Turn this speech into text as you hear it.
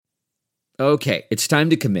Okay, it's time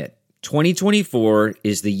to commit. 2024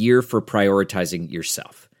 is the year for prioritizing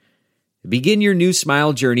yourself. Begin your new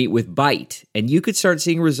smile journey with Byte, and you could start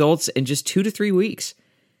seeing results in just 2 to 3 weeks.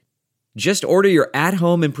 Just order your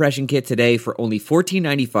at-home impression kit today for only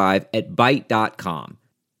 $14.95 at Byte.com.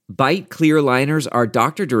 Byte clear liners are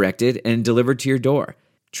doctor-directed and delivered to your door.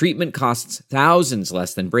 Treatment costs thousands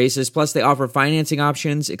less than braces, plus they offer financing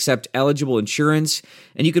options, accept eligible insurance,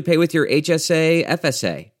 and you could pay with your HSA,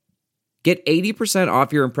 FSA. Get 80%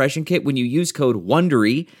 off your impression kit when you use code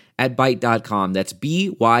WONDERY at Byte.com. That's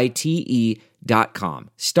BYTE.com.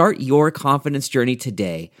 Start your confidence journey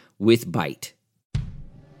today with Byte.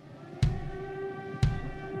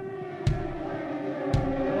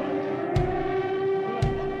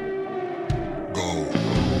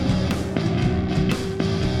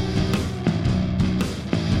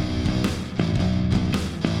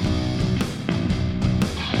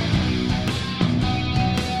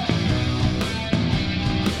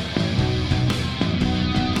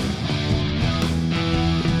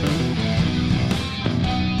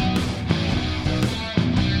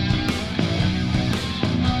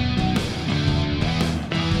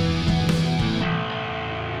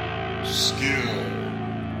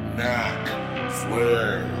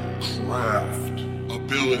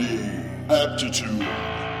 Aptitude,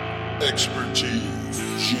 expertise,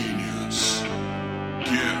 genius,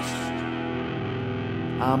 gift.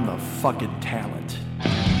 I'm the fucking talent.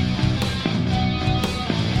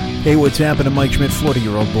 Hey, what's happening? Mike Schmidt,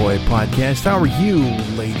 40-Year-Old Boy Podcast. How are you,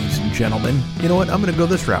 ladies and gentlemen? You know what? I'm going to go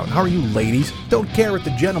this route. How are you, ladies? Don't care what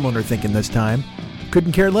the gentlemen are thinking this time.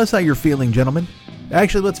 Couldn't care less how you're feeling, gentlemen.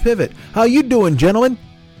 Actually, let's pivot. How you doing, gentlemen?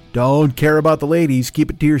 Don't care about the ladies.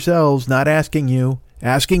 Keep it to yourselves. Not asking you.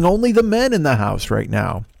 Asking only the men in the house right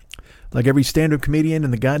now. Like every stand-up comedian in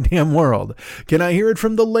the goddamn world. Can I hear it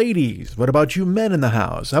from the ladies? What about you men in the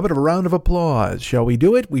house? How about a round of applause? Shall we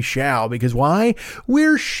do it? We shall. Because why?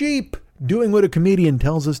 We're sheep doing what a comedian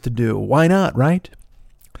tells us to do. Why not, right?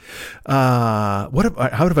 How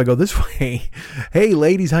if I go this way? Hey,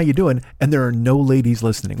 ladies, how you doing? And there are no ladies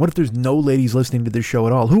listening. What if there's no ladies listening to this show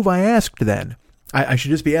at all? Who have I asked then? I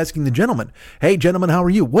should just be asking the gentlemen. Hey, gentlemen, how are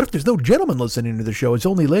you? What if there's no gentlemen listening to the show? It's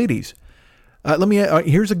only ladies.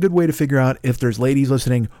 Here's a good way to figure out if there's ladies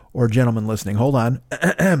listening or gentlemen listening. Hold on.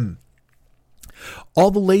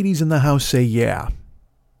 All the ladies in the house say yeah.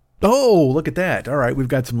 Oh, look at that. All right, we've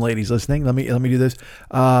got some ladies listening. Let me do this.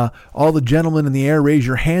 All the gentlemen in the air, raise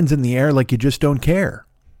your hands in the air like you just don't care.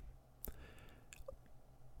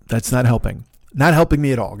 That's not helping. Not helping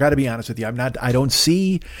me at all. Got to be honest with you. I don't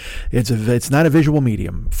see. It's not a visual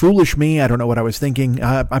medium. Foolish me. I don't know what I was thinking.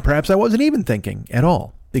 Perhaps I wasn't even thinking at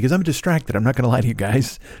all because I'm distracted. I'm not going to lie to you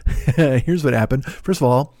guys. Here's what happened. First of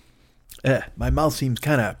all, my mouth seems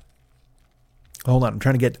kind of, hold on.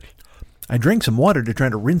 I drank some water to try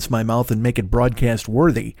to rinse my mouth and make it broadcast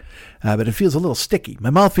worthy. But it feels a little sticky. My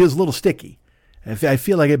mouth feels a little sticky. I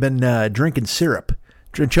feel like I've been drinking syrup.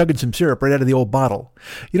 Chugging some syrup right out of the old bottle.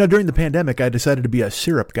 You know, during the pandemic, I decided to be a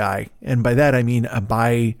syrup guy. And by that, I mean, I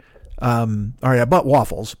bought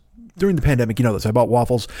waffles. During the pandemic, you know this, I bought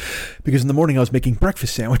waffles because in the morning I was making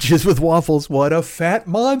breakfast sandwiches with waffles. What a fat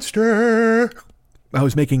monster. I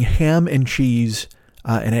was making ham and cheese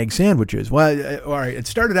and egg sandwiches. Well, all right, it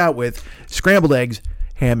started out with scrambled eggs,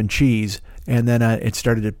 ham and cheese, and then it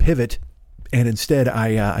started to pivot. And instead,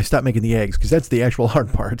 I stopped making the eggs because that's the actual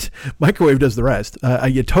hard part. Microwave does the rest.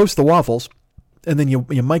 You toast the waffles, and then you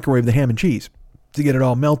microwave the ham and cheese to get it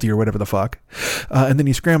all melty or whatever the fuck. And then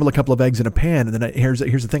you scramble a couple of eggs in a pan. And then here's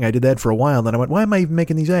the thing. I did that for a while. And then I went, why am I even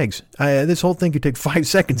making these eggs? This whole thing could take 5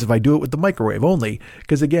 seconds if I do it with the microwave only.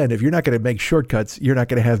 Because again, if you're not going to make shortcuts, you're not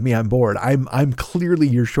going to have me on board. I'm clearly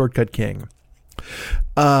your shortcut king.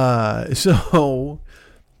 What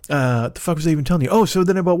the fuck was I even telling you? Oh, so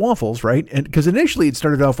then I bought waffles, right? And because initially it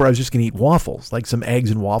started off where I was just going to eat waffles, like some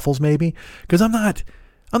eggs and waffles maybe. Because I'm not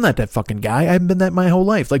that fucking guy. I haven't been that my whole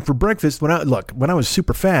life. Like for breakfast, when I was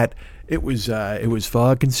super fat, it was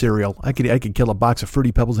fucking cereal. I could kill a box of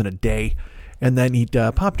Fruity Pebbles in a day, and then eat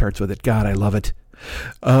Pop-Tarts with it. God, I love it.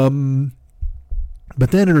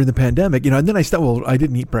 But then during the pandemic, and then I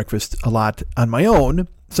didn't eat breakfast a lot on my own.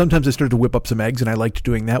 Sometimes I started to whip up some eggs, and I liked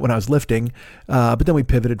doing that when I was lifting. But then we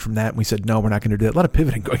pivoted from that, and we said, no, we're not going to do that. A lot of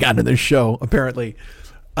pivoting going on in this show, apparently.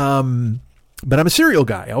 But I'm a cereal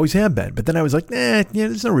guy. I always have been. But then I was like,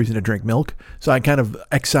 there's no reason to drink milk. So I kind of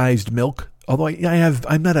excised milk. Although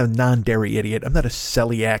I'm not a non-dairy idiot. I'm not a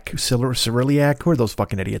celiac. Who are those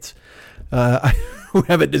fucking idiots? Who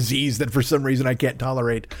have a disease that for some reason I can't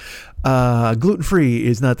tolerate. Gluten-free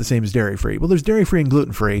is not the same as dairy-free. Well, there's dairy-free and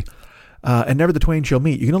gluten-free. and never the twain shall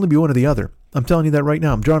meet. You can only be one or the other. I'm telling you that right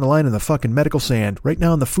now. I'm drawing a line in the fucking medical sand, right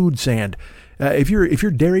now in the food sand. If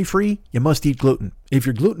you're dairy free, you must eat gluten. If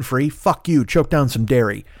you're gluten free, fuck you, choke down some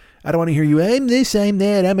dairy. I don't want to hear you, I'm this, I'm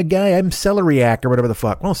that, I'm a guy, I'm celeriac or whatever the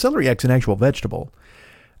fuck. Well, celeriac's an actual vegetable.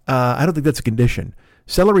 I don't think that's a condition.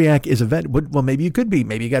 Celeriac is a well, maybe you could be.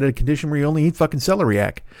 Maybe you got a condition where you only eat fucking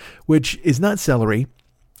celeriac, which is not celery,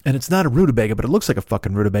 and it's not a rutabaga, but it looks like a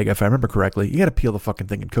fucking rutabaga if I remember correctly. You got to peel the fucking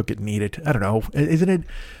thing and cook it and eat it. I don't know. Isn't it?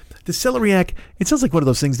 The celeriac, it sounds like one of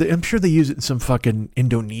those things that I'm sure they use it in some fucking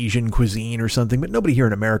Indonesian cuisine or something, but nobody here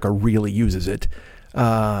in America really uses it.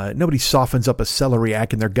 Nobody softens up a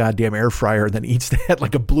celeriac in their goddamn air fryer and then eats that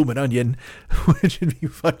like a bloomin' onion, which would be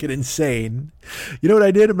fucking insane. You know what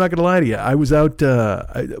I did? I'm not going to lie to you. I was out,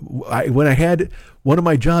 when I had one of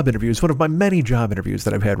my job interviews, one of my many job interviews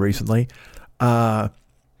that I've had recently, I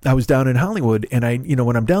was down in Hollywood, and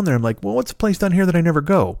when I'm down there, I'm like, well, what's a place down here that I never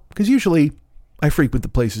go? Because usually I frequent the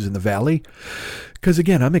places in the valley. Because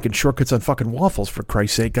again, I'm making shortcuts on fucking waffles, for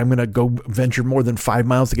Christ's sake. I'm going to go venture more than 5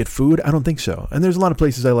 miles to get food? I don't think so. And there's a lot of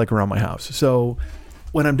places I like around my house. So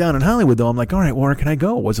when I'm down in Hollywood, though, I'm like, all right, well, where can I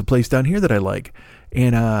go? What's a place down here that I like?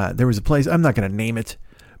 And there was a place, I'm not going to name it,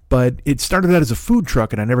 but it started out as a food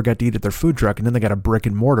truck, and I never got to eat at their food truck. And then they got a brick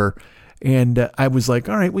and mortar. And I was like,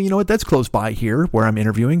 all right, well, you know what? That's close by here where I'm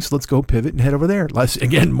interviewing. So let's go pivot and head over there.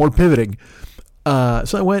 Again, more pivoting.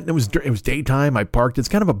 So I went, and it was daytime. I parked. It's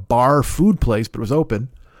kind of a bar food place, but it was open.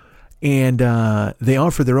 And they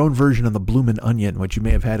offer their own version of the bloomin' onion, which you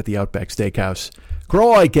may have had at the Outback Steakhouse.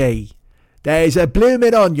 Crikey, there's a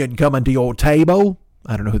bloomin' onion coming to your table.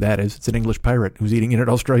 I don't know who that is. It's an English pirate who's eating in an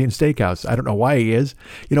Australian steakhouse. I don't know why he is.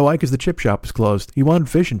 You know why? Because the chip shop is closed. He wanted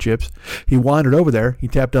fish and chips. He wandered over there. He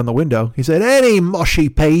tapped on the window. He said, any mushy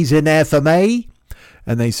peas in there for me?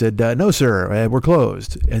 And they said, no, sir, we're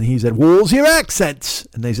closed. And he said, what's your accents?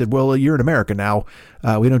 And they said, well, you're in America now.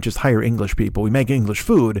 We don't just hire English people. We make English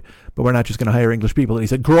food, but we're not just going to hire English people. And he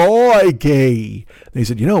said, crikey. And he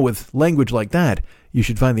said, with language like that, you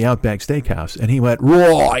should find the Outback Steakhouse. And he went,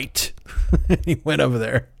 right. He went over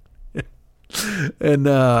there. And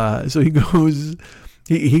so he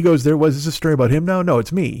goes there. Was this a story about him now? No,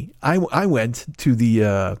 it's me. I went to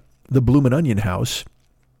the Bloomin' Onion House.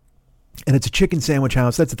 And it's a chicken sandwich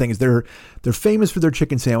house. That's the thing, is they're famous for their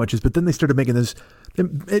chicken sandwiches, but then they started making this.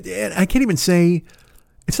 I can't even say,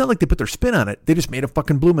 it's not like they put their spin on it. They just made a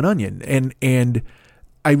fucking bloomin' onion. And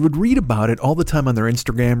I would read about it all the time on their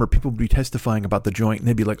Instagram, or people would be testifying about the joint, and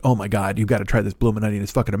they'd be like, oh my God, you've got to try this bloomin' onion.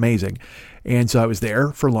 It's fucking amazing. And so I was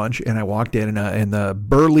there for lunch, and I walked in, and the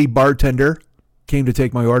burly bartender came to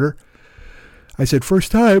take my order. I said,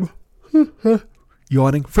 first time,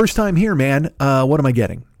 yawning, first time here, man. What am I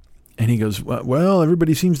getting? And he goes, well,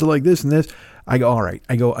 everybody seems to like this and this. I go, all right.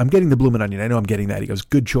 I go, I'm getting the bloomin' onion. I know I'm getting that. He goes,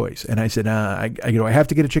 good choice. And I said, I have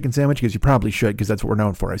to get a chicken sandwich? He goes, you probably should, because that's what we're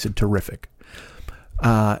known for. I said, terrific.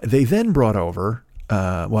 They then brought over,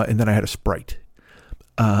 and then I had a Sprite.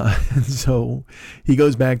 And so he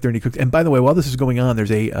goes back there and he cooks. And by the way, while this is going on,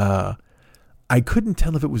 there's I couldn't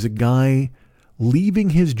tell if it was a guy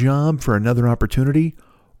leaving his job for another opportunity,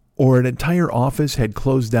 or an entire office had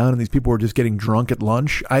closed down and these people were just getting drunk at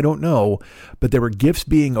lunch. I don't know. But there were gifts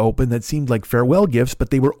being opened that seemed like farewell gifts,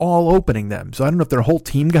 but they were all opening them. So I don't know if their whole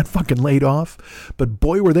team got fucking laid off, but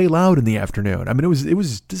boy, were they loud in the afternoon. I mean, this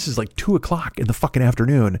is like 2:00 in the fucking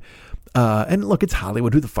afternoon. And look, it's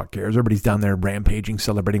Hollywood. Who the fuck cares? Everybody's down there rampaging,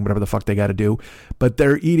 celebrating whatever the fuck they got to do. But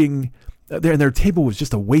they're eating there, and their table was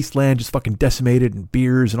just a wasteland, just fucking decimated, and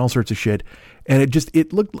beers and all sorts of shit. And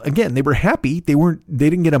it looked, again, they were happy. They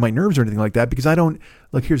didn't get on my nerves or anything like that, because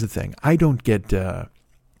look, here's the thing. I don't get,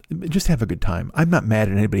 just have a good time. I'm not mad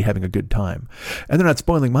at anybody having a good time, and they're not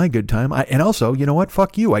spoiling my good time. And also, you know what?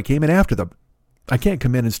 Fuck you. I came in after them. I can't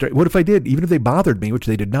come in and start. What if I did? Even if they bothered me, which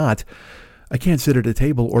they did not, I can't sit at a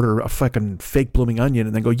table, order a fucking fake blooming onion,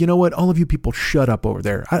 and then go, you know what? All of you people shut up over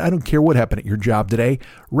there. I don't care what happened at your job today.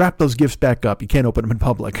 Wrap those gifts back up. You can't open them in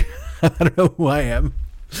public. I don't know who I am.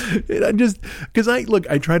 And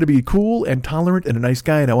I try to be cool and tolerant and a nice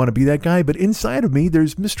guy, and I want to be that guy. But inside of me,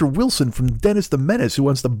 there's Mr. Wilson from Dennis the Menace, who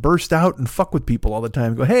wants to burst out and fuck with people all the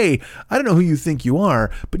time and go, hey, I don't know who you think you are,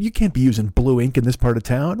 but you can't be using blue ink in this part of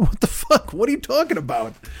town. What the fuck? What are you talking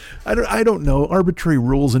about? I don't know. Arbitrary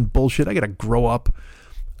rules and bullshit. I got to grow up,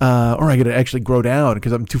 or I got to actually grow down,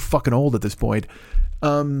 because I'm too fucking old at this point.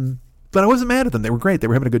 But I wasn't mad at them. They were great. They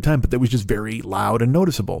were having a good time, but it was just very loud and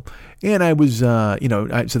noticeable. And I was, so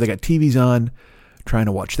they got TVs on, trying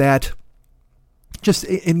to watch that.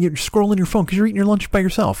 And you're scrolling your phone because you're eating your lunch by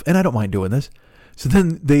yourself. And I don't mind doing this. So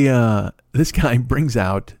then this guy brings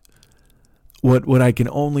out what I can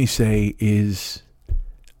only say is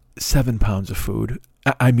 7 pounds of food.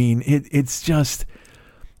 I mean, it's just,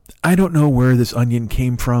 I don't know where this onion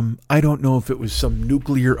came from. I don't know if it was some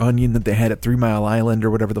nuclear onion that they had at 3 Mile Island or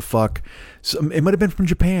whatever the fuck. It might have been from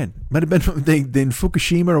Japan. It might have been from in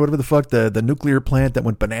Fukushima or whatever the fuck, the nuclear plant that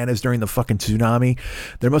went bananas during the fucking tsunami.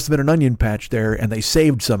 There must have been an onion patch there, and they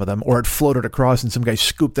saved some of them, or it floated across and some guy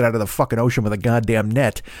scooped it out of the fucking ocean with a goddamn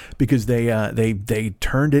net, because they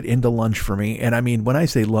turned it into lunch for me. And I mean, when I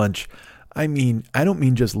say lunch, I don't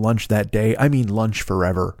mean just lunch that day. I mean lunch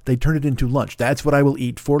forever. They turned it into lunch. That's what I will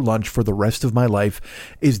eat for lunch for the rest of my life,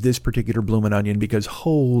 is this particular bloomin' onion, because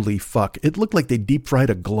holy fuck, it looked like they deep fried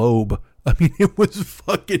a globe. I mean, it was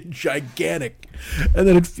fucking gigantic. And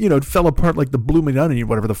then it fell apart like the bloomin' onion,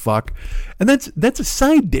 whatever the fuck. And that's a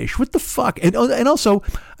side dish. What the fuck? And also,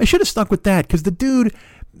 I should have stuck with that, because the dude,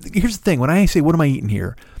 here's the thing, when I say, what am I eating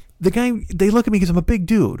here? The guy, they look at me because I'm a big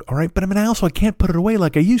dude, all right? But I mean, I can't put it away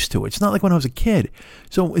like I used to. It's not like when I was a kid.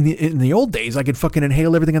 So in the old days, I could fucking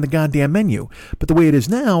inhale everything on the goddamn menu. But the way it is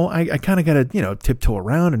now, I kind of got to, tiptoe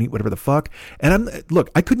around and eat whatever the fuck. And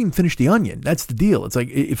I couldn't even finish the onion. That's the deal. It's like,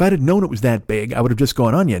 if I'd have known it was that big, I would have just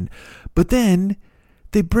gone onion. But then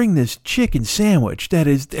they bring this chicken sandwich that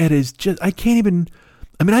is just, I can't even...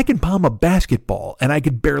 I mean, I can palm a basketball, and I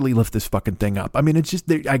could barely lift this fucking thing up. I mean, it's just,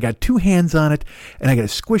 I got 2 hands on it, and I got to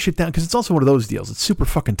squish it down, because it's also one of those deals. It's super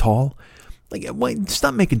fucking tall. Like,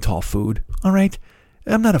 stop making tall food, all right?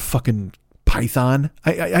 I'm not a fucking python.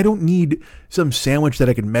 I don't need some sandwich that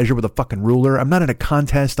I can measure with a fucking ruler. I'm not in a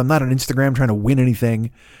contest. I'm not on Instagram trying to win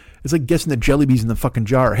anything. It's like guessing the jelly bees in the fucking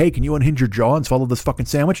jar. Hey, can you unhinge your jaw and swallow this fucking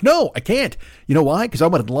sandwich? No, I can't. You know why? Because I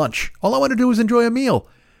wanted lunch. All I want to do is enjoy a meal.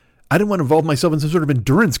 I didn't want to involve myself in some sort of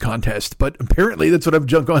endurance contest, but apparently that's what I've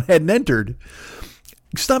jumped on ahead and entered.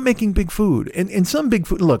 Stop making big food. And some big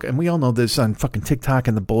food, look, and we all know this on fucking TikTok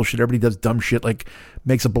and the bullshit. Everybody does dumb shit like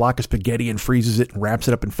makes a block of spaghetti and freezes it and wraps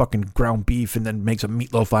it up in fucking ground beef and then makes a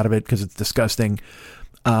meatloaf out of it because it's disgusting.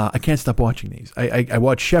 I can't stop watching these. I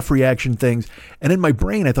watch chef reaction things, and in my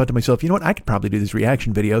brain I thought to myself, you know what, I could probably do these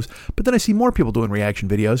reaction videos. But then I see more people doing reaction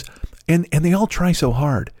videos, and they all try so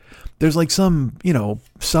hard. There's like some,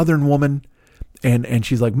 Southern woman, and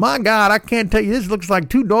she's like, my God, I can't tell you, this looks like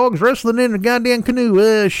 2 dogs wrestling in a goddamn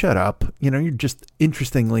canoe. Shut up. You're just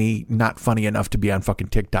interestingly not funny enough to be on fucking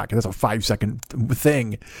TikTok. That's a 5-second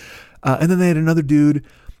thing. And then they had another dude,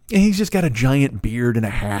 and he's just got a giant beard and a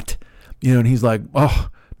hat, and he's like, oh,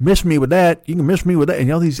 miss me with that. You can miss me with that.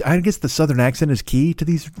 And all these, I guess the Southern accent is key to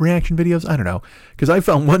these reaction videos. I don't know. Because I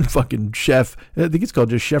found one fucking chef, I think it's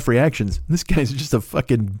called just Chef Reactions. This guy's just a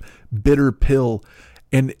fucking bitter pill.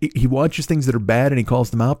 And he watches things that are bad and he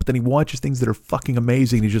calls them out, but then he watches things that are fucking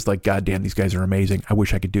amazing. And he's just like, God damn, these guys are amazing. I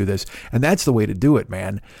wish I could do this. And that's the way to do it,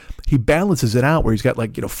 man. He balances it out where he's got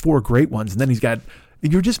 4 great ones. And then he's got,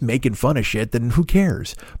 you're just making fun of shit, then who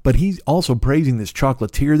cares? But he's also praising this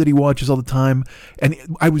chocolatier that he watches all the time. And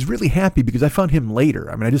I was really happy because I found him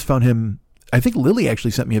later. I mean, I just found him, I think Lily actually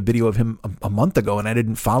sent me a video of him a month ago and I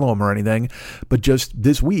didn't follow him or anything. But just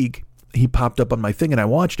this week, he popped up on my thing and I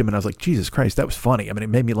watched him and I was like, Jesus Christ, that was funny. I mean, it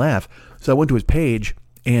made me laugh. So I went to his page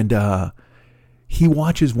and he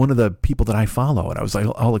watches one of the people that I follow. And I was like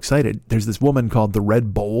all excited. There's this woman called the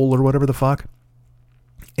Red Bowl or whatever the fuck.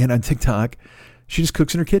 And on TikTok, she just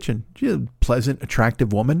cooks in her kitchen. She's a pleasant,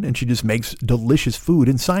 attractive woman, and she just makes delicious food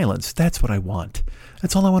in silence. That's what I want.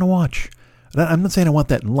 That's all I want to watch. I'm not saying I want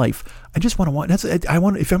that in life. I just want to watch.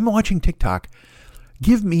 If I'm watching TikTok,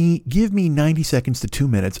 give me 90 seconds to 2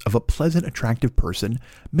 minutes of a pleasant, attractive person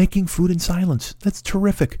making food in silence. That's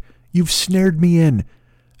terrific. You've snared me in.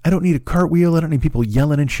 I don't need a cartwheel. I don't need people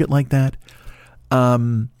yelling and shit like that.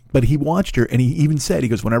 But he watched her, and he even said, he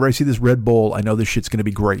goes, whenever I see this Red Bowl, I know this shit's going to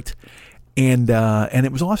be great. And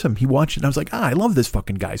it was awesome. He watched it and I was like, I love this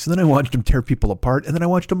fucking guy. So then I watched him tear people apart and then I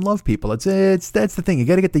watched him love people. That's the thing. You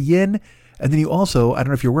got to get the yin. And then you also, I don't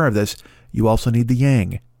know if you're aware of this, you also need the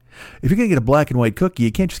yang. If you're going to get a black and white cookie,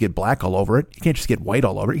 you can't just get black all over it. You can't just get white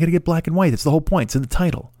all over it. You got to get black and white. That's the whole point. It's in the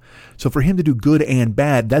title. So for him to do good and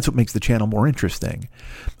bad, that's what makes the channel more interesting.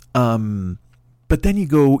 But then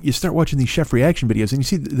you start watching these chef reaction videos and you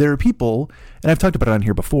see there are people, and I've talked about it on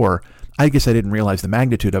here before, I guess I didn't realize the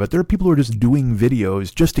magnitude of it. There are people who are just doing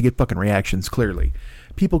videos just to get fucking reactions, clearly.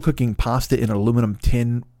 People cooking pasta in an aluminum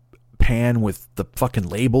tin pan with the fucking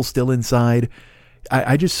label still inside.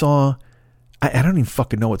 I just saw, I don't even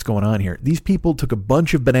fucking know what's going on here. These people took a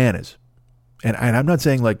bunch of bananas, and I'm not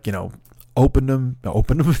saying open them.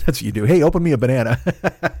 That's what you do. Hey, open me a banana.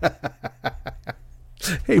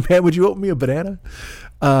 Hey man, would you open me a banana?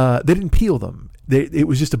 They didn't peel them. It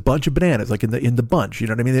was just a bunch of bananas, like in the bunch. You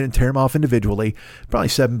know what I mean? They didn't tear them off individually. Probably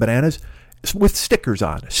 7 bananas, with stickers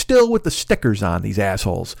on, still with the stickers on, these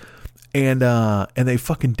assholes. And they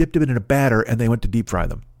fucking dipped them in a batter and they went to deep fry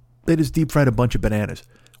them. They just deep fried a bunch of bananas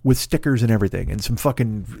with stickers and everything and some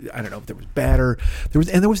fucking, I don't know if there was batter. There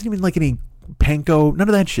wasn't even like any panko, none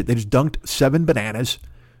of that shit. They just dunked 7 bananas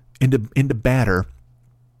into batter.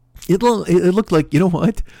 It looked like, you know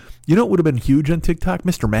what? You know what would have been huge on TikTok?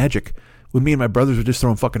 Mr. Magic. When me and my brothers were just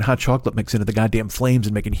throwing fucking hot chocolate mix into the goddamn flames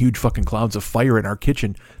and making huge fucking clouds of fire in our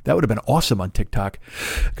kitchen. That would have been awesome on TikTok.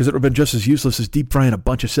 Because it would have been just as useless as deep frying a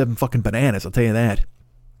bunch of 7 fucking bananas, I'll tell you that.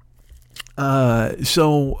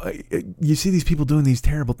 So you see these people doing these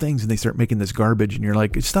terrible things and they start making this garbage and you're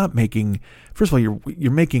like, stop making, first of all,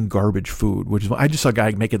 you're making garbage food, which is, I just saw a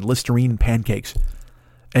guy making Listerine pancakes.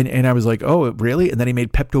 And I was like, oh, really? And then he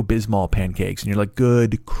made Pepto-Bismol pancakes and you're like,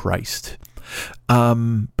 good Christ.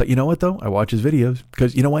 But you know what though? I watch his videos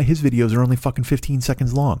because you know why? His videos are only fucking 15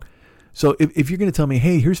 seconds long. So if you're going to tell me,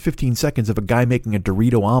 hey, here's 15 seconds of a guy making a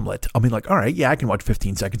Dorito omelet, I'll be like, all right, yeah, I can watch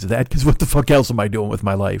 15 seconds of that because what the fuck else am I doing with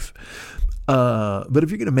my life? But if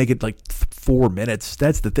you're going to make it like 4 minutes,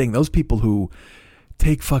 that's the thing. Those people who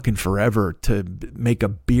take fucking forever to make a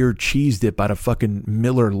beer cheese dip out of fucking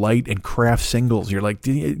Miller Lite and Kraft singles, you're like,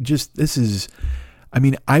 just, this is, I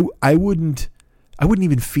mean, I wouldn't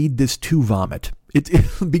even feed this to vomit.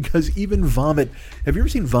 Because even vomit, have you ever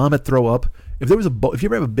seen vomit throw up? If there was if you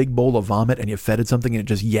ever have a big bowl of vomit and you fed it something and it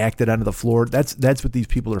just yacked it onto the floor, that's what these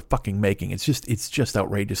people are fucking making. It's just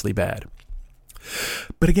outrageously bad.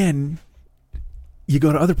 But again, you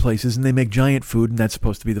go to other places and they make giant food and that's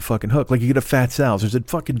supposed to be the fucking hook. Like you get a Fat Sal's. There's a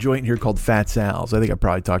fucking joint here called Fat Sal's. I think I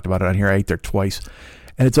probably talked about it on here. I ate there twice.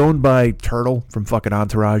 And it's owned by Turtle from fucking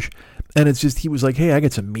Entourage. And it's just, he was like, hey, I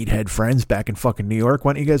got some meathead friends back in fucking New York.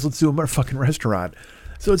 Why don't you guys, let's do a fucking restaurant.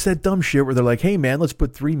 So it's that dumb shit where they're like, hey man, let's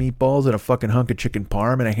put 3 meatballs and a fucking hunk of chicken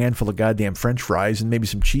parm and a handful of goddamn French fries and maybe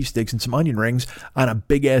some cheese sticks and some onion rings on a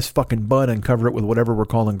big ass fucking bun and cover it with whatever we're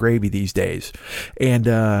calling gravy these days. And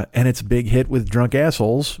it's a big hit with drunk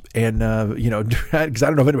assholes. And, you know, because I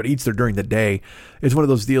don't know if anybody eats there during the day. It's one of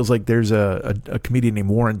those deals like there's a comedian named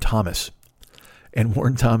Warren Thomas. And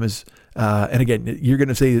Warren Thomas, and again, you're going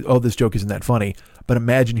to say, oh, this joke isn't that funny. But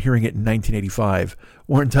imagine hearing it in 1985.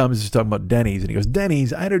 Warren Thomas is talking about Denny's, and he goes,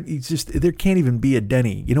 Denny's, it's just, there can't even be a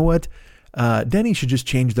Denny. You know what? Denny's should just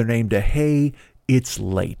change their name to Hey, It's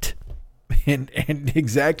Late. And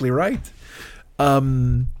exactly right.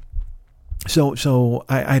 So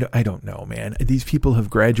I don't know, man. These people have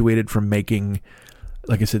graduated from making,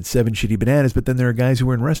 like I said, 7 shitty bananas, but then there are guys who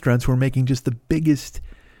are in restaurants who are making just the biggest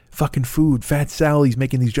fucking food. Fat Sally's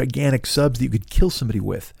making these gigantic subs that you could kill somebody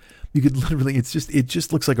with. You could literally, it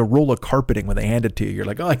just looks like a roll of carpeting when they hand it to you. You're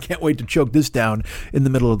like, oh, I can't wait to choke this down in the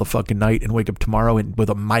middle of the fucking night and wake up tomorrow with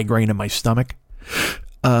a migraine in my stomach.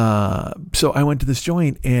 So I went to this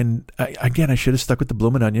joint and I should have stuck with the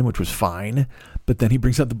bloomin' onion, which was fine. But then he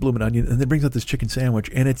brings out the bloomin' onion and then brings out this chicken sandwich.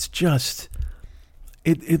 And it's just,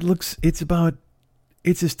 it's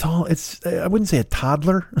as tall, I wouldn't say a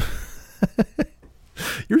toddler.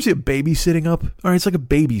 You ever see a baby sitting up? All right, it's like a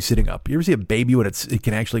baby sitting up. You ever see a baby when it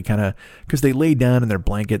can actually kind of, because they lay down in their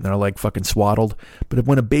blanket and they're like fucking swaddled. But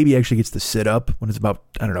when a baby actually gets to sit up, when it's about,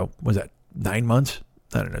 I don't know, was that 9 months?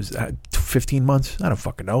 I don't know, is that 15 months? I don't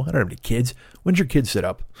fucking know. I don't have any kids. When's your kid sit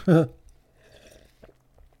up? But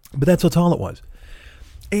that's how tall it was.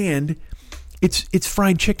 And it's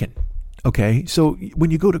fried chicken. Okay, so when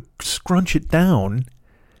you go to scrunch it down,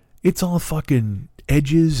 it's all fucking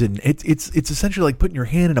edges, and it's essentially like putting your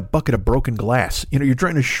hand in a bucket of broken glass. You know, you're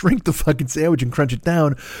trying to shrink the fucking sandwich and crunch it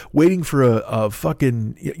down, waiting for a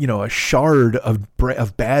fucking, you know, a shard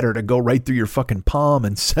of batter to go right through your fucking palm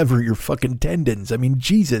and sever your fucking tendons. I mean,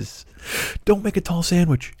 Jesus, don't make a tall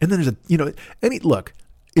sandwich. And then there's look,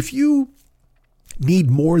 if you need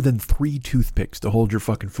more than 3 toothpicks to hold your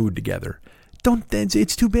fucking food together,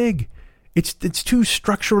 it's too big. It's too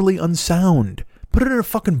structurally unsound. Put it in a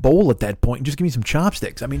fucking bowl at that point and just give me some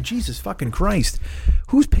chopsticks. I mean, Jesus fucking Christ.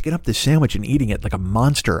 Who's picking up this sandwich and eating it like a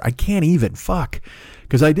monster? I can't even. Fuck.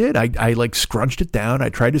 Because I did. I like scrunched it down. I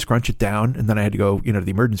tried to scrunch it down. And then I had to go, to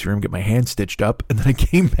the emergency room, get my hand stitched up. And then I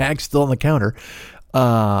came back still on the counter.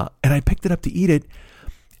 And I picked it up to eat it.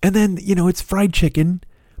 And then, it's fried chicken.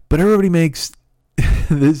 But everybody makes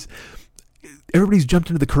this... Everybody's jumped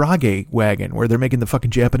into the karage wagon where they're making the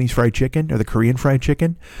fucking Japanese fried chicken or the Korean fried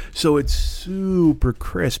chicken. So it's super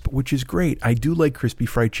crisp, which is great. I do like crispy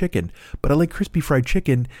fried chicken, but I like crispy fried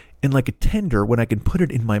chicken in like a tender when I can put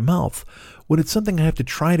it in my mouth. When it's something I have to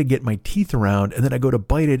try to get my teeth around and then I go to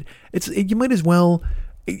bite it, you might as well,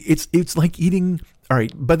 it's like eating, all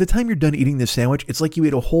right, by the time you're done eating this sandwich, it's like you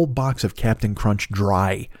ate a whole box of Captain Crunch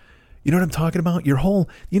dry. You know what I'm talking about? The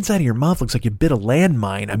inside of your mouth looks like you bit a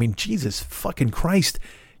landmine. I mean, Jesus fucking Christ.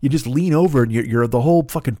 You just lean over and the whole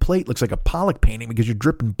fucking plate looks like a Pollock painting because you're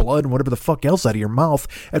dripping blood and whatever the fuck else out of your mouth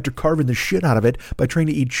after carving the shit out of it by trying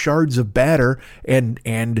to eat shards of batter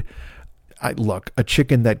look, a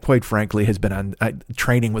chicken that quite frankly has been on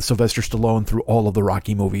training with Sylvester Stallone through all of the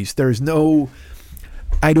Rocky movies. There's no,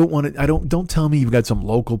 don't tell me you've got some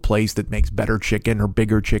local place that makes better chicken or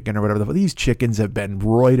bigger chicken or whatever. These chickens have been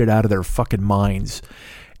roided out of their fucking minds.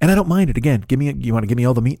 And I don't mind it. Again, you want to give me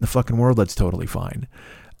all the meat in the fucking world? That's totally fine.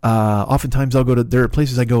 Oftentimes there are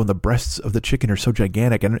places I go and the breasts of the chicken are so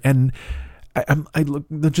gigantic and I look,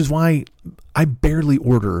 which is why I barely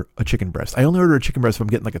order a chicken breast. I only order a chicken breast if I'm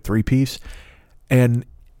getting like a 3-piece. And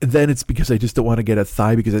then it's because I just don't want to get a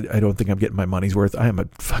thigh because I don't think I'm getting my money's worth. I am a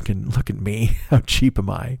fucking, look at me. How cheap am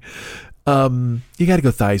I? You got to go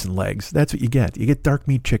thighs and legs. That's what you get. You get dark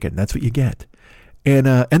meat chicken. That's what you get. And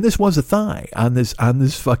this was a thigh on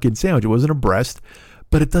this fucking sandwich. It wasn't a breast,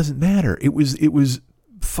 but it doesn't matter. It was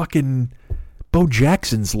fucking Bo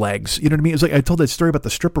Jackson's legs. You know what I mean? It was like, I told that story about the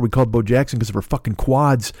stripper we called Bo Jackson because of her fucking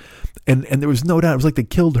quads. And there was no doubt. It was like they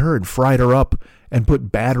killed her and fried her up and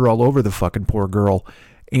put batter all over the fucking poor girl.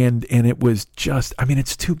 And it was just, I mean,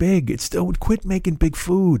 it's too big. It's still, quit making big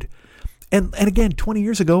food. And again, 20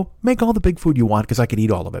 years ago, make all the big food you want because I could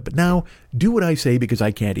eat all of it. But now, do what I say because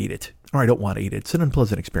I can't eat it. Or I don't want to eat it. It's an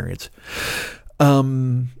unpleasant experience.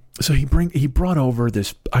 So he brought over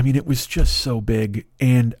this, I mean, it was just so big.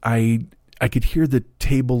 And I could hear the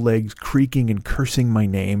table legs creaking and cursing my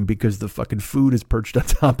name because the fucking food is perched on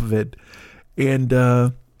top of it. And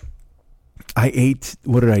I ate,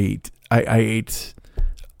 what did I eat? I ate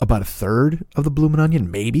about a third of the bloomin' onion,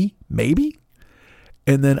 maybe.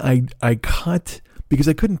 And then I cut, because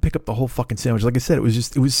I couldn't pick up the whole fucking sandwich. Like I said, it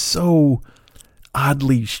was so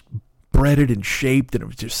oddly breaded and shaped, and it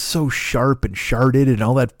was just so sharp and sharded and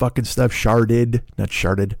all that fucking stuff. Sharded, not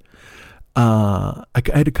sharded. I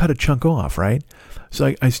had to cut a chunk off, right?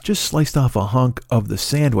 So I just sliced off a hunk of the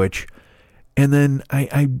sandwich, and then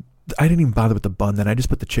I didn't even bother with the bun. Then I just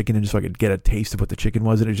put the chicken in just so I could get a taste of what the chicken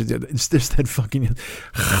was, and it's just that fucking,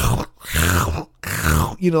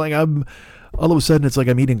 you know, like all of a sudden it's like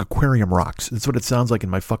I'm eating aquarium rocks. That's what it sounds like in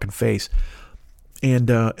my fucking face. And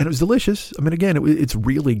it was delicious. I mean, again, it's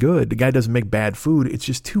really good. The guy doesn't make bad food. It's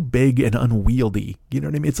just too big and unwieldy. You know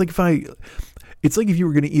what I mean? It's like if you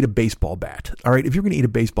were going to eat a baseball bat. All right, if you're going to eat a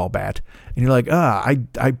baseball bat and you're like,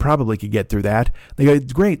 I probably could get through that. They go,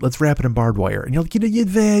 great, let's wrap it in barbed wire. And you're like,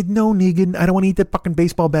 no, Negan, I don't want to eat that fucking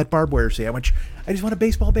baseball bat barbed wire sandwich. I just want a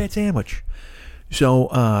baseball bat sandwich.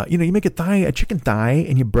 So, you make a chicken thigh,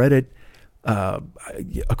 and you bread it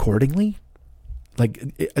accordingly. Like,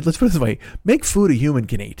 let's put it this way: make food a human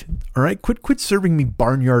can eat. All right, quit serving me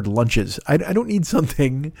barnyard lunches. I don't need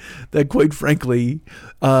something that, quite frankly,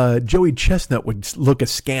 Joey Chestnut would look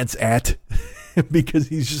askance at because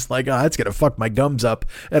he's just like, that's gonna fuck my gums up,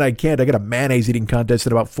 and I can't. I got a mayonnaise eating contest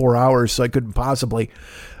in about 4 hours, so I couldn't possibly.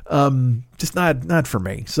 Just not for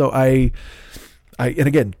me. So I and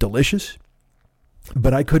again, delicious.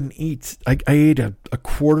 But I couldn't eat. I ate a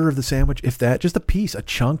quarter of the sandwich, if that, just a piece, a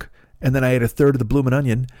chunk. And then I ate a third of the bloomin'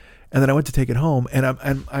 onion, and then I went to take it home, and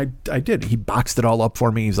I did. He boxed it all up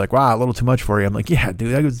for me. He's like, "Wow, a little too much for you." I'm like, "Yeah,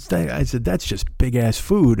 dude." I said, "That's just big ass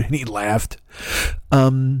food," and he laughed.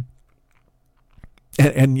 And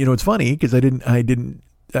it's funny because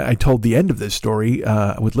I told the end of this story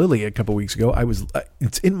with Lily a couple weeks ago.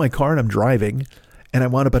 It's in my car and I'm driving, and I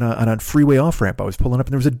wound up on a freeway off ramp. I was pulling up,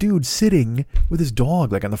 and there was a dude sitting with his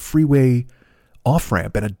dog like on the freeway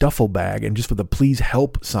off-ramp in a duffel bag and just with a please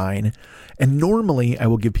help sign. And normally I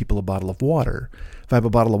will give people a bottle of water. If I have a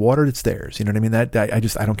bottle of water, it's theirs. You know what I mean? That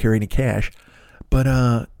I don't carry any cash. But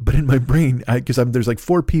in my brain, because there's like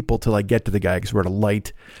 4 people till I get to the guy because we're at a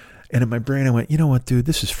light. And in my brain, I went, you know what, dude,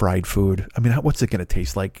 this is fried food. I mean, what's it going to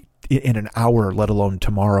taste like in an hour, let alone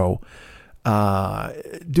tomorrow?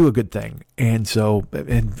 Do a good thing. And so,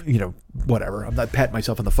 whatever. I'm not patting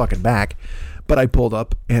myself on the fucking back. But I pulled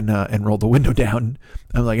up and rolled the window down.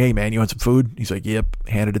 I'm like, "Hey, man, you want some food?" He's like, "Yep."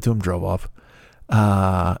 Handed it to him, drove off.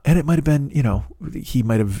 And it might have been, he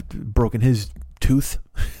might have broken his tooth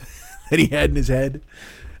that he had in his head.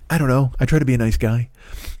 I don't know. I try to be a nice guy.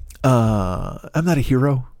 I'm not a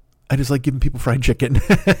hero. I just like giving people fried chicken.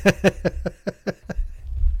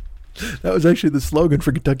 That was actually the slogan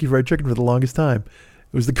for Kentucky Fried Chicken for the longest time.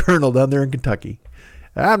 It was the Colonel down there in Kentucky.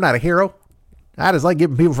 "I'm not a hero. I just like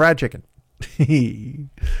giving people fried chicken." See,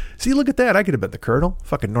 look at that. I could have been the Colonel.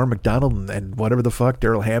 Fucking Norm Macdonald and whatever the fuck,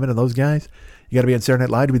 Daryl Hammond and those guys. You got to be on Saturday Night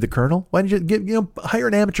Live to be the Colonel. Why don't you hire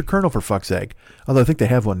an amateur colonel for fuck's sake? Although I think they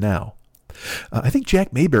have one now. I think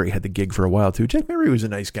Jack Mayberry had the gig for a while too. Jack Mayberry was a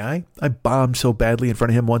nice guy. I bombed so badly in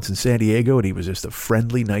front of him once in San Diego, and he was just a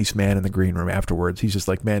friendly, nice man in the green room afterwards. He's just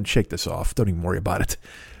like, man, shake this off. Don't even worry about it.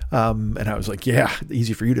 And I was like, yeah,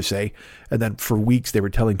 easy for you to say. And then for weeks they were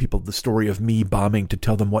telling people the story of me bombing to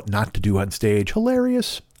tell them what not to do on stage.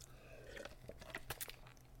 Hilarious.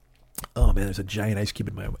 Oh man, there's a giant ice cube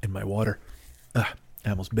in my water. I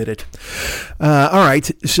almost bit it. All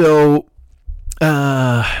right, so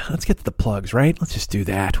let's get to the plugs, right? Let's just do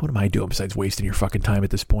that. What am I doing besides wasting your fucking time at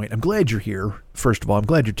this point? I'm glad you're here. First of all, I'm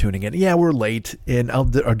glad you're tuning in. Yeah, we're late, and I'll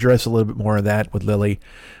address a little bit more of that with Lily.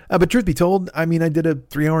 But truth be told, I mean, I did a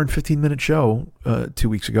 3-hour and 15-minute show 2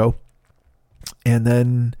 weeks ago, and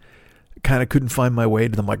then kind of couldn't find my way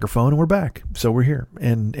to the microphone, and we're back. So we're here.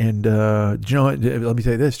 And you know, let me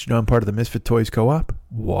tell you this. Do you know I'm part of the Misfit Toys Co-op?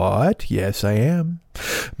 What? Yes, I am.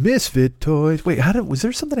 Misfit Toys. Wait, was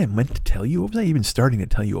there something I meant to tell you? What was I even starting to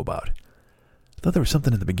tell you about? I thought there was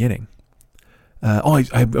something in the beginning. I was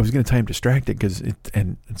going to tell you I'm distracted because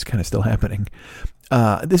it's kind of still happening.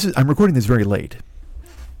 I'm recording this very late.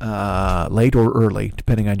 Late or early,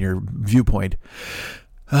 depending on your viewpoint.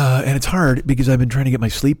 And it's hard because I've been trying to get my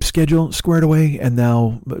sleep schedule squared away, and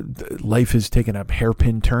now life has taken a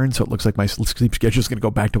hairpin turn, so it looks like my sleep schedule is going to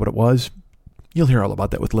go back to what it was. You'll hear all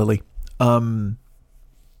about that with Lily. But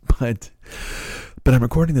I'm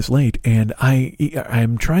recording this late, and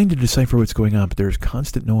I'm trying to decipher what's going on, but there's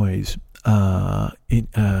constant noise from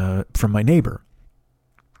my neighbor.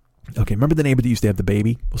 Okay, remember the neighbor that used to have the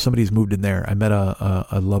baby? Well, somebody's moved in there. I met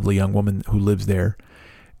a lovely young woman who lives there.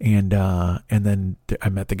 And then I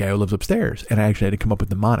met the guy who lives upstairs, and I actually had to come up with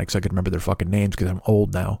mnemonics so I could remember their fucking names because I'm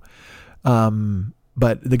old now.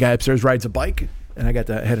 But the guy upstairs rides a bike, and I had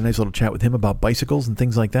a nice little chat with him about bicycles and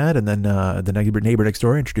things like that. And then the neighbor next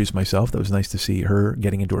door, I introduced myself. That was nice to see her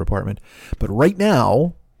getting into her apartment. But right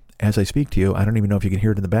now, as I speak to you, I don't even know if you can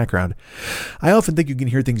hear it in the background. I often think you can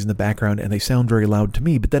hear things in the background, and they sound very loud to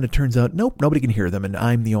me. But then it turns out, nope, nobody can hear them, and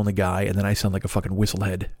I'm the only guy, and then I sound like a fucking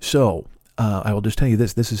whistlehead. So I will just tell you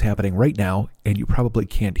this. This is happening right now, and you probably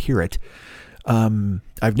can't hear it.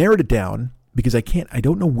 I've narrowed it down because I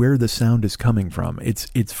don't know where the sound is coming from. It's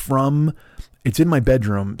in my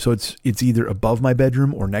bedroom, so it's either above my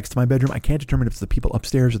bedroom or next to my bedroom. I can't determine if it's the people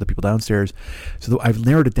upstairs or the people downstairs. So I've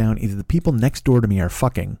narrowed it down. Either the people next door to me are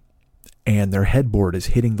fucking, and their headboard is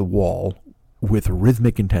hitting the wall with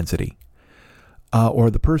rhythmic intensity, or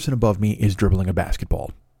the person above me is dribbling a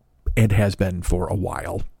basketball and has been for a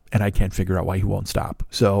while. And I can't figure out why he won't stop.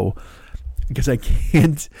 So, because I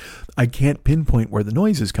can't pinpoint where the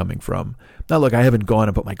noise is coming from. Now, look, I haven't gone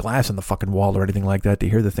and put my glass on the fucking wall or anything like that to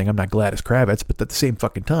hear the thing. I'm not Gladys Kravitz, but at the same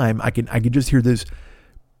fucking time, I can just hear this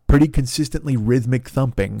pretty consistently rhythmic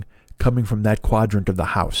thumping coming from that quadrant of the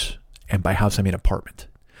house. And by house, I mean apartment.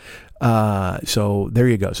 So there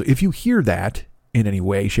you go. So if you hear that in any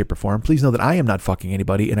way, shape, or form, please know that I am not fucking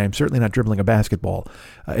anybody, and I'm certainly not dribbling a basketball.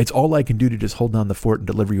 It's all I can do to just hold down the fort and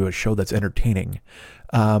deliver you a show that's entertaining.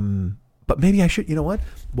 But maybe I should, you know what?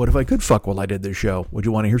 What if I could fuck while I did this show? Would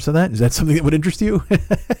you want to hear some of that? Is that something that would interest you?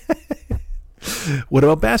 What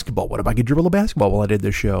about basketball? What if I could dribble a basketball while I did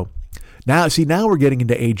this show? Now we're getting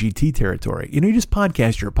into AGT territory. You know, you just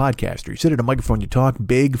podcast, you're a podcaster. You sit at a microphone, you talk,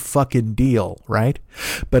 big fucking deal, right?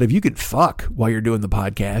 But if you can fuck while you're doing the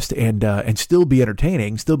podcast and still be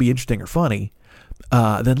entertaining, still be interesting or funny,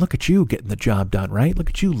 then look at you getting the job done, right?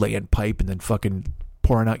 Look at you laying pipe and then fucking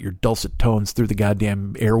pouring out your dulcet tones through the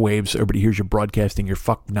goddamn airwaves. So everybody hears you broadcasting your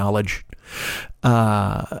fuck knowledge,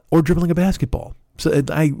 or dribbling a basketball. So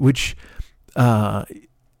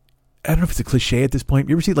I don't know if it's a cliche at this point.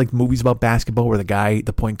 You ever see like movies about basketball where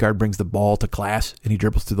the point guard brings the ball to class and he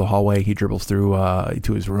dribbles through the hallway, he dribbles through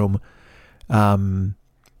to his room.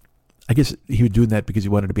 I guess he was doing that because he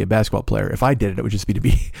wanted to be a basketball player. If I did it, it would just be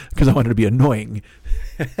because I wanted to be annoying.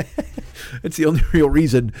 It's the only real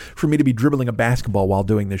reason for me to be dribbling a basketball while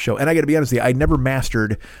doing this show. And I got to be honest with you, I never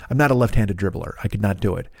mastered. I'm not a left-handed dribbler. I could not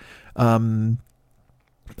do it. And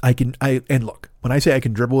look, when I say I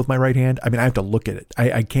can dribble with my right hand, I mean, I have to look at it.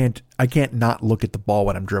 I can't not look at the ball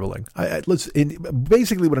when I'm dribbling.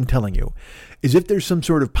 Basically what I'm telling you is if there's some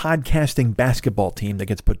sort of podcasting basketball team that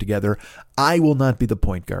gets put together, I will not be the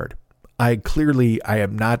point guard. I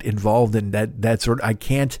am not involved in that sort of, I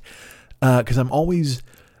can't, cause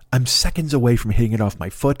I'm seconds away from hitting it off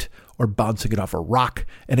my foot or bouncing it off a rock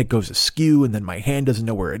and it goes askew and then my hand doesn't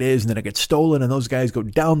know where it is and then it gets stolen and those guys go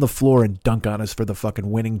down the floor and dunk on us for the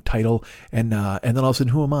fucking winning title. And then all of a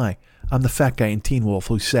sudden, who am I? I'm the fat guy in Teen Wolf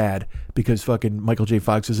who's sad because fucking Michael J.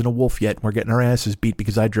 Fox isn't a wolf yet and we're getting our asses beat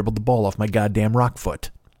because I dribbled the ball off my goddamn rock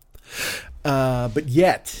foot. But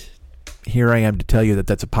yet, here I am to tell you that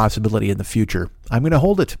that's a possibility in the future. I'm going to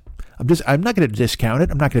hold it. I'm not going to discount it.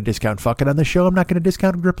 I'm not going to discount fucking on the show. I'm not going to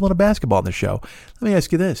discount dribbling a basketball on the show. Let me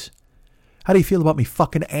ask you this. How do you feel about me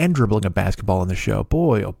fucking and dribbling a basketball on the show?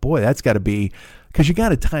 Boy, oh boy, that's got to be, because you got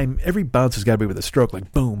to time, every bounce has got to be with a stroke,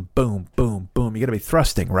 like boom, boom, boom, boom. You got to be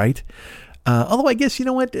thrusting, right? Although I guess, you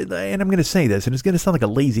know what, and I'm going to say this, and it's going to sound like a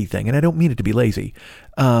lazy thing, and I don't mean it to be lazy,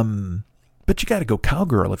 but you got to go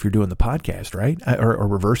cowgirl if you're doing the podcast, right? Or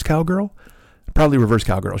reverse cowgirl? Probably reverse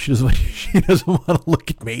cowgirl. She doesn't want to look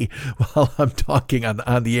at me while I'm talking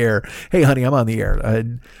on the air. Hey, honey, I'm on the air.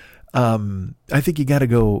 I think you got to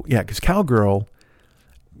go, yeah, because cowgirl,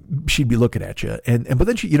 she'd be looking at you, but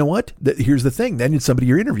then you know what? Here's the thing. Then it's somebody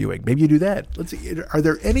you're interviewing. Maybe you do that. Let's see. Are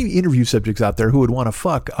there any interview subjects out there who would want to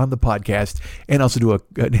fuck on the podcast and also do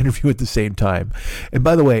an interview at the same time? And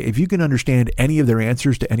by the way, if you can understand any of their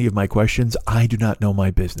answers to any of my questions, I do not know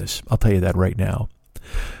my business. I'll tell you that right now.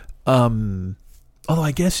 Although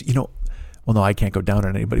I guess, well, no, I can't go down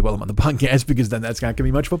on anybody while I'm on the podcast because then that's not going to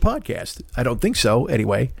be much of a podcast. I don't think so.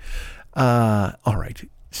 Anyway. All right.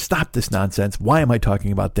 Stop this nonsense. Why am I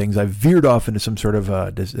talking about things? I've veered off into some sort of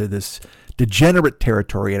this degenerate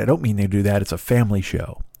territory, and I don't mean to do that. It's a family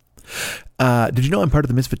show. Did you know I'm part of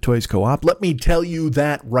the Misfit Toys Co-op? Let me tell you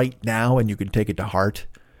that right now, and you can take it to heart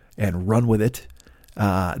and run with it.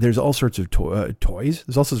 There's all sorts of toys.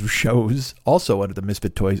 There's all sorts of shows also under the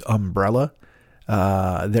Misfit Toys umbrella.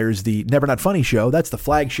 There's the Never Not Funny show. That's the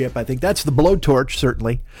flagship. I think that's the blowtorch,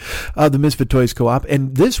 certainly, of the Misfit Toys Co-op.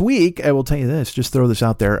 And this week, I will tell you this, just throw this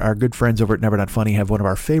out there. Our good friends over at Never Not Funny have one of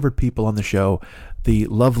our favorite people on the show, the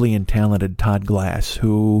lovely and talented Todd Glass,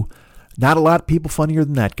 who not a lot of people funnier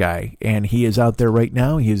than that guy. And he is out there right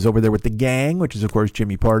now. He is over there with the gang, which is, of course,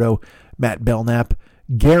 Jimmy Pardo, Matt Belknap,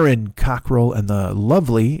 Garen Cockrell, and the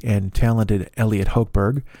lovely and talented Elliot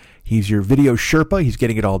Hochberg. He's your video Sherpa. He's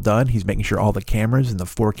getting it all done. He's making sure all the cameras and the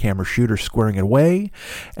 4-camera shooter squaring it away.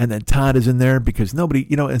 And then Todd is in there because nobody,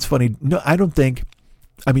 it's funny. No, I don't think,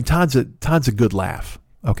 Todd's a good laugh.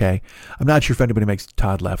 Okay. I'm not sure if anybody makes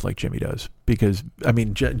Todd laugh like Jimmy does because,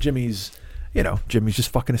 Jimmy's just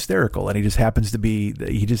fucking hysterical. And he just happens to be,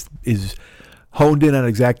 he just is honed in on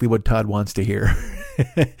exactly what Todd wants to hear.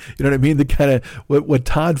 You know what I mean? The kind of what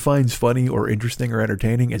Todd finds funny or interesting or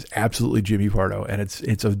entertaining is absolutely Jimmy Pardo, and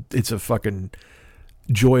it's a fucking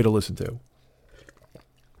joy to listen to.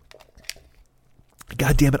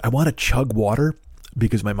 God damn it! I want to chug water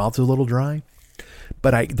because my mouth's a little dry,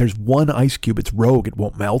 but there's one ice cube. It's Rogue. It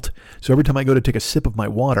won't melt. So every time I go to take a sip of my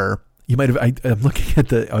water, you might have. I'm looking at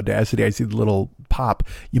the Audacity. I see the little pop.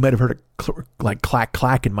 You might have heard a clack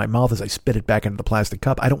clack in my mouth as I spit it back into the plastic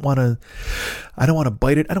cup. I don't want to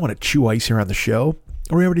bite it. I don't want to chew ice here on the show.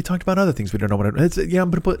 Or we already talked about other things we don't know what it is. Yeah,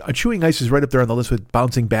 I'm going to put chewing ice is right up there on the list with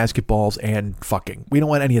bouncing basketballs and fucking. We don't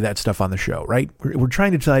want any of that stuff on the show, right? We're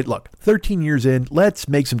trying to decide, look, 13 years in, let's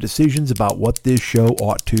make some decisions about what this show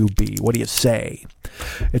ought to be. What do you say?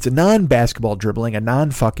 It's a non-basketball dribbling, a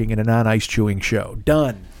non-fucking, and a non-ice chewing show.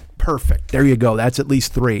 Done. Perfect. There you go. That's at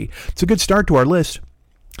least 3. It's a good start to our list.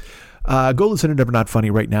 Go listen to Never Not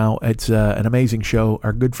Funny right now. It's an amazing show.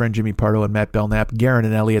 Our good friend Jimmy Pardo and Matt Belknap, Garen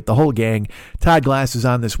and Elliot, the whole gang. Todd Glass is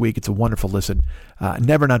on this week. It's a wonderful listen.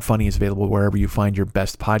 Never Not Funny is available wherever you find your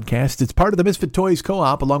best podcast. It's part of the Misfit Toys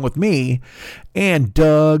Co-op along with me and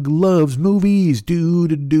Doug Loves Movies.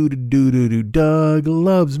 Doug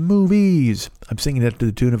Loves Movies. I'm singing it to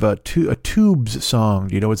the tune of a Tubes song.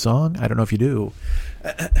 Do you know what song? I don't know if you do.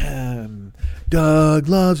 Doug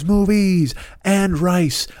loves movies and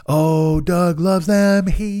rice. Oh, Doug loves them.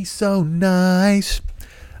 He's so nice.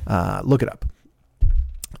 Look it up.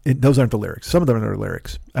 Those aren't the lyrics. Some of them are the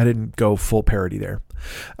lyrics. I didn't go full parody there.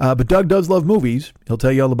 But Doug does love movies. He'll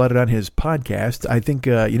tell you all about it on his podcast. I think,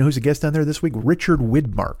 you know who's a guest on there this week? Richard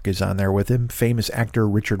Widmark is on there with him. Famous actor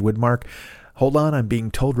Richard Widmark. Hold on, I'm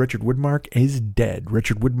being told Richard Widmark is dead.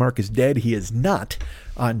 Richard Widmark is dead. He is not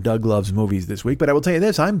on Doug Loves Movies this week. But I will tell you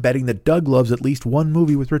this, I'm betting that Doug loves at least one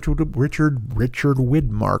movie with Richard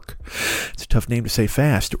Widmark. It's a tough name to say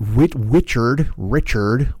fast. Richard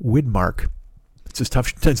Widmark. It's a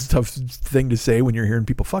tough thing to say when you're hearing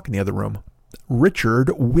people fuck in the other room. Richard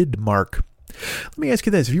Widmark. Let me ask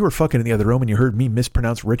you this. If you were fucking in the other room and you heard me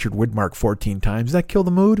mispronounce Richard Widmark 14 times, does that kill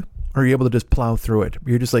the mood? Or are you able to just plow through it?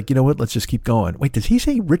 You're just like, you know what? Let's just keep going. Wait, does he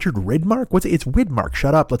say Richard Widmark? It's Widmark.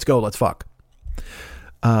 Shut up. Let's go. Let's fuck.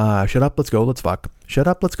 Shut up. Let's go. Let's fuck. Shut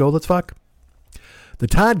up. Let's go. Let's fuck. The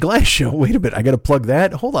Todd Glass Show. Wait a minute. I got to plug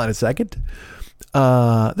that. Hold on a second.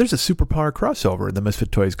 There's a superpower crossover in the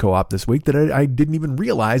Misfit Toys Co-op this week that I didn't even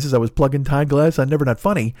realize as I was plugging Todd Glass on Never Not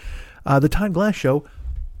Funny. The Todd Glass Show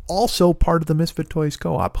also part of the Misfit Toys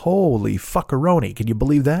Co-op. Holy fuckeroni. Can you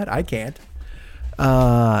believe that? I can't.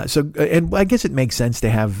 And I guess it makes sense to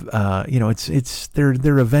have,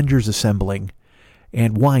 they're Avengers assembling,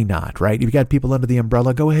 and why not, right? You've got people under the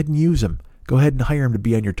umbrella, go ahead and use them. Go ahead and hire him to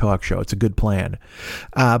be on your talk show. It's a good plan.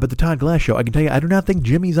 But the Todd Glass Show, I can tell you, I do not think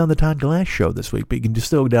Jimmy's on the Todd Glass Show this week, but you can just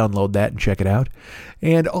still download that and check it out.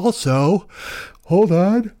 And also, hold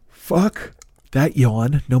on, fuck, that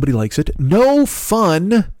yawn, nobody likes it. No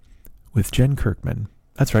Fun with Jen Kirkman.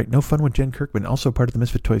 That's right, No Fun with Jen Kirkman, also part of the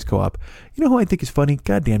Misfit Toys Co-op. You know who I think is funny?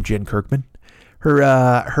 Goddamn Jen Kirkman. Her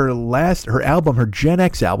album, her Gen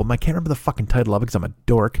X album, I can't remember the fucking title of it because I'm a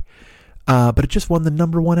dork, but it just won the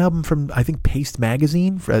 #1 album from, I think, Paste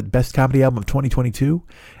Magazine for Best Comedy Album of 2022,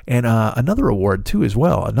 and another award, too, as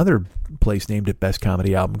well. Another place named it Best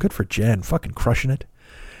Comedy Album. Good for Jen, fucking crushing it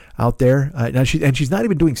out there. Now she's not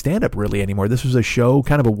even doing stand-up really anymore. This was a show,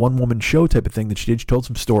 kind of a one-woman show type of thing that she did. She told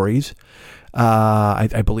some stories.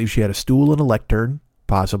 I believe she had a stool and a lectern,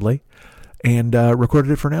 possibly, and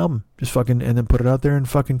recorded it for an album. Just fucking, and then put it out there and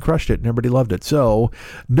fucking crushed it, and everybody loved it. So,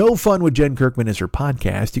 No Fun with Jen Kirkman is her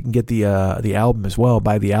podcast. You can get the album as well,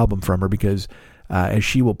 buy the album from her, because as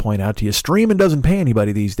she will point out to you, streaming doesn't pay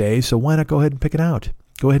anybody these days, so why not go ahead and pick it out?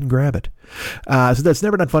 Go ahead and grab it. So that's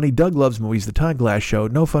Never Not Funny. Doug Loves Movies, The Todd Glass Show,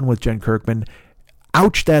 No Fun with Jen Kirkman.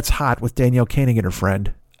 Ouch, That's Hot with Danielle Koenig and her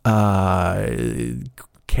friend.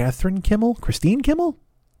 Christine Kimmel?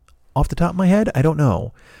 Off the top of my head, I don't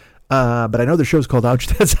know. But I know the show's called Ouch,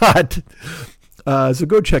 That's Hot. So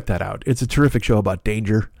go check that out. It's a terrific show about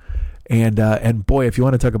danger. And boy, if you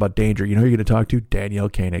want to talk about danger, you know who you're going to talk to? Danielle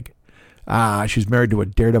Koenig. She's married to a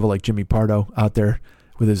daredevil like Jimmy Pardo out there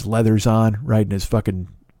with his leathers on, riding his fucking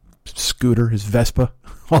scooter, his Vespa,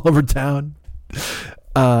 all over town.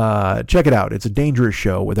 Check it out. It's a dangerous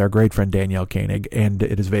show with our great friend Danielle Koenig, and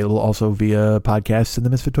it is available also via podcasts in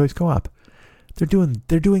the Misfit Toys Co-op.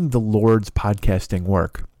 They're doing the Lord's podcasting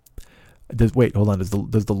work. Wait, hold on. Does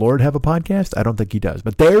the Lord have a podcast? I don't think he does,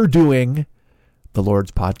 but they're doing the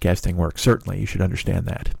Lord's podcasting work. Certainly, you should understand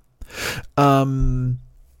that.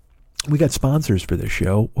 We got sponsors for this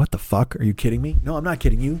show. What the fuck? Are you kidding me? No, I'm not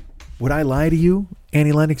kidding you. Would I lie to you?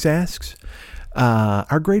 Annie Lennox asks.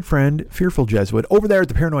 Our great friend, Fearful Jesuit, over there at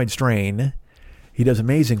the Paranoid Strain, he does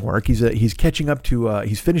amazing work. He's catching up to,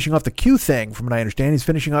 he's finishing off the Q thing, from what I understand. He's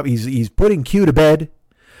finishing up, he's putting Q to bed.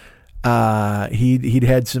 He'd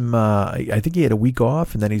had some, I think he had a week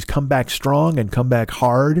off, and then he's come back strong and come back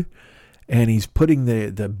hard, and he's putting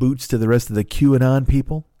the boots to the rest of the QAnon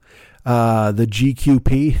people. The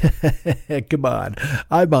GQP. Come on.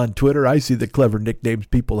 I'm on Twitter. I see the clever nicknames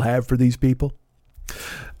people have for these people.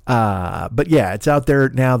 But yeah, it's out there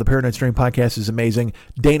now. The Paranoid Strain podcast is amazing.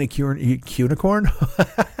 Dana Cunicorn?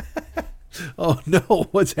 Oh no,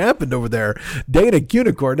 what's happened over there? Dana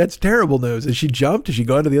Cunicorn, that's terrible news. Has she jumped? Has she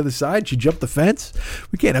gone to the other side? She jumped the fence?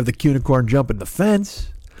 We can't have the Cunicorn jumping the fence.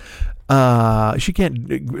 She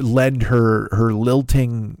can't lend her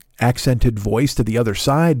lilting accented voice to the other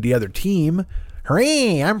side, the other team.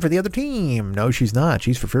 Hooray, I'm for the other team. No, she's not.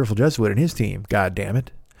 She's for Fearful Jesuit and his team. God damn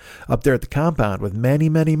it. Up there at the compound with many,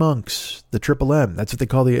 many monks. The Triple M. That's what they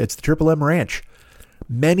call it's the Triple M Ranch.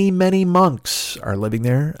 Many, many monks are living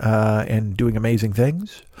there and doing amazing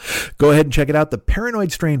things. Go ahead and check it out. The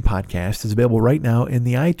Paranoid Strain podcast is available right now in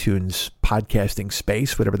the iTunes podcasting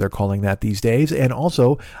space, whatever they're calling that these days. And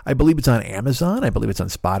also, I believe it's on Amazon. I believe it's on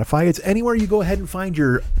Spotify. It's anywhere you go ahead and find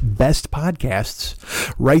your best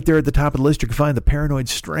podcasts. Right there at the top of the list, you can find the Paranoid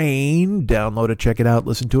Strain. Download it, check it out,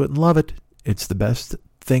 listen to it, and love it. It's the best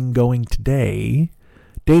thing going today.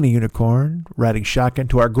 Dana Unicorn riding shotgun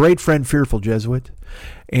to our great friend Fearful Jesuit.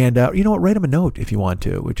 And you know what? Write him a note if you want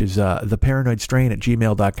to, which is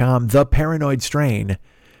theparanoidstrain@gmail.com.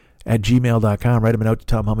 Theparanoidstrain@gmail.com. Write him a note to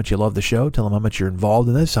tell him how much you love the show. Tell him how much you're involved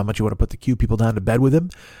in this, how much you want to put the Q people down to bed with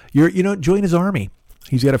him. Join his army.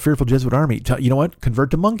 He's got a Fearful Jesuit army. You know what?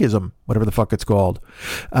 Convert to monkism, whatever the fuck it's called.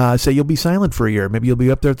 Say you'll be silent for a year. Maybe you'll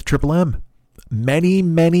be up there at the Triple M. Many,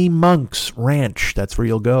 many monks ranch. That's where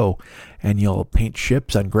you'll go. And you'll paint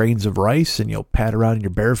ships on grains of rice, and you'll pat around in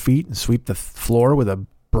your bare feet and sweep the floor with a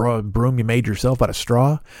broom you made yourself out of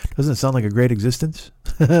straw. Doesn't it sound like a great existence?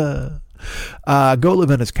 Go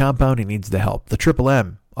live on his compound. He needs the help. The Triple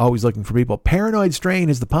M, always looking for people. Paranoid Strain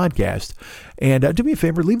is the podcast. And do me a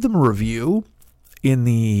favor, leave them a review in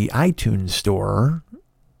the iTunes store.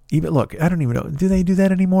 Look, I don't even know. Do they do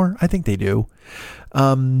that anymore? I think they do.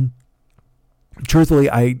 Truthfully,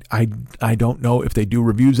 I don't know if they do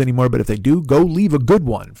reviews anymore, but if they do, go leave a good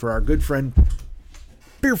one for our good friend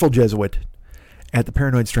Fearful Jesuit at the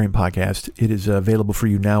Paranoid Strain podcast. It is available for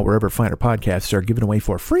you now wherever finer podcasts are given away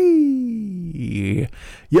for free. Larry.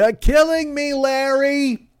 You're killing me,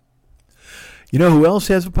 Larry. You know who else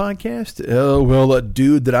has a podcast? Oh, well, a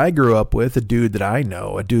dude that I grew up with, a dude that I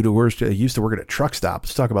know, a dude who used to work at a truck stop.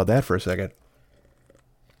 Let's talk about that for a second.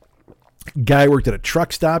 Guy worked at a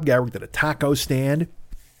truck stop. Guy worked at a taco stand.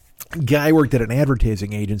 Guy worked at an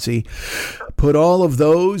advertising agency. Put all of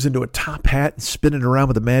those into a top hat and spin it around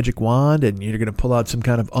with a magic wand, and you're going to pull out some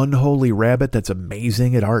kind of unholy rabbit that's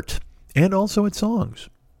amazing at art and also at songs.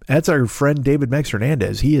 That's our friend David Mex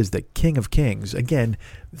Hernandez. He is the King of Kings. Again,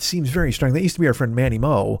 it seems very strong. That used to be our friend Manny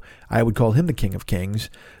Moe. I would call him the King of Kings.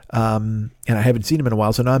 And I haven't seen him in a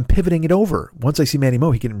while, so now I'm pivoting it over. Once I see Manny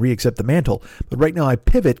Moe, he can re-accept the mantle. But right now I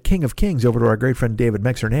pivot King of Kings over to our great friend David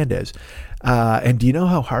Mex Hernandez. And do you know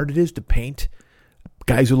how hard it is to paint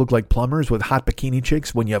guys who look like plumbers with hot bikini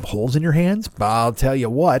chicks when you have holes in your hands? I'll tell you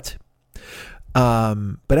what.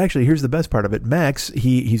 But actually, here's the best part of it. Max,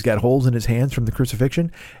 he's got holes in his hands from the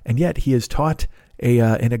crucifixion, and yet he has taught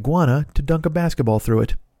an iguana to dunk a basketball through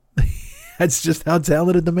it. That's just how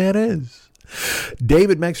talented the man is.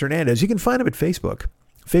 David Mex Hernandez. You can find him at Facebook.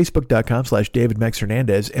 Facebook.com/David Mex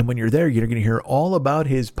Hernandez. And when you're there, you're going to hear all about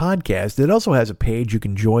his podcast. It also has a page you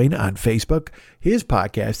can join on Facebook. His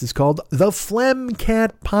podcast is called The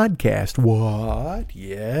Phlegmcat Podcast. What?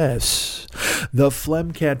 Yes. The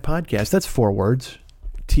Phlegmcat Podcast. That's 4 words.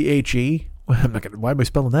 THE. I'm not gonna, why am I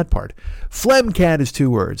spelling that part? Phlegmcat is 2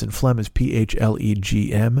 words, and phlegm is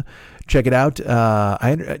PHLEGM. Check it out.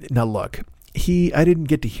 Now look. I didn't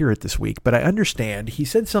get to hear it this week, but I understand he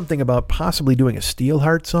said something about possibly doing a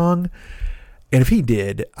Steelheart song. And if he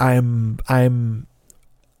did, I'm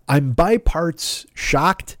by parts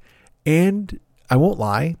shocked and, I won't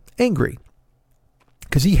lie, angry.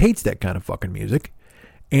 Because he hates that kind of fucking music.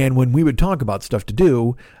 And when we would talk about stuff to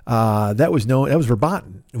do, that was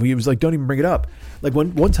verboten. He was like, don't even bring it up. Like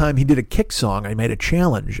one time he did a Kick song. I made a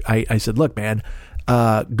challenge. I said, look, man,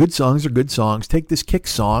 good songs are good songs. Take this Kick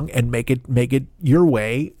song and make it your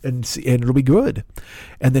way, and it'll be good.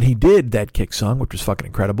 And then he did that Kick song, which was fucking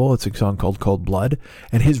incredible. It's a song called Cold Blood,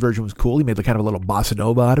 and his version was cool. He made like kind of a little bossa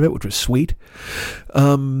nova out of it, which was sweet.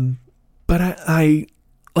 But I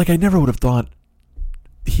never would have thought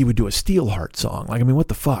he would do a Steelheart song. Like, I mean, what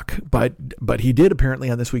the fuck? But he did apparently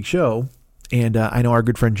on this week's show. And I know our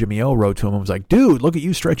good friend Jimmy O wrote to him and was like, dude, look at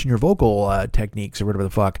you stretching your vocal techniques or whatever the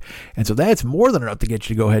fuck. And so that's more than enough to get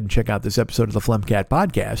you to go ahead and check out this episode of the Phlegmcat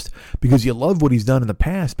Podcast, because you love what he's done in the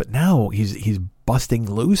past, but now he's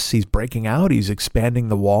busting loose. He's breaking out. He's expanding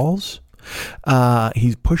the walls.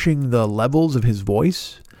 He's pushing the levels of his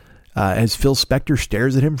voice. As Phil Spector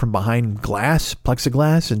stares at him from behind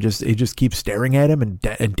plexiglass, and he just keeps staring at him, and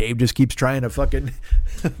Dave just keeps trying to fucking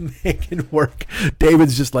make it work.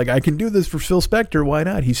 David's just like, I can do this for Phil Spector. Why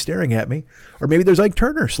not? He's staring at me. Or maybe there's Ike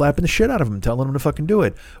Turner slapping the shit out of him, telling him to fucking do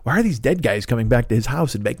it. Why are these dead guys coming back to his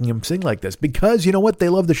house and making him sing like this? Because you know what? They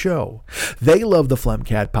love the show. They love the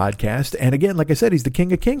Phlegmcat Podcast. And again, like I said, he's the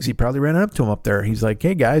King of Kings. He probably ran up to him up there. He's like,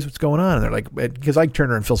 hey guys, what's going on? And they're like, because Ike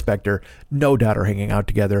Turner and Phil Spector, no doubt, are hanging out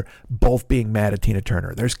together, both being mad at Tina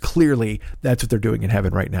Turner. There's clearly, that's what they're doing in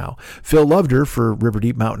heaven right now. Phil loved her for River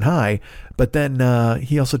Deep Mountain High, but then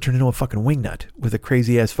he also turned into a fucking wingnut with a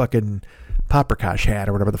crazy ass fucking paprikash hat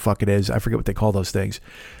or whatever the fuck it is. I forget what they call those things,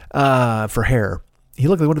 for hair. He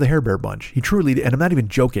looked like one of the Hair Bear bunch. He truly, and I'm not even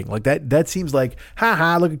joking. Like that seems like,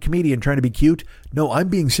 ha, look at a comedian trying to be cute. No, I'm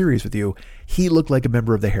being serious with you. He looked like a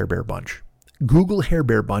member of the Hair Bear bunch. Google Hair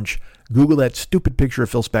Bear bunch, Google that stupid picture of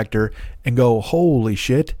Phil Spector, and go, holy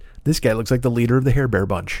shit, this guy looks like the leader of the Hair Bear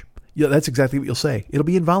bunch. Yeah, that's exactly what you'll say. It'll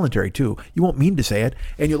be involuntary too. You won't mean to say it,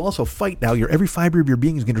 and you'll also fight now. Every fiber of your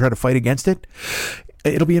being is going to try to fight against it.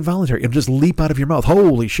 It'll be involuntary. It'll just leap out of your mouth.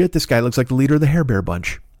 Holy shit, this guy looks like the leader of the Hair Bear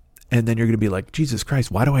bunch. And then you're going to be like, Jesus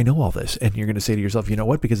Christ, why do I know all this? And you're going to say to yourself, you know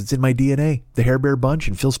what? Because it's in my DNA. The Hair Bear bunch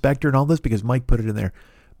and Phil Spector and all this, because Mike put it in there.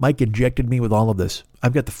 Mike injected me with all of this.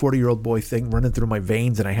 I've got the 40-year-old boy thing running through my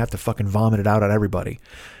veins, and I have to fucking vomit it out on everybody.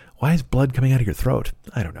 Why is blood coming out of your throat?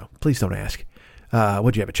 I don't know. Please don't ask.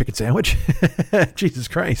 What'd you have, a chicken sandwich? Jesus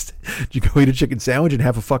Christ. Did you go eat a chicken sandwich and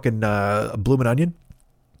have a fucking bloomin' onion?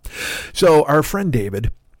 So our friend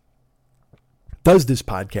David does this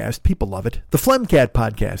podcast. People love it. The Phlegmcat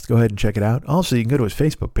Podcast. Go ahead and check it out. Also, you can go to his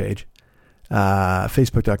Facebook page.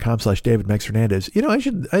 Facebook.com/David Mex Hernandez. You know,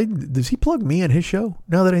 does he plug me on his show?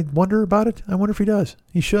 Now that I wonder about it, I wonder if he does.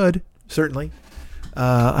 He should, certainly.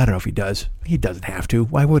 I don't know if he does. He doesn't have to.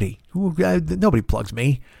 Why would he? Nobody plugs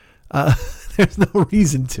me. There's no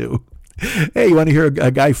reason to. Hey, you want to hear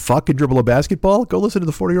a guy fuck and dribble a basketball? Go listen to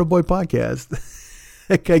the 40-Year-Old Boy podcast.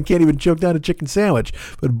 That guy can't even choke down a chicken sandwich.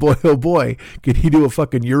 But boy, oh boy, can he do a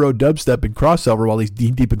fucking Euro dubstep and crossover while he's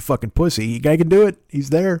deep in fucking pussy. The guy can do it. He's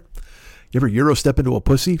there. You ever Euro step into a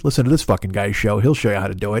pussy? Listen to this fucking guy's show. He'll show you how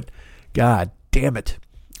to do it. God damn it.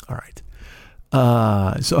 All right.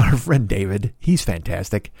 So our friend David, he's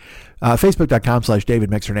fantastic. Facebook.com/David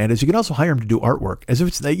Mex Hernandez. You can also hire him to do artwork, as if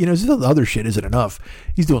it's, as if the other shit isn't enough.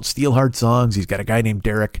 He's doing Steelheart songs. He's got a guy named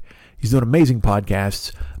Derek. He's doing amazing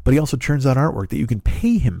podcasts, but he also churns out artwork that you can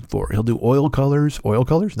pay him for. He'll do watercolors,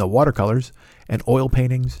 and oil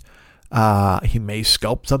paintings. He may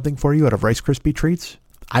sculpt something for you out of Rice Krispie treats.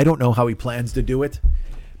 I don't know how he plans to do it.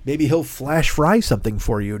 Maybe he'll flash fry something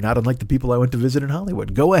for you, not unlike the people I went to visit in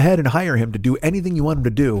Hollywood. Go ahead and hire him to do anything you want him to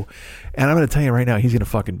do. And I'm going to tell you right now, he's going to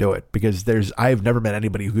fucking do it, because I've never met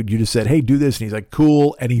anybody who you just said, hey, do this. And he's like,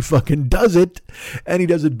 cool. And he fucking does it. And he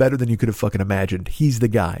does it better than you could have fucking imagined. He's the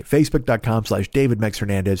guy. Facebook.com/David Mex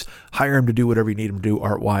Hernandez. Hire him to do whatever you need him to do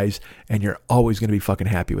art wise. And you're always going to be fucking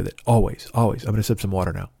happy with it. Always, always. I'm going to sip some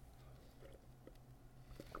water now.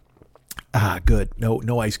 Good.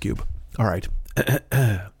 No ice cube. All right.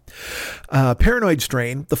 Paranoid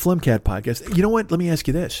Strain, the Flimcat podcast. You know what? Let me ask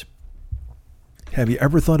you this. Have you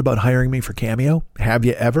ever thought about hiring me for Cameo? Have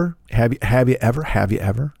you ever? Have you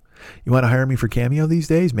ever? You want to hire me for Cameo these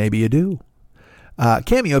days? Maybe you do.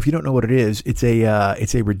 Cameo, if you don't know what it is, it's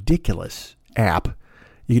a ridiculous app.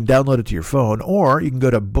 You can download it to your phone, or you can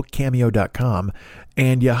go to bookcameo.com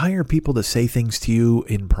and you hire people to say things to you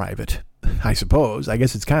in private. I suppose. I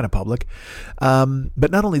guess it's kind of public.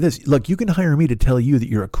 But not only this, look, you can hire me to tell you that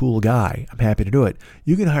you're a cool guy. I'm happy to do it.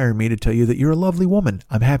 You can hire me to tell you that you're a lovely woman.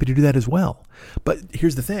 I'm happy to do that as well. But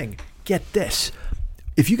here's the thing. Get this.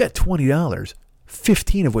 If you got $20,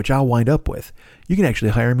 15 of which I'll wind up with, you can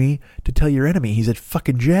actually hire me to tell your enemy he's a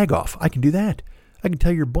fucking jagoff. I can do that. I can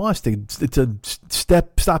tell your boss to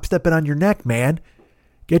stop stepping on your neck, man.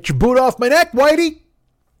 Get your boot off my neck, Whitey.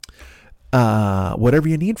 Whatever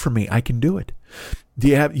you need from me, I can do it.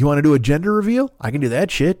 You want to do a gender reveal? I can do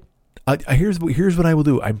that shit. Here's what I will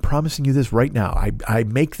do. I'm promising you this right now. I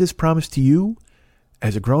make this promise to you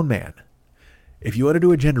as a grown man. If you want to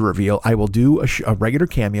do a gender reveal, I will do a regular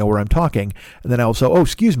Cameo where I'm talking, and then I'll say, oh,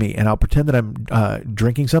 excuse me, and I'll pretend that I'm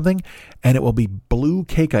drinking something, and it will be blue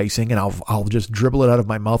cake icing, and I'll just dribble it out of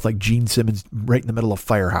my mouth like Gene Simmons right in the middle of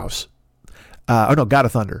Firehouse. God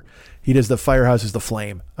of Thunder. He does the Firehouse is the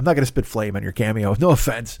flame. I'm not going to spit flame on your Cameo. No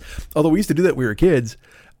offense. Although we used to do that when we were kids.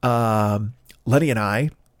 Lenny and I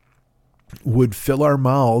would fill our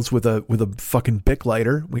mouths with a fucking Bic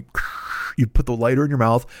lighter. You'd put the lighter in your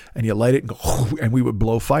mouth and you light it and go, and we would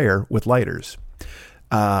blow fire with lighters.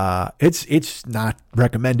 It's not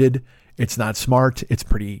recommended. It's not smart. It's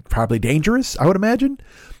probably dangerous, I would imagine.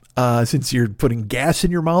 Since you're putting gas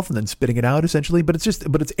in your mouth and then spitting it out essentially, but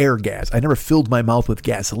it's air gas. I never filled my mouth with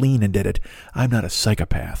gasoline and did it. I'm not a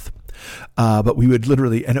psychopath. But we would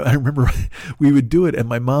literally, and I remember we would do it, and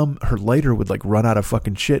my mom, her lighter would like run out of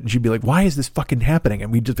fucking shit, and she'd be like, why is this fucking happening?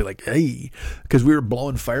 And we'd just be like, hey, because we were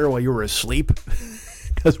blowing fire while you were asleep,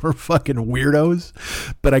 because we're fucking weirdos.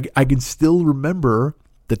 But I can still remember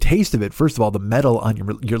the taste of it. First of all, the metal on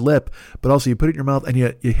your lip, but also you put it in your mouth and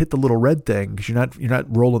you hit the little red thing, because you're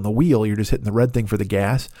not rolling the wheel, you're just hitting the red thing for the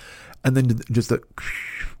gas, and then just it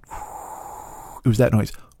was that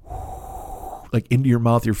noise, like into your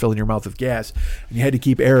mouth. You're filling your mouth with gas, and you had to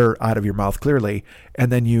keep air out of your mouth clearly, and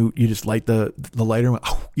then you just light the lighter.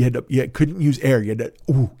 You couldn't use air. You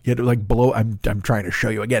had to like blow. I'm trying to show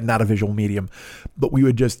you again, not a visual medium, but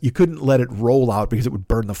you couldn't let it roll out because it would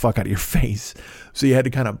burn the fuck out of your face. So you had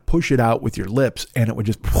to kind of push it out with your lips, and it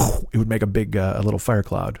would make a big a little fire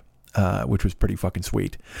cloud, which was pretty fucking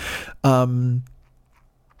sweet.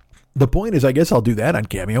 The point is, I guess I'll do that on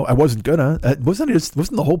Cameo. I wasn't gonna. Wasn't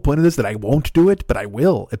the whole point of this that I won't do it? But I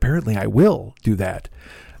will. Apparently, I will do that.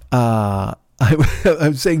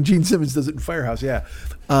 I'm saying Gene Simmons does it in Firehouse. Yeah.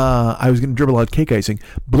 I was gonna dribble out cake icing,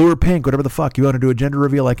 blue or pink, whatever the fuck. You want to do a gender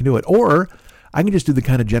reveal? I can do it. Or I can just do the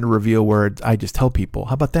kind of gender reveal where I just tell people.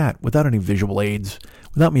 How about that? Without any visual aids,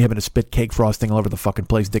 without me having to spit cake frosting all over the fucking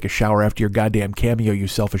place, take a shower after your goddamn Cameo, you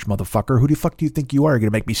selfish motherfucker. Who the fuck do you think you are? You're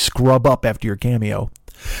gonna make me scrub up after your Cameo?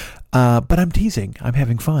 But I'm teasing. I'm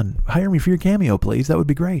having fun. Hire me for your Cameo, please. That would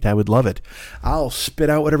be great. I would love it. I'll spit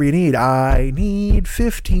out whatever you need. I need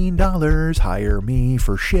 $15. Hire me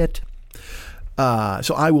for shit.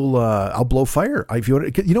 So I will. I'll blow fire. If you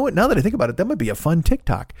want, you know what? Now that I think about it, that might be a fun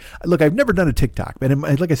TikTok. Look, I've never done a TikTok, and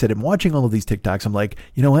like I said, I'm watching all of these TikToks. I'm like,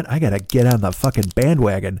 you know what? I gotta get on the fucking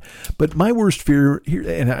bandwagon. But my worst fear here,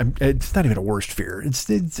 and it's not even a worst fear. It's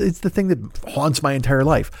the thing that haunts my entire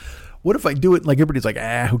life. What if I do it and like everybody's like,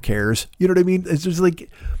 who cares? You know what I mean? It's just like,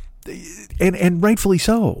 and rightfully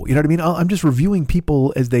so. You know what I mean? I'm just reviewing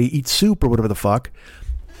people as they eat soup or whatever the fuck.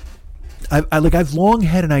 I've long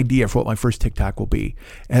had an idea for what my first TikTok will be,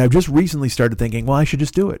 and I've just recently started thinking, well, I should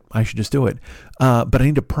just do it. But I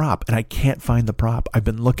need a prop, and I can't find the prop. I've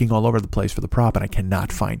been looking all over the place for the prop, and I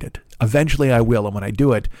cannot find it. Eventually I will, and when I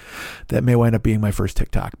do it, that may wind up being my first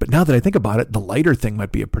TikTok. But now that I think about it, the lighter thing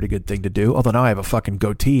might be a pretty good thing to do. Although now I have a fucking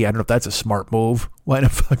goatee. I don't know if that's a smart move. Why not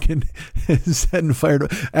fucking setting fire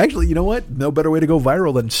to... Actually, you know what? No better way to go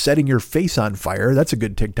viral than setting your face on fire. That's a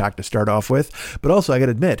good TikTok to start off with. But also, I got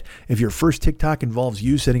to admit, if your first TikTok involves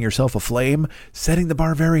you setting yourself aflame, setting the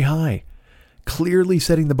bar very high. Clearly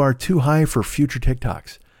setting the bar too high for future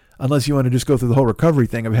TikToks. Unless you want to just go through the whole recovery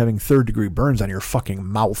thing of having third-degree burns on your fucking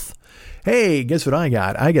mouth. Hey, guess what I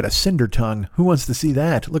got? I got a cinder tongue. Who wants to see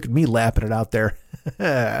that? Look at me lapping it out there.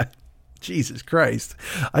 Jesus Christ.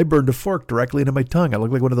 I burned a fork directly into my tongue. I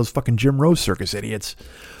look like one of those fucking Jim Rose circus idiots.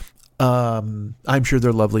 I'm sure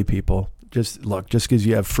they're lovely people. Just because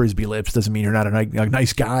you have frisbee lips doesn't mean you're not a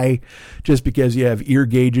nice guy. Just because you have ear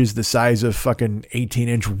gauges the size of fucking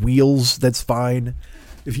 18-inch wheels, that's fine.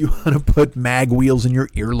 If you want to put mag wheels in your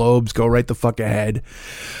earlobes, go right the fuck ahead.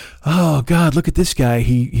 Oh, God, look at this guy.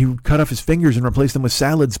 He cut off his fingers and replaced them with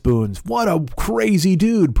salad spoons. What a crazy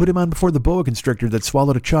dude. Put him on before the boa constrictor that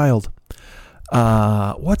swallowed a child.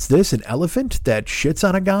 What's this? An elephant that shits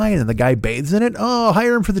on a guy and then the guy bathes in it? Oh,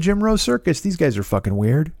 hire him for the Jim Rose circus. These guys are fucking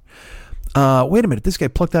weird. Wait a minute. This guy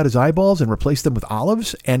plucked out his eyeballs and replaced them with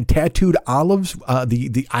olives and tattooed olives,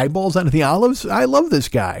 the eyeballs onto the olives. I love this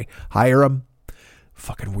guy. Hire him.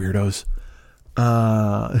 Fucking weirdos.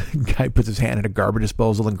 Guy puts his hand in a garbage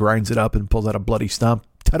disposal and grinds it up and pulls out a bloody stump.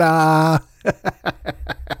 Ta-da!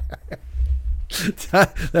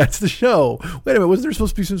 That's the show. Wait a minute, wasn't there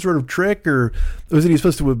supposed to be some sort of trick, or wasn't he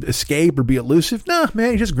supposed to escape or be elusive? Nah,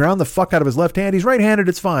 man, he just ground the fuck out of his left hand. He's right-handed,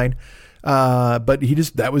 it's fine. But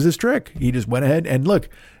that was his trick. He just went ahead and look,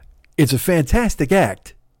 it's a fantastic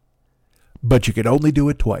act, but you could only do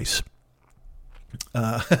it twice.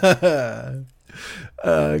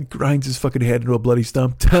 Grinds his fucking head into a bloody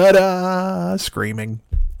stump. Ta-da! Screaming.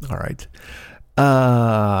 All right.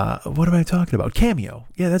 What am I talking about? Cameo.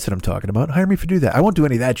 Yeah, that's what I'm talking about. Hire me to do that. I won't do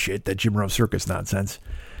any of that shit, that Jim Rose circus nonsense.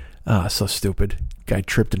 So stupid. Guy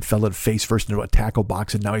tripped and fell face first into a tackle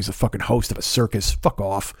box, and now he's a fucking host of a circus. Fuck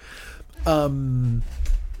off. All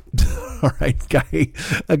right, guy.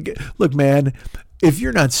 Look, man, if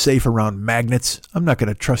you're not safe around magnets, I'm not going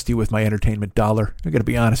to trust you with my entertainment dollar. I'm going to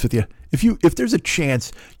be honest with you. If there's a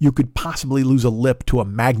chance you could possibly lose a lip to a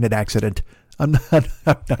magnet accident, I'm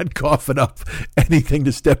not coughing up anything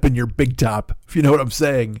to step in your big top, if you know what I'm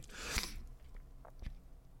saying.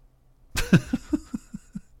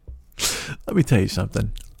 Let me tell you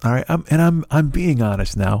something. All right, I'm being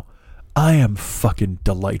honest now. I am fucking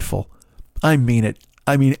delightful. I mean it.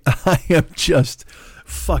 I mean, I am just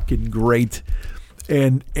fucking great.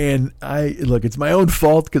 And I look, it's my own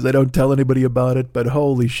fault because I don't tell anybody about it, but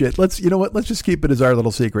holy shit. You know what? Let's just keep it as our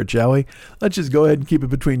little secret, shall we? Let's just go ahead and keep it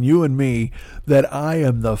between you and me that I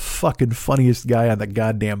am the fucking funniest guy on the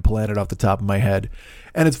goddamn planet off the top of my head.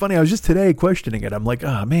 And it's funny, I was just today questioning it. I'm like,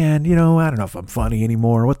 oh man, I don't know if I'm funny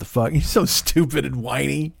anymore. What the fuck? He's so stupid and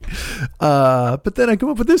whiny. But then I come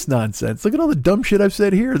up with this nonsense. Look at all the dumb shit I've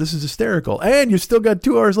said here. This is hysterical. And you still got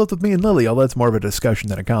 2 hours left with me and Lily. Although that's more of a discussion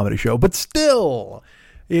than a comedy show. But still,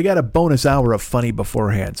 you got a bonus hour of funny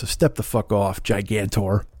beforehand. So step the fuck off,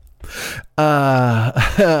 Gigantor.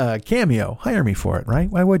 Cameo. Hire me for it, right?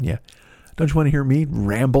 Why wouldn't you? Don't you want to hear me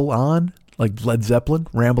ramble on? Like Led Zeppelin,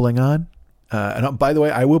 rambling on? And by the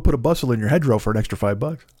way, I will put a bustle in your hedgerow for an extra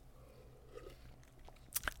 $5.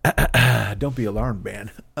 Don't be alarmed,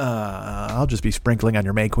 man. I'll just be sprinkling on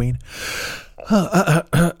your May Queen.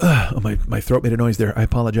 My throat made a noise there. I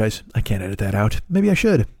apologize. I can't edit that out. Maybe I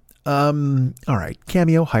should. All right.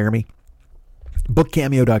 Cameo, hire me. Book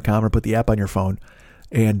Cameo.com or put the app on your phone.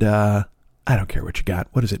 And I don't care what you got.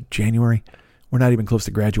 What is it, January? We're not even close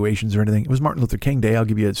to graduations or anything. It was Martin Luther King Day. I'll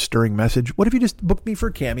give you a stirring message. What if you just booked me for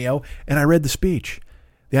a Cameo and I read the speech?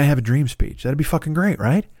 The I Have a Dream speech. That'd be fucking great,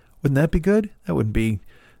 right? Wouldn't that be good? I wouldn't go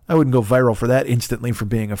viral for that instantly for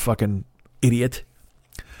being a fucking idiot.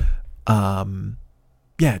 Yeah,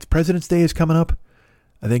 it's President's Day is coming up.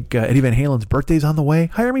 I think Eddie Van Halen's birthday is on the way.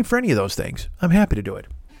 Hire me for any of those things. I'm happy to do it.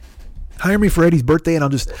 Hire me for Eddie's birthday and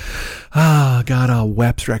I'll just,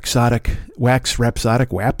 wax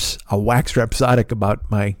rhapsodic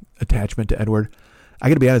about my attachment to Edward. I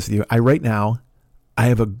got to be honest with you. Right now, I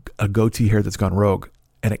have a goatee hair that's gone rogue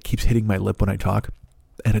and it keeps hitting my lip when I talk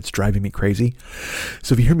and it's driving me crazy.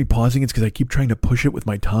 So if you hear me pausing, it's because I keep trying to push it with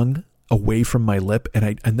my tongue away from my lip.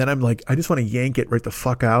 And then I'm like, I just want to yank it right the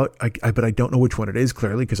fuck out. But I don't know which one it is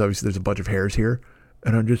clearly because obviously there's a bunch of hairs here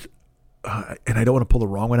and I'm just, and I don't want to pull the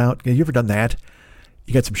wrong one out. Have you ever done that?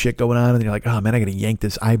 You got some shit going on and you're like, oh man, I got to yank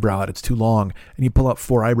this eyebrow out. It's too long. And you pull out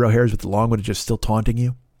 4 eyebrow hairs with the long one is just still taunting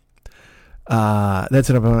you. That's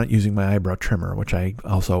it. I'm not using my eyebrow trimmer, which I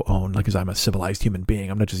also own, because I'm a civilized human being.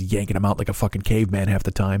 I'm not just yanking them out like a fucking caveman half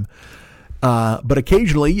the time. But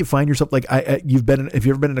occasionally you find yourself like, if you've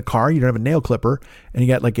ever been in a car, you don't have a nail clipper and you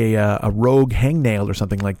got like a Rogue hangnail or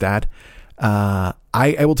something like that. I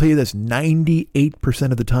will tell you this,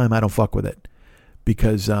 98% of the time I don't fuck with it.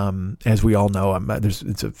 Because, as we all know,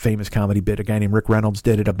 it's a famous comedy bit. A guy named Rick Reynolds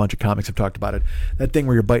did it. A bunch of comics have talked about it. That thing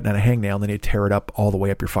where you're biting on a hangnail and then you tear it up all the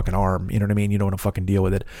way up your fucking arm. You know what I mean? You don't want to fucking deal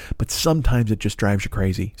with it. But sometimes it just drives you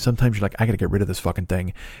crazy. Sometimes you're like, I got to get rid of this fucking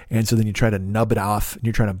thing. And so then you try to nub it off and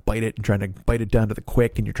you're trying to bite it and trying to bite it down to the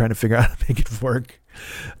quick and you're trying to figure out how to make it work.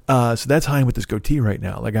 So that's how I'm with this goatee right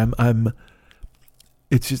now. Like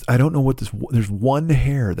it's just, I don't know what there's one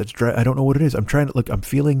hair that's dry. I don't know what it is. I'm trying to look,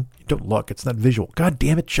 don't look, it's not visual. God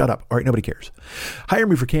damn it, shut up. All right, nobody cares. Hire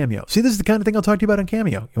me for Cameo. See, this is the kind of thing I'll talk to you about on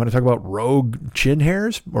Cameo. You want to talk about rogue chin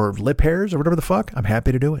hairs or lip hairs or whatever the fuck? I'm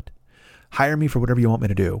happy to do it. Hire me for whatever you want me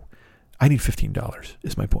to do. I need $15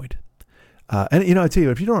 is my point. And I tell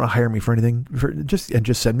you, if you don't want to hire me for anything,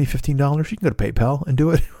 just send me $15. You can go to PayPal and do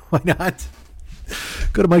it. Why not?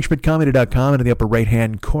 Go to MikeSchmidtComedy.com and in the upper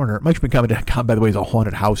right-hand corner. MikeSchmidtComedy.com, by the way, is a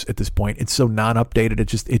haunted house at this point. It's so non-updated.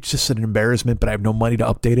 It's just an embarrassment, but I have no money to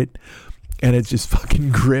update it. And it's just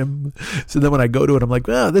fucking grim. So then when I go to it, I'm like,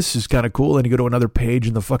 oh, this is kind of cool. And you go to another page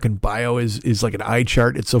and the fucking bio is like an eye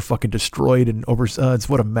chart. It's so fucking destroyed and it's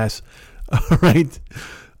what a mess. All right.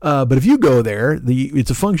 But if you go there,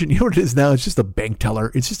 it's a function. You know what it is now? It's just a bank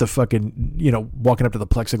teller. It's just a fucking, walking up to the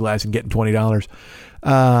plexiglass and getting $20.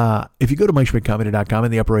 If you go to MikeSchmidtComedy.com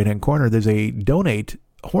in the upper right-hand corner, there's a donate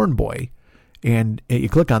horn boy. And you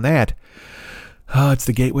click on that. It's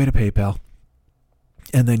the gateway to PayPal.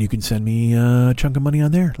 And then you can send me a chunk of money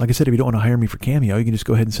on there. Like I said, if you don't want to hire me for Cameo, you can just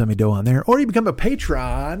go ahead and send me dough on there. Or you become a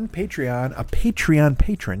Patreon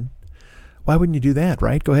patron. Why wouldn't you do that,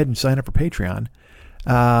 right? Go ahead and sign up for Patreon.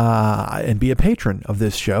 And be a patron of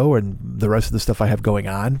this show and the rest of the stuff I have going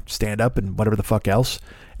on, stand up and whatever the fuck else.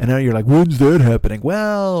 And now you're like, when's that happening?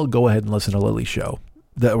 Well, go ahead and listen to Lily's show,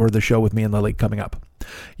 or the show with me and Lily coming up.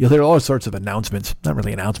 You'll hear all sorts of announcements, not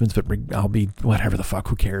really announcements, but I'll be whatever the fuck,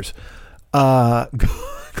 who cares?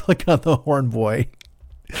 Click on the horn boy,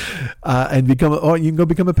 and you can go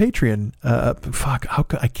become a Patreon.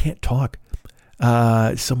 I can't talk.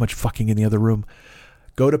 So much fucking in the other room.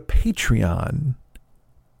 Go to Patreon.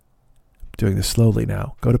 Doing this slowly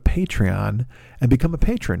now. Go to Patreon and become a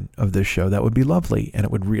patron of this show. That would be lovely, and it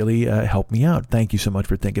would really help me out. Thank you so much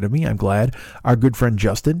for thinking of me. I'm glad. Our good friend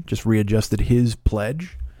Justin just readjusted his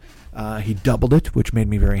pledge. He doubled it, which made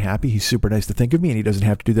me very happy. He's super nice to think of me, and he doesn't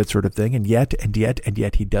have to do that sort of thing. And yet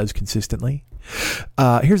he does consistently.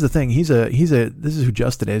 Here's the thing. This is who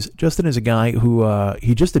Justin is. Justin is a guy who,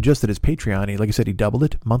 he just adjusted his Patreon. Like I said, he doubled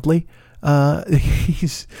it monthly.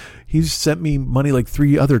 He's sent me money like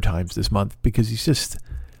 3 other times this month because he's just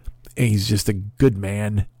a good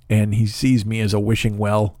man. And he sees me as a wishing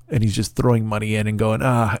well, and he's just throwing money in and going,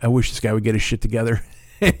 I wish this guy would get his shit together.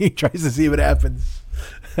 And he tries to see what happens.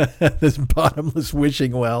 This bottomless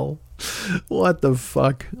wishing well. What the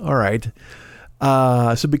fuck? All right.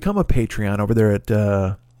 So become a Patreon over there at,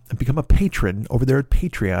 become a patron over there at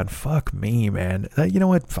Patreon. Fuck me, man. You know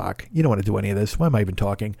what? Fuck. You don't want to do any of this. Why am I even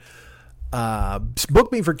talking?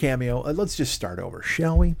 Book me for Cameo. Let's just start over,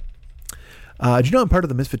 shall we? Did you know I'm part of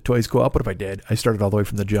the Misfit Toys Co-op? What if I did? I started all the way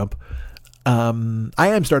from the jump. I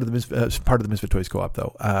am part of the Misfit Toys Co-op,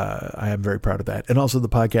 though. I am very proud of that. And also the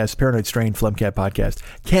podcast, Paranoid Strain, Flemcat Podcast,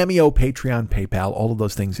 Cameo, Patreon, PayPal, all of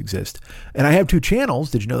those things exist. And I have 2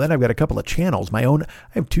 channels. Did you know that? I've got a couple of channels. My own,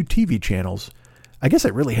 I have 2 TV channels. I guess I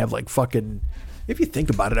really have like fucking, if you think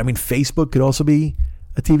about it, I mean, Facebook could also be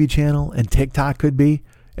a TV channel and TikTok could be.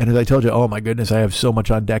 And as I told you, oh my goodness, I have so much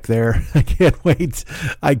on deck there. I can't wait.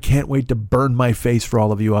 I can't wait to burn my face for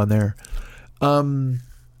all of you on there.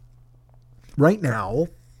 Right now,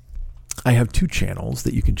 I have 2 channels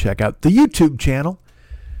that you can check out. The YouTube channel,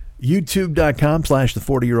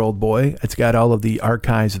 youtube.com/the40year-old-boy. It's got all of the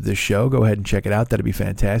archives of this show. Go ahead and check it out. That'd be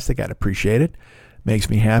fantastic. I'd appreciate it. Makes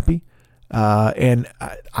me happy. And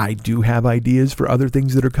I do have ideas for other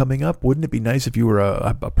things that are coming up. Wouldn't it be nice if you were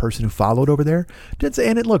a person who followed over there?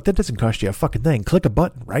 Look, that doesn't cost you a fucking thing. Click a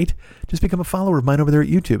button, right? Just become a follower of mine over there at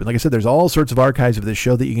YouTube. And like I said, there's all sorts of archives of this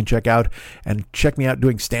show that you can check out. And check me out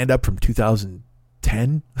doing stand-up from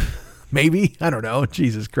 2010, maybe. I don't know.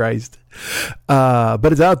 Jesus Christ. But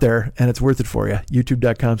it's out there, and it's worth it for you.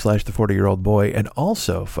 YouTube.com/the40year-old-boy. And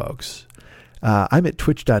also, folks, I'm at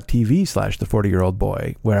twitch.tv/the40year-old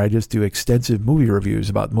boy, where I just do extensive movie reviews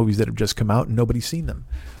about movies that have just come out and nobody's seen them.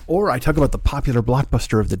 Or I talk about the popular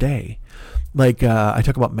blockbuster of the day. Like, I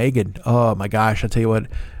talk about Megan. Oh my gosh, I'll tell you what,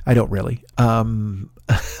 I don't really.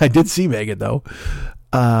 I did see Megan though.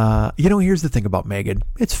 Here's the thing about Megan.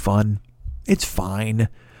 It's fun. It's fine.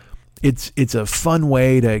 It's a fun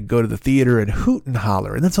way to go to the theater and hoot and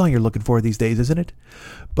holler. And that's all you're looking for these days, isn't it?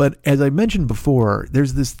 But as I mentioned before,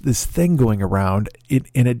 there's this thing going around.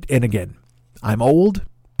 And again, I'm old.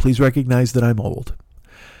 Please recognize that I'm old.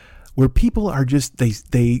 Where people are just,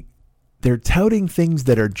 they're touting things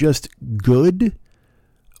that are just good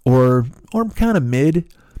or kind of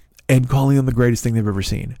mid and calling them the greatest thing they've ever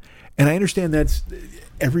seen. And I understand that's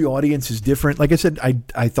every audience is different. Like I said,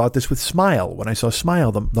 I thought this with Smile when I saw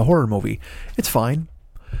Smile, the horror movie. It's fine.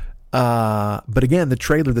 But again, the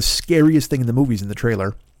trailer, the scariest thing in the movie is in the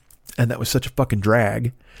trailer. And that was such a fucking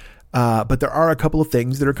drag. But there are a couple of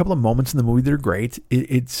moments in the movie that are great.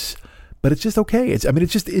 But it's just okay. It's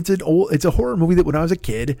a horror movie that when I was a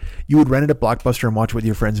kid, you would rent it at Blockbuster and watch it with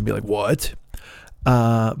your friends and be like, what?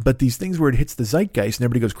 But these things where it hits the zeitgeist and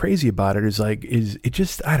everybody goes crazy about it is it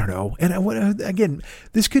just, I don't know. And again,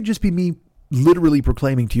 this could just be me literally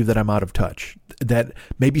proclaiming to you that I'm out of touch, that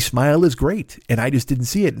maybe Smile is great and I just didn't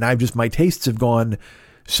see it. And my tastes have gone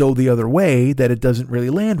so the other way that it doesn't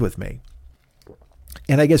really land with me.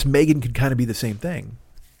 And I guess Megan could kind of be the same thing.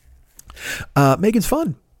 Megan's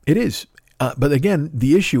fun. It is. But again,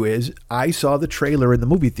 the issue is I saw the trailer in the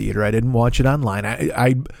movie theater. I didn't watch it online.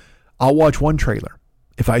 I'll watch one trailer.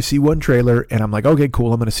 If I see one trailer and I'm like, okay,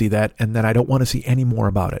 cool, I'm going to see that. And then I don't want to see any more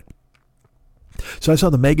about it. So I saw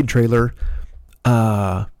the Megan trailer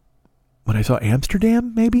when I saw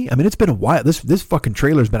Amsterdam, maybe. I mean, it's been a while. This fucking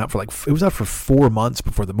trailer's been out for it was out for 4 months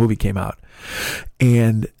before the movie came out.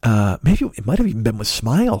 And maybe it might have even been with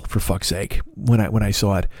Smile, for fuck's sake, when I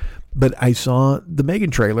saw it. But I saw the Megan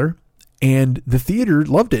trailer. And the theater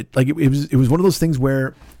loved it. Like it was one of those things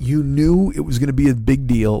where you knew it was going to be a big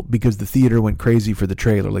deal because the theater went crazy for the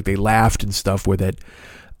trailer. Like they laughed and stuff with it.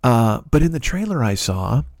 But in the trailer I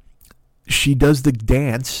saw, she does the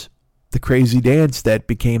dance, the crazy dance that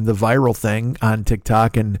became the viral thing on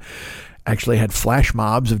TikTok and actually had flash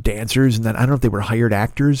mobs of dancers. And then I don't know if they were hired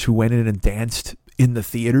actors who went in and danced in the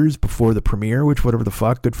theaters before the premiere, which whatever the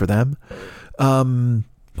fuck, good for them. Hold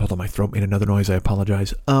on, my throat made another noise. I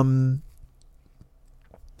apologize.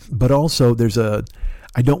 But also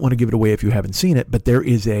I don't want to give it away if you haven't seen it, but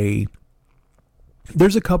there's a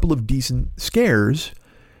couple of decent scares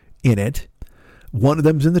in it. One of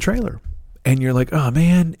them's in the trailer. And you're like, oh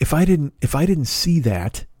man, if I didn't see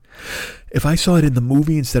that, if I saw it in the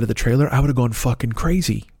movie instead of the trailer, I would have gone fucking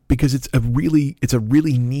crazy because it's a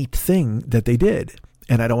really neat thing that they did.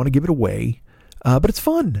 And I don't want to give it away. But it's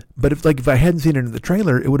fun. But if I hadn't seen it in the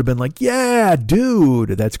trailer, it would have been like, yeah, dude,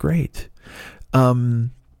 that's great.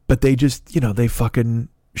 But they just, they fucking,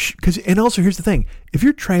 and also here's the thing. If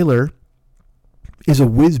your trailer is a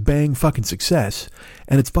whiz bang fucking success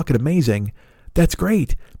and it's fucking amazing, that's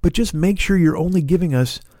great. But just make sure you're only giving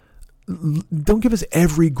us, don't give us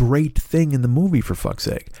every great thing in the movie for fuck's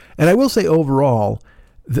sake. And I will say overall,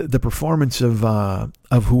 the performance of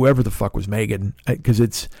whoever the fuck was Megan, because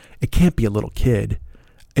it can't be a little kid.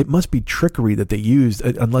 It must be trickery that they used,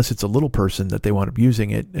 unless it's a little person that they wound up using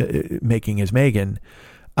it, making as Megan.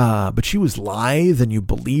 But she was lithe and you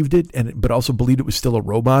believed it, but also believed it was still a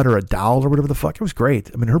robot or a doll or whatever the fuck. It was great.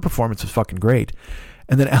 I mean, her performance was fucking great.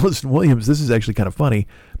 And then Allison Williams, this is actually kind of funny.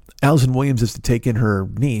 Allison Williams is to take in her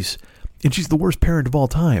niece, and she's the worst parent of all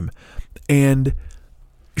time. And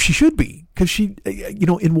she should be, because she,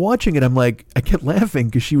 in watching it, I'm like, I kept laughing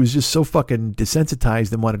because she was just so fucking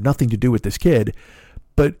desensitized and wanted nothing to do with this kid.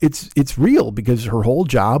 But it's real, because her whole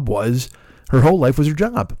life was her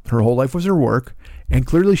job. Her whole life was her work. And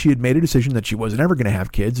clearly she had made a decision that she wasn't ever going to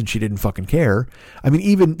have kids, and she didn't fucking care. I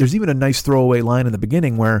mean, there's even a nice throwaway line in the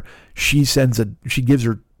beginning where she gives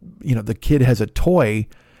her, the kid has a toy,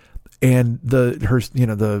 and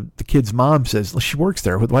the kid's mom says, she works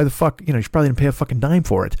there. Why the fuck, she probably didn't pay a fucking dime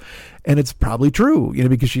for it. And it's probably true,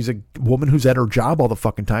 because she's a woman who's at her job all the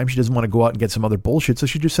fucking time. She doesn't want to go out and get some other bullshit. So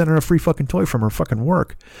she just sent her a free fucking toy from her fucking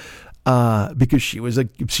work. Because she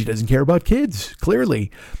doesn't care about kids, clearly.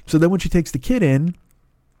 So then when she takes the kid in,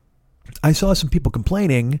 I saw some people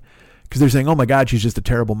complaining because they're saying, oh my God, she's just a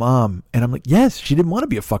terrible mom. And I'm like, yes, she didn't want to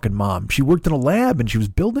be a fucking mom. She worked in a lab and she was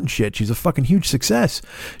building shit. She's a fucking huge success.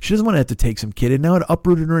 She doesn't want to have to take some kid, and now it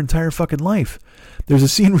uprooted her entire fucking life. There's a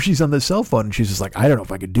scene where she's on the cell phone and she's just like, I don't know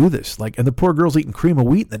if I could do this. Like, and the poor girl's eating cream of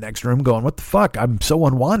wheat in the next room going, what the fuck? I'm so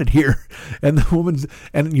unwanted here. And the woman's,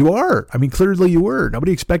 and you are. I mean, clearly you were.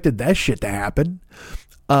 Nobody expected that shit to happen.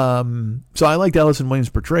 So I liked Allison Williams'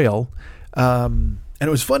 portrayal. And it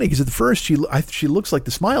was funny because at first she looks like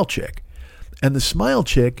the Smile chick, and the Smile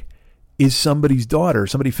chick is somebody's daughter,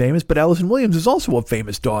 somebody famous. But Allison Williams is also a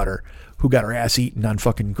famous daughter who got her ass eaten on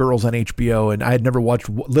fucking Girls on HBO. And I had never watched,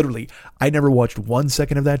 I never watched 1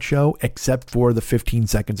 second of that show except for the 15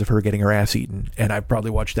 seconds of her getting her ass eaten. And I've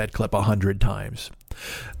probably watched that clip 100 times.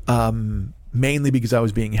 Mainly because I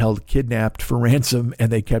was being held kidnapped for ransom,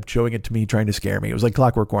 and they kept showing it to me, trying to scare me. It was like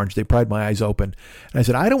Clockwork Orange. They pried my eyes open. And I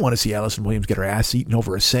said, I don't want to see Allison Williams get her ass eaten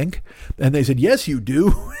over a sink. And they said, yes, you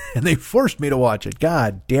do. And they forced me to watch it.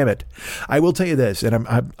 God damn it. I will tell you this, and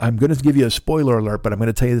I'm going to give you a spoiler alert, but I'm going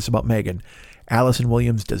to tell you this about Megan. Allison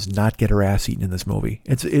Williams does not get her ass eaten in this movie.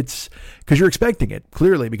 It's because you're expecting it,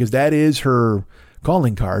 clearly, because that is her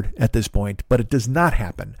calling card at this point, but it does not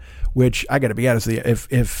happen, which I got to be honest with you,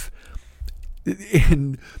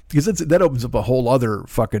 because that opens up a whole other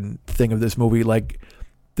fucking thing of this movie. Like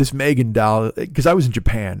this Megan doll, because I was in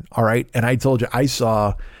Japan, all right, and I told you I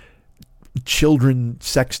saw children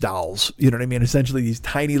sex dolls, you know what I mean, essentially these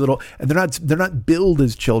tiny little, and they're not billed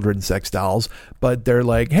as children sex dolls, but they're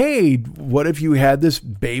like, hey, what if you had this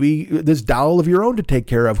doll of your own to take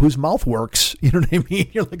care of whose mouth works, you know what I mean?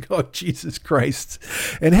 You're like, oh Jesus Christ.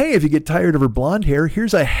 And hey, if you get tired of her blonde hair,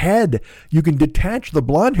 here's a head, you can detach the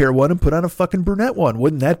blonde hair one and put on a fucking brunette one.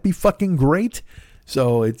 Wouldn't that be fucking great?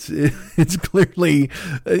 So it's clearly,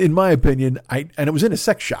 in my opinion, and it was in a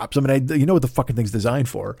sex shop, so I mean, you know what the fucking thing's designed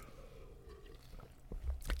for.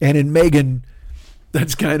 And in Megan,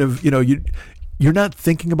 that's kind of, you know, you're not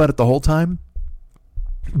thinking about it the whole time,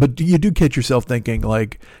 but you do catch yourself thinking,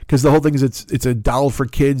 like, because the whole thing is it's a doll for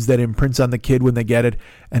kids that imprints on the kid when they get it,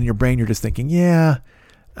 and in your brain you're just thinking, yeah,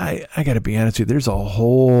 I got to be honest with you, there's a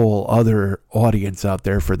whole other audience out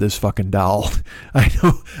there for this fucking doll.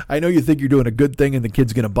 I know you think you're doing a good thing and the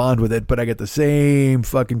kid's going to bond with it, but I get the same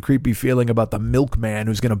fucking creepy feeling about the milkman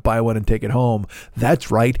who's going to buy one and take it home. That's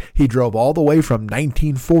right. He drove all the way from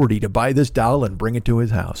 1940 to buy this doll and bring it to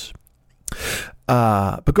his house.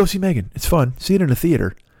 But go see Megan. It's fun. See it in a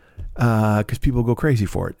theater because people go crazy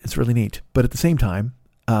for it. It's really neat. But at the same time,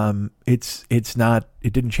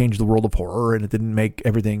 it didn't change the world of horror, and it didn't make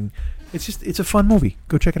everything. It's a fun movie.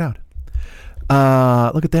 Go check it out.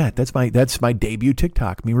 Look at that. That's my debut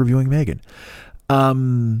TikTok, me reviewing Megan.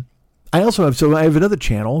 I have another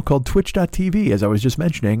channel called Twitch.tv. As I was just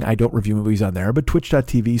mentioning, I don't review movies on there, but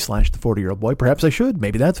Twitch.tv/the40-year-old boy. Perhaps I should.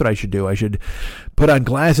 Maybe that's what I should do. I should put on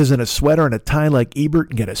glasses and a sweater and a tie like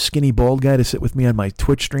Ebert and get a skinny bald guy to sit with me on my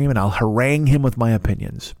Twitch stream, and I'll harangue him with my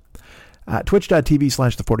opinions.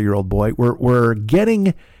 Twitch.tv/the40-year-old boy. We're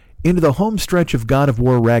getting into the home stretch of God of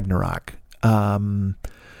War Ragnarok.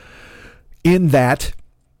 In that,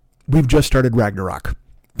 we've just started Ragnarok.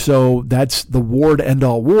 So that's the war to end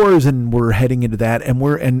all wars, and we're heading into that.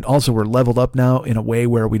 And also we're leveled up now in a way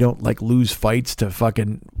where we don't like lose fights to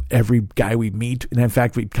fucking every guy we meet. And in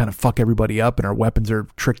fact, we kind of fuck everybody up, and our weapons are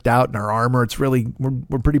tricked out, and our armor,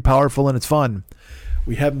 we're pretty powerful, and it's fun.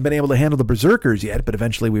 We haven't been able to handle the berserkers yet, but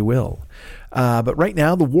eventually we will. But right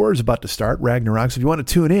now, the war is about to start, Ragnarok. So if you want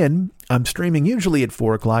to tune in, I'm streaming usually at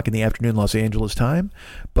 4 o'clock in the afternoon, Los Angeles time.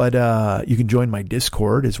 But you can join my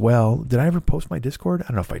Discord as well. Did I ever post my Discord? I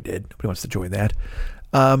don't know if I did. Nobody wants to join that.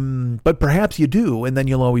 But perhaps you do, and then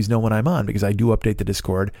you'll always know when I'm on, because I do update the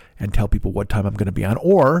Discord and tell people what time I'm going to be on.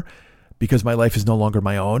 Or, because my life is no longer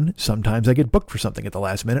my own, sometimes I get booked for something at the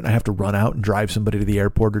last minute, and I have to run out and drive somebody to the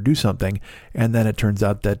airport or do something, and then it turns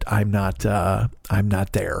out that I'm not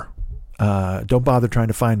there. Don't bother trying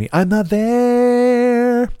to find me. I'm not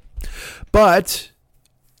there. But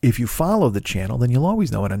if you follow the channel, then you'll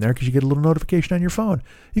always know when I'm there, because you get a little notification on your phone.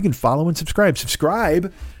 You can follow and subscribe.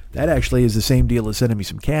 Subscribe. That actually is the same deal as sending me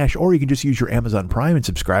some cash, or you can just use your Amazon Prime and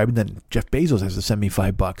subscribe, and then Jeff Bezos has to send me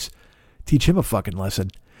 $5. Teach him a fucking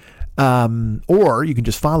lesson. Or you can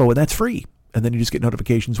just follow, and that's free. And then you just get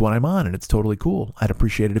notifications when I'm on, and it's totally cool. I'd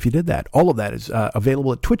appreciate it if you did that. All of that is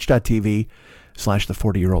available at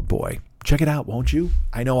twitch.tv/the40-year-old boy. Check it out, won't you?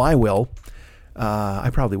 I know I will. I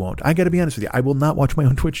probably won't. I got to be honest with you. I will not watch my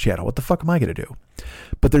own Twitch channel. What the fuck am I going to do?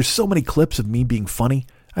 But there's so many clips of me being funny.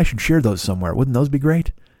 I should share those somewhere. Wouldn't those be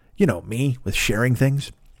great? You know, me with sharing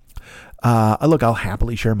things. Look, I'll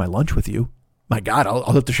happily share my lunch with you. My God,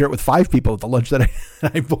 I'll have to share it with 5 people at the lunch that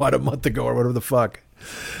I bought a month ago or whatever the fuck.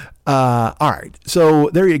 All right. So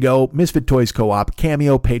there you go. Misfit Toys Co-op,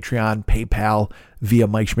 Cameo, Patreon, PayPal, via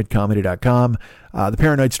MikeSchmidtComedy.com. The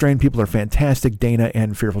Paranoid Strain people are fantastic. Dana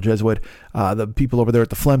and Fearful Jesuit. The people over there at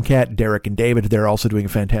the Phlegmcat, Derek and David, they're also doing a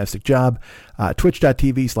fantastic job.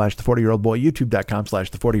 Twitch.tv/the40year-old boy,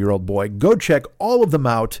 YouTube.com/the40year-old boy. Go check all of them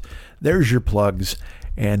out. There's your plugs.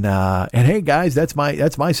 And hey guys, that's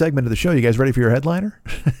my segment of the show. You guys ready for your headliner?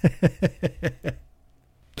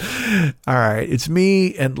 All right, it's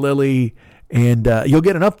me and Lily, and you'll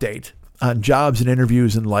get an update on jobs and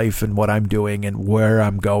interviews and life and what I'm doing and where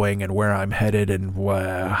I'm going and where I'm headed and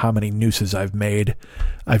how many nooses I've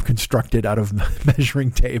constructed out of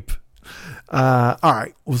measuring tape. All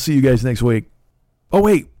right, we'll see you guys next week. Oh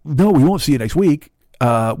wait, no, we won't see you next week.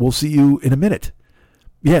 We'll see you in a minute.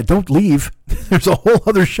 Yeah, don't leave. There's a whole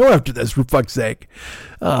other show after this, for fuck's sake.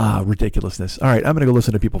 Ridiculousness. All right, I'm going to go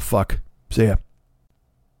listen to people fuck. See ya.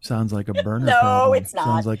 Sounds like a burner. No, problem. It's not.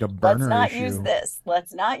 Sounds like a burner Let's not issue. use this.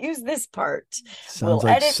 Let's not use this part. Sounds we'll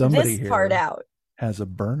like edit somebody this part here out. has a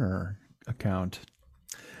burner account.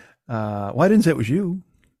 Well, I didn't say it was you.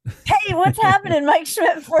 Hey, what's happening, Mike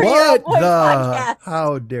Schmidt, for your What Boys the? podcast?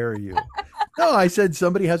 How dare you? No, I said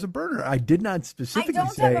somebody has a burner. I did not I specifically don't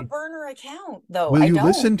say. have a burner account, though. Will I you don't.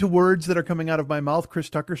 listen to words that are coming out of my mouth, Chris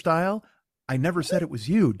Tucker style? I never said it was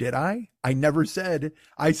you, did I? I never said.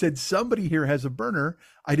 I said somebody here has a burner.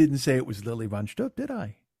 I didn't say it was Lily Von Stupp, did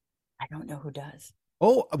I? I don't know who does.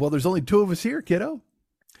 Oh, well, there's only two of us here, kiddo.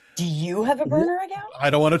 Do you have a burner account? I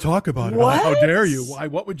don't want to talk about it. What? How dare you? Why?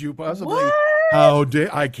 What would you possibly? What? How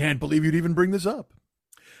dare? I can't believe you'd even bring this up.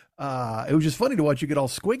 It was just funny to watch you get all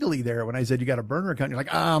squiggly there when I said you got a burner account. You're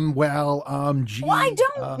like, gee. Well, I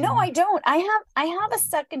don't. No, I don't. I have a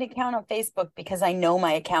second account on Facebook because I know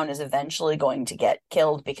my account is eventually going to get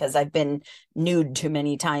killed because I've been nude too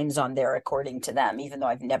many times on there, according to them, even though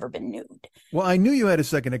I've never been nude. Well, I knew you had a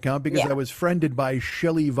second account because Yeah. I was friended by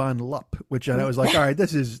Shelley Von Lupp, which I was like, all right,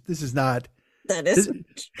 this is not. That is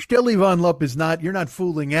Shelley Von Lupp is not. You're not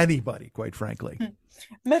fooling anybody, quite frankly.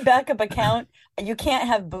 my backup account. You can't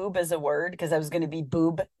have boob as a word because I was going to be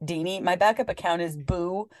boob Dini. My backup account is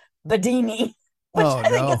Boo Badini, which Oh, I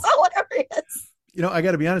think no. is hilarious. You know, I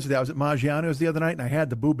got to be honest with you. I was at Maggiano's the other night and I had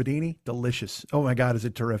the Bubadini. Delicious. Oh my God, is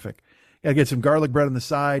it terrific? Got to get some garlic bread on the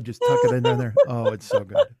side. Just tuck it in there. Oh, it's so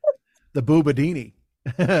good. The Bubadini.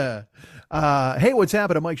 Hey, what's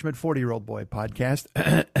happening? Mike Schmidt, 40-year-old boy podcast.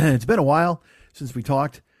 It's been a while since we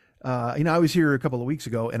talked. I was here a couple of weeks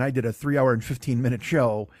ago and I did a 3-hour and 15-minute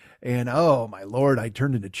show. And oh my Lord, I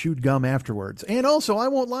turned into chewed gum afterwards. And also, I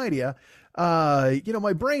won't lie to you.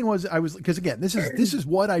 My brain because again, this is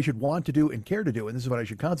what I should want to do and care to do. And this is what I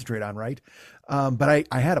should concentrate on. Right. But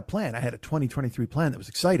I had a plan. I had a 2023 plan that was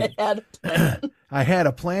exciting. I had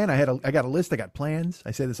a plan. I got a list. I got plans.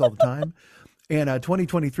 I say this all the time. And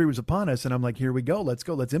 2023 was upon us. And I'm like, here we go. Let's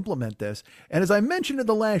go. Let's implement this. And as I mentioned in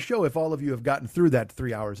the last show, if all of you have gotten through that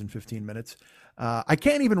 3 hours and 15 minutes, I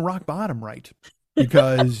can't even rock bottom right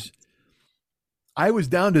because I was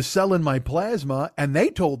down to selling my plasma and they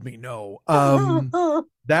told me no.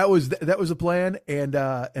 That was a plan. And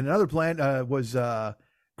another plan was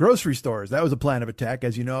grocery stores. That was a plan of attack.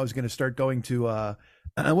 As you know, I was going to start going to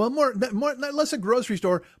less a grocery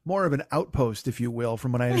store, more of an outpost, if you will,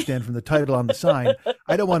 from what I understand from the title on the sign.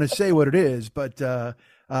 I don't want to say what it is, but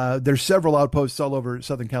there's several outposts all over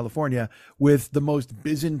Southern California with the most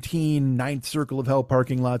Byzantine ninth circle of hell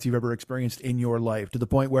parking lots you've ever experienced in your life, to the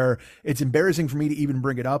point where it's embarrassing for me to even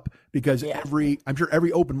bring it up because I'm sure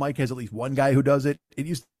every open mic has at least one guy who does it. It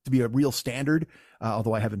used to be a real standard,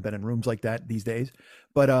 although I haven't been in rooms like that these days.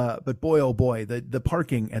 But boy, oh boy, the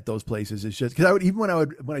parking at those places is just, because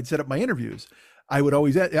when I'd set up my interviews, I would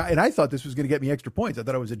always, and I thought this was going to get me extra points. I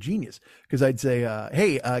thought I was a genius because I'd say,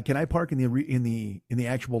 hey, can I park in the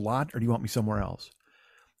actual lot, or do you want me somewhere else?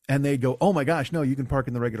 And they'd go, oh my gosh, no, you can park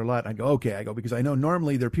in the regular lot. I'd go, okay. Because I know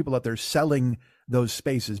normally there are people out there selling those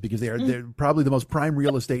spaces because they're probably the most prime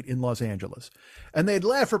real estate in Los Angeles. And they'd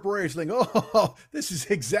laugh uproariously, oh, this is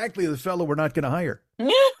exactly the fellow we're not going to hire.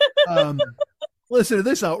 Listen to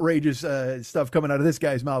this outrageous stuff coming out of this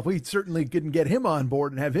guy's mouth. We certainly couldn't get him on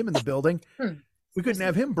board and have him in the building. We couldn't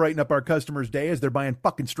have him brighten up our customers' day as they're buying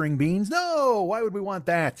fucking string beans. No, why would we want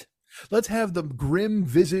that? Let's have the grim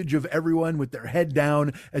visage of everyone with their head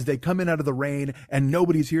down as they come in out of the rain, and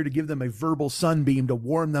nobody's here to give them a verbal sunbeam to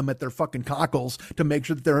warm them at their fucking cockles to make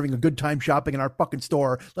sure that they're having a good time shopping in our fucking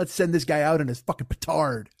store. Let's send this guy out in his fucking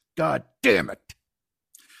petard. God damn it.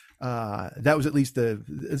 That was at least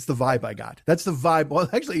it's the vibe I got. That's the vibe. Well,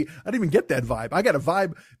 actually, I didn't even get that vibe. I got a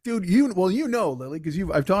vibe, dude. You know, Lily, because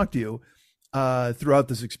I've talked to you throughout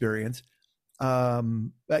this experience.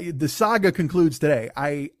 The saga concludes today.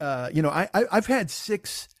 I've had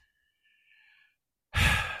six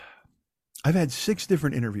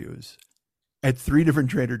different interviews at 3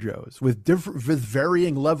 different Trader Joe's with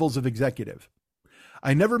varying levels of executive.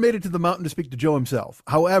 I never made it to the mountain to speak to Joe himself.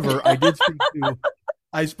 However,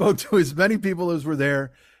 I spoke to as many people as were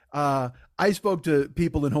there. I spoke to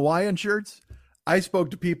people in Hawaiian shirts. I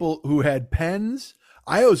spoke to people who had pens.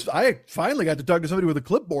 I finally got to talk to somebody with a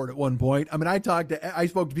clipboard at one point. I mean, I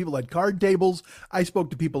spoke to people at card tables. I spoke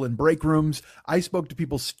to people in break rooms. I spoke to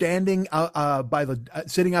people standing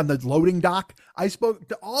sitting on the loading dock. I spoke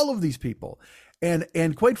to all of these people.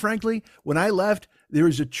 And quite frankly, when I left, there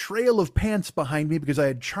was a trail of pants behind me because I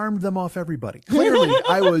had charmed them off everybody. Clearly,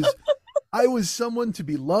 I was someone to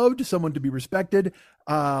be loved, someone to be respected.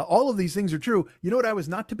 All of these things are true. You know what I was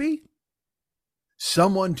not to be?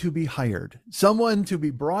 Someone to be hired, someone to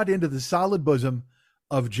be brought into the solid bosom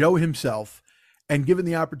of Joe himself and given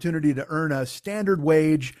the opportunity to earn a standard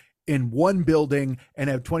wage in one building and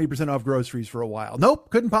have 20% off groceries for a while.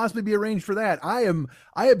 Nope, couldn't possibly be arranged for that. I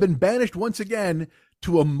have been banished once again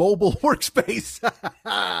to a mobile workspace.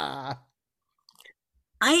 That's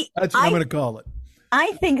what I'm going to call it.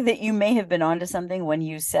 I think that you may have been onto something when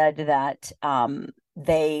you said that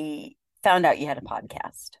they found out you had a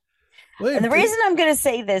podcast. And the reason I'm going to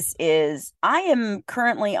say this is I am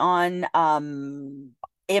currently on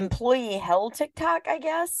employee hell TikTok, I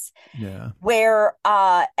guess. Yeah. Where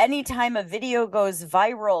anytime a video goes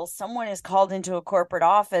viral, someone is called into a corporate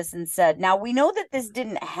office and said, now we know that this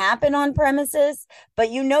didn't happen on premises,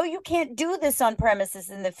 but you can't do this on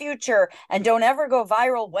premises in the future, and don't ever go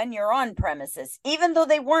viral when you're on premises, even though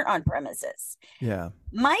they weren't on premises. Yeah.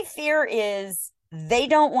 My fear is they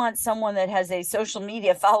don't want someone that has a social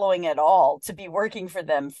media following at all to be working for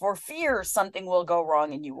them for fear something will go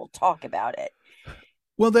wrong and you will talk about it.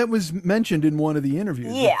 Well, that was mentioned in one of the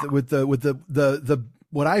interviews. Yeah. With the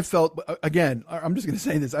what I felt, again, I'm just going to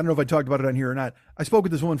say this. I don't know if I talked about it on here or not. I spoke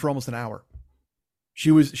with this woman for almost an hour.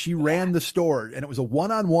 She ran the store, and it was a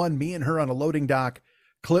one-on-one, me and her on a loading dock,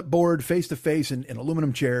 clipboard, face-to-face in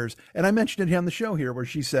aluminum chairs. And I mentioned it on the show here where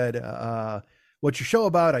she said, what's your show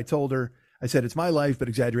about? I told her, I said, it's my life, but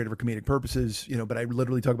exaggerated for comedic purposes, but I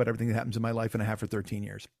literally talk about everything that happens in my life and I have for 13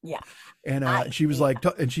 years. Yeah. And she was like,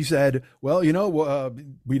 and she said, well,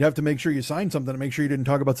 we'd have to make sure you signed something to make sure you didn't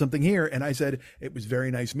talk about something here. And I said, it was very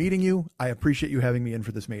nice meeting you. I appreciate you having me in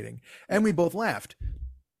for this meeting. And we both laughed.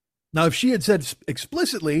 Now, if she had said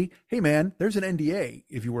explicitly, hey man, there's an NDA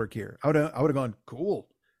if you work here, I would have gone, cool.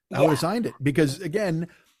 I would have signed it because again,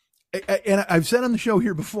 and I've said on the show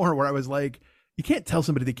here before where I was like, you can't tell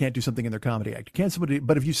somebody they can't do something in their comedy act.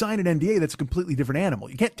 But if you sign an NDA, that's a completely different animal.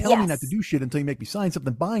 You can't tell me not to do shit until you make me sign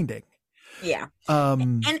something binding. Yeah.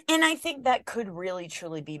 And I think that could really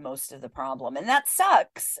truly be most of the problem. And that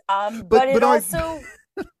sucks. But also.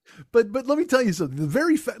 But let me tell you something.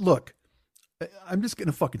 Look, I'm just going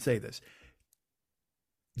to fucking say this.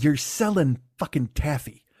 You're selling fucking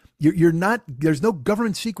taffy. You're not, there's no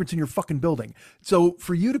government secrets in your fucking building. So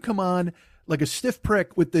for you to come on like a stiff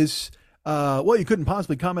prick with this, well, you couldn't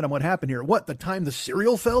possibly comment on what happened here. What, the time the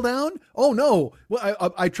cereal fell down? Oh no.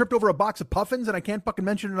 Well, I tripped over a box of puffins and I can't fucking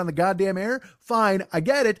mention it on the goddamn air. Fine. I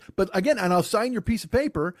get it. But again, and I'll sign your piece of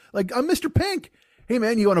paper. Like I'm Mr. Pink. Hey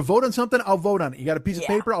man, you want to vote on something? I'll vote on it. You got a piece of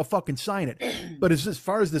paper? I'll fucking sign it. But as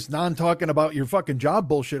far as this non-talking about your fucking job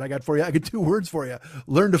bullshit I got for you, I got 2 words for you.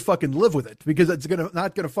 Learn to fucking live with it because it's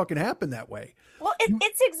not gonna fucking happen that way. Well,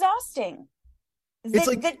 it's exhausting. It's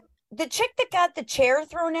like the chick that got the chair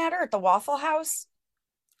thrown at her at the Waffle House.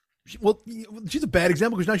 Well, she's a bad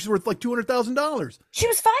example because now she's worth like $200,000. She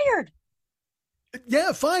was fired.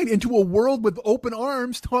 Yeah, fine. Into a world with open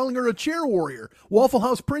arms, calling her a chair warrior, Waffle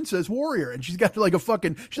House princess warrior, and she's got like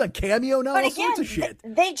she's like Cameo now. But all again, sorts of shit.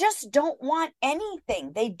 They just don't want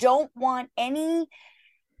anything. They don't want any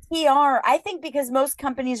PR. I think because most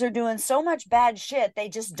companies are doing so much bad shit, they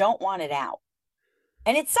just don't want it out,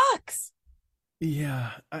 and it sucks. Yeah,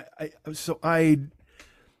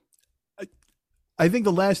 I think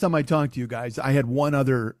the last time I talked to you guys, I had one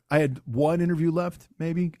interview left,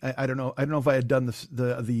 maybe. I don't know. I don't know if I had done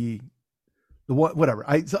the whatever.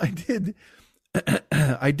 I did.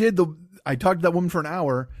 I talked to that woman for an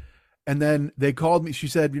hour and then they called me. She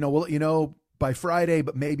said, by Friday,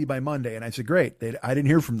 but maybe by Monday. And I said, great. I didn't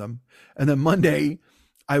hear from them. And then Monday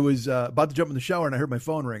I was about to jump in the shower and I heard my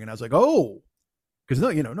phone ring and I was like, oh, because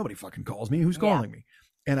nobody fucking calls me. Who's calling me?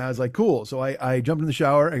 And I was like, cool. So I jumped in the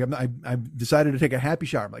shower. I decided to take a happy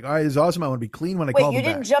shower. I'm like, all right, this is awesome. I want to be clean when I call them back. Wait,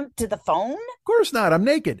 you didn't jump to the phone? Of course not. I'm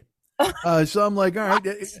naked. So I'm like, all right,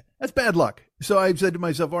 that's bad luck. So I said to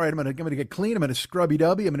myself, all right, I'm gonna get clean. I'm gonna scrubby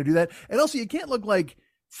dubby. I'm gonna do that. And also, you can't look like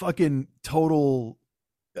fucking total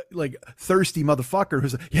like thirsty motherfucker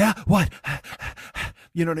who's like, yeah, what?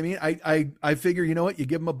 You know what I mean? I figure, you know what? You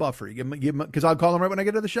give him a buffer. You give him because I'll call him right when I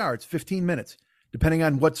get to the shower. It's 15 minutes, depending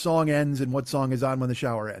on what song ends and what song is on when the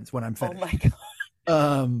shower ends. When I'm finished. Oh my God.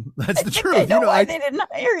 That's the truth. I know why they didn't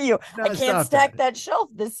hire you. No, I can't stack that shelf.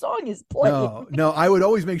 This song is playing. No, I would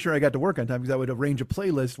always make sure I got to work on time because I would arrange a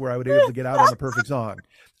playlist where I would be able to get out on the perfect song.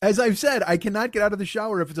 As I've said, I cannot get out of the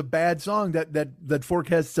shower if it's a bad song that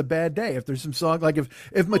forecasts a bad day. If there's some song like if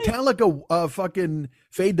Metallica fucking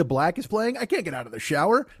Fade to Black is playing, I can't get out of the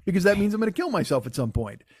shower because that means I'm going to kill myself at some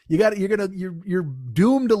point. You're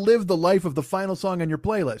doomed to live the life of the final song on your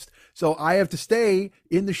playlist. So I have to stay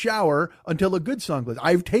in the shower until a good song plays.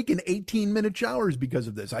 I've taken 18-minute showers because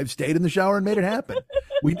of this. I've stayed in the shower and made it happen.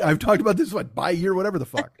 I've talked about this by year, whatever the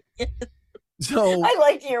fuck. So I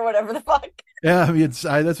like to hear whatever the fuck. Yeah, I mean,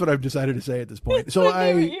 that's what I've decided to say at this point. So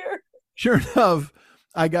sure enough,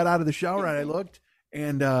 I got out of the shower and I looked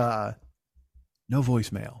and no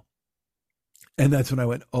voicemail. And that's when I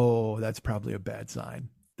went, oh, that's probably a bad sign.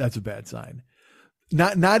 That's a bad sign.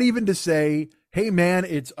 Not even to say, hey man,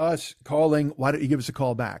 it's us calling. Why don't you give us a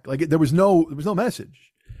call back? Like there was no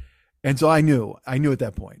message. And so I knew at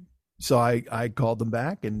that point. So I called them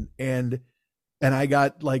back and I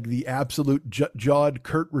got like the absolute jawed,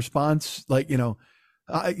 curt response, like, you know,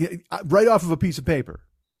 right off of a piece of paper.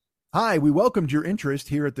 Hi, we welcomed your interest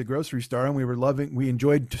here at the grocery store and we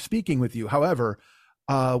enjoyed speaking with you. However,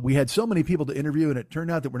 we had so many people to interview and it turned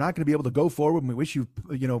out that we're not going to be able to go forward and we wish you,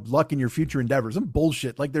 luck in your future endeavors. Some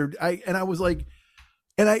bullshit. Like I was like,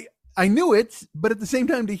 and I knew it, but at the same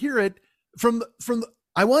time to hear it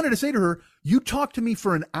I wanted to say to her, you talked to me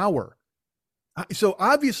for an hour. So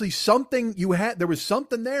obviously there was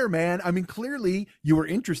something there, man. I mean, clearly you were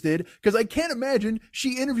interested because I can't imagine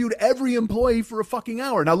she interviewed every employee for a fucking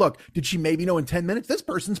hour. Now look, did she maybe know in 10 minutes, this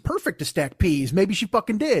person's perfect to stack peas? Maybe she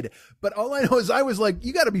fucking did. But all I know is I was like,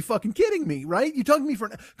 you gotta be fucking kidding me, right? You talking to me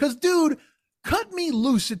cause dude, cut me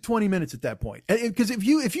loose at 20 minutes at that point. Because if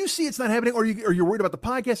you see it's not happening or you're worried about the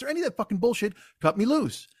podcast or any of that fucking bullshit, cut me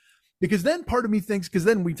loose. Because then part of me thinks, because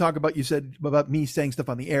then we talk about, you said about me saying stuff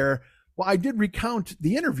on the air. Well, I did recount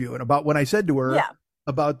the interview and about when I said to her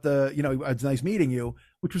about the, it's nice meeting you,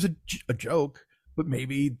 which was a joke, but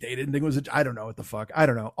maybe they didn't think it was I don't know what the fuck. I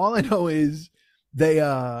don't know. All I know is they,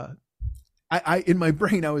 I in my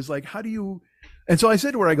brain, I was like, how do you, and so I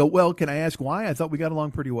said to her, I go, well, can I ask why? I thought we got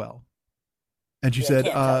along pretty well. And she said,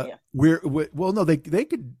 well, no, they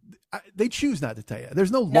could, they choose not to tell you.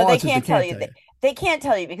 There's no law. No, they can't tell you. They can't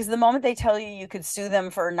tell you because the moment they tell you, you could sue them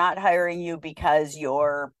for not hiring you because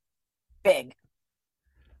you're big.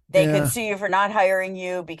 They could sue you for not hiring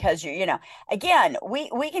you because again,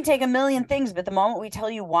 we can take a million things, but the moment we tell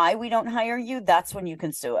you why we don't hire you, that's when you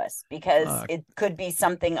can sue us because it could be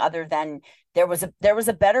something other than there was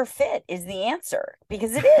a better fit is the answer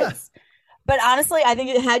because it is. But honestly, I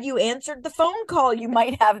think had you answered the phone call, you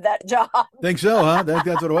might have that job. Think so, huh? That's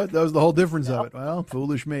what it was. That was the whole difference of it. Well,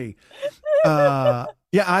 foolish me. I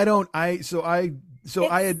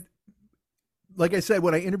had, like I said,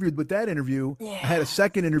 when I interviewed with that interview, I had a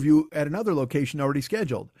second interview at another location already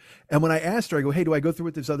scheduled. And when I asked her, I go, hey, do I go through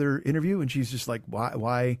with this other interview? And she's just like,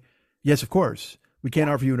 why? Yes, of course. We can't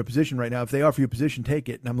offer you a position right now. If they offer you a position, take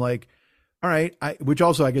it. And I'm like, all right. Which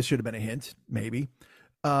also I guess should have been a hint, maybe.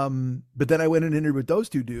 But then I went and interviewed with those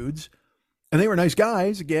two dudes and they were nice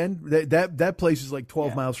guys. Again, that place is like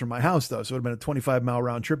 12 miles from my house though. So it would have been a 25-mile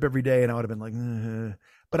round trip every day. And I would have been like,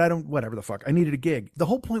 but I don't, whatever the fuck. I needed a gig. The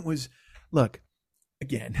whole point was, look,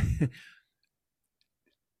 again,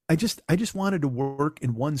 I just wanted to work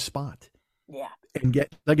in one spot. Yeah. And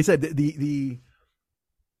get, like I said,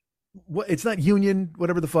 it's not union,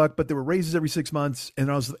 whatever the fuck, but there were raises every 6 months.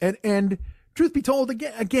 And truth be told,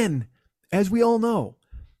 again, as we all know,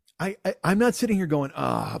 I'm not sitting here going,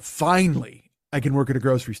 finally I can work at a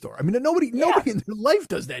grocery store. I mean, nobody in their life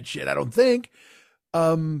does that shit, I don't think.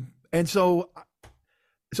 And so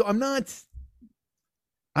I'm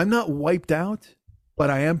not wiped out,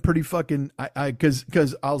 but I am pretty fucking,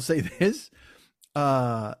 cause I'll say this,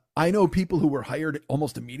 I know people who were hired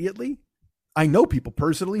almost immediately. I know people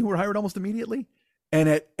personally who were hired almost immediately and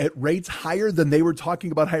at rates higher than they were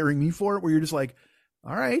talking about hiring me for, where you're just like,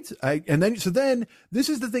 all right. So then this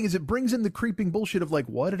is the thing is it brings in the creeping bullshit of like,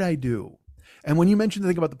 what did I do? And when you mentioned the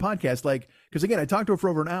thing about the podcast, like, cause again, I talked to her for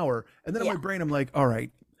over an hour and then in my brain, I'm like, all right,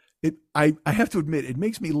 I have to admit, it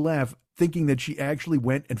makes me laugh thinking that she actually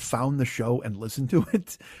went and found the show and listened to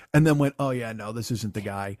it and then went, oh yeah, no, this isn't the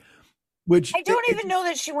guy. which I don't even know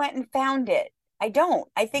that she went and found it. I don't.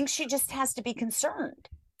 I think she just has to be concerned.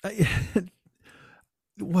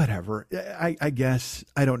 Whatever. I guess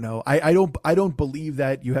I don't know. I don't believe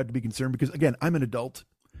that you have to be concerned because again, I'm an adult.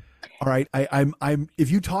 All right. I'm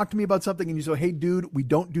if you talk to me about something and you say, hey dude, we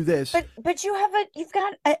don't do this. But you've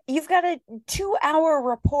got a 2-hour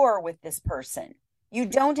rapport with this person. You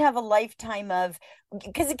don't have a lifetime of,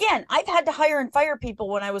 because again, I've had to hire and fire people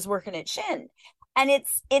when I was working at Shin. And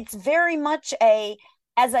it's very much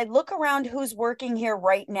as I look around who's working here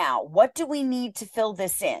right now, what do we need to fill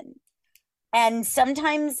this in? And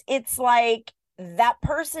sometimes it's like that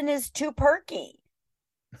person is too perky.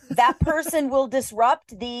 That person will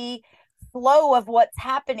disrupt the flow of what's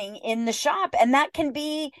happening in the shop. And that can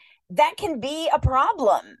be a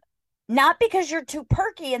problem. Not because you're too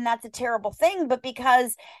perky and that's a terrible thing, but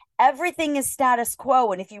because everything is status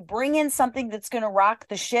quo. And if you bring in something that's going to rock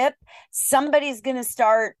the ship, somebody's going to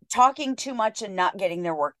start talking too much and not getting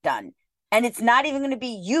their work done. And it's not even going to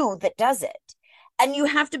be you that does it. And you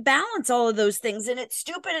have to balance all of those things. And it's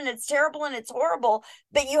stupid and it's terrible and it's horrible.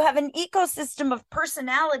 But you have an ecosystem of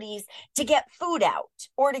personalities to get food out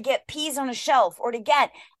or to get peas on a shelf or to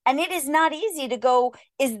get. And it is not easy to go,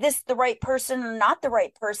 is this the right person or not the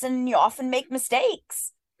right person? And you often make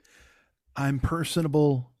mistakes. I'm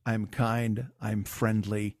personable. I'm kind. I'm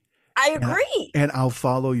friendly. I agree. And I'll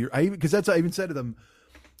follow because that's, I even said to them,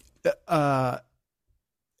 I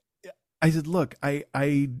said, look,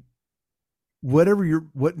 because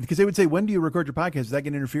they would say, when do you record your podcast? Is that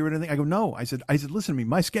going to interfere with anything? I go, no. I said, listen to me.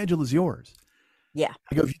 My schedule is yours. Yeah.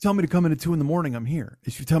 I go, if you tell me to come in at 2 a.m, I'm here.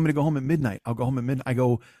 If you tell me to go home at midnight, I'll go home at midnight. I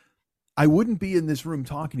go, I wouldn't be in this room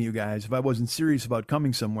talking to you guys if I wasn't serious about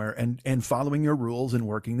coming somewhere and following your rules and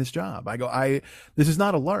working this job. I go, this is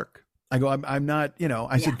not a lark. I go, I'm not,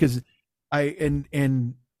 I said, because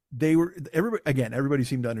and they were, everybody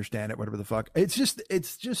seemed to understand it, whatever the fuck. It's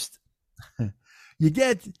just, you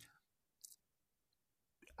get,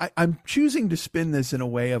 I'm choosing to spin this in a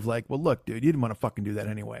way of like, well, look, dude, you didn't want to fucking do that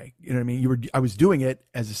anyway. You know what I mean? I was doing it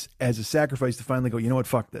as a sacrifice to finally go, you know what?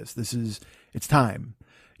 Fuck this. It's time.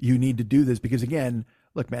 You need to do this because again,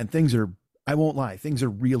 look, man, I won't lie. Things are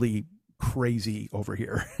really crazy over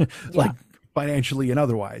here, like financially and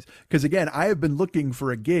otherwise. Cause again, I have been looking for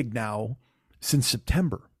a gig now since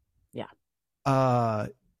September. Yeah.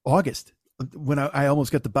 August when I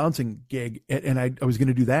almost got the bouncing gig and I was going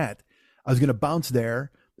to do that. I was going to bounce there.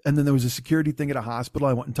 And then there was a security thing at a hospital.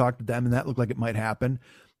 I went and talked to them and that looked like it might happen.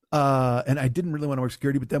 And I didn't really want to work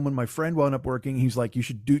security, but then when my friend wound up working, he's like, you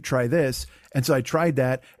should try this. And so I tried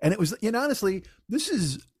that. And it was, honestly, this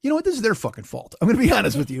is their fucking fault. I'm going to be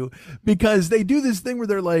honest with you because they do this thing where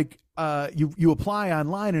they're like, you apply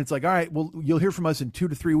online and it's like, all right, well, you'll hear from us in 2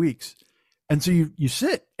 to 3 weeks. And so you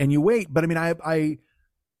sit and you wait. But I mean,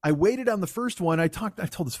 I waited on the first one. I told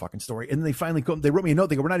this fucking story and then they finally they wrote me a note.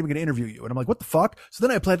 They go, we're not even going to interview you. And I'm like, what the fuck? So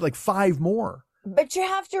then I applied like 5 more. But you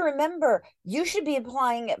have to remember, you should be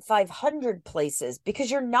applying at 500 places because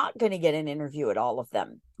you're not going to get an interview at all of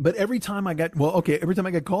them. But every time I got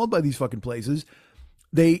called by these fucking places,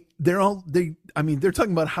 they're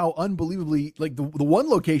talking about how unbelievably, like the one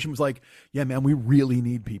location was like, yeah, man, we really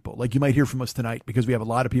need people. Like you might hear from us tonight because we have a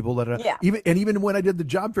lot of people that are even when I did the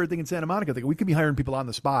job fair thing in Santa Monica, they go, we could be hiring people on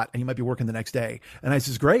the spot and you might be working the next day. And I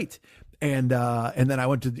says, great. And then I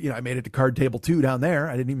went to, I made it to card table 2 down there.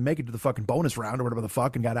 I didn't even make it to the fucking bonus round or whatever the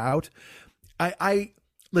fuck and got out. I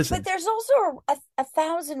listen. But there's also a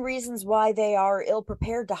 1,000 reasons why they are ill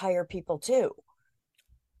prepared to hire people too.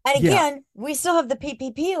 And again, we still have the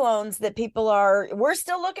PPP loans that we're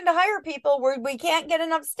still looking to hire people where we can't get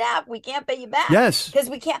enough staff. We can't pay you back. Yes. Because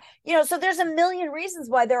we can't, so there's a million reasons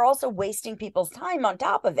why they're also wasting people's time on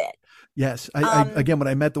top of it. Yes. I again, when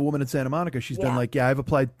I met the woman in Santa Monica, she's been like, I've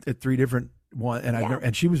applied at 3 different ones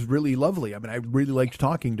and she was really lovely. I mean, I really liked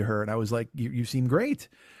talking to her and I was like, you seem great.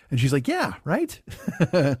 And she's like, yeah, right.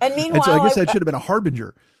 And meanwhile, and so I guess that should have been a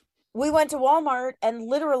harbinger. We went to Walmart and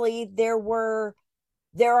literally there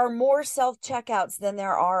are more self-checkouts than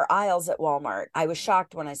there are aisles at Walmart. I was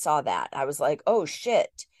shocked when I saw that. I was like, oh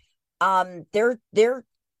shit. They're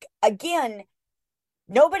again,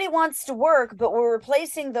 nobody wants to work, but we're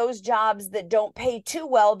replacing those jobs that don't pay too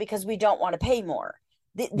well because we don't want to pay more.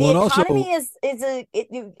 The economy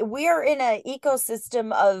we are in an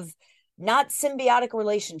ecosystem of not symbiotic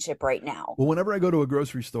relationship right now. Well, whenever I go to a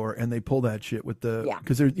grocery store and they pull that shit with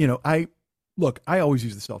because there's, I always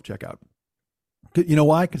use the self-checkout. You know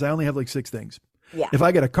why? Because I only have like 6 things. Yeah. If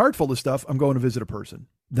I get a cart full of stuff, I'm going to visit a person.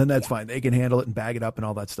 Then that's fine. They can handle it and bag it up and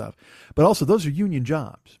all that stuff. But also those are union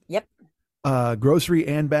jobs. Yep. Grocery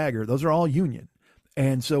and bagger. Those are all union.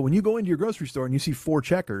 And so when you go into your grocery store and you see 4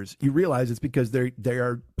 checkers, you realize it's because they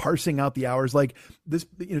are parsing out the hours. Like this,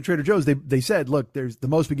 Trader Joe's, they said, look, there's the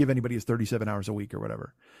most we give anybody is 37 hours a week or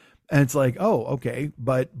whatever. And it's like, oh, okay.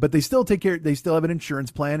 But they still take care. They still have an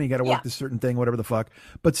insurance plan. And you got to work this certain thing, whatever the fuck.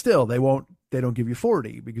 But still, they don't give you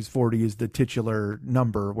 40 because 40 is the titular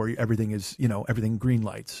number where everything is, everything green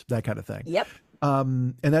lights, that kind of thing. Yep.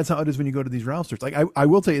 And that's how it is when you go to these Ralph's stores. Like I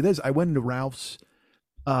will tell you this, I went into Ralph's,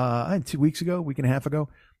 2 week and a half ago,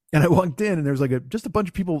 and I walked in and there was like just a bunch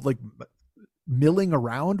of people like milling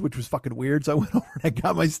around, which was fucking weird. So I went over and I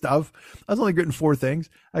got my stuff. I was only getting 4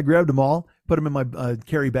 things. I grabbed them all, put them in my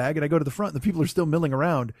carry bag, and I go to the front. And the people are still milling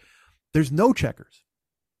around. There's no checkers.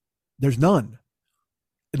 There's none.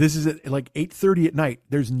 This is at like 8:30 at night.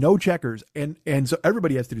 There's no checkers, and so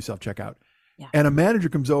everybody has to do self-checkout. Yeah. And a manager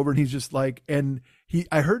comes over and he's just like,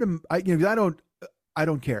 I heard him. I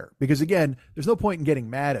don't care because again, there's no point in getting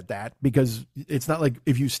mad at that because it's not like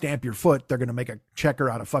if you stamp your foot, they're going to make a checker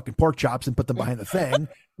out of fucking pork chops and put them behind the thing.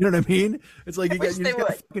 You know what I mean? It's like,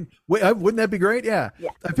 wouldn't that be great? Yeah.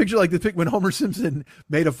 I picture like when Homer Simpson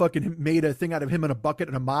made a thing out of him in a bucket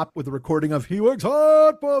and a mop with a recording of he works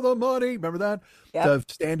hard for the money. Remember that? Yep.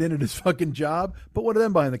 To stand in at his fucking job. Put one of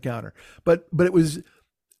them behind the counter. But it was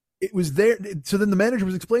there. So then the manager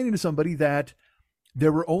was explaining to somebody that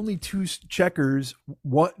there were only 2 checkers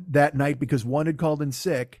that night because one had called in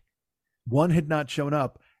sick, one had not shown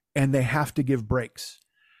up, and they have to give breaks.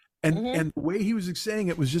 And the way he was saying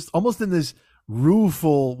it was just almost in this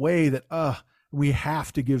rueful way that we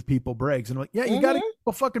have to give people breaks. And I'm like, yeah, you got to give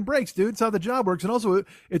people fucking breaks, dude. It's how the job works. And also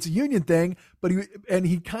it's a union thing, but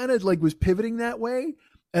he kind of like was pivoting that way.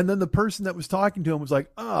 And then the person that was talking to him was like,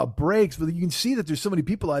 breaks. But you can see that there's so many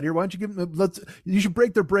people out here. Why don't you give them, you should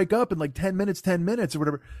break their break up in like 10 minutes or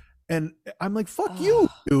whatever. And I'm like, fuck you,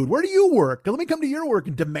 dude. Where do you work? Let me come to your work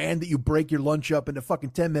and demand that you break your lunch up into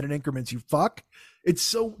fucking 10-minute increments, you fuck. It's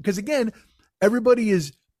so, because again,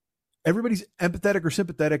 everybody's empathetic or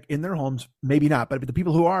sympathetic in their homes. Maybe not, but the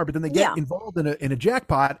people who are, but then they get involved in a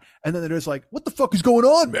jackpot and then they're just like, what the fuck is going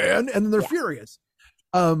on, man? And then they're furious.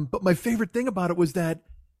 But my favorite thing about it was that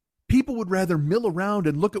people would rather mill around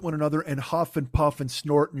and look at one another and huff and puff and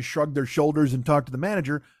snort and shrug their shoulders and talk to the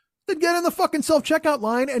manager than get in the fucking self-checkout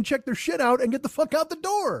line and check their shit out and get the fuck out the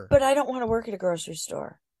door. But I don't want to work at a grocery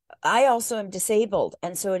store. I also am disabled,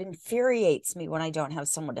 and so it infuriates me when I don't have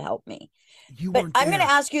someone to help me. But I'm going to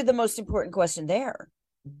ask you the most important question there.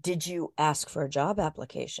 Did you ask for a job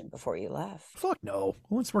application before you left? Fuck no.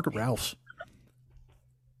 Who wants to work at Ralph's?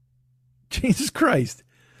 Jesus Christ.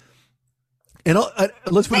 And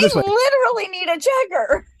let's put it this way. They literally need a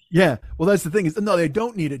checker. Yeah. Well, that's the thing is, no, they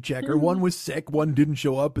don't need a checker. One was sick. One didn't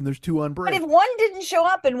show up and there's 2 on break. But if one didn't show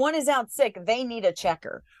up and one is out sick, they need a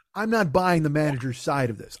checker. I'm not buying the manager's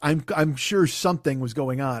side of this. I'm sure something was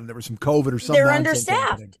going on. There was some COVID or something. They're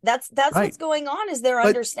understaffed. That's right. What's going on is they're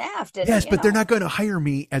understaffed. And, yes, but they're not going to hire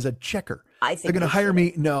me as a checker. I think they're going to hire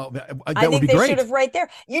me. No, that I would think be they great. should have right there.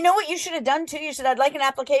 You know what you should have done too? You should have like an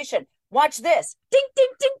application. Watch this. Ding, ding,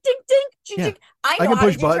 ding, ding, ding. Ching, ching. I know how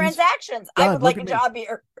to do transactions. Done. I would like a job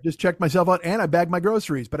here. Just checked myself out and I bagged my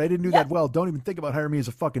groceries, but I didn't do that well. Don't even think about hiring me as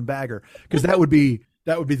a fucking bagger because that would be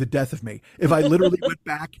the death of me. If I literally went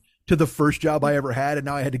back to the first job I ever had and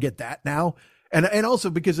now I had to get that now. And also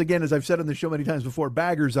because again, as I've said on the show many times before,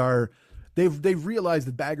 baggers are, they've realized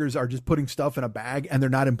that baggers are just putting stuff in a bag and they're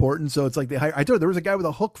not important. So it's like I told you, there was a guy with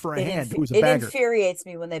a hook for a hand who was a bagger. It infuriates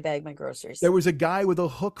me when they bag my groceries. There was a guy with a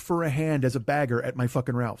hook for a hand as a bagger at my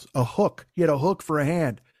fucking Ralph's. A hook. He had a hook for a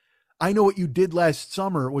hand. I know what you did last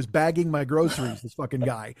summer was bagging my groceries, this fucking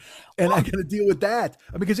guy. And I got to deal with that.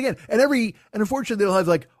 Because again, and unfortunately they'll have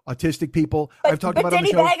like autistic people. I've talked about on the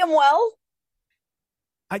show. Did he bag them well?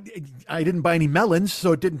 I didn't buy any melons,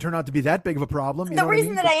 so it didn't turn out to be that big of a problem. The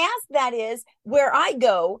reason that I ask that is where I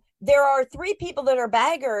go, there are 3 people that are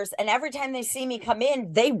baggers, and every time they see me come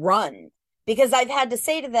in, they run because I've had to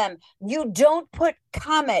say to them, you don't put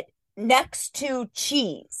Comet next to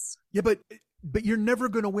cheese. Yeah, but you're never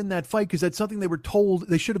going to win that fight because that's something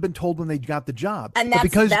they should have been told when they got the job. And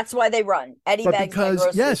that's why they run. Eddie bags my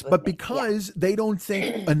groceries because they don't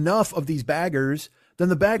think enough of these baggers. Then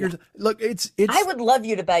the baggers look. It's. I would love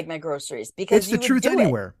you to bag my groceries because it's the truth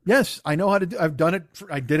anywhere. Yes, I know how to do. I've done it.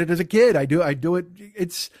 I did it as a kid. I do it.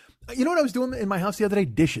 It's. You know what I was doing in my house the other day?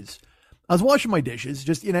 Dishes. I was washing my dishes.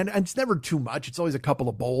 Just and it's never too much. It's always a couple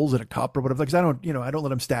of bowls and a cup or whatever. Because I don't let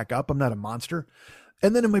them stack up. I'm not a monster.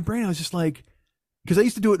 And then in my brain, I was just like, because I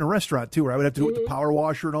used to do it in a restaurant too, where I would have to do it with the power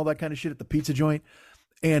washer and all that kind of shit at the pizza joint.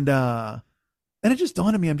 And And it just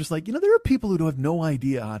dawned on me, I'm just like, there are people who have no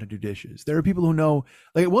idea how to do dishes. There are people who know,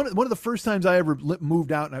 like one of the first times I ever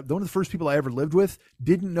moved out, and one of the first people I ever lived with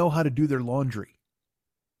didn't know how to do their laundry.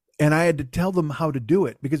 And I had to tell them how to do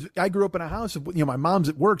it because I grew up in a house of, my mom's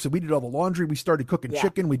at work. So we did all the laundry. We started cooking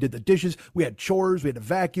chicken. We did the dishes. We had chores. We had to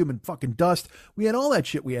vacuum and fucking dust. We had all that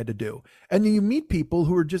shit we had to do. And then you meet people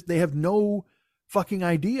who are just, they have no fucking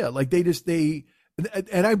idea. Like and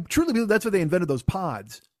I truly believe that's why they invented those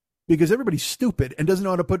pods. Because everybody's stupid and doesn't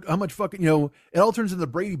know how to put how much fucking, it all turns into the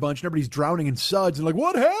Brady Bunch and everybody's drowning in suds and like,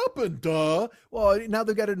 what happened? Well, now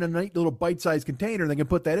they've got it in a nice little bite-sized container and they can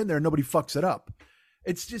put that in there and nobody fucks it up.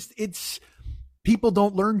 It's people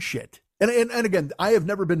don't learn shit. And again, I have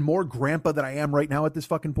never been more grandpa than I am right now at this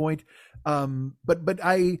fucking point. But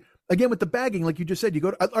again, with the bagging, like you just said, you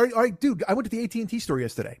go to, all right, dude, I went to the AT&T store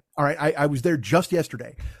yesterday. All right. I was there just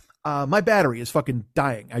yesterday. My battery is fucking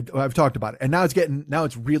dying. I've talked about it. And now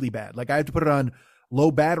it's really bad. Like I have to put it on low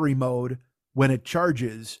battery mode when it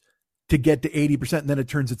charges to get to 80%. And then it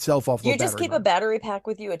turns itself off. You just keep a battery pack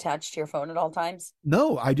with you attached to your phone at all times?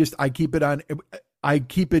 No, I keep it on. I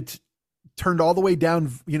keep it turned all the way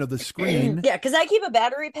down, the screen. Yeah. Cause I keep a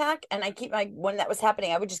battery pack and when that was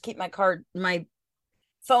happening, I would just keep my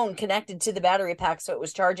phone connected to the battery pack so it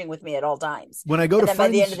was charging with me at all times. When I go to friends, by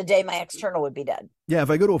the end of the day, my external would be dead. Yeah,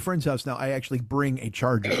 if I go to a friend's house now, I actually bring a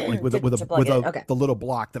charger, like with the little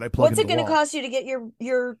block that I plug. What's it going to cost you to get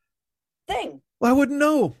your thing? Well, I wouldn't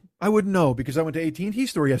know because I went to AT&T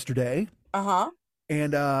store yesterday.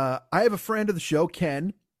 And I have a friend of the show,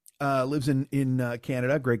 Ken, lives in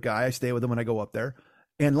Canada. Great guy. I stay with him when I go up there.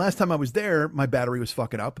 And last time I was there, my battery was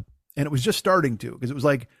fucking up, and it was just starting to because it was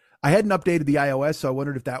like. I hadn't updated the iOS, so I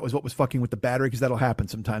wondered if that was what was fucking with the battery, because that'll happen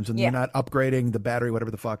sometimes when you're not upgrading the battery,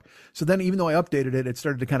 whatever the fuck. So then even though I updated it, it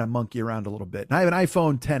started to kind of monkey around a little bit. And I have an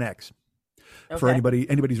iPhone XS for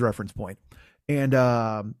anybody's reference point. And,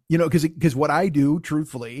 because what I do,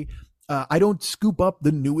 truthfully, I don't scoop up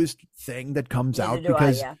the newest thing that comes out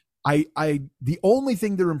because I the only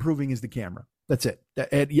thing they're improving is the camera. That's it.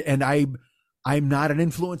 And I'm not an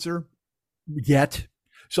influencer yet.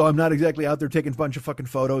 So I'm not exactly out there taking a bunch of fucking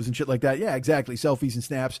photos and shit like that. Yeah, exactly. Selfies and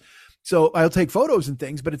snaps. So I'll take photos and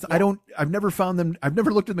things, but I've never found them. I've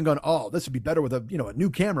never looked at them and gone, oh, this would be better with a new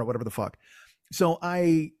camera, whatever the fuck. So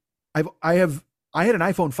I had an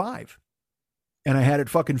iPhone 5 and I had it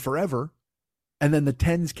fucking forever. And then the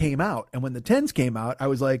 10s came out. And when the 10s came out, I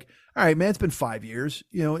was like, all right, man, it's been 5 years,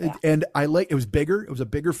 and it was bigger. It was a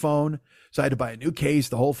bigger phone. So I had to buy a new case,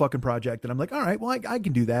 the whole fucking project. And I'm like, all right, well, I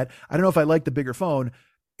can do that. I don't know if I like the bigger phone.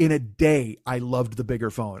 In a day, I loved the bigger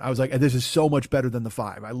phone. I was like, this is so much better than the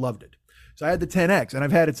 5. I loved it. So I had the 10X and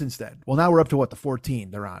I've had it since then. Well, now we're up to the 14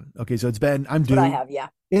 they're on. Okay. So I'm due. I have, yeah.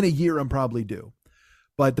 In a year, I'm probably due.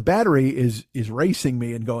 But the battery is racing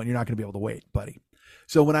me and going, you're not going to be able to wait, buddy.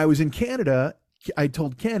 So when I was in Canada, I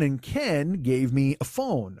told Ken, and Ken gave me a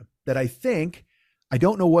phone that I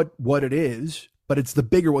don't know what it is, but it's the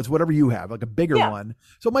bigger one. It's whatever you have, like a bigger one.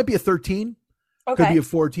 So it might be a 13. Okay. Could be a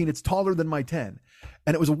 14. It's taller than my 10.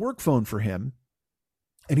 And it was a work phone for him.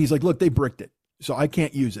 And he's like, look, they bricked it, so I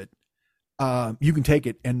can't use it. You can take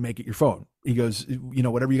it and make it your phone. He goes,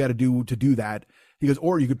 whatever you got to do that. He goes,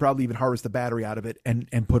 or you could probably even harvest the battery out of it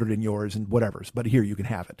and put it in yours and whatever. But here, you can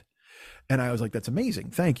have it. And I was like, that's amazing.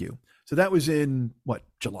 Thank you. So that was in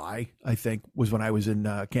July, I think, was when I was in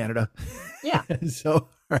Canada. Yeah.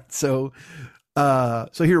 So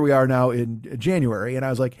here we are now in January, and I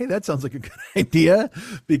was like, hey, that sounds like a good idea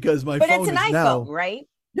because my phone is now. But it's an iPhone, right?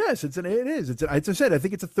 Yes, it is. As I said, I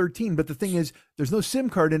think it's a 13, but the thing is, there's no SIM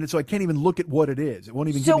card in it, so I can't even look at what it is. It won't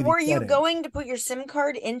even give me the were you setting. Going to put your SIM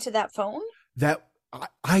card into that phone? That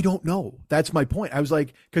I don't know. That's my point. I was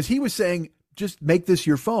like, because he was saying, just make this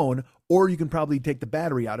your phone, or you can probably take the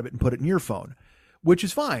battery out of it and put it in your phone, which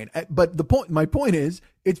is fine. But my point is,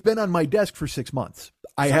 it's been on my desk for 6 months.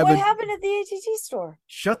 What happened at the AT&T store?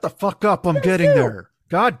 Shut the fuck up. I'm getting there.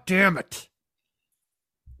 God damn it.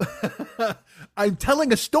 I'm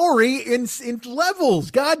telling a story in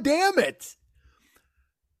levels. God damn it.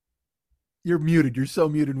 You're muted. You're so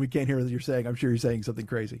muted. We can't hear what you're saying. I'm sure you're saying something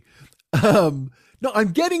crazy. No,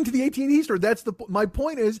 I'm getting to the AT&T store. My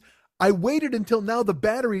point is, I waited until now the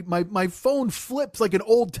battery, my phone flips like an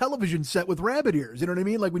old television set with rabbit ears. You know what I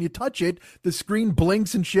mean? Like when you touch it, the screen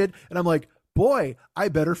blinks and shit. And I'm like, boy, I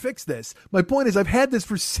better fix this. My point is, I've had this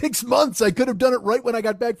for 6 months. I could have done it right when I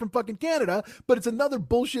got back from fucking Canada, but it's another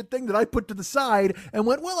bullshit thing that I put to the side and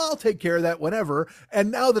went, well, I'll take care of that whenever.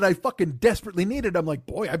 And now that I fucking desperately need it, I'm like,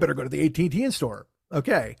 boy, I better go to the AT&T store.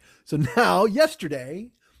 Okay. So now yesterday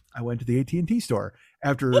I went to the AT&T store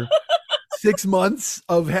after 6 months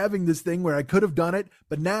of having this thing where I could have done it,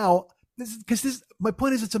 but now my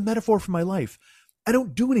point is, it's a metaphor for my life. I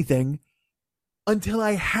don't do anything until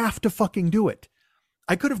I have to fucking do it.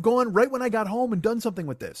 I could have gone right when I got home and done something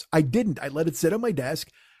with this. I didn't. I let it sit on my desk.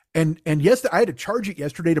 And yes, I had to charge it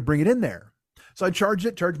yesterday to bring it in there. So I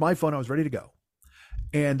charged my phone. I was ready to go.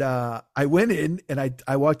 And I went in and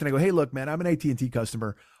I walked in. I go, hey, look, man, I'm an AT&T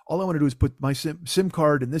customer. All I want to do is put my SIM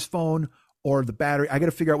card in this phone or the battery. I got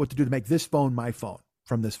to figure out what to do to make this phone my phone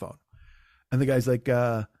from this phone. And the guy's like,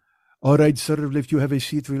 all right, sir, if you have a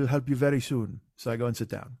seat, we'll help you very soon. So I go and sit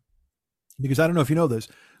down. Because I don't know if you know this,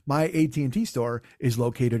 my AT&T store is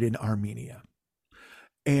located in Armenia.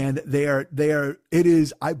 And by the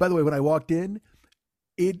way, when I walked in,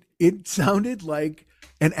 it sounded like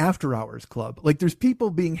an after hours club. Like there's people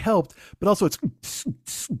being helped, but also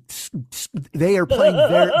they are playing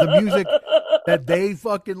the music that they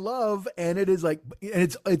fucking love. And it is like,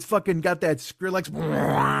 and it's fucking got that Skrillex.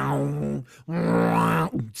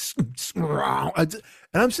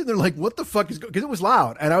 And I'm sitting there like, what the fuck is going, because it was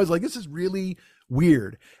loud. And I was like, this is really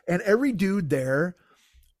weird. And every dude there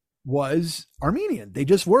was Armenian. They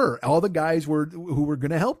just were. All the guys who were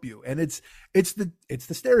going to help you. And it's the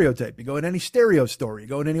stereotype. You go in any stereo store, you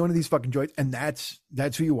go in any one of these fucking joints, and that's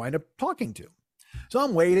who you wind up talking to. So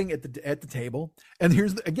I'm waiting at the table, and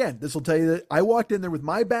this will tell you that I walked in there with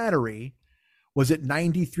my battery was at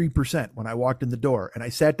 93% when I walked in the door, and I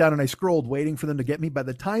sat down and I scrolled waiting for them to get me. By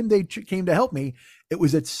the time they came to help me, it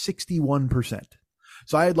was at 61%.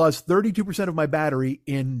 So I had lost 32% of my battery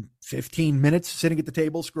in 15 minutes sitting at the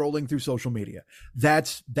table, scrolling through social media.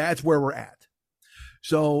 That's where we're at.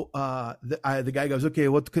 So the guy goes, okay,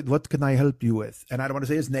 what can I help you with? And I don't want to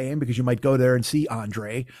say his name because you might go there and see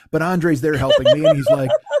Andre, but Andre's there helping me. And he's like,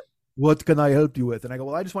 what can I help you with? And I go,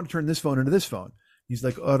 well, I just want to turn this phone into this phone. He's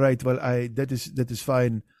like, all right, well, that is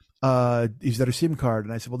fine. Is there a SIM card?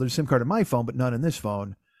 And I said, well, there's a SIM card in my phone, but none in this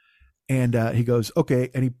phone. And he goes, okay.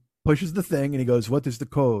 And he pushes the thing and he goes, what is the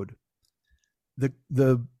code?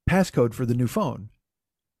 The passcode for the new phone.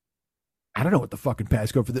 I don't know what the fucking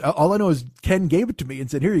passcode all I know is Ken gave it to me and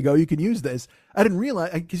said, here you go. You can use this. I didn't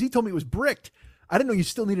realize, because he told me it was bricked. I didn't know you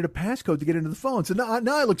still needed a passcode to get into the phone. So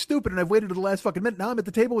now I look stupid and I've waited to the last fucking minute. Now I'm at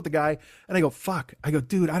the table with the guy and I go, fuck. I go,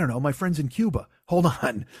 dude, I don't know. My friend's in Cuba. Hold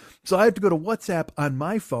on. So I have to go to WhatsApp on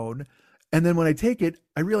my phone. And then when I take it,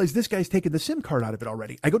 I realize this guy's taken the SIM card out of it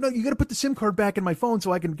already. I go, no, you got to put the SIM card back in my phone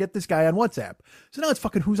so I can get this guy on WhatsApp. So now it's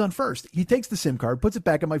fucking who's on first. He takes the SIM card, puts it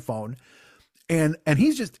back in my phone. And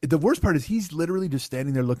he's just, the worst part is he's literally just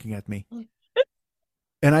standing there looking at me.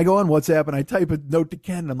 And I go on WhatsApp and I type a note to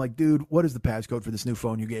Ken. And I'm like, dude, what is the passcode for this new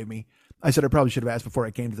phone you gave me? I said, I probably should have asked before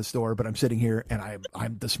I came to the store, but I'm sitting here and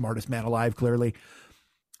I'm the smartest man alive, clearly.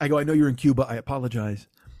 I go, I know you're in Cuba. I apologize.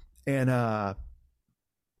 And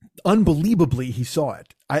unbelievably, he saw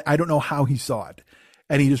it. I don't know how he saw it.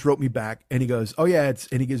 And he just wrote me back and he goes, oh yeah,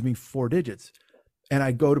 and he gives me 4 digits. And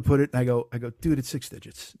I go to put it and I go, dude, it's 6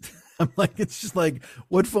 digits. I'm like, it's just like,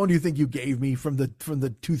 what phone do you think you gave me from the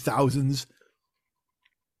 2000s?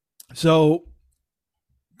 So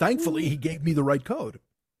thankfully he gave me the right code.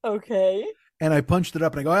 Okay. And I punched it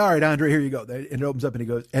up and I go, all right, Andre, here you go. And it opens up and he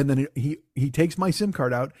goes, and then he takes my SIM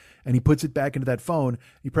card out and he puts it back into that phone.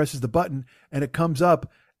 He presses the button and it comes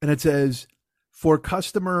up and it says for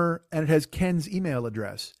customer, and it has Ken's email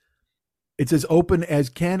address. It says open as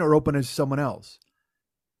Ken or open as someone else.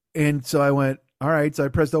 And so I went, all right. So I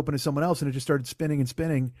pressed open as someone else and it just started spinning and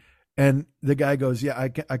spinning. And the guy goes, yeah,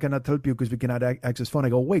 I cannot help you because we cannot access phone. I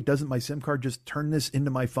go, wait, doesn't my SIM card just turn this into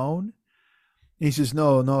my phone? And he says,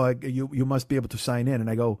 no, you must be able to sign in. And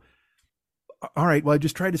I go, all right, well, I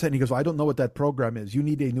just tried to sign in. He goes, well, I don't know what that program is. You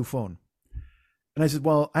need a new phone. And I said,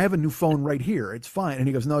 well, I have a new phone right here. It's fine. And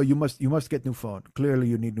he goes, no, you must get new phone. Clearly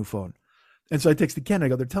you need new phone. And so I texted Ken. I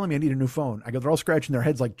go, they're telling me I need a new phone. I go, they're all scratching their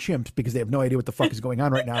heads like chimps because they have no idea what the fuck is going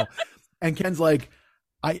on right now. And Ken's like,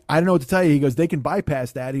 I don't know what to tell you. He goes, they can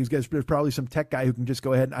bypass that. He goes, there's probably some tech guy who can just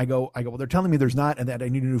go ahead. And I go, well, they're telling me there's not, and that I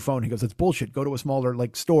need a new phone. He goes, that's bullshit. Go to a smaller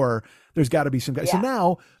store. There's got to be some guy. Yeah.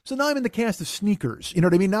 So now I'm in the cast of Sneakers. You know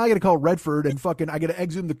what I mean? Now I got to call Redford and I got to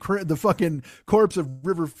exhume the fucking corpse of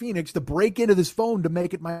River Phoenix to break into this phone to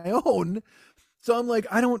make it my own. So I'm like,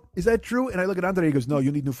 is that true? And I look at Andre. He goes, no,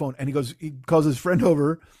 you need a new phone. And he calls his friend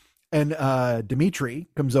over, and Dimitri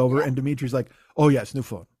comes over, and Dimitri's like, oh yes, new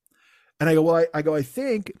phone. And I go, well, I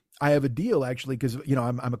think I have a deal actually, because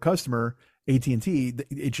I'm a customer, AT&T.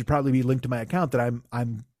 It should probably be linked to my account that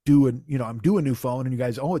I'm due a new phone, and you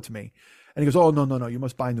guys owe it to me. And he goes, oh no, you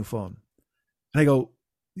must buy a new phone. And I go,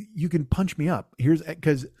 you can punch me up. Here's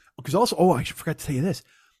because also, I forgot to tell you this.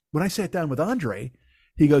 When I sat down with Andre,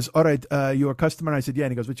 He goes, all right, you're a customer? And I said, yeah.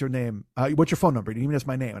 And he goes, what's your name? What's your phone number? He didn't even ask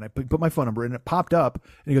my name. And I put my phone number in, and it popped up.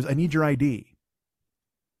 And he goes, I need your ID.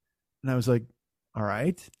 And I was like, all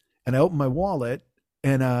right. And I opened my wallet,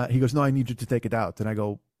 and he goes, no, I need you to take it out. And I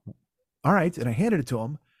go, all right. And I handed it to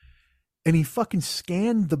him, and he fucking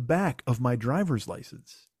scanned the back of my driver's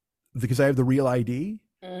license because I have the real ID.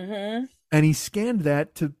 Mm-hmm. And he scanned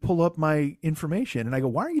that to pull up my information. And I go,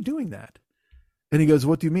 why are you doing that? And he goes,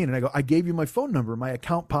 what do you mean? And I go, I gave you my phone number. My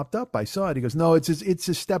account popped up. I saw it. He goes, no, it's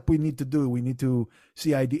a step we need to do. We need to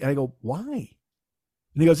see ID. And I go, why?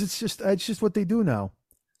 And he goes, it's just what they do now.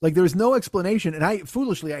 Like, there's no explanation. And I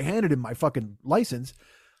handed him my fucking license.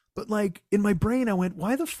 But like, in my brain, I went,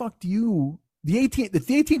 why the fuck do you... It's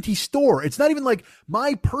the AT&T store. It's not even like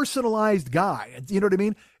my personalized guy. You know what I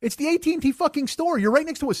mean? It's the AT&T fucking store. You're right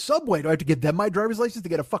next to a Subway. Do I have to get them my driver's license to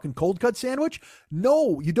get a fucking cold cut sandwich?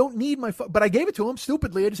 No, you don't need my... But I gave it to him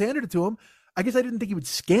stupidly. I just handed it to him. I guess I didn't think he would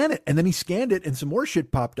scan it. And then he scanned it and some more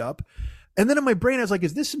shit popped up. And then in my brain, I was like,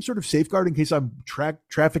 is this some sort of safeguard in case I'm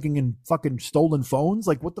trafficking in fucking stolen phones?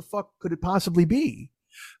 Like, what the fuck could it possibly be?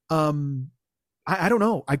 I don't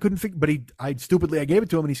know. I couldn't figure... But I gave it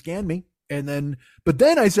to him and he scanned me. But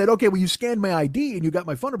then I said, okay, well, you scanned my ID and you got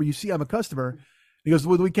my phone number. You see, I'm a customer. He goes,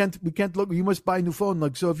 well, we can't look. You must buy a new phone.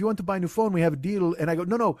 Like, so if you want to buy a new phone, we have a deal. And I go,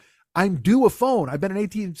 no, I'm due a phone. I've been an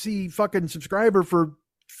AT&T fucking subscriber for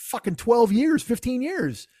fucking 12 years, 15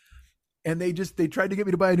 years. And they tried to get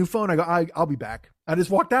me to buy a new phone. I go, I'll be back. I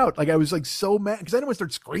just walked out. Like, I was like so mad because I didn't want to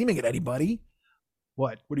start screaming at anybody.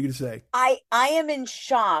 What are you going to say? I am in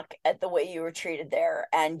shock at the way you were treated there,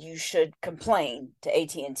 and you should complain to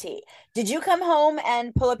AT&T. Did you come home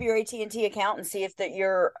and pull up your AT&T account and see if that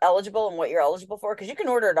you're eligible and what you're eligible for? Because you can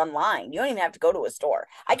order it online. You don't even have to go to a store.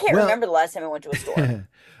 I can't remember the last time I went to a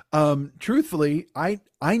store. Truthfully,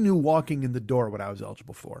 I knew walking in the door what I was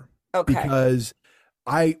eligible for. Okay. Because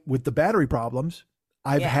with the battery problems,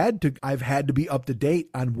 I've had to be up to date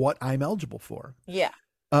on what I'm eligible for. Yeah.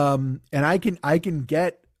 And I can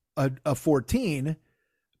get a 14,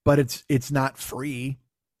 but it's not free.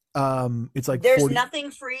 It's like there's 40.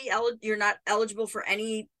 Nothing free. You're not eligible for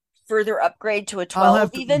any further upgrade to a 12. I'll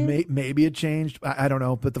have to, even maybe it changed. I don't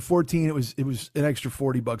know, but the 14 it was an extra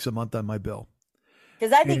 $40 a month on my bill.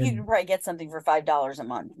 Because I think you can probably get something for $5 a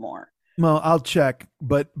month more. Well, I'll check,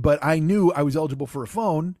 but I knew I was eligible for a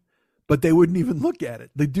phone. But they wouldn't even look at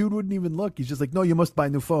it. The dude wouldn't even look. He's just like, no, you must buy a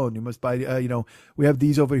new phone. You must buy, we have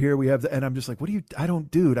these over here. We have, and I'm just like,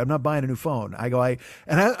 dude, I'm not buying a new phone. I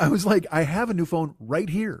was like, I have a new phone right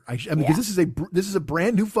here. Because this is a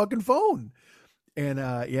brand new fucking phone. And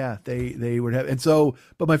they would have, and so,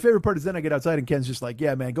 but my favorite part is then I get outside and Ken's just like,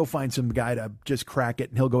 yeah, man, go find some guy to just crack it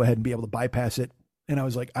and he'll go ahead and be able to bypass it. And I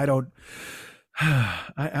was like, I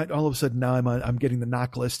all of a sudden now I'm getting the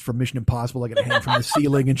knock list from Mission Impossible. I get a hand from the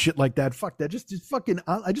ceiling and shit like that. Fuck that. Just fucking.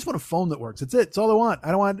 I just want a phone that works. That's it. It's all I want.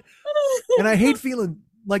 I don't want. And I hate feeling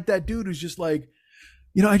like that dude who's just like,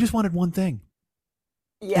 I just wanted one thing.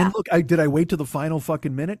 Yeah. And look, did I wait till the final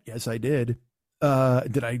fucking minute? Yes, I did.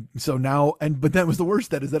 Did I? So now, but that was the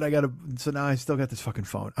worst. That is that so now I still got this fucking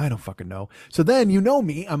phone. I don't fucking know. So then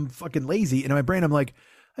me, I'm fucking lazy, and in my brain I'm like,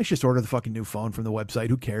 I should just order the fucking new phone from the website.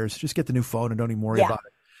 Who cares? Just get the new phone and don't even worry about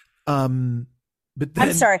it. But then,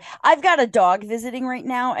 I'm sorry. I've got a dog visiting right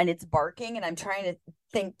now and it's barking and I'm trying to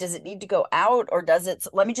think, does it need to go out or does it?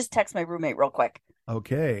 Let me just text my roommate real quick.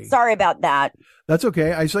 Okay. Sorry about that. That's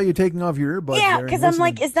okay. I saw you taking off your earbuds. Yeah, because I'm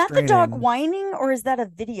like, is that the dog whining or is that a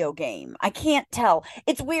video game? I can't tell.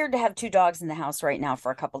 It's weird to have two dogs in the house right now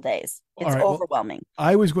for a couple days. It's overwhelming. Well,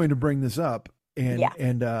 I was going to bring this up.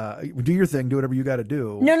 And do your thing, do whatever you got to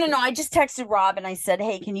do. No. I just texted Rob and I said,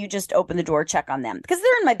 hey, can you just open the door, check on them? Because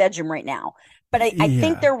they're in my bedroom right now. But I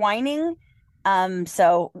think they're whining.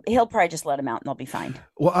 So he'll probably just let them out and they'll be fine.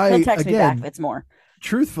 Well, he'll text me back if it's more.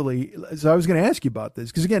 Truthfully, so I was going to ask you about this.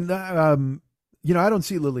 Because again, I don't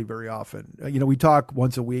see Lily very often. We talk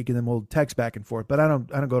once a week and then we'll text back and forth. But I don't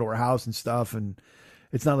go to her house and stuff. And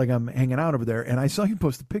it's not like I'm hanging out over there. And I saw you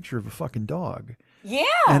post a picture of a fucking dog. Yeah.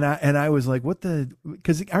 And I was like,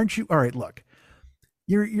 because aren't you, all right, look,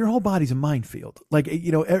 your whole body's a minefield. Like,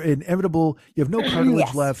 inevitable, you have no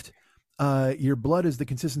cartilage left. Your blood is the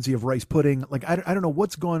consistency of rice pudding. Like, I don't know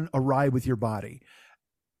what's gone awry with your body.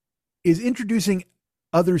 Is introducing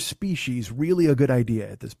other species really a good idea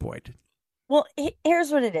at this point? Well,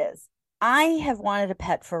 here's what it is. I have wanted a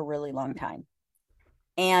pet for a really long time.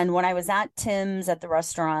 And when I was at Tim's at the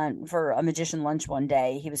restaurant for a magician lunch one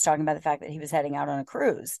day, he was talking about the fact that he was heading out on a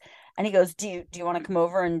cruise. And he goes, do you want to come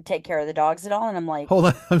over and take care of the dogs at all? And I'm like, hold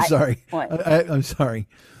on. I'm sorry. What? I'm sorry.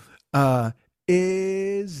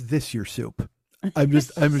 Is this your soup? I'm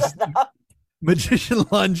just Magician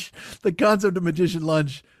lunch, the concept of magician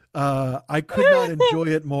lunch, I could not enjoy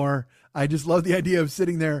it more. I just love the idea of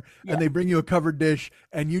sitting there and they bring you a covered dish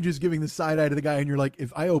and you just giving the side eye to the guy and you're like,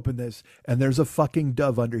 if I open this and there's a fucking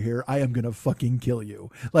dove under here, I am going to fucking kill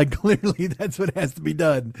you. Like, clearly that's what has to be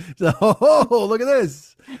done. So, look at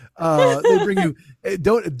this. They bring you,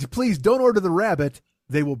 please don't order the rabbit.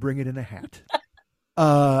 They will bring it in a hat.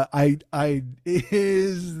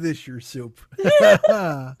 Is this your soup?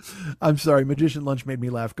 I'm sorry. Magician lunch made me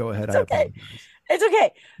laugh. Go ahead. It's okay. It's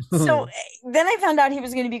okay. So then I found out he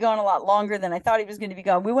was going to be gone a lot longer than I thought he was going to be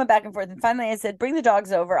gone. We went back and forth. And finally I said, bring the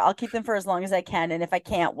dogs over. I'll keep them for as long as I can. And if I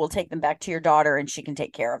can't, we'll take them back to your daughter and she can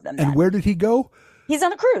take care of them. And where did he go? He's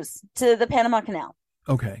on a cruise to the Panama Canal.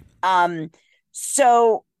 Okay.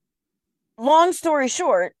 So long story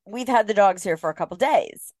short, we've had the dogs here for a couple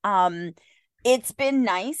days. It's been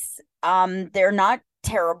nice. They're not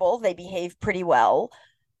terrible. They behave pretty well.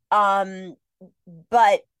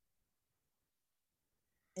 But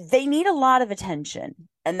they need a lot of attention,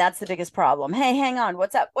 and that's the biggest problem. Hey, hang on.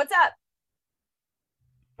 What's up? What's up?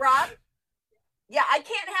 Rob? Yeah, I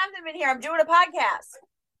can't have them in here. I'm doing a podcast.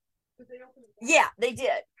 Yeah, they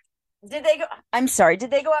did. Did they go? I'm sorry. Did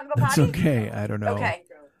they go out and go potty? It's okay. I don't know. Okay.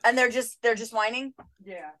 And they're just whining?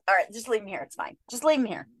 Yeah. All right, just leave them here. It's fine. Just leave them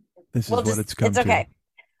here. This is what it's come to. It's okay.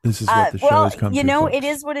 This is what the show has come to. You know, folks. it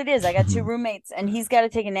is what it is. I got two roommates, and he's got to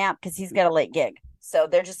take a nap because he's got a late gig. So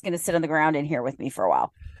they're just going to sit on the ground in here with me for a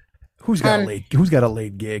while. Who's got a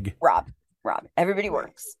late gig? Rob. Everybody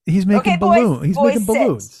works. He's making balloons. He's making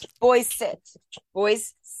balloons. Boys sit.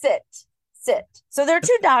 Boys sit. So they're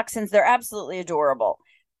two dachshunds. They're absolutely adorable.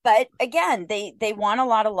 But again, they want a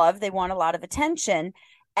lot of love. They want a lot of attention.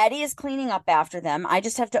 Eddie is cleaning up after them. I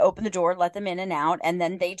just have to open the door, let them in and out, and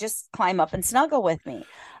then they just climb up and snuggle with me.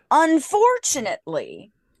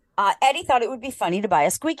 Unfortunately, Eddie thought it would be funny to buy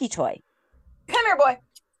a squeaky toy. Come here, boy.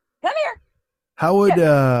 Come here.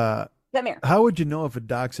 Come here. How would you know if a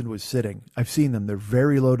dachshund was sitting? I've seen them. They're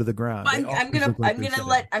very low to the ground. I'm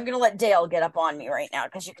gonna let Dale get up on me right now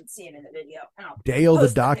because you can see it in the video. Dale the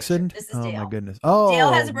dachshund? This is Dale. My goodness. Oh,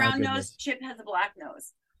 Dale has a brown nose. Chip has a black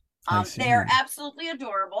nose. They're absolutely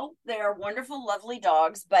adorable. They're wonderful, lovely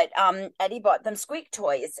dogs. But Eddie bought them squeak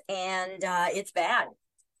toys, and it's bad.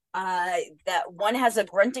 That one has a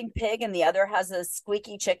grunting pig, and the other has a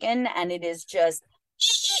squeaky chicken, and it is just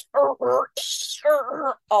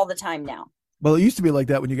all the time now. Well, it used to be like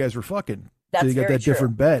that when you guys were fucking. That's so you got that true.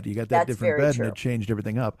 different bed. You got that That's different bed, true. and it changed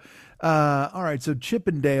everything up. All right, so Chip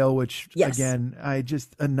and Dale, which again, I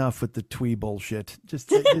just enough with the twee bullshit.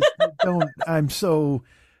 Just don't. I'm so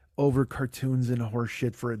over cartoons and horse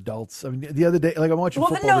shit for adults. I mean, the other day, like I'm watching.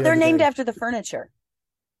 Well, no, they're named after the furniture.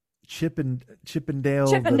 Chip and Dale.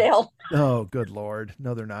 Chip and Dale. Oh, good Lord.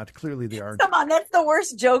 No, they're not. Clearly they aren't. Come on, that's the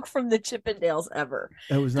worst joke from the Chippendales ever.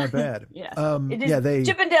 That was not bad. Yeah. It is,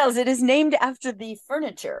 Chippendales, it is named after the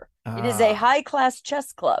furniture. It is a high-class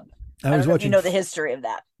chess club. I don't know if you know the history of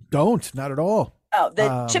that. Not at all. Oh, the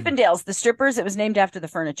Chippendales, the strippers, it was named after the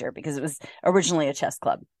furniture because it was originally a chess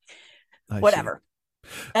club. Whatever.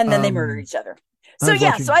 And then they murdered each other. So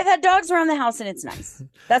so I've had dogs around the house and it's nice.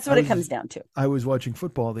 That's what it comes down to. I was watching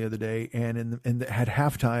football the other day and at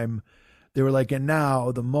halftime, they were like, and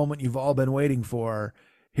now the moment you've all been waiting for,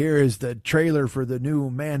 here is the trailer for the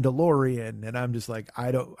new Mandalorian. And I'm just like,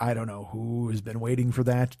 I don't know who has been waiting for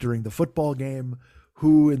that during the football game,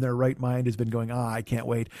 who in their right mind has been going, I can't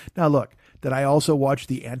wait. Now look, did I also watch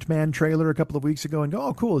the Ant-Man trailer a couple of weeks ago and go,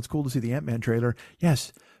 oh, cool. It's cool to see the Ant-Man trailer.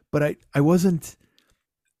 Yes. But I wasn't.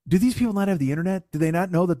 Do these people not have the internet? Do they not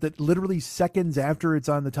know that literally seconds after it's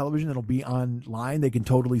on the television, it'll be online? They can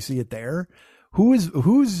totally see it there. Who's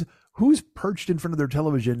perched in front of their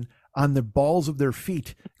television on the balls of their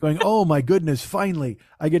feet going, oh my goodness, finally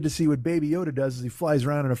I get to see what Baby Yoda does as he flies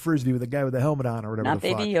around in a Frisbee with a guy with a helmet on or whatever. Not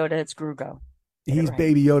Baby Yoda, it's Grugo. He's right.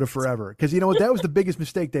 Baby Yoda forever. Because you know what? That was the biggest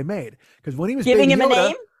mistake they made. Because when he was giving Baby him Yoda, a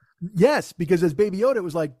name? Yes, because as Baby Yoda, it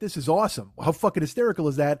was like, this is awesome. How fucking hysterical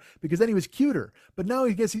is that? Because then he was cuter. But now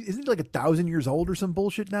isn't he like 1,000 years old or some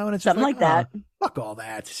bullshit now? And it's something like that. Fuck all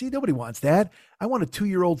that. See, nobody wants that. I want a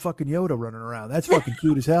 2-year-old fucking Yoda running around. That's fucking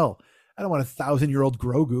cute as hell. I don't want a 1,000-year-old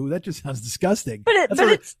Grogu. That just sounds disgusting. But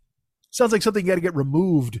it sounds like something you got to get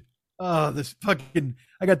removed. Oh, this fucking,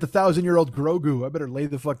 I got the 1,000-year-old Grogu. I better lay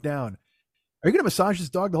the fuck down. Are you going to massage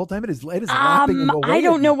this dog the whole time? It is lapping and go away. I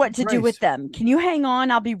don't know what to do with them. Can you hang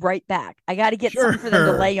on? I'll be right back. I got to get something for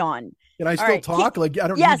them to lay on. Can I still talk? I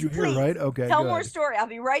don't need you here, right? Okay. Tell more story. I'll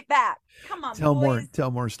be right back. Come on,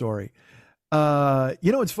 Tell more story.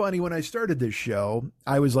 It's funny. When I started this show,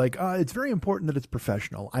 I was like, it's very important that it's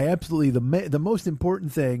professional. I absolutely, the most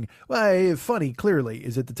important thing, funny clearly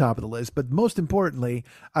is at the top of the list, but most importantly,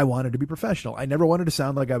 I wanted to be professional. I never wanted to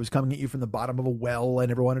sound like I was coming at you from the bottom of a well. I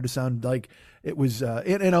never wanted to sound like it was,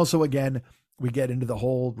 and also again, we get into the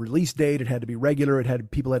whole release date. It had to be regular.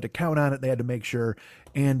 People had to count on it. They had to make sure.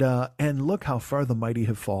 And look how far the mighty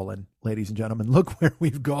have fallen, ladies and gentlemen. Look where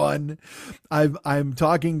we've gone. I'm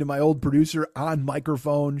talking to my old producer on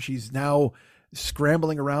microphone. She's now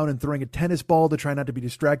scrambling around and throwing a tennis ball to try not to be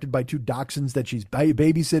distracted by two dachshunds that she's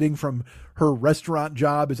babysitting from her restaurant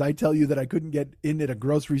job. As I tell you that I couldn't get in at a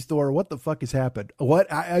grocery store. What the fuck has happened?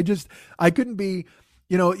 I couldn't be.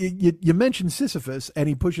 You mentioned Sisyphus, and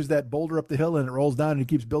he pushes that boulder up the hill, and it rolls down, and he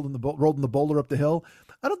keeps rolling the boulder up the hill.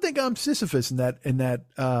 I don't think I'm Sisyphus in that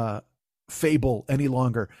fable any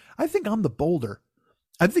longer. I think I'm the boulder.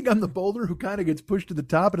 I think I'm the boulder who kind of gets pushed to the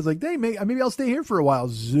top, and is like, hey, maybe I'll stay here for a while.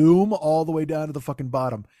 Zoom all the way down to the fucking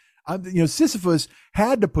bottom. Sisyphus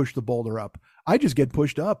had to push the boulder up. I just get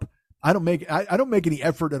pushed up. I don't make any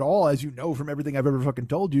effort at all, as you know from everything I've ever fucking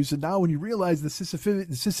told you. So now when you realize the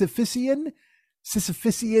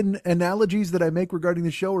Sisyphusian analogies that I make regarding the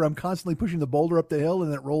show, where I'm constantly pushing the boulder up the hill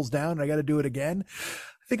and it rolls down and I got to do it again,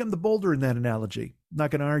 I think I'm the boulder in that analogy. I'm not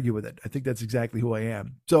going to argue with it. I think that's exactly who I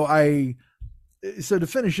am. So to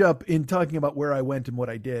finish up in talking about where I went and what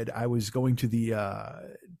I did, I was going to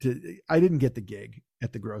I didn't get the gig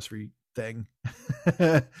at the grocery thing.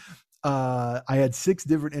 I had 6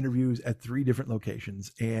 different interviews at 3 different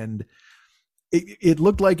locations, and it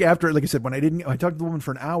looked like after, like I said, I talked to the woman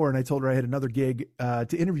for an hour and I told her I had another gig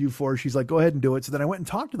to interview for. She's like, go ahead and do it. So then I went and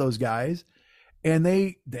talked to those guys, and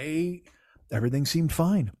everything seemed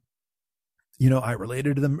fine. I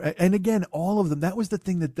related to them. And again, all of them, that was the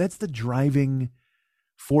thing that's the driving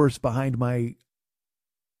force behind my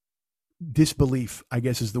disbelief, I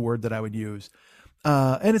guess is the word that I would use.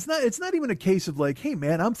 And it's not even a case of like, hey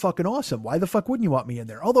man, I'm fucking awesome. Why the fuck wouldn't you want me in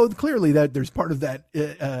there? Although clearly that there's part of that,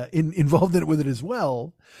 involved in it with it as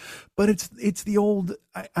well. But it's the old,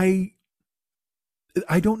 I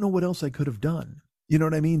don't know what else I could have done. You know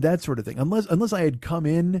what I mean? That sort of thing. Unless I had come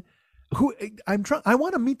in I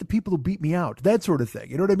want to meet the people who beat me out, that sort of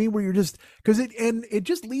thing. You know what I mean? Where you're just, it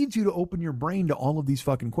just leads you to open your brain to all of these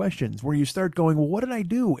fucking questions where you start going, well, what did I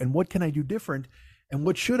do? And what can I do different? And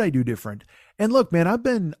what should I do different? And look, man, I've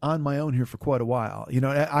been on my own here for quite a while.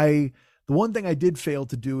 The one thing I did fail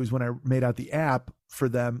to do is when I made out the app for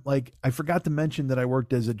them, like I forgot to mention that I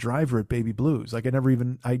worked as a driver at Baby Blues. Like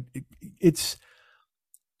these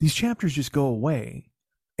chapters just go away.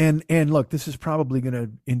 And look, this is probably going to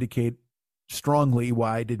indicate strongly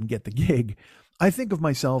why I didn't get the gig. I think of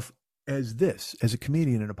myself as a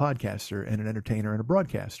comedian and a podcaster and an entertainer and a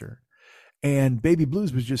broadcaster. And Baby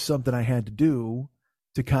Blues was just something I had to do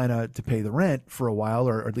to to pay the rent for a while,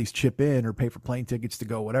 or at least chip in or pay for plane tickets to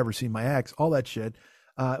go, whatever, see my acts, all that shit.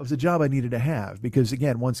 It was a job I needed to have because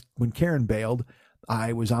again, when Karen bailed,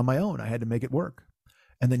 I was on my own. I had to make it work.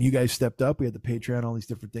 And then you guys stepped up. We had the Patreon, all these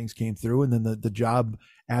different things came through. And then the job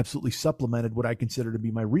absolutely supplemented what I consider to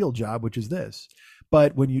be my real job, which is this.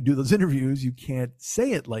 But when you do those interviews, you can't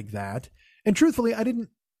say it like that. And truthfully, I didn't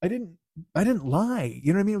lie.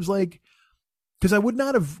 You know what I mean? It was like, because I would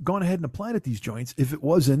not have gone ahead and applied at these joints if it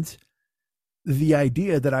wasn't the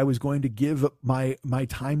idea that I was going to give my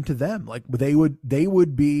time to them. Like they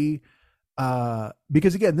would be,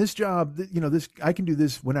 because again, this job, I can do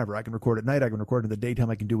this whenever. I can record at night. I can record in the daytime.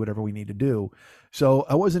 I can do whatever we need to do. So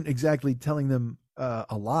I wasn't exactly telling them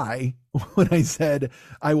a lie when I said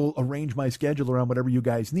I will arrange my schedule around whatever you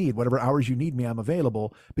guys need, whatever hours you need me, I'm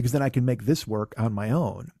available, because then I can make this work on my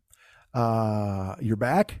own. You're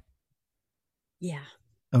back? Yeah.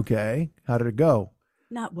 Okay. How did it go?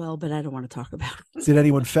 Not well, but I don't want to talk about it. Did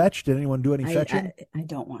anyone fetch? Did anyone do any fetching? I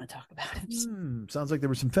don't want to talk about it. Sounds like there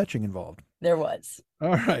was some fetching involved. There was. All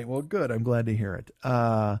right. Well, good. I'm glad to hear it.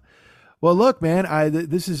 Well, look, man,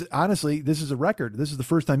 this is a record. This is the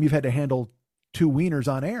first time you've had to handle 2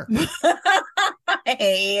 wieners on air. I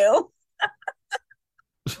hate you.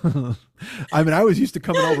 I mean, I was used to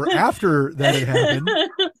coming over after that had happened.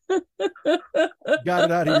 Got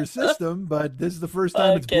it out of your system, but this is the first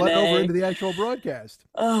time it's bled over into the actual broadcast.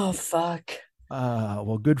 Oh, fuck.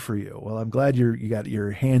 Well, good for you. Well, I'm glad you got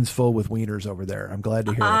your hands full with wieners over there. I'm glad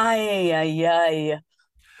to hear it. Aye.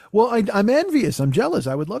 Well, I'm envious. I'm jealous.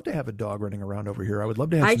 I would love to have a dog running around over here. I would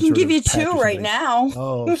love to have I can give you 2 right now.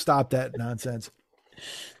 Oh, stop that nonsense.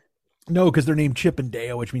 No, because they're named Chip and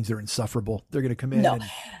Dale, which means they're insufferable. They're going to come in. No,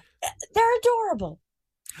 they're adorable.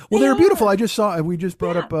 Well, they're beautiful. We just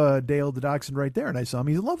brought up Dale the dachshund right there, and I saw him.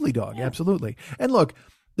 He's a lovely dog. Yeah. Absolutely. And look,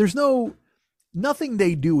 there's no nothing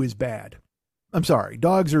they do is bad. I'm sorry.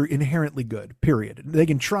 Dogs are inherently good, period. They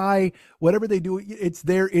can try whatever they do. It's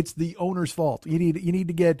the owner's fault. You need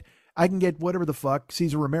to get, I can get whatever the fuck,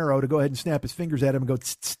 Cesar Romero to go ahead and snap his fingers at him and go,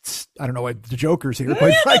 tss, tss, tss. I don't know why the Joker's here,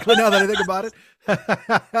 quite frankly, now that I think about it.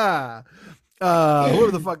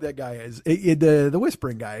 Whoever the fuck that guy is, the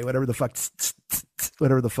whispering guy, whatever the fuck, tss, tss, tss, tss,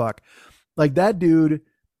 whatever the fuck. Like that dude,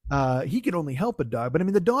 he can only help a dog. But I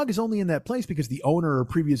mean, the dog is only in that place because the owner or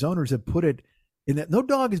previous owners have put it in that. No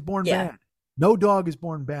dog is born bad. No dog is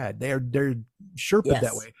born bad. They're Sherpa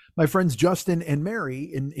that way. My friends Justin and Mary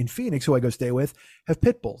in Phoenix, who I go stay with, have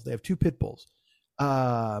pit bulls. They have 2 pit bulls,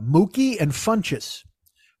 Mookie and Funchess,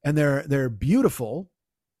 and they're beautiful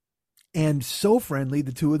and so friendly.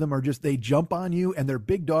 The 2 of them are they jump on you, and they're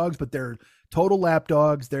big dogs, but they're total lap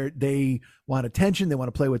dogs. They want attention. They want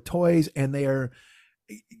to play with toys, and they are,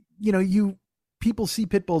 people see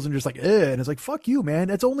pit bulls and just like, and it's like, fuck you, man.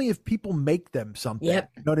 That's only if people make them something. Yep.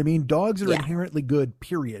 You know what I mean? Dogs are inherently good,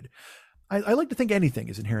 period. I like to think anything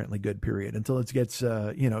is inherently good, period, until it gets,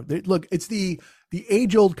 look, it's the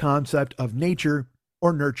age old concept of nature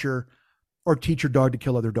or nurture or teach your dog to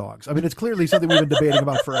kill other dogs. I mean, it's clearly something we've been debating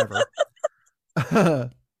about forever.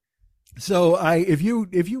 So if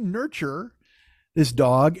you nurture this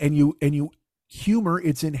dog and you humor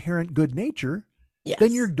its inherent good nature,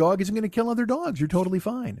 then your dog isn't going to kill other dogs. You're totally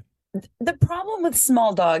fine. The problem with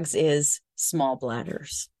small dogs is small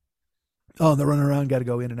bladders. Oh, they're running around, got to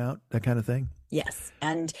go in and out, that kind of thing. Yes.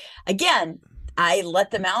 And again, I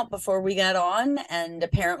let them out before we got on, and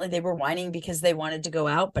apparently they were whining because they wanted to go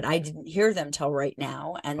out, but I didn't hear them till right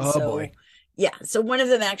now. And boy. Yeah. So one of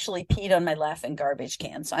them actually peed on my laughing garbage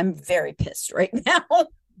can. So I'm very pissed right now.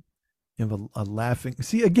 You have a laughing.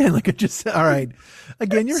 See, again, like I just said, all right.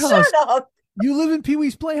 Again, your house. Shut up. You live in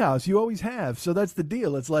Pee-wee's Playhouse. You always have. So that's the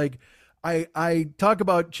deal. It's like I talk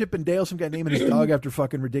about Chip and Dale, some guy naming his dog after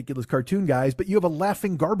fucking ridiculous cartoon guys, but you have a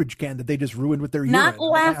laughing garbage can that they just ruined with their urine. Not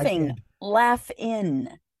laughing. Laugh in.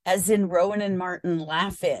 As in Rowan and Martin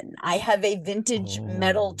laugh in. I have a vintage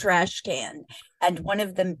metal trash can, and one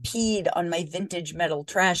of them peed on my vintage metal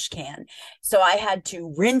trash can. So I had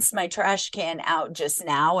to rinse my trash can out just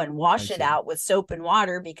now and wash it out with soap and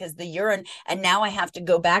water because the urine, and now I have to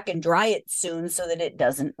go back and dry it soon so that it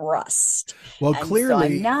doesn't rust. Well, and clearly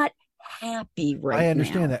so I'm not happy right now. I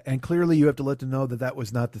understand that. And clearly you have to let them know that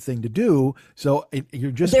was not the thing to do. So you're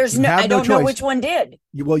just, I don't know which one did.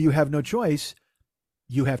 You have no choice.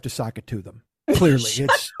 You have to sock it to them. Clearly,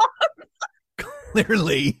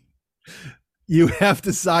 clearly you have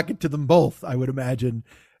to sock it to them both, I would imagine,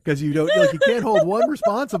 because you can't hold one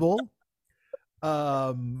responsible.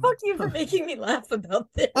 Fuck you for making me laugh about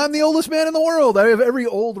this. I'm the oldest man in the world. I have every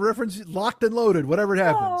old reference locked and loaded, whatever it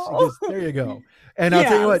happens. There you go. And I'll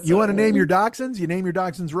tell you what, you want to name your dachshunds? You name your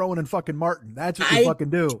dachshunds Rowan and fucking Martin. That's what you fucking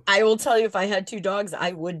do. I will tell you, if I had 2 dogs,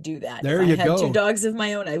 I would do that. There you go. If I had 2 dogs of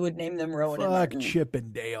my own, I would name them Rowan and Martin. Chip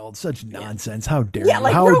and Dale. Such nonsense. How dare you? Yeah,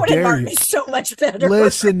 like Rowan and Martin is so much better.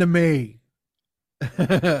 Listen to me. You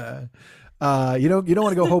don't want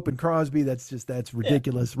to go Hope and Crosby. That's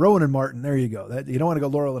ridiculous. Yeah. Rowan and Martin. There you go. You don't want to go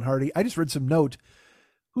Laurel and Hardy. I just read some note.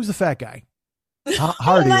 Who's the fat guy?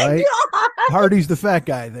 Hardy, right? God. Hardy's the fat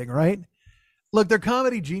guy thing, right? Look, they're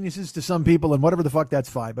comedy geniuses to some people, and whatever the fuck, that's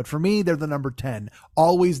fine. But for me, they're the number 10.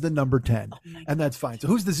 Always the number 10. And that's fine. So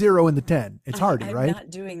who's the 0 and the 10? It's Hardy, right? I'm not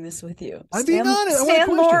doing this with you. I'm being honest.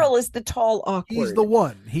 Stan Laurel is the tall, awkward. He's the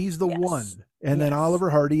 1. He's the 1. And then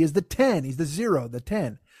Oliver Hardy is the 10. He's the 0, the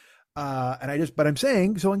 10. But I'm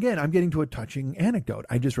saying, so again, I'm getting to a touching anecdote.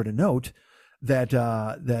 I just read a note that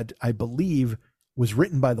I believe was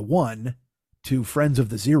written by the 1 to friends of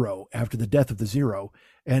the 0 after the death of the 0.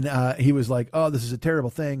 And he was like, oh, this is a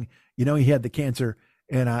terrible thing. He had the cancer,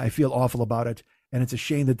 and I feel awful about it. And it's a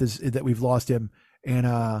shame that we've lost him.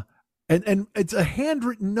 And it's a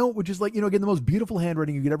handwritten note, which is like, again, the most beautiful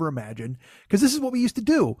handwriting you could ever imagine, because this is what we used to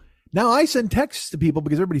do. Now I send texts to people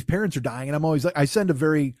because everybody's parents are dying. And I'm always like, I send a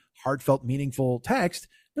very heartfelt, meaningful text,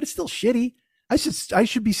 but it's still shitty. I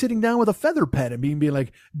should be sitting down with a feather pen and being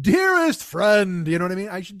like, dearest friend, you know what I mean?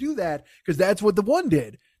 I should do that, because that's what the 1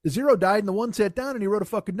 did. The 0 died, and the 1 sat down and he wrote a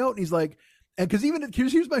fucking note, and he's like, and because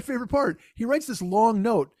here's my favorite part. He writes this long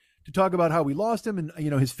note to talk about how we lost him and,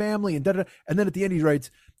 his family and da-da-da. And then at the end he writes,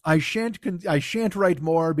 I shan't write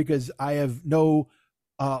more because I have no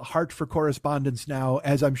heart for correspondence now,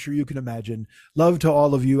 as I'm sure you can imagine. Love to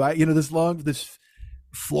all of you. This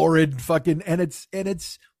florid fucking, and it's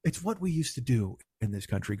what we used to do in this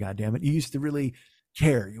country. God damn it. You used to really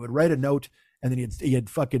care. You would write a note, and then you'd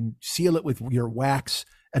fucking seal it with your wax,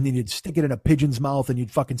 and then you'd stick it in a pigeon's mouth, and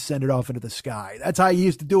you'd fucking send it off into the sky. That's how you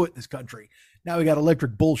used to do it in this country. Now we got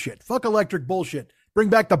electric bullshit. Fuck electric bullshit. Bring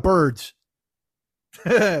back the birds.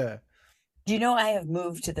 Do you know I have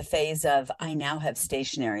moved to the phase of I now have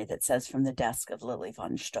stationery that says from the desk of Lily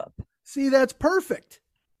von Stupp. See, that's perfect.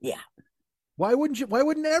 Yeah. Why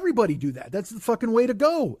wouldn't everybody do that? That's the fucking way to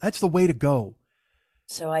go. That's the way to go.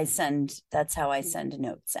 So that's how I send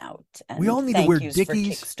notes out. And we all need to wear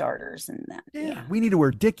Dickies. For Kickstarters and that. Yeah. We need to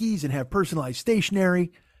wear Dickies and have personalized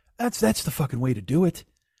stationery. That's the fucking way to do it.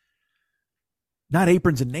 Not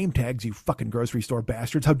aprons and name tags, you fucking grocery store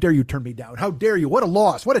bastards. How dare you turn me down? How dare you? What a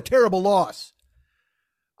loss. What a terrible loss.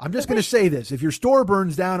 I'm just going to say this. If your store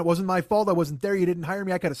burns down, it wasn't my fault. I wasn't there. You didn't hire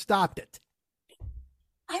me. I could have stopped it.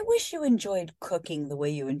 I wish you enjoyed cooking the way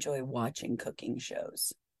you enjoy watching cooking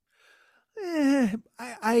shows. I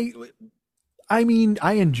mean,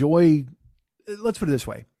 I enjoy, let's put it this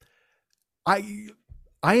way. I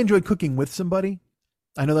enjoy cooking with somebody.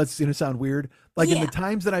 I know that's going to sound weird. Like in the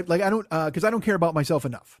times that because I don't care about myself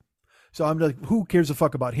enough. So I'm like, who cares a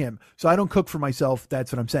fuck about him? So I don't cook for myself.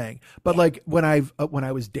 That's what I'm saying. But like when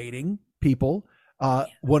I was dating people,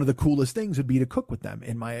 one of the coolest things would be to cook with them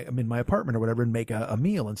in my apartment or whatever and make a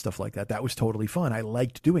meal and stuff like that. That was totally fun. I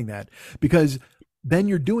liked doing that because then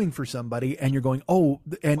you're doing for somebody and you're going,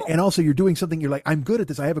 and also you're doing something. You're like, I'm good at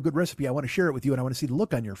this. I have a good recipe. I want to share it with you. And I want to see the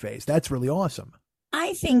look on your face. That's really awesome.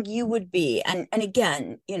 I think you would be, and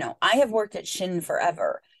again, I have worked at Shin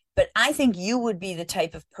forever, but I think you would be the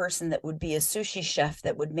type of person that would be a sushi chef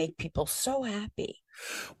that would make people so happy.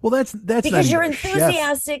 Well, that's because you're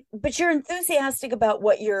enthusiastic, but you're enthusiastic about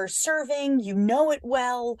what you're serving. You know it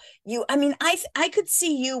well. I could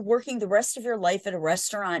see you working the rest of your life at a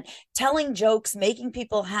restaurant, telling jokes, making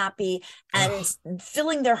people happy, and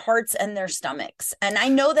filling their hearts and their stomachs. And I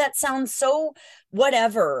know that sounds so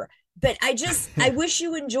whatever. But I wish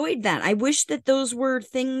you enjoyed that. I wish that those were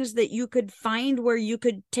things that you could find where you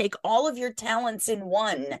could take all of your talents in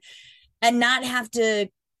one and not have to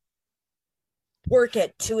work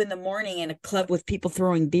at 2 a.m. in a club with people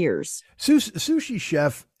throwing beers. Sushi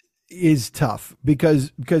chef is tough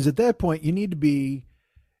because at that point you need to be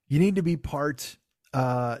part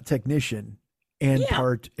technician and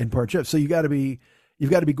part chef. So you've got to be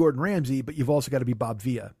Gordon Ramsay, but you've also got to be Bob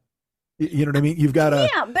Villa. You know what I mean? You've got to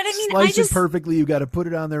slice it perfectly. You've got to put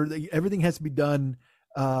it on there. Everything has to be done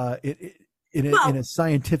in a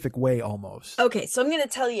scientific way almost. Okay, so I'm going to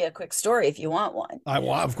tell you a quick story if you want one.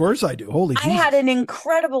 Of course I do. Holy Jesus. I had an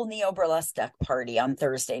incredible Neo Burlesque party on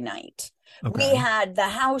Thursday night. Okay. We had the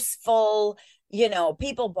house full.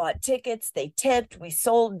 People bought tickets. They tipped. We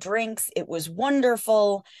sold drinks. It was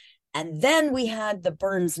wonderful. And then we had the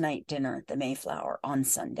Burns night dinner at the Mayflower on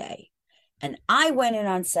Sunday. And I went in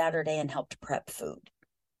on Saturday and helped prep food.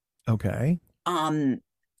 Okay. I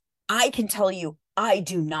can tell you, I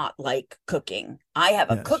do not like cooking. I have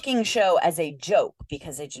a cooking show as a joke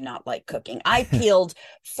because I do not like cooking. I peeled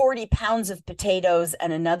 40 pounds of potatoes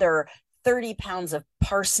and another 30 pounds of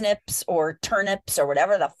parsnips or turnips or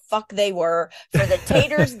whatever the fuck they were for the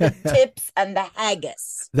taters, the tips, and the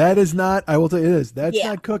haggis. That is not, I will tell you this, that's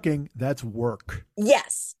not cooking, that's work.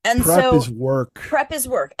 Yes. And prep is work. Prep is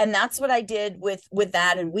work. And that's what I did with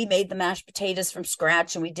that. And we made the mashed potatoes from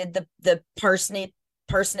scratch and we did the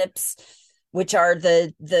parsnips, which are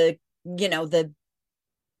the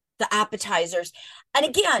appetizers. And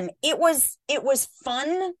again, it was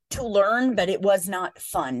fun to learn, but it was not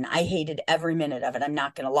fun. I hated every minute of it. I'm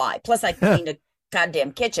not going to lie. Plus I cleaned a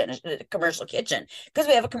goddamn kitchen, a commercial kitchen, because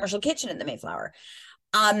we have a commercial kitchen at the Mayflower.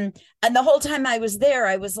 And the whole time I was there,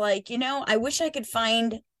 I was like, I wish I could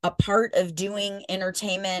find a part of doing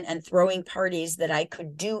entertainment and throwing parties that I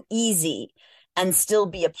could do easy and still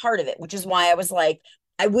be a part of it, which is why I was like,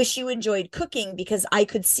 I wish you enjoyed cooking because I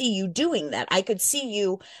could see you doing that. I could see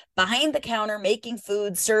you behind the counter, making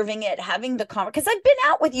food, serving it, having the because I've been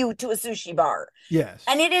out with you to a sushi bar. Yes.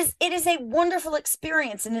 And it is a wonderful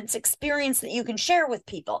experience and it's experience that you can share with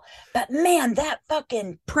people. But man, that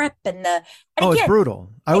fucking prep and it's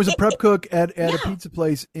brutal. I was a prep cook at a pizza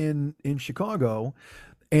place in Chicago.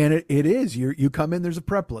 And it is, you come in, there's a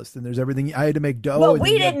prep list and there's everything. I had to make dough. Well,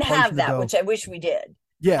 we didn't have that, which I wish we did.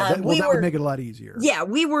 Yeah, that would make it a lot easier. Yeah,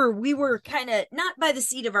 we were kind of not by the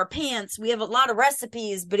seat of our pants. We have a lot of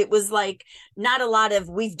recipes, but it was like not a lot of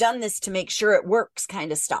we've done this to make sure it works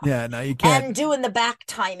kind of stuff. Yeah, no, you can't. And doing the back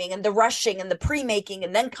timing and the rushing and the pre-making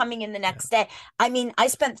and then coming in the next day. I mean, I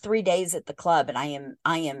spent 3 days at the club and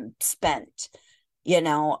I am spent,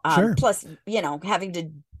 Sure. Plus, having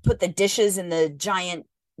to put the dishes in the giant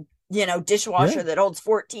dishwasher that holds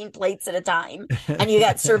 14 plates at a time, and you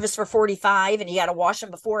got service for 45 and you got to wash them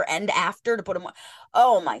before and after to put them on.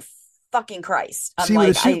 Oh my fucking Christ. I'm See,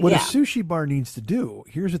 like, what a sushi bar needs to do,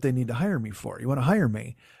 here's what they need to hire me for. You want to hire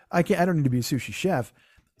me? I don't need to be a sushi chef.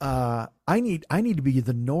 I need to be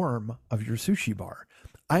the norm of your sushi bar.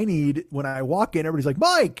 I need, when I walk in, everybody's like,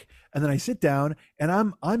 Mike, and then I sit down and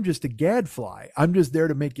I'm just a gadfly. I'm just there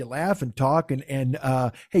to make you laugh and talk and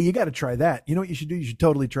hey, you got to try that. You know what you should do? You should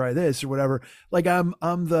totally try this or whatever. Like I'm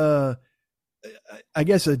the, I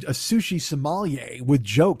guess a sushi sommelier with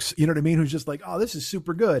jokes, you know what I mean? Who's just like, oh, this is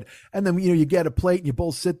super good. And then, you get a plate and you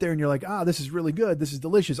both sit there and you're like, this is really good. This is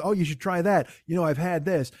delicious. Oh, you should try that. I've had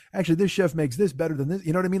this. Actually, this chef makes this better than this.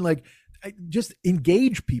 You know what I mean? Like, just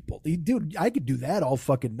engage people. Dude, I could do that all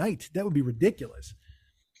fucking night. That would be ridiculous.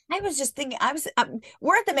 I was just thinking,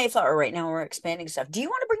 we're at the Mayflower right now. We're expanding stuff. Do you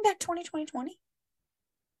want to bring back 2020?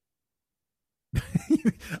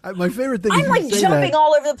 My favorite thing I'm like jumping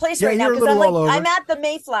all over the place right now because I'm at the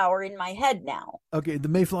Mayflower in my head now. Okay, the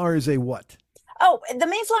Mayflower is a what? Oh, the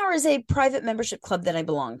Mayflower is a private membership club that I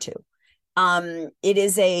belong to.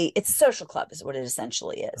 It's a social club is what it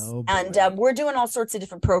essentially is. Oh, and we're doing all sorts of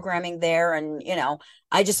different programming there. And,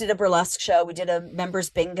 I just did a burlesque show. We did a members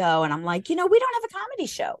bingo. And I'm like, we don't have a comedy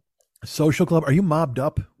show. A social club? Are you mobbed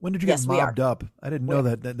up? When did you get mobbed up? I didn't know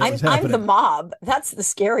that was happening. I'm the mob. That's the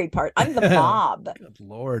scary part. I'm the mob. Good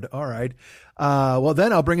Lord. All right. Well,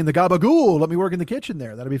 then I'll bring in the gabagool. Let me work in the kitchen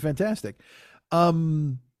there. That'll be fantastic.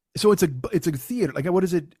 So it's a theater. Like, what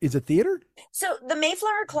is it? Is it theater? So the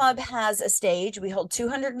Mayflower Club has a stage. We hold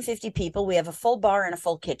 250 people. We have a full bar and a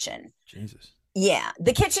full kitchen. Jesus. Yeah.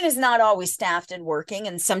 The kitchen is not always staffed and working.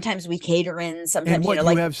 And sometimes we cater in. Sometimes, and what,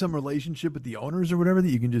 you have some relationship with the owners or whatever that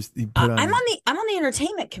you can just put on? I'm on the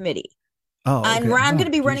entertainment committee. Oh, okay. And I'm going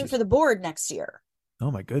to be running for the board next year.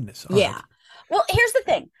 Oh my goodness. All right. Well, here's the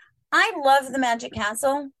thing. I love the Magic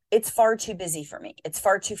Castle. It's far too busy for me. It's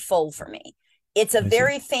far too full for me. It's a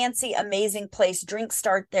very fancy, amazing place. Drinks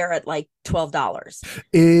start there at like $12.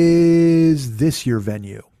 Is this your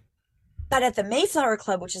venue? But at the Mayflower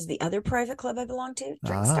Club, which is the other private club I belong to,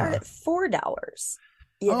 drinks start at $4.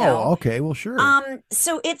 Okay. Well, sure.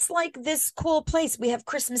 So it's like this cool place. We have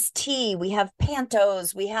Christmas tea. We have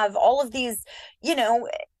pantos. We have all of these, we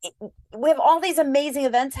have all these amazing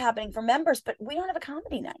events happening for members, but we don't have a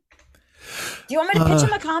comedy night. Do you want me to pitch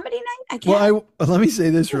him a comedy night? I can't. Well, let me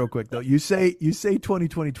say this real quick though. You say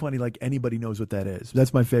 2020 like anybody knows what that is.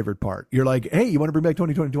 That's my favorite part. You're like, hey, you want to bring back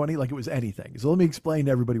 2020 like it was anything. So let me explain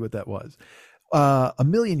to everybody what that was. A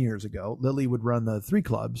million years ago, Lily would run the 3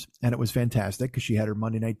 clubs, and it was fantastic because she had her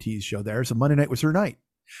Monday Night Tease show there. So Monday night was her night.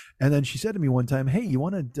 And then she said to me one time, hey, you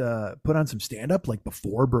want to put on some stand-up like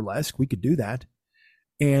before burlesque? We could do that.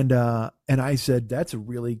 And I said, that's a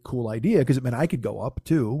really cool idea because it meant I could go up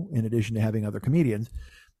too, in addition to having other comedians.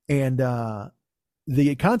 And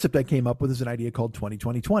the concept I came up with is an idea called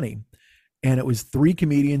 2020. And it was 3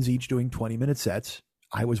 comedians each doing 20-minute sets.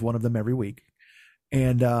 I was one of them every week.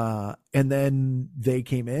 And then they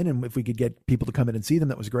came in, and if we could get people to come in and see them,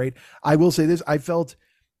 that was great. I will say this, I felt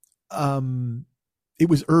it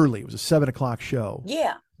was early. It was a 7:00 show.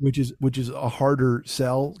 Yeah. Which is a harder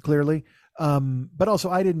sell, clearly. But also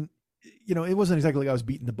I didn't, it wasn't exactly like I was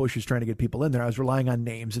beating the bushes trying to get people in there. I was relying on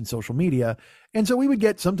names and social media. And so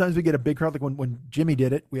sometimes we get a big crowd. Like when Jimmy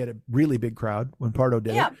did it, we had a really big crowd when Pardo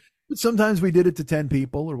did it. But sometimes we did it to 10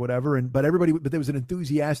 people or whatever. But there was an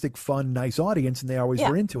enthusiastic, fun, nice audience, and they always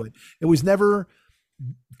were into it. It was never,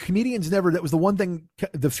 comedians never, that was the one thing,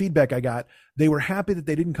 the feedback I got. They were happy that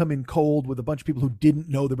they didn't come in cold with a bunch of people who didn't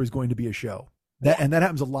know there was going to be a show. And that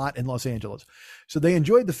happens a lot in Los Angeles. So they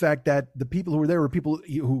enjoyed the fact that the people who were there were people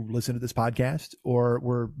who listened to this podcast or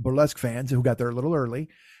were burlesque fans who got there a little early,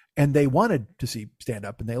 and they wanted to see stand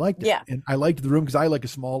up and they liked it. Yeah. And I liked the room because I like a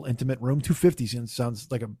small, intimate room. 250 sounds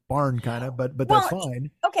like a barn kind of, but that's fine.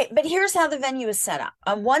 Okay. But here's how the venue is set up.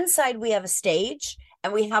 On one side, we have a stage,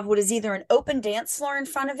 and we have what is either an open dance floor in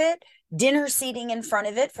front of it, dinner seating in front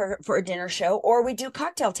of it for a dinner show, or we do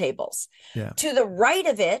cocktail tables. Yeah. To the right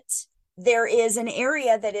of it, there is an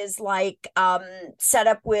area that is like set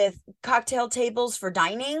up with cocktail tables for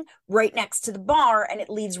dining right next to the bar, and it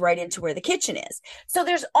leads right into where the kitchen is. So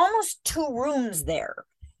there's almost 2 rooms there.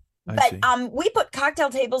 But we put cocktail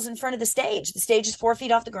tables in front of the stage. The stage is 4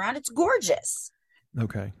 feet off the ground. It's gorgeous.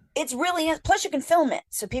 Okay. It's really, plus you can film it,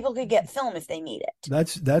 so people could get film if they need it.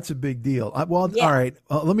 That's a big deal. All right.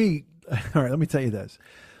 Let me tell you this.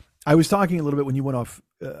 I was talking a little bit when you went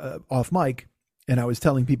off mic. And I was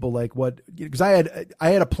telling people like because I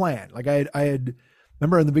had a plan. Like I had,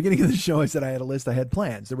 remember in the beginning of the show, I said I had a list. I had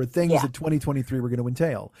plans. There were things that 2023 were going to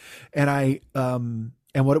entail. And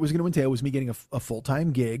and what it was going to entail was me getting a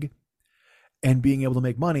full-time gig and being able to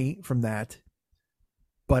make money from that.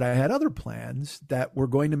 But I had other plans that were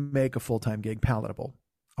going to make a full-time gig palatable.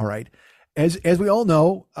 All right. As we all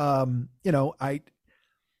know, I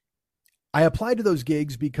applied to those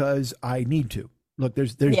gigs because I need to. Look,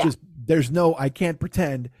 there's no, I can't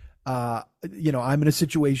pretend, I'm in a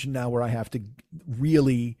situation now where I have to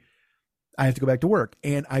go back to work,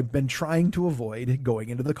 and I've been trying to avoid going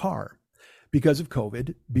into the car because of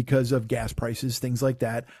COVID, because of gas prices, things like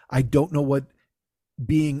that. I don't know what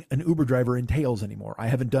being an Uber driver entails anymore. I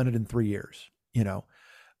haven't done it in 3 years,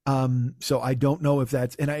 so I don't know if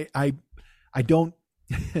that's, and I don't,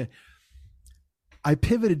 I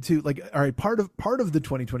pivoted to all right, part of the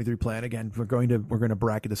 2023 plan. Again, we're going to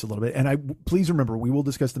bracket this a little bit. And please remember, we will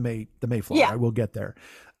discuss the Mayflower. Yeah. I will get there.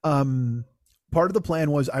 Part of the plan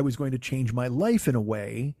was I was going to change my life in a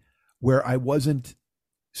way where I wasn't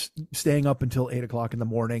staying up until 8 o'clock in the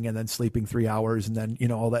morning and then sleeping 3 hours. And then,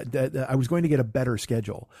 all that I was going to get a better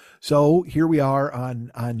schedule. So here we are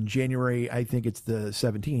on January, I think it's the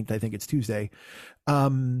 17th. I think it's Tuesday.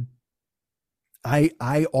 I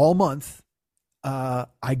all month,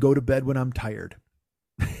 I go to bed when I'm tired,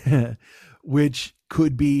 which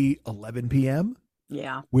could be 11 p.m.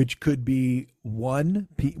 Yeah. Which could be 1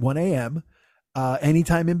 a.m.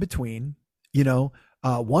 Anytime in between.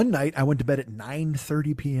 One night I went to bed at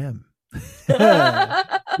 9:30 p.m.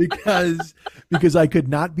 because I could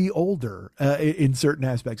not be older in certain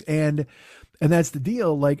aspects, and that's the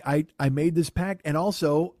deal. Like I made this pact, and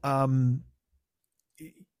also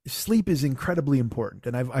sleep is incredibly important,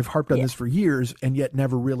 and I've harped on this for years, and yet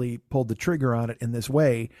never really pulled the trigger on it in this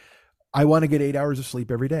way. I want to get 8 hours of sleep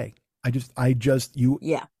every day.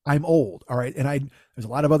 I'm old. All right. And there's a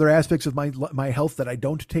lot of other aspects of my health that I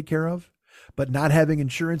don't take care of, but not having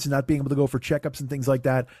insurance and not being able to go for checkups and things like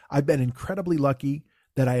that. I've been incredibly lucky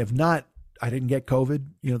that I didn't get COVID,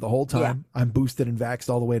 the whole time. I'm boosted and vaxxed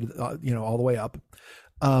all the way to, all the way up.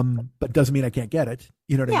 But doesn't mean I can't get it.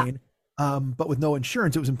 You know what I mean? But with no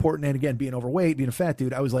insurance, it was important. And again, being overweight, being a fat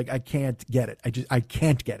dude, I was like, I can't get it. I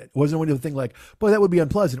can't get it. It wasn't one of the thing like, boy, that would be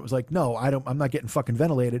unpleasant. It was like, no, I'm not getting fucking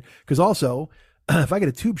ventilated. Cause also if I get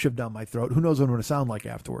a tube shoved down my throat, who knows what I'm going to sound like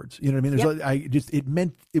afterwards? You know what I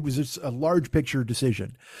mean? It was just a large picture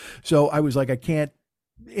decision. So I was like, I can't,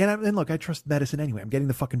 and look, I trust medicine anyway. I'm getting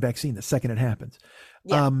the fucking vaccine the second it happens.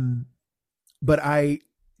 Yeah. But I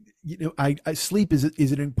sleep is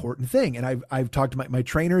an important thing. And I've talked to my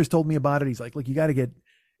trainer has told me about it. He's like, look, you got to get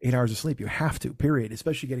 8 hours of sleep. You have to, period,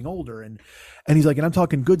 especially getting older. And he's like, and I'm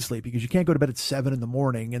talking good sleep, because you can't go to bed at 7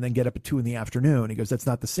 a.m. and then get up at 2 p.m. He goes, that's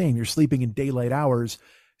not the same. You're sleeping in daylight hours.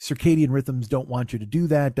 Circadian rhythms don't want you to do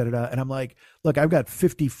that. And I'm like, look, I've got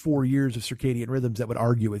 54 years of circadian rhythms that would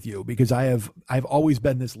argue with you, because I've always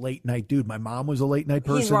been this late night dude. My mom was a late night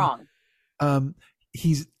person. He's wrong.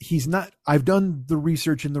 He's not. I've done the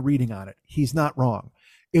research and the reading on it. He's not wrong.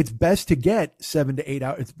 It's best to get 7 to 8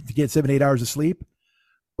 hours, to get 7 to 8 hours of sleep,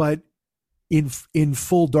 but in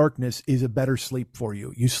full darkness is a better sleep for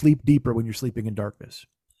you. You sleep deeper when you're sleeping in darkness.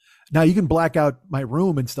 Now you can black out my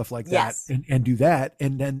room and stuff like that and do that.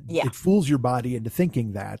 And then it fools your body into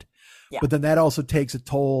thinking that, but then that also takes a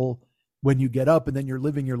toll when you get up, and then you're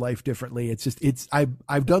living your life differently.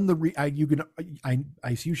 I've done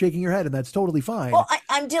I see you shaking your head, and that's totally fine. Well,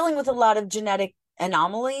 I'm dealing with a lot of genetic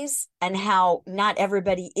anomalies and how not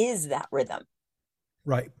everybody is that rhythm.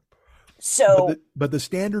 Right. So, but the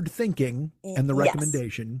standard thinking and the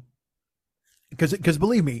recommendation, because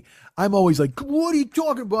believe me, I'm always like, what are you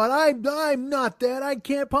talking about? I'm not that. I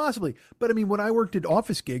can't possibly. But I mean, when I worked at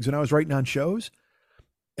office gigs, when I was writing on shows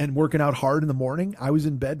and working out hard in the morning, I was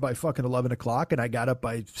in bed by fucking 11 o'clock, and I got up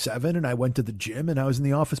by 7, and I went to the gym, and I was in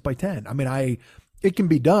the office by 10. I mean, it can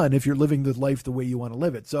be done if you're living the life the way you want to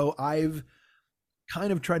live it. So I've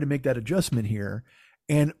kind of tried to make that adjustment here.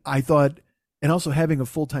 And I thought, and also having a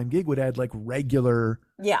full-time gig would add like regular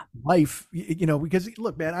life, because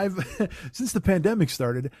look, man, I've, since the pandemic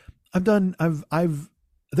started,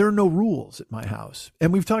 there are no rules at my house.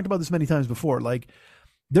 And we've talked about this many times before. Like,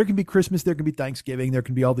 there can be Christmas, there can be Thanksgiving, there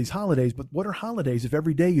can be all these holidays, but what are holidays if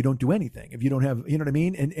every day you don't do anything, if you don't have, you know what I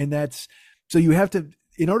mean? And that's, so you have to,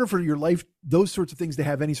 in order for your life, those sorts of things to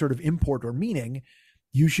have any sort of import or meaning,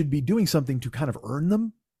 you should be doing something to kind of earn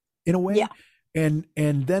them in a way. Yeah. And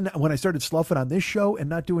then when I started sloughing on this show and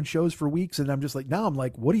not doing shows for weeks, and I'm just like, now I'm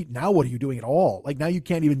like, what are you doing at all? Like, now you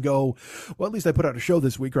can't even go, well, at least I put out a show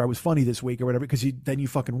this week, or I was funny this week or whatever, because then you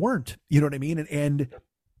fucking weren't, you know what I mean? And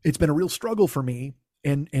it's been a real struggle for me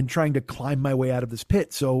and trying to climb my way out of this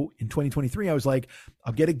pit. So in 2023, I was like,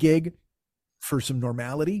 I'll get a gig for some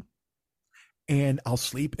normality, and I'll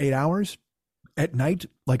sleep 8 hours at night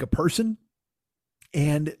like a person.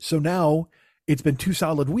 And so now it's been 2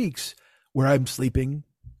 solid weeks where I'm sleeping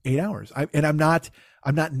 8 hours. I'm not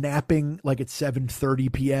napping like at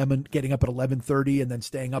 7:30 p.m. and getting up at 11:30 and then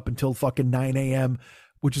staying up until fucking 9 a.m.,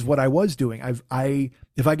 which is what I was doing.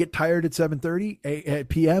 If I get tired at 7:30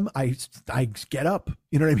 p.m., I get up.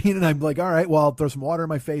 You know what I mean? And I'm like, all right, well, I'll throw some water in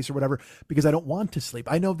my face or whatever because I don't want to sleep.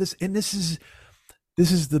 I know this, and this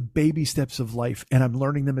is the baby steps of life, and I'm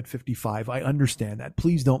learning them at 55. I understand that.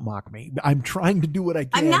 Please don't mock me. I'm trying to do what I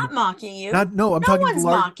can. I'm not mocking you. I'm no talking one's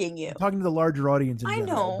mocking you. I'm talking to the larger audience in I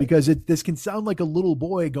general, know. because this can sound like a little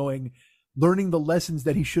boy learning the lessons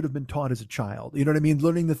that he should have been taught as a child. You know what I mean?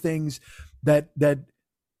 Learning the things that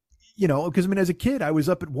you know, because I mean, as a kid, I was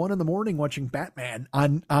up at 1 a.m. watching Batman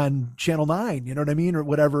on Channel 9, you know what I mean, or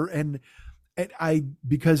whatever. And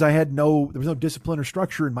because there was no discipline or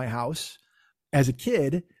structure in my house as a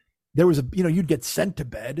kid, there was you'd get sent to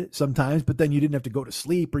bed sometimes, but then you didn't have to go to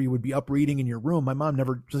sleep, or you would be up reading in your room. My mom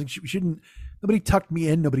never, nobody tucked me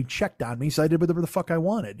in, nobody checked on me, so I did whatever the fuck I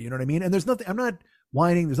wanted. You know what I mean? And there's nothing, I'm not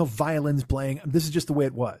whining. There's no violins playing. This is just the way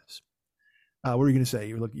it was. What were you going to say?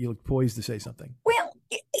 You look poised to say something. Well,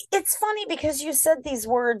 it's funny because you said these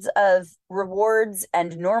words of rewards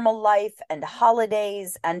and normal life and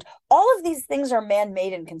holidays, and all of these things are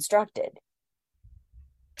man-made and constructed.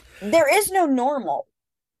 There is no normal.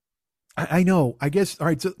 I know. I guess. All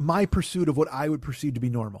right. So my pursuit of what I would perceive to be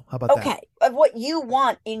normal. How about that? Okay, of what you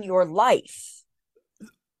want in your life,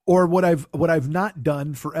 or what I've not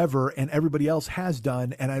done forever, and everybody else has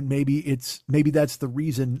done, and maybe that's the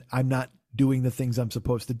reason I'm not doing the things I'm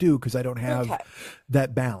supposed to do, because I don't have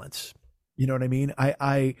that balance. You know what I mean?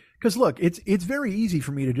 Because look, it's very easy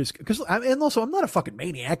for me to just, and also I'm not a fucking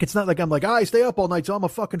maniac. It's not like I'm like, I stay up all night, so I'm a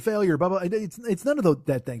fucking failure. Blah, blah. It's none of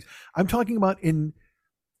that things. I'm talking about in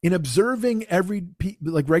observing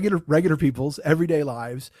regular people's everyday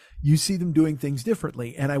lives. You see them doing things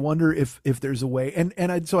differently, and I wonder if there's a way.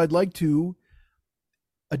 So I'd like to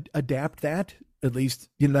adapt that, at least.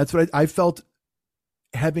 You know, that's what I felt.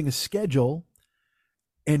 Having a schedule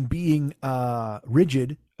and being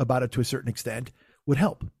rigid about it to a certain extent would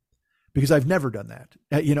help, because I've never done that.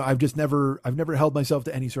 You know, I've never held myself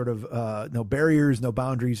to any sort of no barriers, no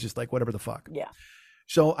boundaries, just like whatever the fuck. Yeah.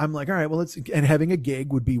 So I'm like, all right, well, and having a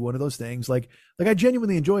gig would be one of those things. Like I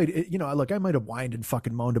genuinely enjoyed it. You know, look, I might have whined and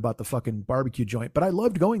fucking moaned about the fucking barbecue joint, but I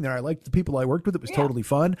loved going there. I liked the people I worked with. It was totally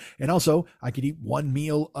fun. And also I could eat one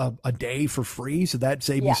meal a day for free. So that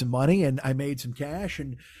saved me some money, and I made some cash,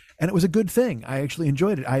 and it was a good thing. I actually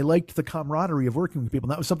enjoyed it. I liked the camaraderie of working with people.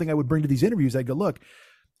 And that was something I would bring to these interviews. I'd go, look,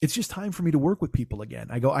 it's just time for me to work with people again.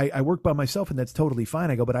 I go, I work by myself, and that's totally fine.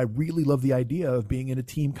 I go, but I really love the idea of being in a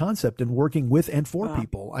team concept and working with and for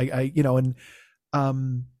people.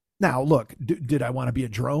 Now look, did I want to be a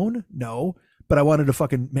drone? No, but I wanted to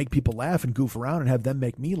fucking make people laugh and goof around and have them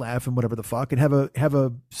make me laugh and whatever the fuck, and have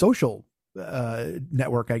a social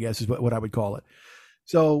network, I guess is what I would call it.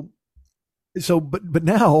 But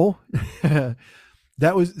now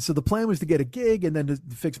the plan was to get a gig, and then to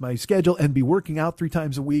fix my schedule and be working out 3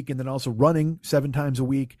 times a week, and then also running 7 times a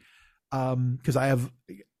week. Cause I have,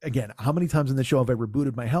 again, how many times in the show have I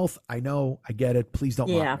rebooted my health? I know, I get it. Please don't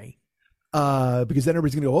mock me. Because then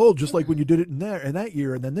everybody's going to go, oh, just like when you did it in that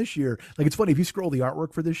year. And then this year, like, it's funny, if you scroll the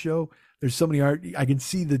artwork for this show, there's so many art. I can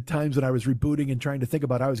see the times when I was rebooting and trying to think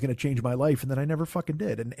about how I was going to change my life. And then I never fucking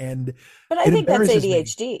did. But I think that's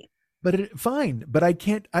ADHD. Fine, but I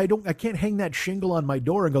can't hang that shingle on my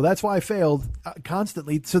door and go, that's why I failed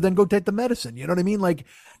constantly. So then go take the medicine. You know what I mean? Like,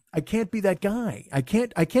 I can't be that guy. I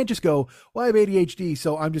can't just go, well, I have ADHD,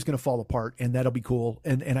 so I'm just going to fall apart, and that'll be cool.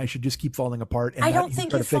 And I should just keep falling apart. And I don't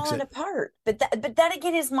think you're falling apart, but that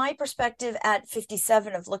again is my perspective at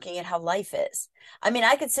 57 of looking at how life is. I mean,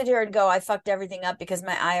 I could sit here and go, I fucked everything up because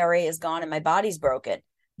my IRA is gone and my body's broken.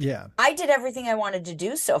 Yeah. I did everything I wanted to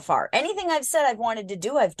do so far. Anything I've said I've wanted to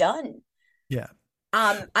do, I've done. Yeah.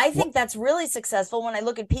 I think that's really successful when I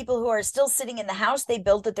look at people who are still sitting in the house they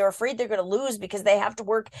built that they're afraid they're going to lose because they have to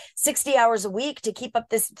work 60 hours a week to keep up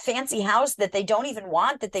this fancy house that they don't even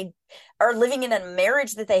want, that they are living in a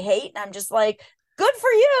marriage that they hate. And I'm just like, good for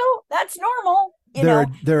you. That's normal.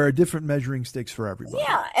 There are different measuring sticks for everybody.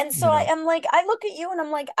 Yeah. And so I'm like, I look at you and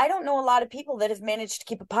I'm like, I don't know a lot of people that have managed to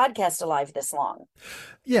keep a podcast alive this long.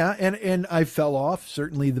 Yeah. And I fell off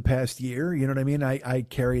certainly the past year. You know what I mean? I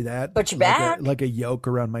carry that. But you're back. Like a yoke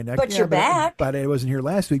around my neck. But you're back. But I wasn't here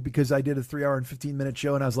last week because I did a 3 hour and 15-minute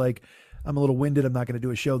show, and I was like, I'm a little winded. I'm not going to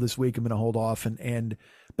do a show this week. I'm going to hold off.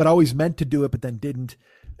 But I always meant to do it, but then didn't.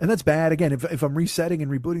 And that's bad. Again, if I'm resetting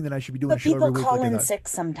and rebooting, then I should be doing a show every week. But people call in sick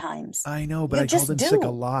sometimes. I know, but I called in sick a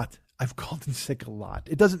lot. I've called in sick a lot.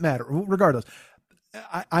 It doesn't matter. Regardless,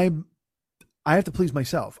 I have to please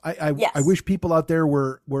myself. I wish people out there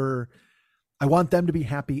were I want them to be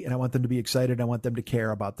happy and I want them to be excited. I want them to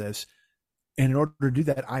care about this. And in order to do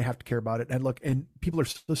that, I have to care about it. And look, and people are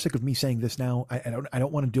so sick of me saying this now. I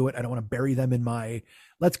don't want to do it. I don't want to bury them in my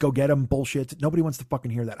let's go get them bullshit. Nobody wants to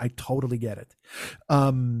fucking hear that. I totally get it.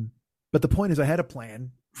 But the point is I had a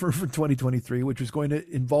plan for 2023, which was going to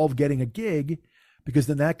involve getting a gig, because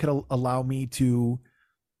then that could allow me to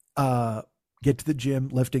get to the gym,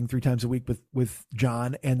 lifting 3 times a week with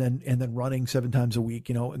John, and then running 7 times a week,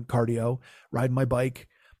 and cardio, riding my bike.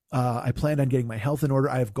 I planned on getting my health in order.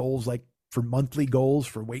 I have goals like for monthly goals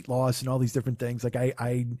for weight loss and all these different things. Like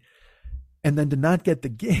and then to not get the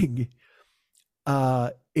gig,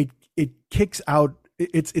 it kicks out.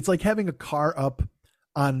 It's like having a car up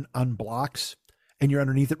on blocks and you're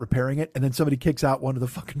underneath it repairing it, and then somebody kicks out one of the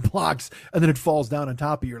fucking blocks and then it falls down on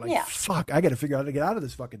top of you. You're like, fuck, I got to figure out how to get out of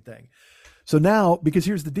this fucking thing. So now, because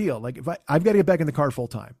here's the deal, like if I've got to get back in the car full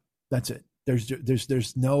time, that's it.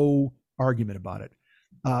 There's no argument about it.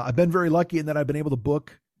 I've been very lucky in that I've been able to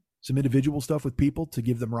book some individual stuff with people to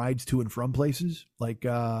give them rides to and from places. Like,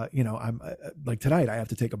 I'm like tonight, I have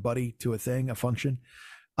to take a buddy to a function,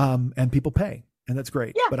 and people pay, and that's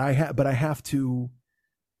great. Yeah. But I have to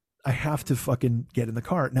fucking get in the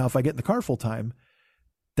car. Now, if I get in the car full time,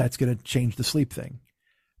 that's going to change the sleep thing,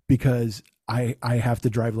 because I have to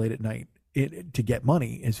drive late at night to get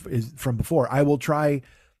money is from before. I will try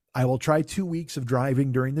 2 weeks of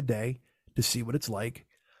driving during the day to see what it's like.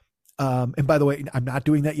 And by the way, I'm not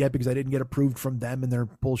doing that yet because I didn't get approved from them and their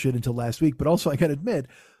bullshit until last week. But also I got to admit,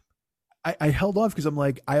 I held off because I'm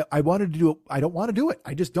like, I wanted to do it. I don't want to do it.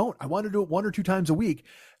 I just don't. I want to do it 1 or 2 times a week.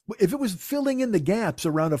 If it was filling in the gaps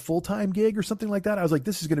around a full-time gig or something like that, I was like,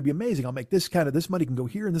 this is going to be amazing. I'll make this money can go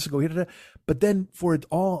here and this will go here. But then for it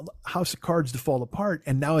all house of cards to fall apart,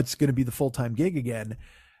 and now it's going to be the full-time gig again.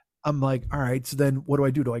 I'm like, all right, so then what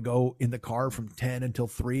do? Do I go in the car from 10 until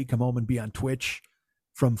 3, come home and be on Twitch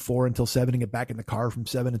from 4 until 7 and get back in the car from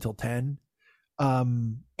 7 until 10?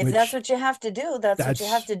 If that's what you have to do, that's what you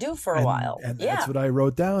have to do for a while. And that's what I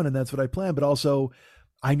wrote down, and that's what I planned. But also,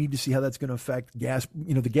 I need to see how that's going to affect gas,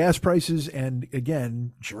 the gas prices. And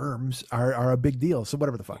again, germs are a big deal. So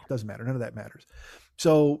whatever the fuck, doesn't matter. None of that matters.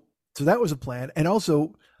 So that was a plan. And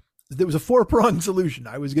also there was a 4-pronged solution.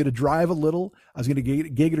 I was going to drive a little. I was going to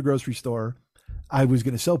gig at a grocery store. I was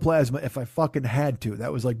going to sell plasma if I fucking had to.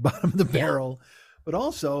 That was like bottom of the barrel. But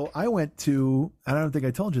also I went to, and I don't think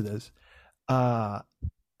I told you this. I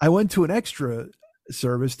went to an extra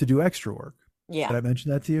service to do extra work. Yeah. Did I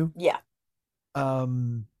mention that to you? Yeah.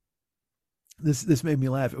 This made me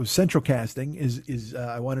laugh. It was Central Casting is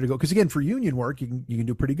I wanted to go, because again, for union work, you can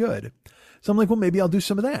do pretty good. So I'm like, well, maybe I'll do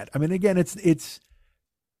some of that. I mean, again, it's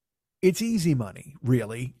easy money,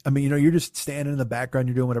 really. I mean, you're just standing in the background,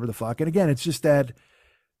 you're doing whatever the fuck. And again, it's just that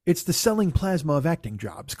it's the selling plasma of acting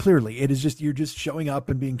jobs. Clearly, it is just, you're just showing up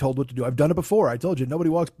and being told what to do. I've done it before. I told you, nobody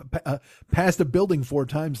walks past a building 4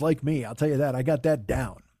 times like me. I'll tell you that. I got that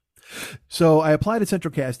down. So I applied at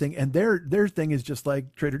Central Casting, and their thing is just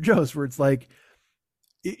like Trader Joe's, where it's like,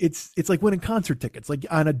 it's like winning concert tickets. Like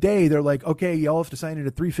on a day, they're like, okay, y'all have to sign in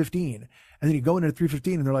at 3:15. And then you go in at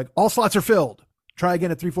 3:15 and they're like, all slots are filled. Try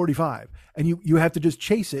again at 3:45. And you have to just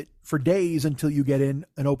chase it for days until you get in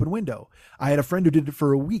an open window. I had a friend who did it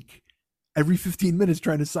for a week, every 15 minutes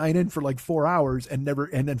trying to sign in for like 4 hours and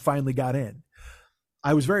then finally got in.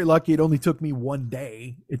 I was very lucky. It only took me 1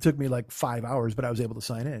 day. It took me like 5 hours, but I was able to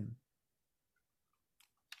sign in.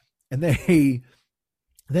 And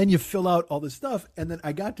then you fill out all this stuff. And then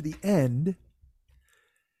I got to the end.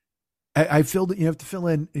 I filled it. You have to fill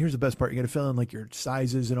in. Here's the best part. You got to fill in like your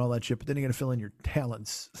sizes and all that shit, but then you got to fill in your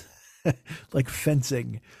talents, like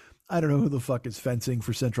fencing. I don't know who the fuck is fencing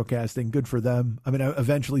for Central Casting. Good for them. I mean,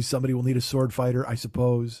 eventually somebody will need a sword fighter, I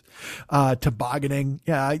suppose. Tobogganing.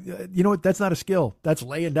 Yeah. You know what? That's not a skill. That's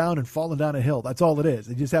laying down and falling down a hill. That's all it is.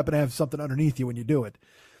 You just happen to have something underneath you when you do it,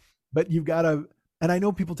 but you've got to, and I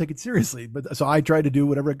know people take it seriously, but so I try to do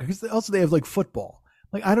whatever, because also they have like football.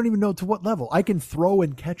 Like, I don't even know to what level I can throw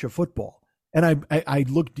and catch a football. And I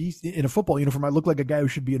look decent in a football uniform. I look like a guy who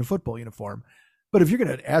should be in a football uniform. But if you're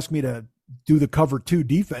going to ask me to do the cover 2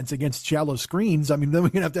 defense against shallow screens, I mean, then we're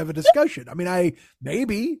going to have a discussion. I mean,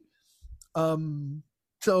 maybe.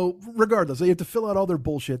 So regardless, they have to fill out all their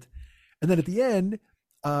bullshit. And then at the end,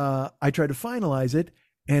 I tried to finalize it,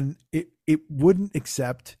 and it wouldn't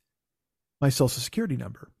accept my social security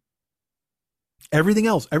number. Everything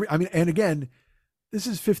else, and again, this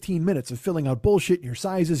is 15 minutes of filling out bullshit in your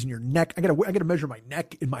sizes and your neck. I gotta measure my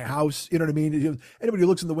neck in my house. You know what I mean? Anybody who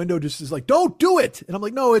looks in the window just is like, don't do it. And I'm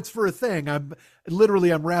like, no, it's for a thing. I'm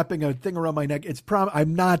wrapping a thing around my neck.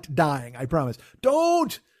 I'm not dying. I promise.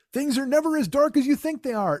 Don't Things are never as dark as you think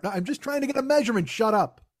they are. No, I'm just trying to get a measurement. Shut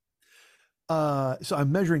up. So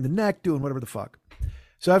I'm measuring the neck, doing whatever the fuck.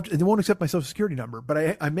 So they won't accept my social security number,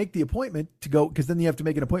 but I make the appointment to go, because then you have to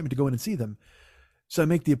make an appointment to go in and see them. So I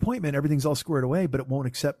make the appointment, everything's all squared away, but it won't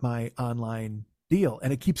accept my online deal.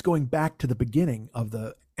 And it keeps going back to the beginning of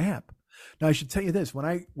the app. Now I should tell you this,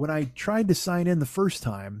 when I tried to sign in the first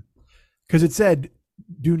time, because it said,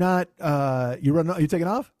 do not, you taking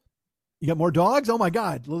off? You got more dogs? Oh my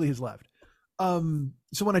God, Lily has left.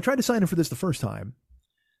 So when I tried to sign in for this the first time,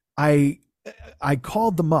 I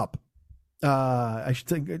called them up. I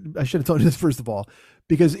should have told you this first of all,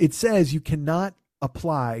 because it says you cannot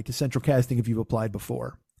apply to Central Casting if you've applied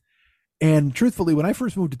before. And truthfully, when I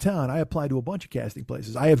first moved to town, I applied to a bunch of casting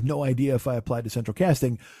places. I have no idea if I applied to Central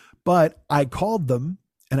Casting, but I called them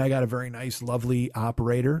and I got a very nice, lovely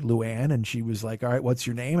operator, Luann, and she was like, all right, what's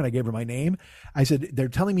your name? And I gave her my name. I said, they're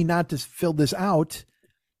telling me not to fill this out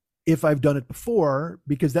if I've done it before,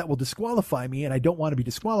 because that will disqualify me and I don't want to be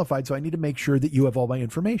disqualified. So I need to make sure that you have all my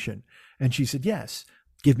information. And she said, yes,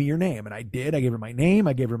 give me your name. And I did. I gave her my name.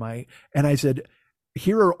 And I said,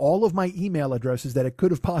 here are all of my email addresses that it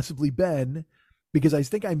could have possibly been, because I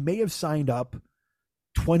think I may have signed up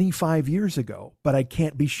 25 years ago, but I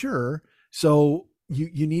can't be sure. So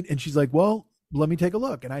you need, and she's like, well, let me take a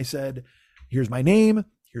look. And I said, here's my name.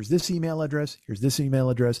 Here's this email address. Here's this email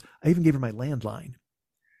address. I even gave her my landline.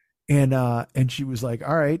 And she was like,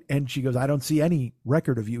 all right. And she goes, I don't see any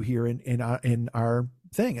record of you here in our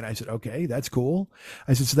thing. And I said, okay, that's cool.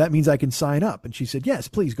 I said, so that means I can sign up. And she said, yes,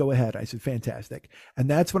 please go ahead. I said, fantastic. And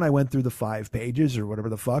that's when I went through the 5 pages or whatever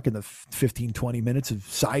the fuck in the 15, 20 minutes of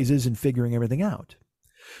sizes and figuring everything out.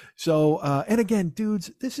 So, and again, dudes,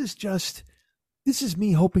 this is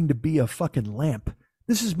me hoping to be a fucking lamp.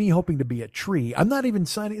 This is me hoping to be a tree. I'm not even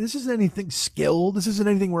signing. This isn't anything skilled. This isn't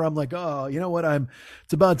anything where I'm like, oh, you know what?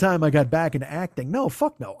 It's about time I got back into acting. No,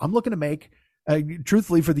 fuck no. I'm looking to make,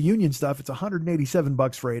 truthfully, for the union stuff, it's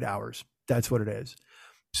 $187 for 8 hours. That's what it is.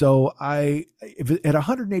 So if at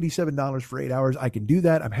 $187 for 8 hours, I can do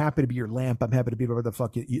that. I'm happy to be your lamp. I'm happy to be whatever the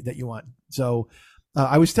fuck that you want. So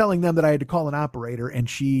I was telling them that I had to call an operator, and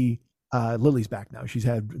Lily's back now. I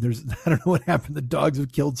don't know what happened. The dogs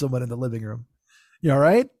have killed someone in the living room. You all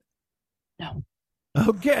right? No.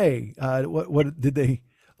 Okay. What did they?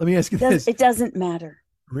 Let me ask you this. It doesn't matter.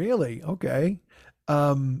 Really? Okay.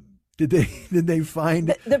 Did they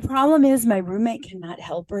find the problem is my roommate cannot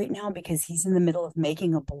help right now because he's in the middle of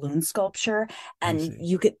making a balloon sculpture, and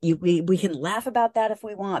we can laugh about that if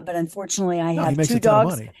we want, but unfortunately I have 2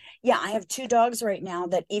 dogs. Yeah, I have 2 dogs right now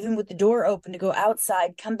that even with the door open to go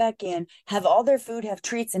outside, come back in, have all their food, have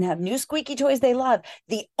treats, and have new squeaky toys they love.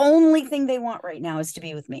 The only thing they want right now is to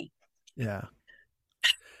be with me. Yeah.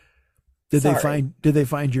 Did they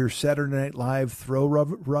find your Saturday Night Live throw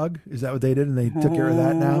rug? Is that what they did? And they took care of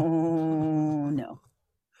that now?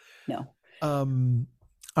 No.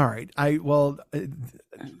 All right. I'll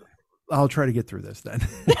try to get through this then.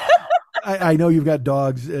 I know you've got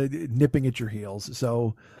dogs nipping at your heels.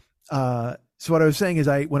 So what I was saying is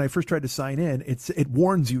when I first tried to sign in, it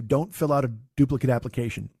warns you, don't fill out a duplicate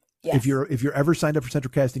application. Yes. If you're ever signed up for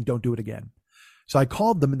Central Casting, don't do it again. So I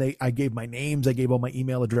called them and I gave my names. I gave all my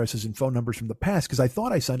email addresses and phone numbers from the past, because I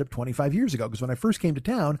thought I signed up 25 years ago. Because when I first came to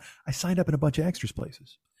town, I signed up in a bunch of extras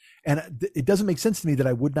places. And it doesn't make sense to me that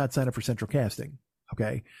I would not sign up for Central Casting.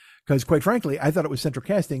 Okay. Because quite frankly, I thought it was Central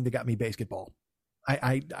Casting that got me basketball.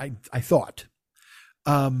 I thought.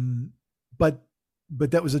 But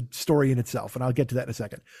that was a story in itself, and I'll get to that in a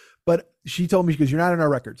second. But she told me, she goes, you're not in our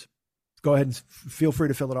records. Go ahead and feel free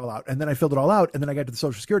to fill it all out. And then I filled it all out, and then I got to the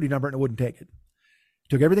social security number and it wouldn't take it.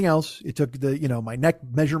 Took everything else. It took my neck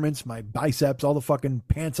measurements, my biceps, all the fucking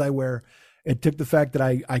pants I wear. It took the fact that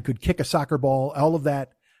I could kick a soccer ball, all of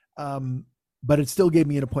that. But it still gave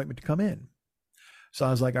me an appointment to come in. So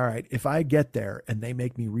I was like, all right, if I get there and they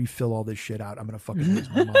make me refill all this shit out, I'm going to fucking lose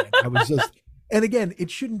my mind. I was just, and again,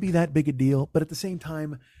 it shouldn't be that big a deal, but at the same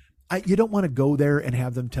time, you don't want to go there and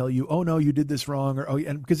have them tell you, oh no, you did this wrong,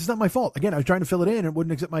 and because it's not my fault. Again, I was trying to fill it in and it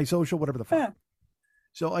wouldn't accept my social, whatever the fuck. Yeah.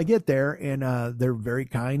 So I get there and they're very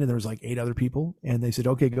kind, and there was like 8 other people, and they said,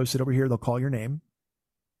 okay, go sit over here. They'll call your name.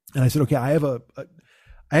 And I said, okay, I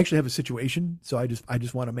actually have a situation. So I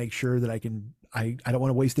just want to make sure that I don't want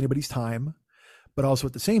to waste anybody's time, but also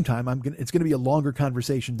at the same time, it's going to be a longer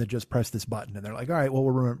conversation than just press this button. And they're like, all right, well,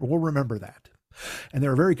 we'll remember that. And they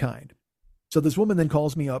were very kind. So this woman then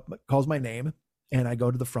calls me up, calls my name, and I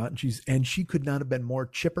go to the front, and she could not have been more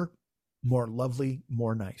chipper, more lovely,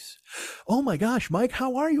 more nice. Oh my gosh, Mike,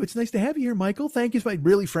 how are you? It's nice to have you here, Michael. Thank you. It's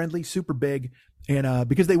really friendly, super big. And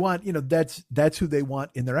because they want, that's who they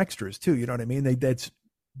want in their extras too. You know what I mean?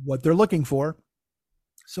 what they're looking for.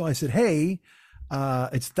 So I said, hey,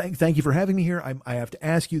 thank you for having me here. I have to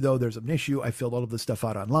ask you though, there's an issue. I filled all of this stuff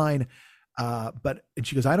out online. And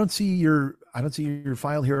she goes, I don't see your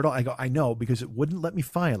file here at all. I go, I know, because it wouldn't let me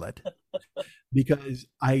file it because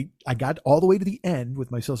I got all the way to the end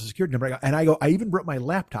with my social security number. I even brought my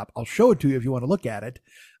laptop. I'll show it to you if you want to look at it.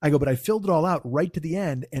 I go, but I filled it all out right to the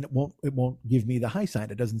end and it won't give me the high sign.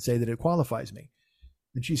 It doesn't say that it qualifies me.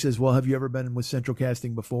 And she says, well, have you ever been with Central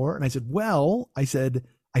Casting before? And I said,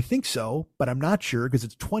 I think so, but I'm not sure because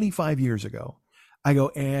it's 25 years ago. I go,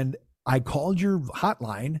 and I called your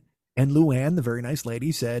hotline and Luann, the very nice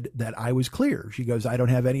lady, said that I was clear. She goes, I don't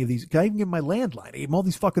have any of these. Can I even give my landline? I gave them all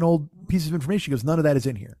these fucking old pieces of information. She goes, none of that is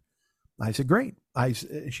in here. I said, great.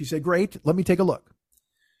 She said, great. Let me take a look.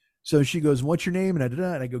 So she goes, what's your name? And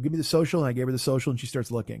I go, give me the social. And I gave her the social and she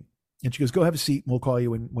starts looking. And she goes, go have a seat and we'll call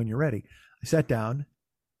you when you're ready. I sat down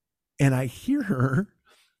and I hear her.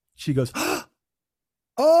 She goes,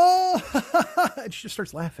 oh, and she just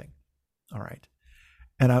starts laughing. All right.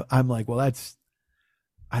 And I'm like, well, I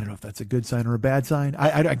don't know if that's a good sign or a bad sign.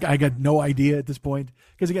 I got no idea at this point.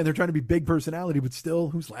 Because again, they're trying to be big personality, but still,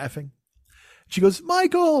 who's laughing? She goes,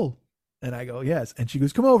 Michael. And I go, yes. And she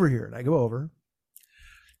goes, come over here. And I go over.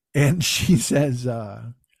 And she says,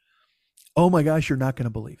 oh my gosh, you're not going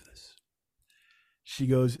to believe this. She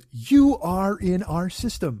goes, you are in our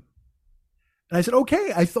system. And I said,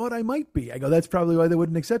 okay, I thought I might be. I go, that's probably why they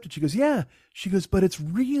wouldn't accept it. She goes, yeah. She goes, but it's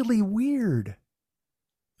really weird.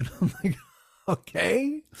 And I'm like,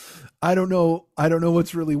 okay, I don't know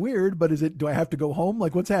what's really weird, but do I have to go home?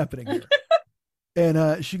 Like, what's happening here?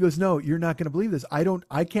 And she goes, no, you're not going to believe this.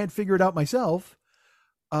 I can't figure it out myself.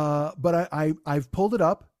 But I've pulled it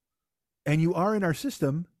up and you are in our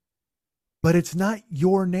system, but it's not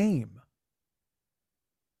your name.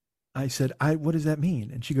 I said, what does that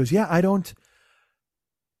mean? And she goes, yeah, I don't.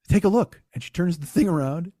 Take a look. And she turns the thing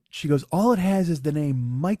around. She goes, all it has is the name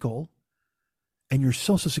Michael and your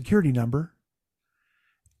social security number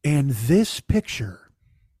and this picture.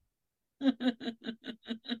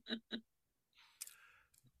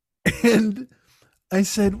 And I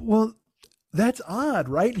said, well, that's odd,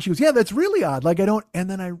 right? And she goes, yeah, that's really odd. Like, and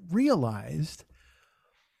then I realized,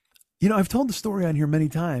 I've told the story on here many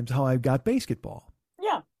times how I got basketball.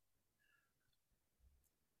 Yeah.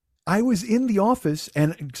 I was in the office,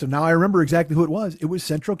 and so now I remember exactly who it was. It was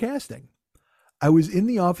Central Casting. I was in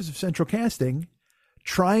the office of Central Casting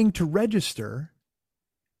trying to register,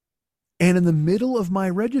 and in the middle of my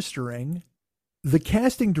registering, the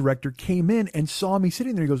casting director came in and saw me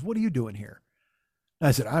sitting there. He goes, what are you doing here? And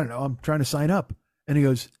I said, I don't know. I'm trying to sign up. And he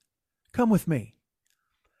goes, come with me.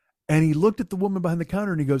 And he looked at the woman behind the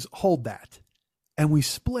counter and he goes, hold that. And we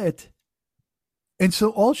split. And so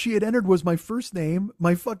all she had entered was my first name,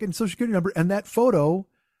 my fucking social security number, and that photo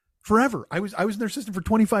forever. I was in their system for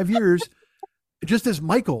 25 years, just as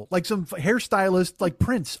Michael, like some hairstylist, like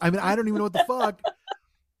Prince. I mean, I don't even know what the fuck.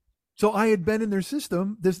 So I had been in their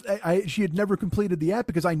system. She had never completed the app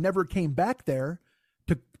because I never came back there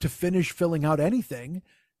to finish filling out anything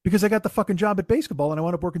because I got the fucking job at basketball and I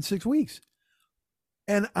wound up working 6 weeks.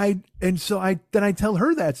 And so I tell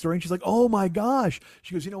her that story and she's like, oh my gosh.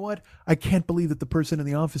 She goes, you know what? I can't believe that the person in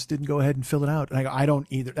the office didn't go ahead and fill it out. And I go, I don't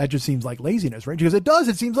either. That just seems like laziness, right? She goes, it does.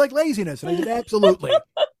 It seems like laziness. And I said, absolutely.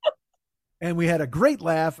 And we had a great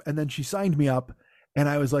laugh. And then she signed me up and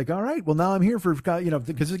I was like, all right, well now I'm here for,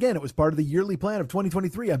 because again, it was part of the yearly plan of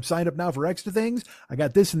 2023. I'm signed up now for extra things. I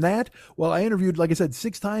got this and that. Well, I interviewed, like I said,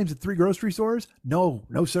 6 times at 3 grocery stores. No,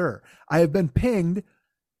 sir. I have been pinged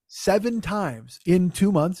 7 times in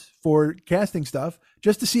 2 months for casting stuff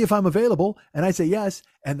just to see if I'm available. And I say yes.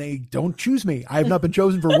 And they don't choose me. I have not been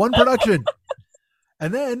chosen for one production.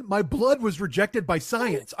 And then my blood was rejected by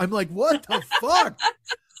science. I'm like, what the fuck?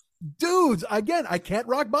 Dudes, again, I can't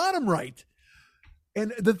rock bottom right.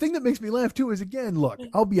 And the thing that makes me laugh too is, again, look,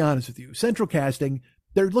 I'll be honest with you. Central Casting,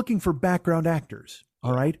 they're looking for background actors.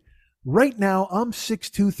 All right. Right now, I'm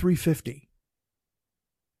 6'2", 350.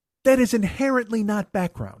 That is inherently not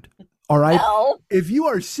background. All right. No. If you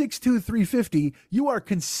are 6'2", 350, you are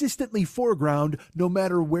consistently foreground no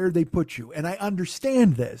matter where they put you. And I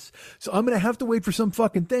understand this. So I'm going to have to wait for some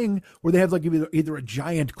fucking thing where they have like either a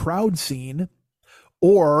giant crowd scene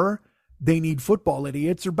or they need football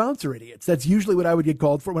idiots or bouncer idiots. That's usually what I would get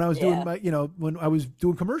called for when I was doing my, when I was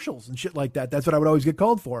doing commercials and shit like that. That's what I would always get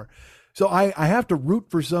called for. So I have to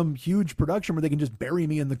root for some huge production where they can just bury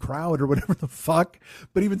me in the crowd or whatever the fuck.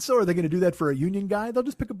 But even so, are they going to do that for a union guy? They'll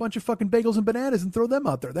just pick a bunch of fucking bagels and bananas and throw them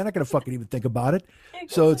out there. They're not going to fucking even think about it.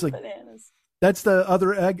 So it's like, bananas. That's the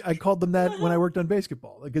other egg. I called them that when I worked on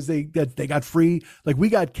basketball because they got free, like we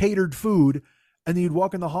got catered food And then you'd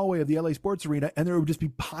walk in the hallway of the LA Sports Arena, and there would just be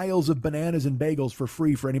piles of bananas and bagels for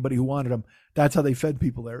free for anybody who wanted them. That's how they fed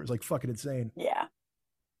people there. It was like fucking insane. Yeah.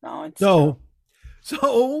 No, it's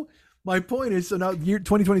so my point is, so now year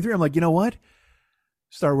 2023, I'm like, you know what?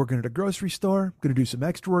 Start working at a grocery store. Going to do some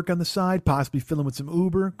extra work on the side, possibly fill in with some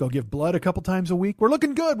Uber. Go give blood a couple times a week. We're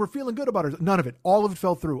looking good. We're feeling good about it. None of it. All of it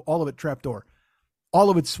fell through. All of it trapdoor. All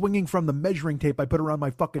of it swinging from the measuring tape I put around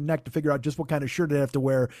my fucking neck to figure out just what kind of shirt I'd have to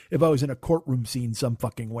wear if I was in a courtroom scene some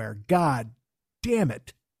fucking where. God damn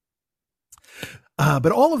it.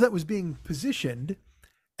 But all of that was being positioned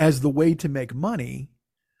as the way to make money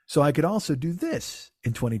so I could also do this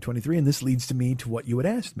in 2023. And this leads to me to what you had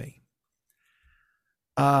asked me.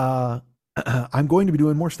 I'm going to be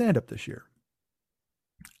doing more stand-up this year.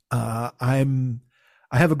 I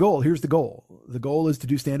have a goal. Here's the goal. The goal is to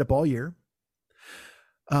do stand-up all year.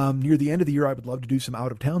 Near the end of the year, I would love to do some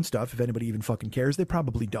out of town stuff. If anybody even fucking cares, they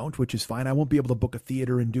probably don't, which is fine. I won't be able to book a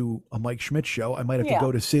theater and do a Mike Schmidt show. I might have to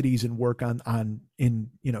go to cities and work in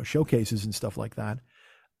showcases and stuff like that.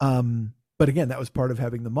 But again, that was part of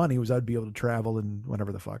having the money, was I'd be able to travel and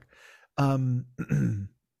whatever the fuck.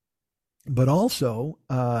 But also,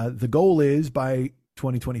 the goal is by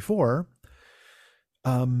 2024,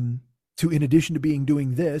 to, in addition to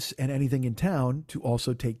doing this and anything in town, to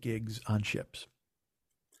also take gigs on ships.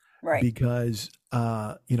 right. Because,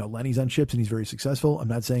 Lenny's on ships and he's very successful. I'm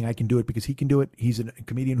not saying I can do it because he can do it. He's a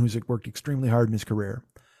comedian who's worked extremely hard in his career,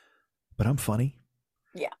 but I'm funny.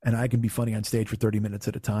 Yeah. And I can be funny on stage for 30 minutes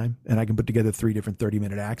at a time. And I can put together 3 different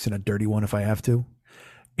 30-minute acts and a dirty one if I have to.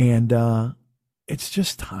 And, it's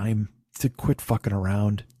just time to quit fucking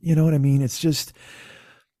around. You know what I mean? It's just,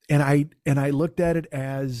 and I looked at it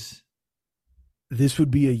as this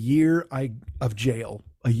would be a year of jail,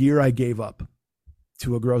 a year I gave up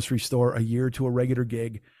to a grocery store, a year to a regular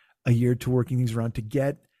gig, a year to working things around to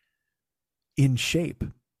get in shape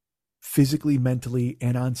physically, mentally,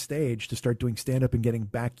 and on stage to start doing stand-up and getting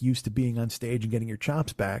back used to being on stage and getting your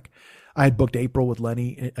chops back. I had booked April with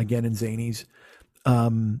Lenny again in Zanies.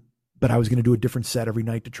 But I was going to do a different set every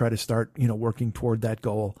night to try to start, working toward that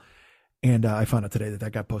goal. And I found out today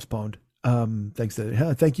that got postponed.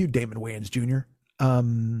 Thank you, Damon Wayans Jr.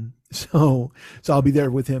 So I'll be there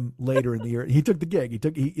with him later in the year. He took the gig.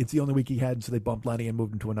 It's the only week he had, so they bumped Lenny and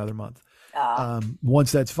moved him to another month.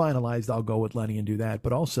 Once that's finalized, I'll go with Lenny and do that.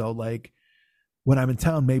 But also, like, when I'm in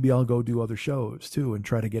town, maybe I'll go do other shows too and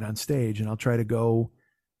try to get on stage. And I'll try to go,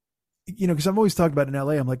 because I've always talked about in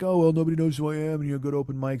LA, I'm like, oh, well, nobody knows who I am. And go to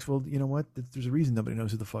open mics. Well, you know what? There's a reason nobody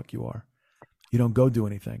knows who the fuck you are. You don't go do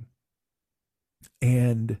anything.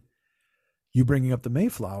 And you bringing up the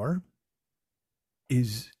Mayflower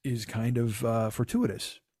is kind of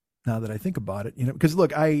fortuitous now that I think about it, because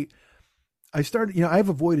look, I started, I've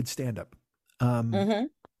avoided stand-up on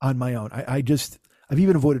my own. I've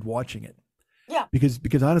even avoided watching it. Yeah.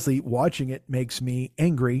 Because honestly, watching it makes me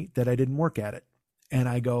angry that I didn't work at it. And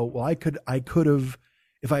I go, well, I could have,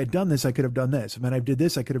 if I had done this, I could have done this. I did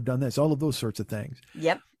this, I could have done this, all of those sorts of things.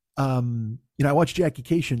 Yep. I watched Jackie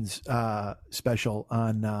Cation's special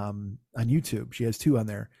on YouTube. She has 2 on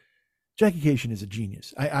there. Jackie Cation is a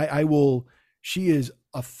genius. She is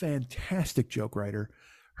a fantastic joke writer.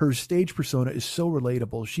 Her stage persona is so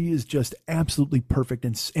relatable. She is just absolutely perfect.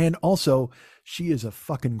 And also she is a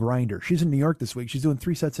fucking grinder. She's in New York this week. She's doing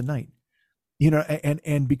 3 sets a night.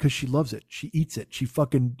 And because she loves it, she eats it. She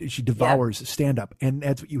devours stand up, and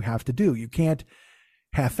that's what you have to do. You can't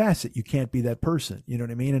half-ass it. You can't be that person. You know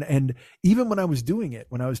what I mean? And even when I was doing it,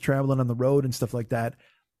 when I was traveling on the road and stuff like that,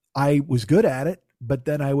 I was good at it, but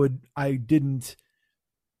then I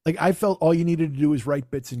felt all you needed to do is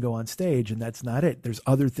write bits and go on stage, and that's not it. There's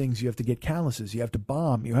other things. You have to get calluses. You have to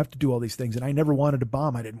bomb. You have to do all these things. And I never wanted to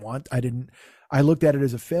bomb. I looked at it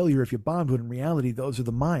as a failure if you bombed, when in reality, those are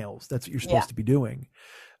the miles. That's what you're supposed to be doing.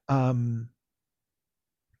 I've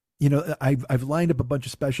lined up a bunch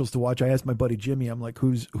of specials to watch. I asked my buddy Jimmy, I'm like,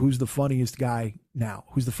 who's the funniest guy now?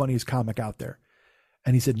 Who's the funniest comic out there?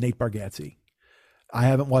 And he said, Nate Bargatze. I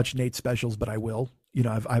haven't watched Nate's specials, but I will.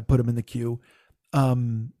 I put him in the queue.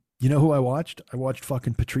 You know who I watched? I watched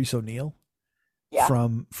fucking Patrice O'Neal. Yeah.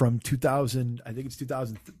 From 2000, I think it's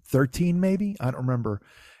 2013, maybe. I don't remember.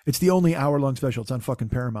 It's the only hour-long special. It's on fucking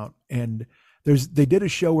Paramount. And they did a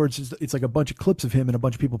show where it's like a bunch of clips of him and a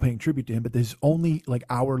bunch of people paying tribute to him, but there's only like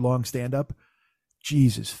hour-long stand-up.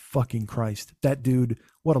 Jesus fucking Christ. That dude,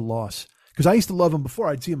 what a loss. Because I used to love him before.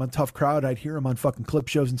 I'd see him on Tough Crowd. I'd hear him on fucking clip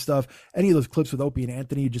shows and stuff. Any of those clips with Opie and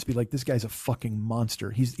Anthony, you'd just be like, this guy's a fucking monster.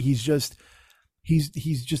 He's just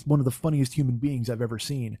one of the funniest human beings I've ever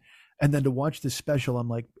seen. And then to watch this special, I'm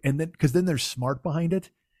like, because then there's smart behind it.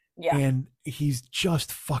 Yeah. And he's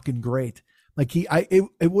just fucking great. Like it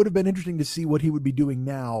would have been interesting to see what he would be doing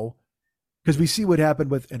now, because we see what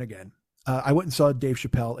happened with, and again, I went and saw Dave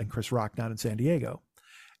Chappelle and Chris Rock down in San Diego.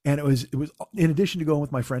 And it was in addition to going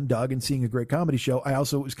with my friend Doug and seeing a great comedy show,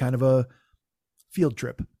 it was kind of a field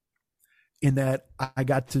trip in that I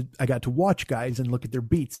got to watch guys and look at their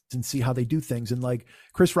beats and see how they do things. And like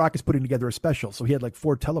Chris Rock is putting together a special. So he had like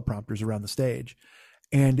 4 teleprompters around the stage,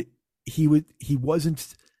 and he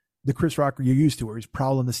wasn't the Chris Rock you're used to, where he's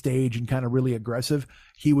prowling the stage and kind of really aggressive.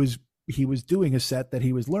 He was doing a set that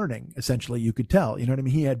he was learning. Essentially, you could tell, you know what I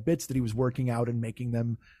mean? He had bits that he was working out and making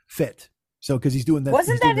them fit. So, because he's doing that.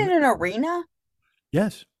 Wasn't that in an arena?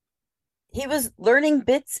 Yes. He was learning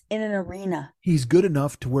bits in an arena. He's good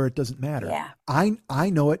enough to where it doesn't matter. Yeah. I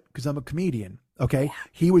know it because I'm a comedian. Okay. Yeah.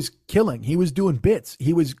 He was killing. He was doing bits.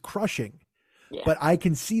 He was crushing. Yeah. But I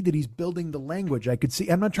can see that he's building the language. I could see.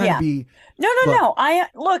 I'm not trying to be. No.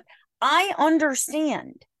 I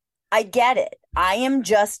understand. I get it. I am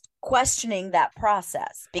just questioning that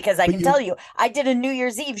process, because I can tell you, I did a New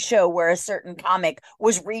Year's Eve show where a certain comic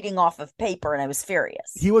was reading off of paper, and I was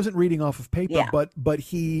furious. He wasn't reading off of paper,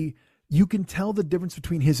 but you can tell the difference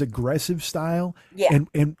between his aggressive style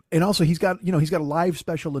and also he's got a live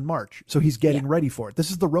special in March, so he's getting ready for it.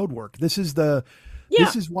 This is the road work. This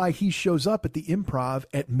is why he shows up at the Improv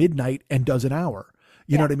at midnight and does an hour.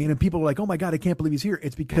 You know what I mean? And people are like, oh my God, I can't believe he's here.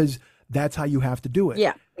 It's because that's how you have to do it.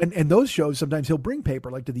 Yeah. And those shows, sometimes he'll bring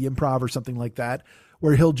paper, like to the Improv or something like that,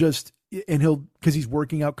 where because he's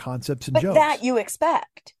working out concepts and jokes. But that you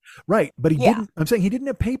expect. Right. But he didn't, I'm saying he didn't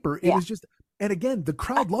have paper. It was just, and again, the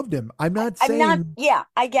crowd loved him. I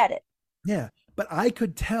get it. Yeah. But I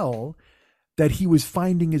could tell that he was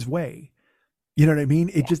finding his way. You know what I mean?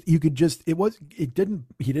 He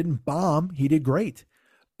didn't bomb. He did great.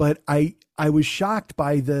 But I was shocked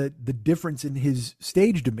by the difference in his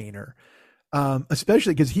stage demeanor,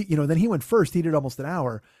 especially because then he went first. He did almost an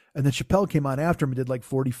hour, and then Chappelle came on after him and did like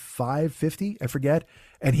 45, 50, I forget.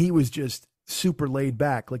 And he was just super laid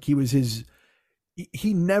back. Like he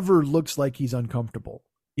never looks like he's uncomfortable.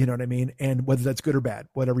 You know what I mean? And whether that's good or bad,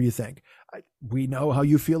 whatever you think, we know how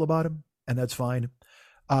you feel about him, and that's fine.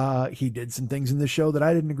 He did some things in this show that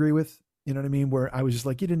I didn't agree with. You know what I mean? Where I was just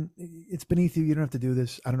like, it's beneath you. You don't have to do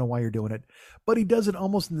this. I don't know why you're doing it. But he does it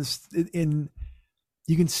almost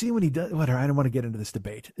you can see when he does, whatever. I don't want to get into this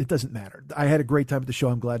debate. It doesn't matter. I had a great time at the show.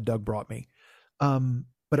 I'm glad Doug brought me.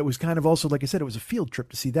 But it was kind of also, like I said, it was a field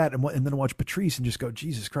trip to see that. And then watch Patrice and just go,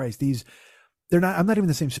 Jesus Christ, I'm not even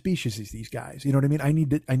the same species as these guys. You know what I mean?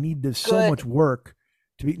 I need so much work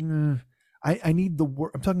to be, I need the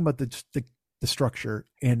work. I'm talking about the structure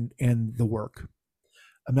and the work.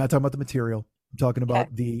 I'm not talking about the material. I'm talking about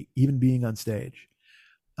even being on stage,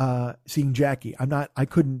 seeing Jackie. I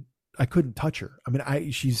couldn't touch her. I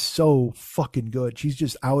mean, she's so fucking good. She's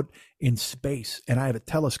just out in space, and I have a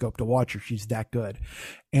telescope to watch her. She's that good,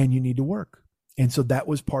 and you need to work. And so that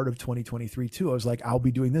was part of 2023 too. I was like, I'll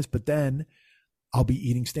be doing this, but then I'll be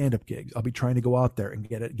eating stand-up gigs. I'll be trying to go out there and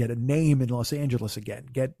get a name in Los Angeles again.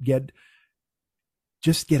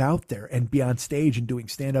 Just get out there and be on stage and doing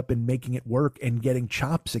stand-up and making it work and getting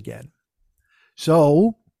chops again.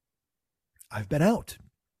 So I've been out.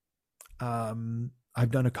 I've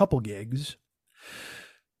done a couple gigs.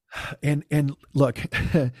 And look,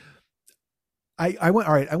 I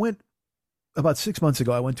went about 6 months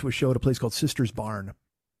ago. I went to a show at a place called Sister's Barn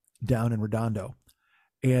down in Redondo.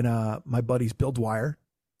 And my buddies Bill Dwyer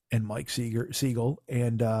and Mike Siegel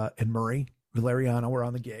and Murray Valeriano were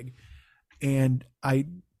on the gig. And I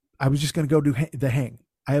was just going to go do the hang.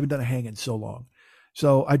 I haven't done a hang in so long.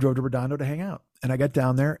 So I drove to Redondo to hang out, and I got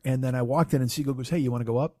down there, and then I walked in and Siegel goes, hey, you want to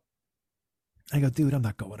go up? I go, dude, I'm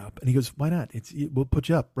not going up. And he goes, why not? We'll put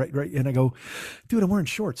you up. Right. And I go, dude, I'm wearing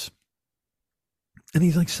shorts. And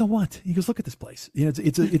he's like, so what? He goes, look at this place.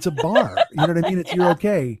 It's a bar. You know what I mean? You're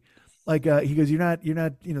okay. Like, he goes, you're not,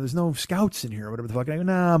 there's no scouts in here or whatever the fuck. And I go,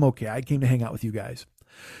 nah, I'm okay. I came to hang out with you guys.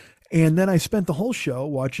 And then I spent the whole show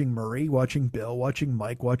watching Murray, watching Bill, watching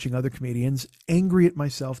Mike, watching other comedians, angry at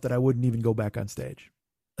myself that I wouldn't even go back on stage.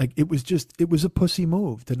 Like, it was a pussy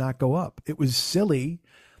move to not go up. It was silly.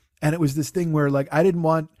 And it was this thing where, like, I didn't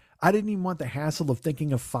even want the hassle of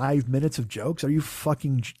thinking of 5 minutes of jokes. Are you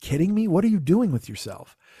fucking kidding me? What are you doing with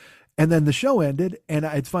yourself? And then the show ended, and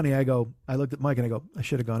it's funny. I looked at Mike and I go, I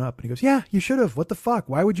should have gone up. And he goes, yeah, you should have. What the fuck?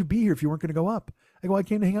 Why would you be here if you weren't going to go up? I go, I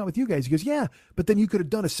came to hang out with you guys. He goes, yeah, but then you could have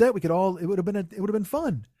done a set. It would have been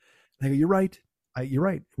fun. And I go, you're right. You're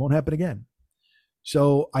right. It won't happen again.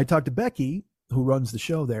 So I talked to Becky, who runs the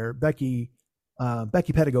show there. Becky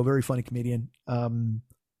Pedigo, very funny comedian.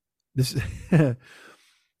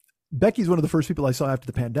 Becky's one of the first people I saw after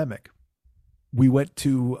the pandemic. we went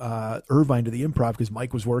to Irvine to the Improv because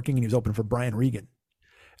Mike was working and he was opening for Brian Regan.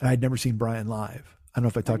 And I'd never seen Brian live. I don't know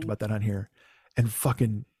if I talked about that on here. And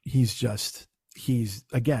fucking, he's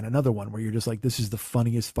again, another one where you're just like, this is the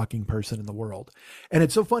funniest fucking person in the world. And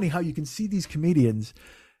it's so funny how you can see these comedians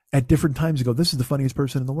at different times and go, this is the funniest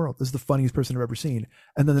person in the world. This is the funniest person I've ever seen.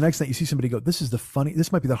 And then the next night you see somebody go,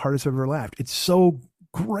 this might be the hardest I've ever laughed. It's so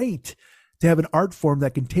great to have an art form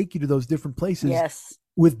that can take you to those different places. Yes.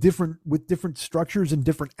 With different structures and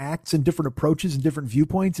different acts and different approaches and different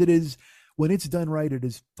viewpoints. It is, when it's done right, it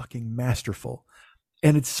is fucking masterful.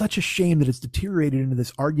 And it's such a shame that it's deteriorated into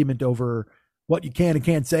this argument over what you can and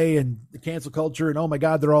can't say and the cancel culture and, oh my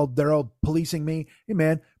God, they're all policing me. Hey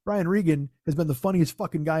man, Brian Regan has been the funniest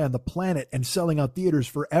fucking guy on the planet and selling out theaters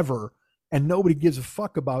forever. And nobody gives a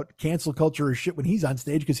fuck about cancel culture or shit when he's on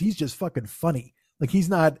stage because he's just fucking funny. Like he's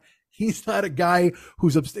not a guy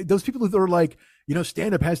who's those people who are like,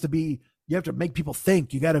 stand up has to be, you have to make people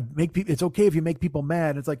think, you got to make people, it's okay if you make people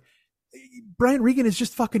mad. It's like, Brian Regan is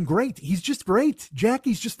just fucking great. He's just great.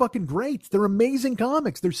 Jackie's just fucking great. They're amazing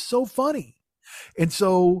comics. They're so funny. And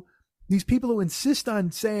so these people who insist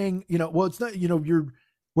on saying, well, it's not,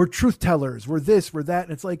 we're truth tellers, we're this, we're that.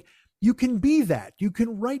 And it's like, you can be that. You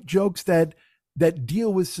can write jokes that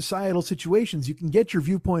deal with societal situations. You can get your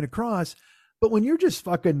viewpoint across. But when you're just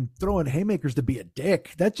fucking throwing haymakers to be a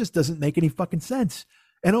dick, that just doesn't make any fucking sense.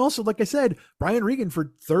 And also, like I said, Brian Regan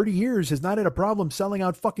for 30 years has not had a problem selling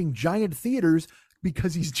out fucking giant theaters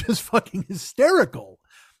because he's just fucking hysterical.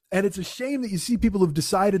 And it's a shame that you see people who've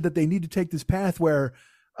decided that they need to take this path where,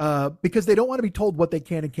 because they don't want to be told what they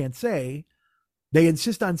can and can't say, they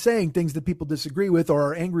insist on saying things that people disagree with or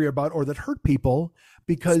are angry about or that hurt people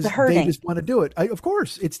because they just want to do it. Of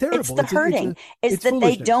course, it's terrible. It's the hurting. It's that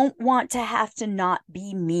they don't want to have to not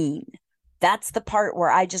be mean. That's the part where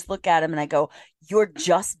I just look at him and I go, you're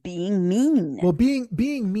just being mean. Well, being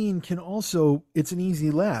mean can also, it's an easy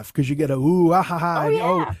laugh because you get a, ooh, ah, ha, ha. Oh, yeah.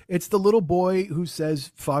 Oh, it's the little boy who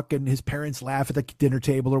says fuck and his parents laugh at the dinner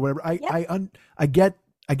table or whatever. I get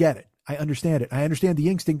it. I understand it. I understand the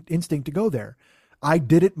instinct to go there. I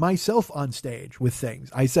did it myself on stage with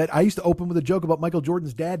things. I said, I used to open with a joke about Michael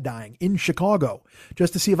Jordan's dad dying in Chicago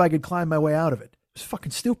just to see if I could climb my way out of it. It's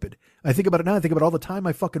fucking stupid. I think about it now. I think about all the time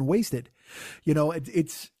I fucking wasted.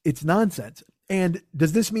 It's nonsense. And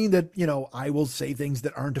does this mean that, I will say things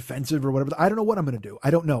that aren't offensive or whatever? I don't know what I'm going to do.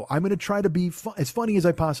 I don't know. I'm going to try to be as funny as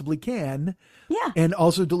I possibly can. Yeah. And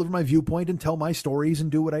also deliver my viewpoint and tell my stories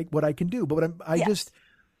and do what I can do. But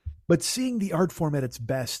but seeing the art form at its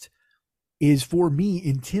best is for me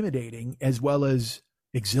intimidating as well as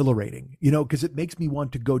exhilarating, because it makes me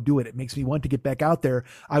want to go do it. It makes me want to get back out there.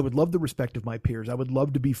 I would love the respect of my peers. I would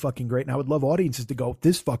love to be fucking great. And I would love audiences to go,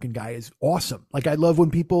 this fucking guy is awesome. Like I love when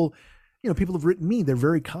people have written me, they're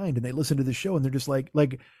very kind and they listen to the show and they're just like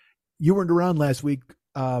you weren't around last week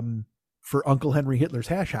for Uncle Henry Hitler's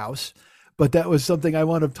Hash House, but that was something I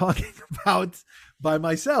wound up talking about by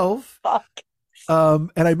myself. Fuck. And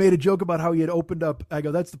I made a joke about how he had opened up. I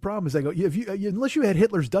go, that's the problem. Is I go, unless you had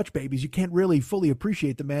Hitler's Dutch babies, you can't really fully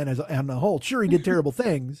appreciate the man as on the whole. Sure, he did terrible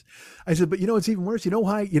things. I said, but it's even worse. You know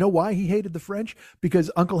why he hated the French? Because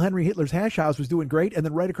Uncle Henry Hitler's Hash House was doing great, and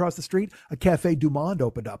then right across the street, a Cafe Du Monde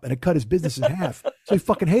opened up, and it cut his business in half. So he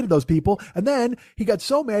fucking hated those people. And then he got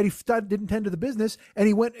so mad he didn't tend to the business, and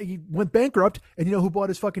he went bankrupt. And you know who bought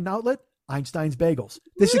his fucking outlet? Einstein's Bagels.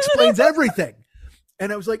 This explains everything.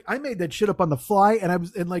 And I was like, I made that shit up on the fly. And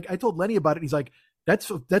I told Lenny about it. And he's like, that's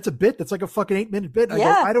a bit. That's like a fucking 8-minute bit. And I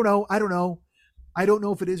go, I don't know. I don't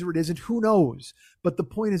know if it is or it isn't. Who knows? But the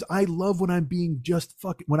point is, I love when I'm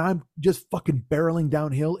when I'm just fucking barreling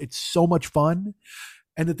downhill. It's so much fun.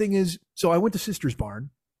 And the thing is, so I went to Sister's Barn.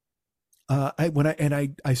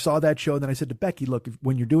 I saw that show, and then I said to Becky, look,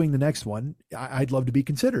 when you're doing the next one, I'd love to be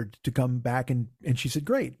considered to come back. And she said,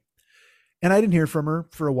 great. And I didn't hear from her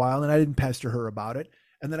for a while, and I didn't pester her about it.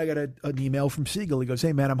 And then I got an email from Siegel. He goes,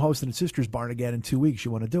 hey, man, I'm hosting at Sister's Barn again in 2 weeks. You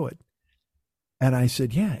want to do it? And I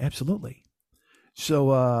said, yeah, absolutely.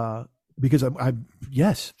 So because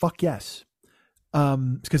yes, fuck yes.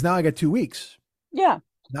 Because now I got 2 weeks. Yeah.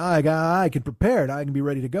 Now I can prepare it. I can be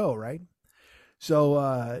ready to go, right?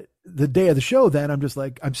 So the day of the show, then I'm just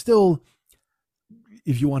like, I'm still,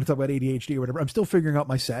 if you want to talk about ADHD or whatever, I'm still figuring out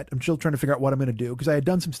my set. I'm still trying to figure out what I'm going to do because I had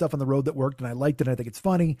done some stuff on the road that worked and I liked it. And I think it's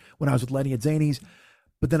funny when I was with Lenny at Zany's.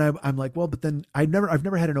 But then I'm like, well, but then I've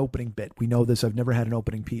never had an opening bit. We know this. I've never had an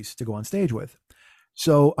opening piece to go on stage with.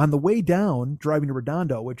 So on the way down, driving to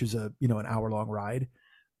Redondo, which is an hour-long ride,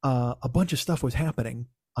 a bunch of stuff was happening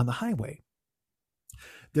on the highway.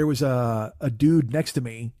 There was a dude next to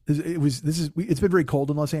me. It's been very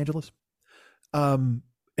cold in Los Angeles. And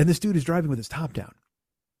And this dude is driving with his top down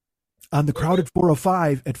on the crowded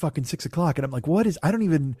 405 at fucking 6 o'clock. And I'm like, what is, I don't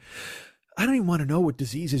even want to know what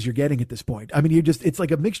diseases you're getting at this point. I mean, it's like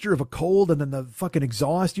a mixture of a cold and then the fucking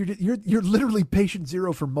exhaust. You're literally patient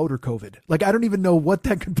zero for motor COVID. Like, I don't even know what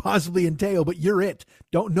that could possibly entail, but you're it.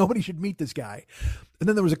 Nobody should meet this guy. And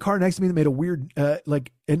then there was a car next to me that made a weird,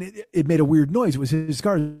 it made a weird noise. It was his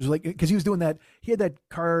car. It was like, cause he was doing that. He had that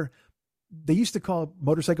car. They used to call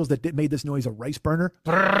motorcycles that made this noise a rice burner,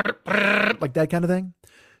 like that kind of thing.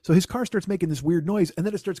 So his car starts making this weird noise, and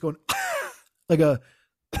then it starts going like a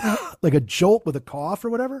jolt with a cough or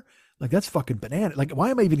whatever. Like, that's fucking banana. Like, why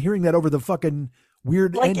am I even hearing that over the fucking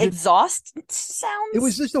weird engine? Exhaust sounds? It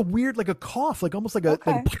was just a weird, like a cough, like almost like a.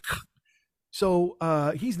 Okay. So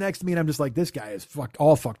he's next to me, and I'm just like, this guy is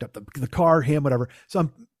all fucked up. The car, him, whatever. So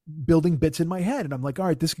I'm building bits in my head, and I'm like, all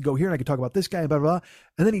right, this could go here, and I could talk about this guy, blah, blah, blah.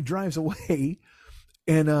 And then he drives away,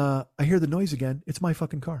 and I hear the noise again. It's my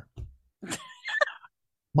fucking car.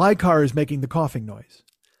 My car is making the coughing noise.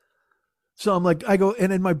 So I'm like, I go,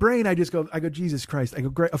 and in my brain, I go, Jesus Christ. I go,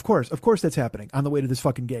 great. Of course that's happening on the way to this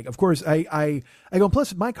fucking gig. Of course, I go,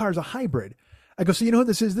 plus my car's a hybrid. I go, so you know who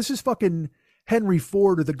this is? This is fucking Henry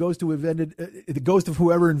Ford, or the ghost of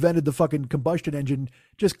whoever invented the fucking combustion engine,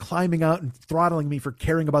 just climbing out and throttling me for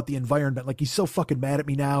caring about the environment. Like, he's so fucking mad at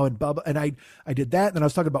me now. And blah, blah. And I did that. And then I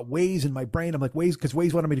was talking about Waze in my brain. I'm like, Waze, because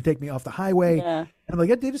Waze wanted me to take me off the highway. Yeah. And I'm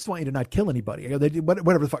like, they just want you to not kill anybody. I go, they did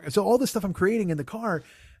whatever the fuck. So all this stuff I'm creating in the car,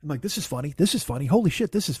 I'm like, this is funny. This is funny. Holy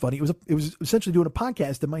shit, this is funny. It was essentially doing a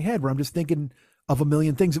podcast in my head where I'm just thinking of a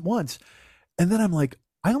million things at once. And then I'm like,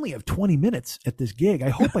 I only have 20 minutes at this gig. I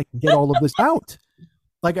hope I can get all of this out.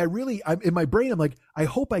 Like, I'm in my brain, I'm like, I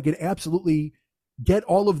hope I can absolutely get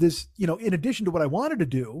all of this, in addition to what I wanted to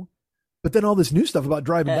do, but then all this new stuff about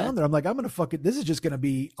driving down there. I'm like, I'm going to fuck it. This is just going to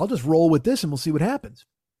be, I'll just roll with this and we'll see what happens.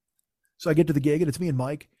 So I get to the gig, and it's me and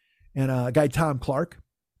Mike and a guy, Tom Clark,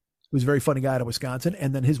 who's a very funny guy out of Wisconsin.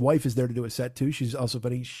 And then his wife is there to do a set too. She's also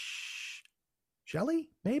funny. Shelly,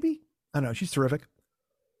 maybe? I don't know. She's terrific.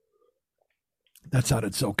 That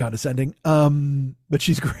sounded so condescending. But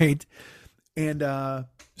she's great. And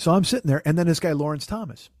so I'm sitting there, and then this guy, Lawrence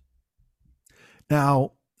Thomas.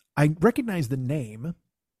 Now, I recognize the name,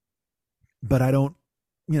 but I don't,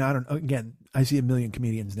 again, I see a million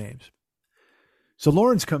comedians' names. So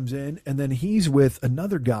Lawrence comes in, and then he's with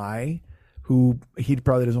another guy who he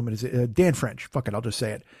probably doesn't want me to say, Dan French. Fuck it, I'll just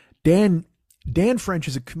say it. Dan French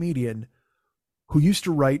is a comedian who used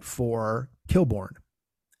to write for Kilborn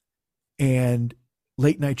and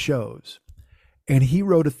late night shows. And he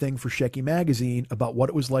wrote a thing for Shecky Magazine about what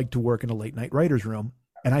it was like to work in a late night writer's room.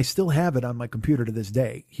 And I still have it on my computer to this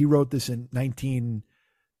day. He wrote this in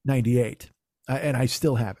 1998, and I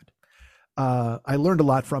still have it. I learned a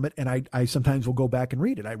lot from it, and I sometimes will go back and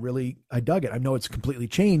read it. I dug it. I know it's completely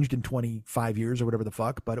changed in 25 years or whatever the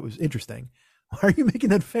fuck, but it was interesting. Why are you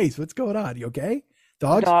making that face? What's going on? You okay?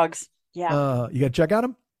 Dogs. Yeah. You got to check on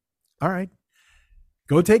them? All right.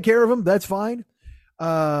 Go take care of them. That's fine.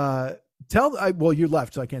 Well, you're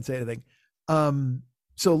left, so I can't say anything.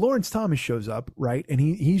 So Lawrence Thomas shows up, right? And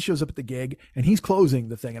he shows up at the gig, and he's closing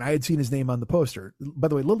the thing. And I had seen his name on the poster. By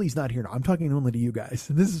the way, Lily's not here now. I'm talking only to you guys.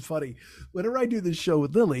 And this is funny. Whenever I do this show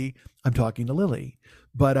with Lily, I'm talking to Lily.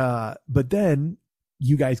 But then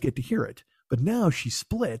you guys get to hear it. But now she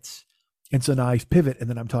splits. And so now I pivot, and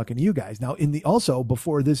then I'm talking to you guys. Now, also,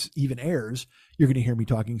 before this even airs, you're going to hear me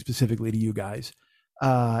talking specifically to you guys.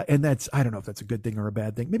 And I don't know if that's a good thing or a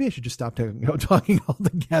bad thing. Maybe I should just stop talking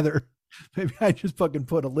altogether. Maybe I just fucking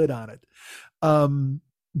put a lid on it.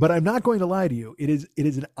 But I'm not going to lie to you. It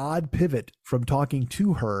is an odd pivot from talking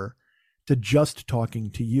to her to just talking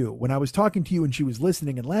to you. When I was talking to you and she was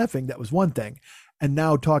listening and laughing, that was one thing. And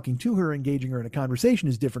now talking to her, engaging her in a conversation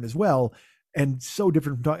is different as well. And so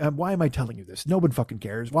different from talking. Why am I telling you this? No one fucking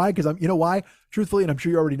cares. Why? Because you know why? Truthfully, and I'm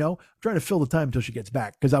sure you already know, I'm trying to fill the time until she gets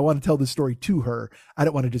back because I want to tell this story to her. I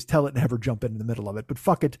don't want to just tell it and have her jump in the middle of it. But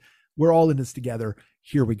fuck it. We're all in this together.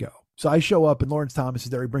 Here we go. So I show up, and Lawrence Thomas is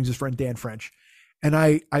there. He brings his friend Dan French. And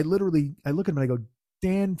I look at him and I go,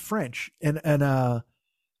 Dan French. And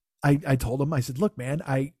I told him, I said, look, man,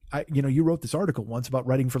 you wrote this article once about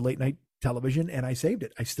writing for late night television, and I saved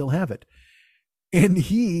it. I still have it. And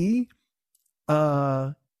he,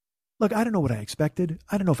 look, I don't know what I expected.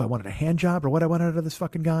 I don't know if I wanted a hand job or what I wanted out of this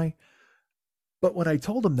fucking guy. But when I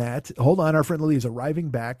told him that, hold on, our friend Lily is arriving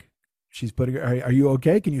back. She's putting, are you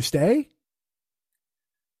okay? Can you stay?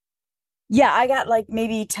 Yeah, I got like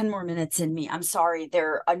maybe 10 more minutes in me. I'm sorry.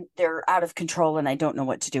 They're out of control and I don't know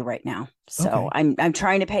what to do right now. So okay. I'm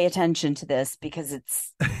trying to pay attention to this because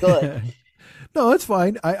it's good. No, that's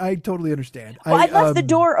fine. I totally understand. Well, I left the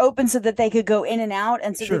door open so that they could go in and out.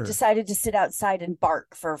 And so Sure. they decided to sit outside and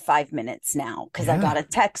bark for 5 minutes now because I Yeah. got a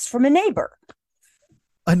text from a neighbor.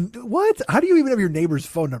 And what? How do you even have your neighbor's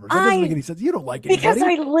phone numbers? That doesn't I- make any sense. You don't like anybody. Because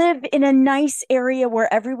I live in a nice area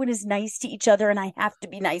where everyone is nice to each other and I have to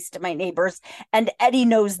be nice to my neighbors. And Eddie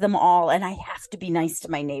knows them all and I have to be nice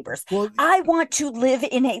to my neighbors. Well, I want to live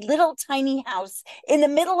in a little tiny house in the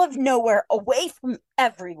middle of nowhere away from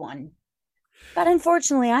everyone. But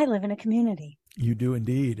unfortunately, I live in a community. you do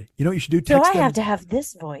indeed. You know what you should do? So Text I them. have to have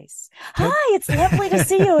this voice. Hi, it's lovely to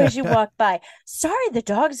see you as you walk by. Sorry, the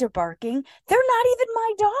dogs are barking. They're not even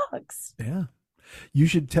my dogs. Yeah. You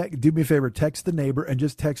should do me a favor, text the neighbor and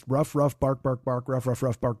just text rough, rough, bark, bark, bark, rough, rough,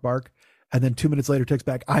 rough, bark, bark. And then 2 minutes later, text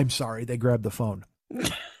back, I'm sorry, they grabbed the phone.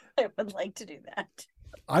 I would like to do that.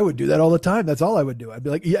 I would do that all the time. That's all I would do. I'd be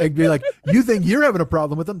like, you think you're having a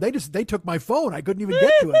problem with them? They took my phone. I couldn't even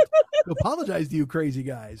get to it. So apologize to you crazy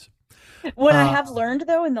guys. What I have learned,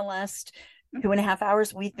 though, in the last 2.5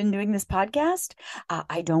 hours we've been doing this podcast,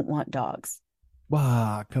 I don't want dogs.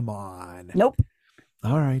 Wow, come on. Nope.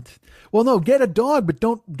 All right. Well, no, get a dog, but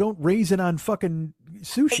don't raise it on fucking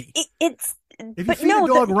sushi. It's If you but feed no, a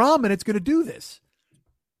dog ramen, it's going to do this.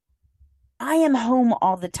 I am home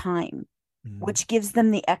all the time, Mm. which gives them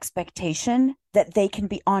the expectation that they can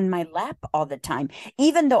be on my lap all the time,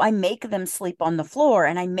 even though I make them sleep on the floor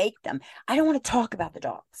and I make them. I don't want to talk about the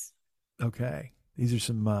dogs. Okay. These are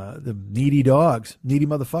some the needy dogs, needy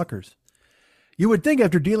motherfuckers. You would think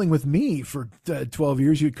after dealing with me for 12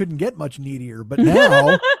 years, you couldn't get much needier. But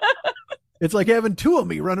now it's like having two of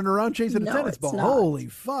me running around chasing a No, tennis it's ball. not. Holy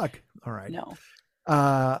fuck. All right. No.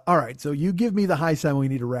 All right. So you give me the high sign when we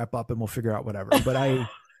need to wrap up and we'll figure out whatever. But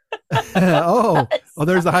oh,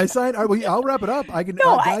 there's the high sign. All right, well, I'll wrap it up. I can,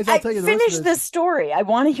 No, guys, I I'll tell you the rest finished of this story. I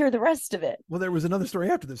want to hear the rest of it. Well, there was another story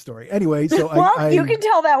after this story. Anyway, so Well, you can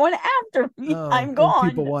tell that one after me. Oh, I'm when gone.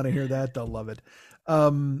 people want to hear that, they'll love it.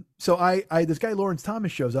 So I this guy Lawrence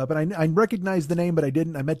Thomas shows up, and I recognized the name, but I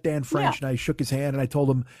didn't. I met Dan French, and I shook his hand, and I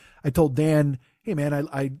told Dan, hey man,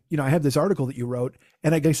 I have this article that you wrote,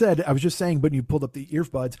 and like I said, I was just saying, but you pulled up the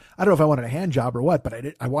earbuds. I don't know if I wanted a hand job or what, but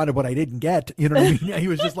I wanted what I didn't get. You know what I mean? He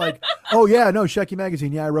was just like, oh yeah, no, Shecky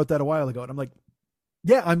Magazine, yeah, I wrote that a while ago, and I'm like,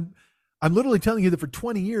 yeah, I'm literally telling you that for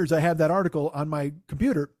 20 years I have that article on my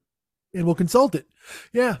computer, and we'll consult it.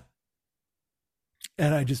 Yeah.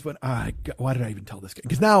 And I just went, why did I even tell this guy?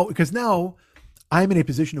 Because now I'm in a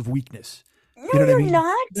position of weakness. No, You know what I you're mean?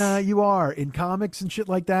 not. Nah, you are in comics and shit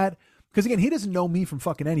like that. Because again, he doesn't know me from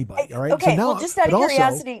fucking anybody. All right. Okay. So now, Well, just out of but also-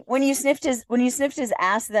 curiosity, when you sniffed his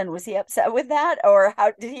ass, then was he upset with that, or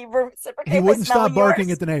how did he reciprocate? he by wouldn't stop smelling barking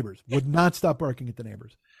yours? at the neighbors. Would not stop barking at the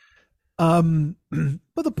neighbors.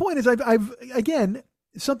 But the point is, I've again,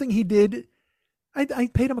 something he did. I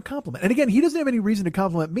paid him a compliment. And again, he doesn't have any reason to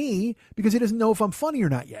compliment me because he doesn't know if I'm funny or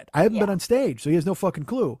not yet. I haven't been on stage, so he has no fucking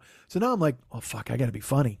clue. So now I'm like, oh, fuck, I got to be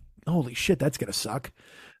funny. Holy shit, that's going to suck.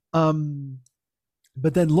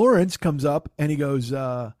 But then Lawrence comes up and he goes,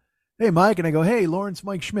 hey, Mike. And I go, hey, Lawrence,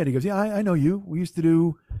 Mike Schmidt. He goes, yeah, I know you. We used to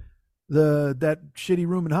do that shitty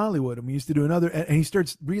room in Hollywood. And we used to do another. And he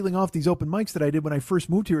starts reeling off these open mics that I did when I first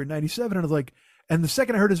moved here in 97. And I was like, and the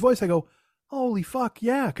second I heard his voice, I go, holy fuck,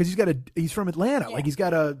 yeah, because he's from Atlanta, like he's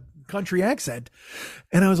got a country accent,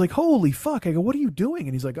 and I was like, holy fuck. I go, what are you doing?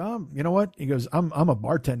 And he's like, you know what? He goes, I'm a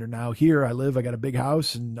bartender now. Here I live. I got a big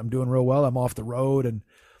house, and I'm doing real well. I'm off the road, and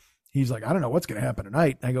he's like, I don't know what's gonna happen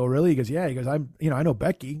tonight. And I go, really? He goes, yeah. He goes, I know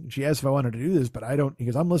Becky. She asked if I wanted to do this, but I don't. He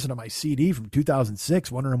goes, I'm listening to my CD from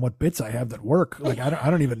 2006, wondering what bits I have that work. Like I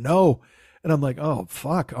don't even know. And I'm like, oh,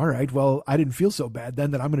 fuck. All right. Well, I didn't feel so bad then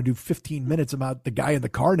that I'm going to do 15 minutes about the guy in the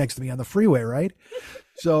car next to me on the freeway. Right.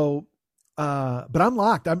 So, but I'm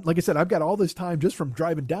locked. Like I said, I've got all this time just from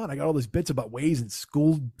driving down. I got all these bits about ways and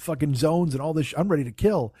school fucking zones and all this. I'm ready to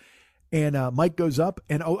kill. And Mike goes up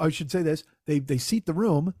and I should say this. They seat the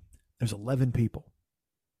room. There's 11 people.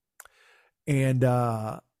 And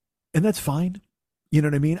that's fine. You know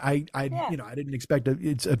what I mean? I didn't expect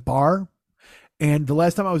it's a bar. And the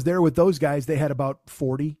last time I was there with those guys, they had about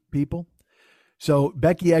 40 people. So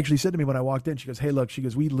Becky actually said to me when I walked in, she goes, hey, look, she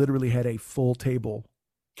goes, we literally had a full table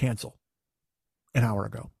cancel an hour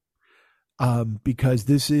ago. Because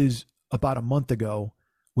this is about a month ago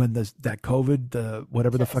when that COVID,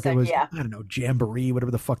 whatever the fuck it was, I don't know, Jamboree,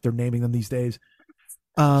 whatever the fuck they're naming them these days.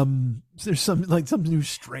 There's some new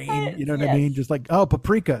strain, you know what I mean? Just like, oh,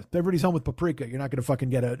 paprika. Everybody's home with paprika. You're not going to fucking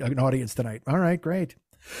get an audience tonight. All right, great.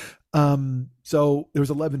 So there was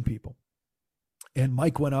 11 people and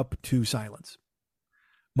Mike went up to silence.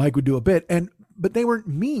 Mike would do a bit but they weren't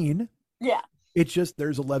mean. Yeah. It's just,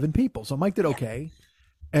 there's 11 people. So Mike did okay.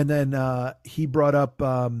 And then he brought up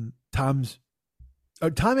Tom's.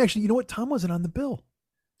 Tom actually, you know what? Tom wasn't on the bill.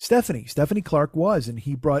 Stephanie Clark was, and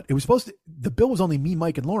he brought. It was supposed to. The bill was only me,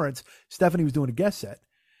 Mike, and Lawrence. Stephanie was doing a guest set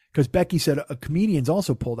because Becky said a comedian's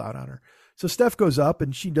also pulled out on her. So Steph goes up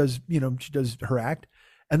and she does her act,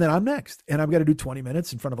 and then I'm next, and I've got to do 20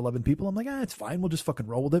 minutes in front of 11 people. I'm like, it's fine. We'll just fucking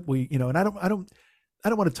roll with it. And I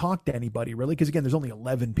don't want to talk to anybody really, because again, there's only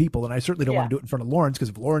 11 people, and I certainly don't want to do it in front of Lawrence, because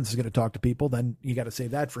if Lawrence is going to talk to people, then you got to save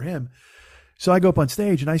that for him. So I go up on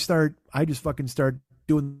stage and I just fucking start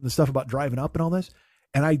doing the stuff about driving up and all this,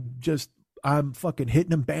 and I'm fucking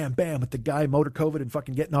hitting him, bam, bam, with the guy motor COVID and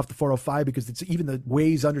fucking getting off the 405, because it's even the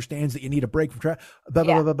Waze understands that you need a break from traffic, blah,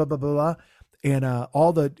 blah, blah, blah, blah, blah, blah. And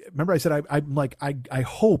remember I said, I'm like, I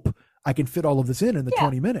hope I can fit all of this in the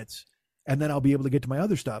 20 minutes, and then I'll be able to get to my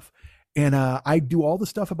other stuff. And I do all the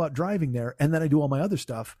stuff about driving there, and then I do all my other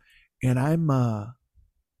stuff, and I'm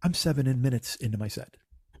 7 minutes into my set.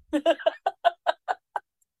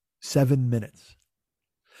 7 minutes.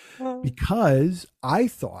 Because I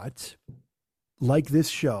thought, like this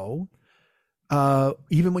show,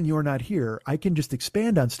 even when you're not here, I can just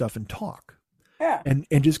expand on stuff and talk. Yeah.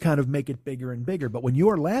 And just kind of make it bigger and bigger. But when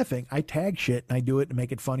you're laughing, I tag shit and I do it to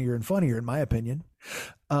make it funnier and funnier, in my opinion.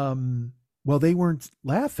 Well, they weren't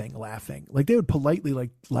laughing. Like, they would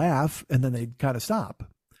politely laugh, and then they'd kind of stop.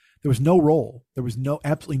 There was no role. There was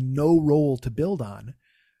absolutely no role to build on.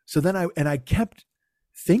 So then I kept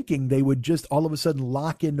thinking they would just all of a sudden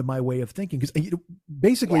lock into my way of thinking. Because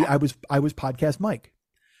basically I was podcast Mike,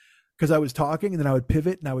 because I was talking and then I would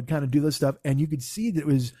pivot and I would kind of do this stuff. And you could see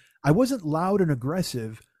that I wasn't loud and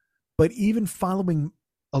aggressive, but even following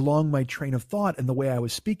along my train of thought and the way I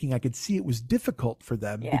was speaking, I could see it was difficult for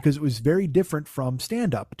them because it was very different from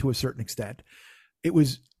stand-up to a certain extent. It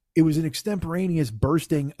was an extemporaneous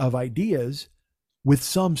bursting of ideas with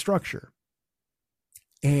some structure.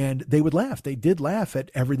 And they would laugh. They did laugh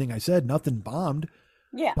at everything I said. Nothing bombed.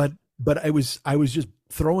 Yeah. But I was just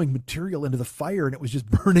throwing material into the fire, and it was just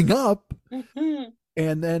burning up. Mm-hmm.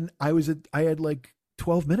 And then I had like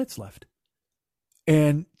 12 minutes left.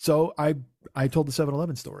 And so I told the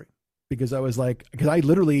 7-Eleven story, because I was like, because I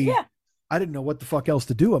literally, I didn't know what the fuck else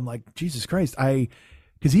to do. I'm like, Jesus Christ.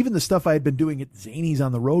 Because even the stuff I had been doing at Zany's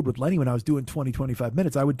on the road with Lenny, when I was doing 20, 25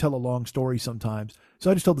 minutes, I would tell a long story sometimes.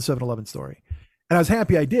 So I just told the 7-Eleven story. And I was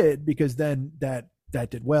happy I did, because then that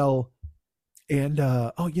did well. And,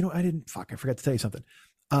 I forgot to tell you something.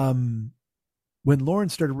 When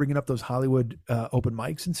Lawrence started ringing up those Hollywood open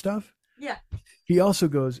mics and stuff, he also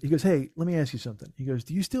goes, hey, let me ask you something. He goes,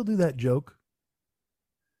 do you still do that joke?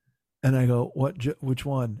 And I go, which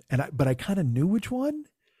one? But I kind of knew which one.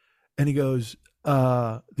 And he goes,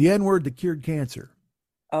 the N-word that cured cancer.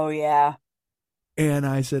 Oh, yeah. And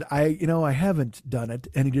I said, I haven't done it.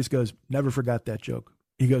 And he just goes, never forgot that joke.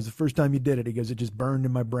 He goes, the first time you did it, he goes, it just burned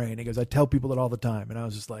in my brain. He goes, I tell people it all the time. And I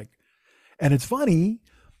was just like, and it's funny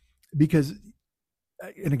because,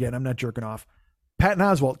 and again, I'm not jerking off. Patton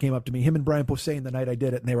Oswalt came up to me, him and Brian Posehn, the night I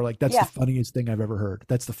did it. And they were like, that's the funniest thing I've ever heard.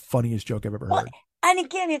 That's the funniest joke I've ever heard. And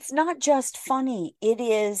again, it's not just funny.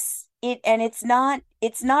 It's not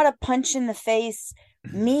a punch in the face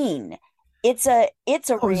mean. It's a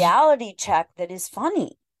reality check that is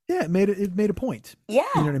funny. Yeah, it made a point. Yeah.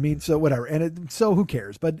 You know what I mean? So whatever. And so who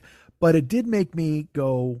cares? But it did make me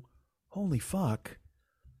go, holy fuck.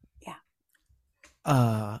 Yeah.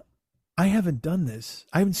 I haven't done this.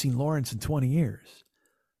 I haven't seen Lawrence in 20 years.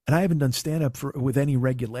 And I haven't done stand-up with any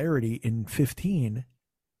regularity in 15.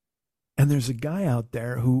 And there's a guy out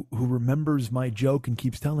there who remembers my joke and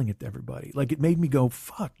keeps telling it to everybody. Like, it made me go,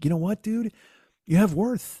 fuck, you know what, dude? You have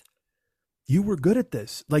worth. You were good at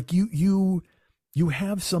this. Like, you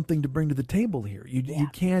have something to bring to the table here. You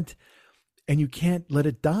can't let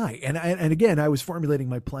it die. And again, I was formulating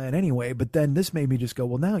my plan anyway, but then this made me just go,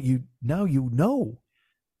 well, now you know.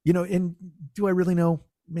 And do I really know?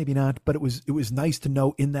 Maybe not, but it was nice to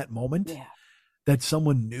know in that moment that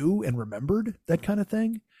someone knew and remembered that kind of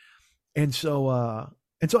thing. And so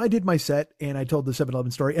I did my set, and I told the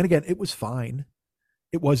 7-Eleven story. And again, it was fine.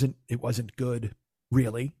 It wasn't good,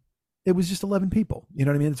 really. It was just 11 people. You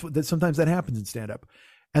know what I mean? Sometimes that happens in stand-up.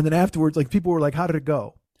 And then afterwards, like, people were like, how did it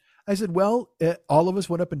go? I said, well, all of us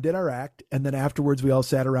went up and did our act. And then afterwards, we all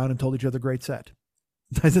sat around and told each other great set.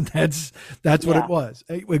 I said, that's what it was,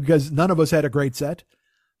 because none of us had a great set.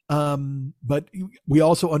 But we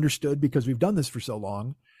also understood, because we've done this for so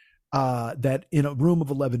long, that in a room of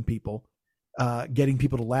 11 people, getting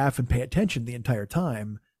people to laugh and pay attention the entire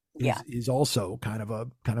time is also kind of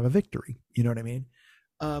a victory. You know what I mean?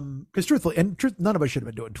 Because truthfully, none of us should have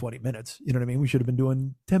been doing 20 minutes. You know what I mean? We should have been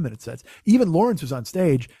doing 10-minute sets. Even Lawrence was on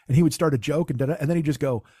stage and he would start a joke and then he'd just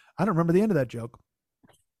go, I don't remember the end of that joke.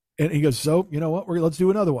 And he goes, so you know what? Let's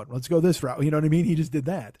do another one. Let's go this route. You know what I mean? He just did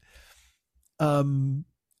that. And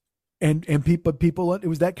people, it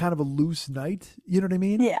was that kind of a loose night. You know what I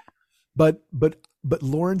mean? Yeah. But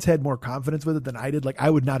Lawrence had more confidence with it than I did. Like,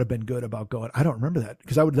 I would not have been good about going, I don't remember that.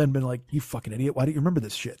 Because I would have then been like, you fucking idiot. Why don't you remember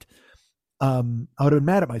this shit? I would have been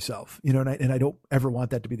mad at myself, you know, and I don't ever want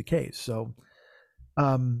that to be the case. So,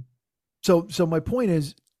 so my point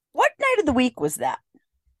is, what night of the week was that?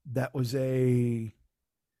 That was a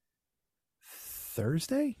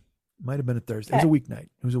Thursday. Might have been a Thursday. Okay.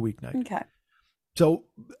 It was a weeknight. Okay. So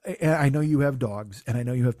I know you have dogs and I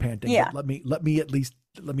know you have panting. Yeah. But let me at least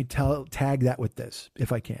tag that with this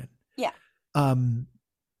if I can. Yeah.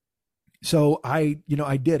 So I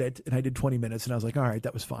did it and I did 20 minutes and I was like, all right,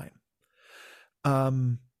 that was fine.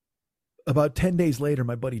 About 10 days later,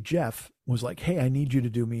 my buddy Jeff was like, hey, I need you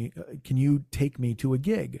to can you take me to a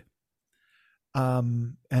gig?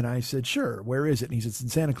 And I said, sure. Where is it? And he said, it's in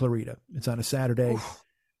Santa Clarita. It's on a Saturday. Oof.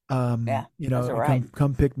 Yeah,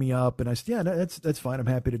 come pick me up. And I said, yeah, no, that's fine. I'm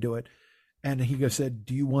happy to do it. And he said,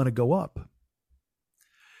 do you want to go up?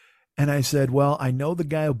 And I said, well, I know the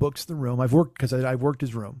guy who books the room. I've worked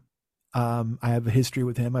his room. I have a history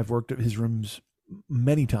with him. I've worked at his rooms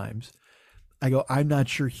many times. I go, I'm not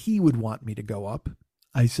sure he would want me to go up.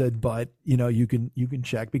 I said, but you can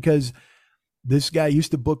check, because this guy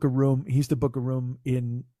used to book a room. He used to book a room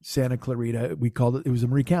in Santa Clarita. We called it was the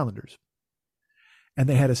Marie Callender's. And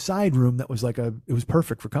they had a side room that was it was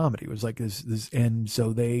perfect for comedy. It was like this. And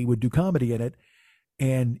so they would do comedy in it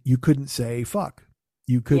and you couldn't say fuck.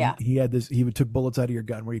 You couldn't, yeah. He would took bullets out of your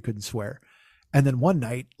gun where you couldn't swear. And then one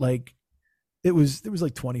night, there was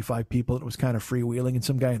like 25 people and it was kind of freewheeling and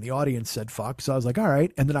some guy in the audience said fuck. So I was like, all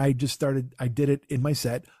right. And then I did it in my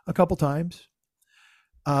set a couple times,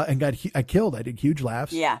 and I did huge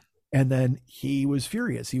laughs. Yeah. And then he was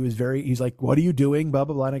furious. He's like, what are you doing? Blah,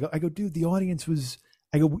 blah, blah. And I go, dude, the audience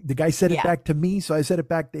the guy said it back to me. So I said it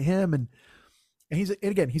back to him. And he's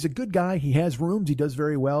a good guy. He has rooms. He does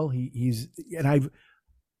very well. We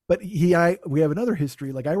have another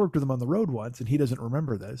history. Like, I worked with him on the road once and he doesn't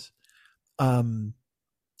remember this.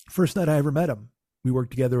 First night I ever met him, we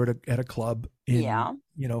worked together at a club in,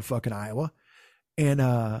 fucking Iowa.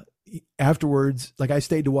 And, afterwards, I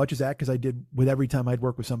stayed to watch his act, because I did with every time I'd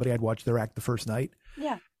work with somebody, I'd watch their act the first night.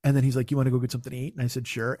 Yeah. And then he's like, you want to go get something to eat? And I said,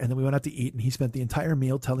 sure. And then we went out to eat and he spent the entire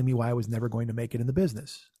meal telling me why I was never going to make it in the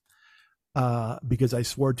business. Because I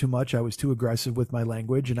swore too much. I was too aggressive with my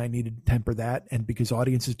language and I needed to temper that. And because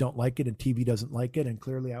audiences don't like it and TV doesn't like it. And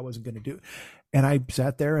clearly I wasn't going to do it. And I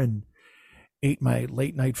sat there and ate my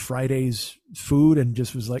late night Fridays food and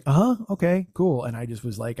just was like, okay, cool. And I just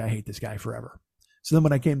was like, I hate this guy forever. So then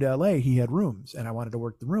when I came to LA, he had rooms and I wanted to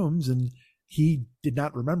work the rooms and he did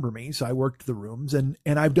not remember me. So I worked the rooms and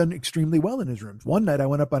I've done extremely well in his rooms. One night I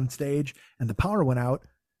went up on stage and the power went out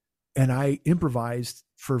and I improvised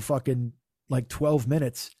for fucking 12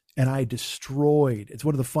 minutes and I destroyed. It's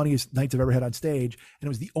one of the funniest nights I've ever had on stage. And it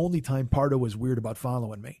was the only time Pardo was weird about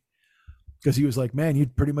following me, because he was like, man, you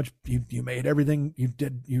pretty much, you made everything you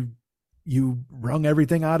did. You wrung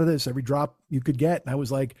everything out of this, every drop you could get. And I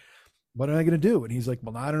was like, what am I going to do? And he's like,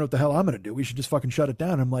 well, I don't know what the hell I'm going to do. We should just fucking shut it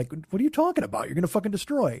down. And I'm like, what are you talking about? You're going to fucking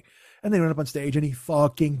destroy. And then he went up on stage and he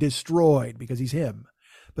fucking destroyed, because he's him.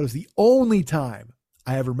 But it was the only time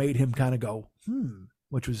I ever made him kind of go,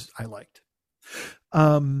 which was, I liked.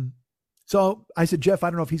 So I said, Jeff, I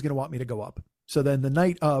don't know if he's going to want me to go up. So then the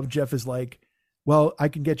night of, Jeff is like, well, I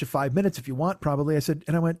can get you 5 minutes if you want, probably. I said,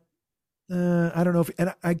 and I went, I don't know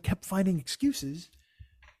and I kept finding excuses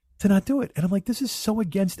to not do it. And I'm like, this is so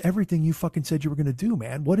against everything you fucking said you were going to do,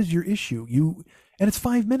 man. What is your issue? And it's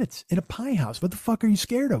 5 minutes in a pie house. What the fuck are you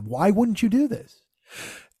scared of? Why wouldn't you do this?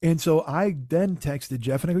 And so I then texted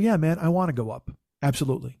Jeff and I go, yeah, man, I want to go up.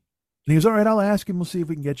 Absolutely. And he goes, all right, I'll ask him. We'll see if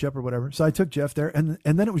we can get you up or whatever. So I took Jeff there and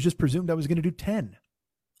then it was just presumed I was going to do 10.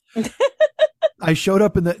 I showed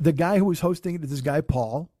up and the guy who was hosting it is this guy,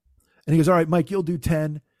 Paul. And he goes, all right, Mike, you'll do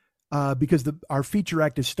 10 because our feature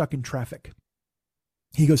act is stuck in traffic.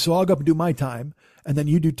 He goes, so I'll go up and do my time and then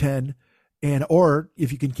you do 10. Or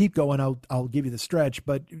if you can keep going, I'll give you the stretch.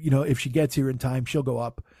 But if she gets here in time, she'll go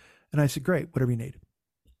up. And I said, great, whatever you need,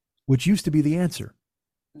 which used to be the answer.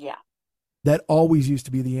 Yeah. That always used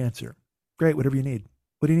to be the answer. Great, whatever you need.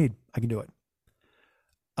 What do you need? I can do it.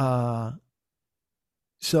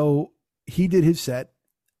 So he did his set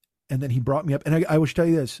and then he brought me up. And I will tell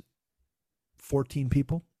you this, 14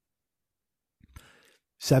 people,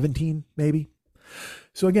 17 maybe.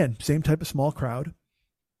 So again, same type of small crowd.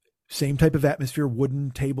 Same type of atmosphere,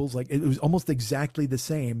 wooden tables. Like it was almost exactly the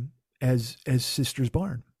same as Sister's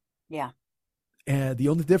Barn. Yeah. And the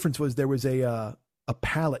only difference was there was a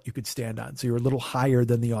pallet you could stand on. So you were a little higher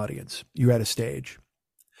than the audience. You had a stage.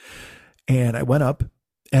 And I went up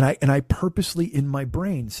and I purposely in my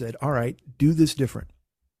brain said, all right, do this different.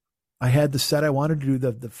 I had the set I wanted to do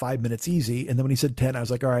the 5 minutes easy. And then when he said 10, I was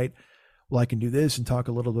like, all right, well, I can do this and talk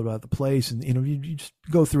a little bit about the place. And, you just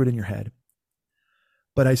go through it in your head.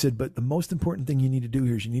 But I said, but the most important thing you need to do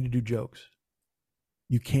here is you need to do jokes.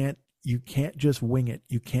 You can't just wing it.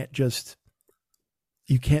 You can't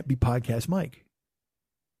be podcast Mike.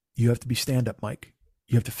 You have to be stand-up Mike.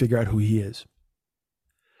 You have to figure out who he is.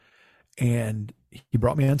 And he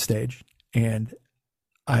brought me on stage and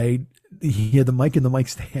he had the mic in the mic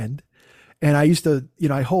stand. And I used to,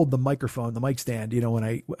 I hold the microphone, the mic stand, when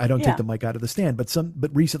I don't take the mic out of the stand, but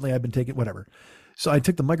recently I've been taking whatever. So I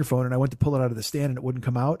took the microphone and I went to pull it out of the stand and it wouldn't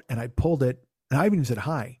come out. And I pulled it and I even said,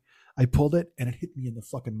 hi. I pulled it and it hit me in the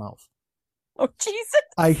fucking mouth. Oh, Jesus.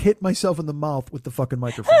 I hit myself in the mouth with the fucking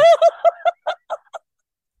microphone.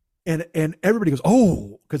 and everybody goes,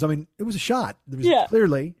 oh, because it was a shot. There was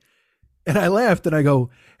clearly. And I laughed and I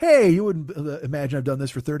go, hey, you wouldn't imagine I've done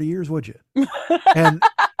this for 30 years, would you? And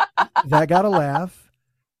that got a laugh.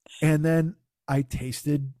 And then I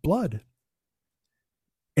tasted blood.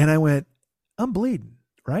 And I went, I'm bleeding,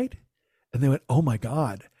 right? And they went, oh my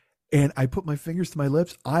God. And I put my fingers to my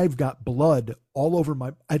lips. I've got blood all over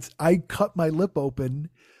I cut my lip open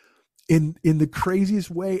in the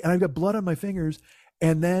craziest way. And I've got blood on my fingers.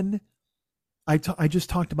 And then I just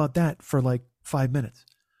talked about that for like 5 minutes.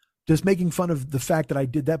 Just making fun of the fact that I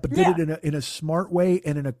did that, but did it in a smart way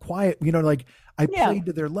and in a quiet, I played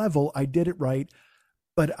to their level. I did it right.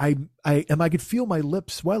 But I could feel my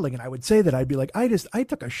lips swelling. And I would say that I'd be like, I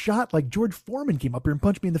took a shot like George Foreman came up here and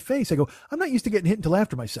punched me in the face. I go, I'm not used to getting hit until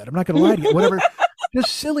after my set. I'm not going to lie to you, whatever,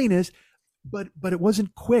 just silliness. But it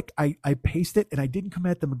wasn't quick. I paced it and I didn't come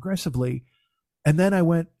at them aggressively. And then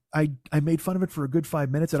I made fun of it for a good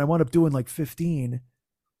 5 minutes and I wound up doing like 15.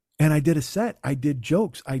 And I did a set. I did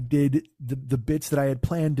jokes. I did the bits that I had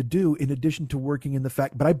planned to do in addition to working in the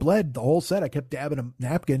fact, but I bled the whole set. I kept dabbing a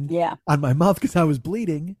napkin on my mouth because I was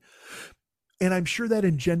bleeding. And I'm sure that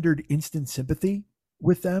engendered instant sympathy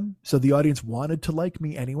with them. So the audience wanted to like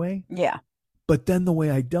me anyway. Yeah. But then the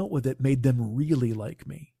way I dealt with it made them really like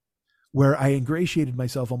me, where I ingratiated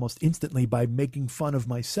myself almost instantly by making fun of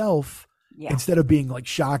myself instead of being like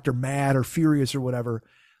shocked or mad or furious or whatever.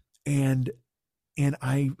 And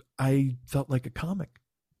I felt like a comic.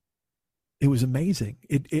 It was amazing.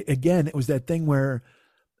 It was that thing where,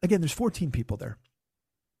 again, there's 14 people there.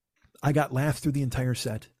 I got laughs through the entire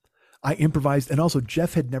set. I improvised. And also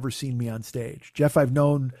Jeff had never seen me on stage. Jeff, I've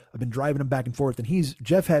been driving him back and forth and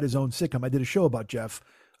Jeff had his own sitcom. I did a show about Jeff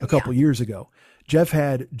a couple years ago. Jeff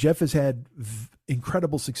has had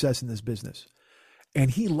incredible success in this business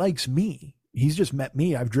and he likes me. He's just met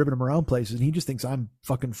me. I've driven him around places and he just thinks I'm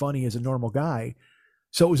fucking funny as a normal guy.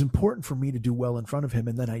 So it was important for me to do well in front of him.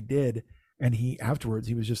 And then I did. And afterwards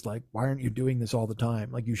he was just like, why aren't you doing this all the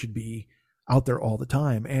time? Like you should be out there all the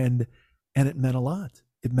time. And it meant a lot.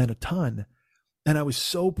 It meant a ton. And I was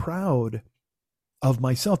so proud of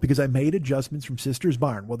myself because I made adjustments from Sister's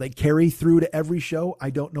Barn. Will they carry through to every show? I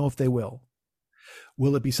don't know if they will.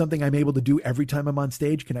 Will it be something I'm able to do every time I'm on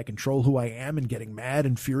stage? Can I control who I am and getting mad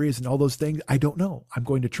and furious and all those things? I don't know. I'm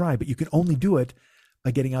going to try, but you can only do it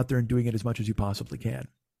by getting out there and doing it as much as you possibly can.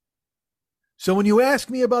 So when you ask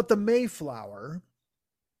me about the Mayflower,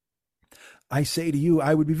 I say to you,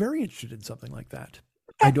 I would be very interested in something like that.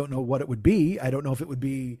 I don't know what it would be. I don't know if it would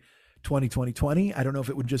be 2020. I don't know if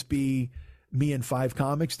it would just be me and 5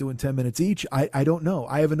 comics doing 10 minutes each. I don't know.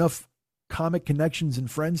 I have enough comic connections and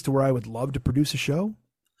friends to where I would love to produce a show.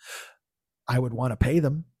 I would want to pay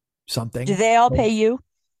them something. Do they all pay you?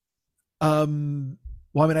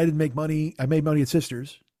 Well, I didn't make money. I made money at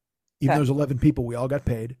Sisters. Even though there's 11 people, we all got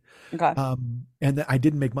paid. Okay. And I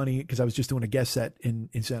didn't make money because I was just doing a guest set in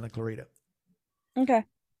Santa Clarita. Okay.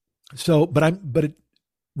 So,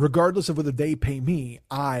 regardless of whether they pay me,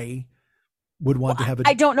 I would want to have it.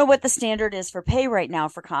 I don't know what the standard is for pay right now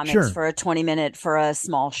for comics for a 20-minute for a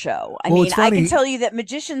small show. I can tell you that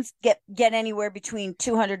magicians get anywhere between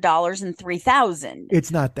 $200 and $3,000.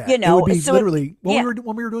 It's not that. It would be so literally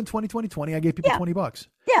when we were doing 2020, I gave people $20.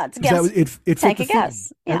 Yeah, it's a guess. It tank of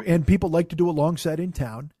gas. Yeah. And people like to do a long set in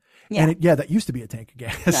town. Yeah. And that used to be a tank of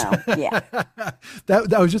gas. No, yeah.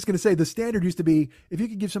 that I was just going to say the standard used to be if you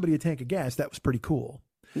could give somebody a tank of gas, that was pretty cool.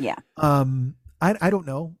 Yeah. I don't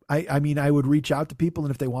know. I mean, I would reach out to people,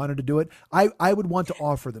 and if they wanted to do it, I would want to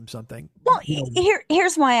offer them something. Well,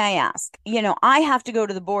 here's why I ask. I have to go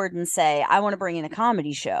to the board and say, I want to bring in a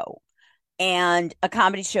comedy show, and a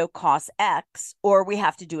comedy show costs X, or we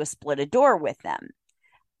have to do a split a door with them.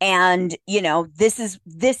 And, this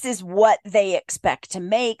is what they expect to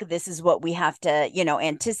make. This is what we have to,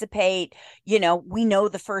 anticipate. We know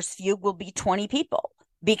the first few will be 20 people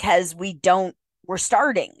because we're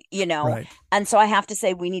starting, Right. And so I have to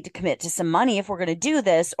say, we need to commit to some money if we're going to do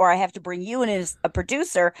this, or I have to bring you in as a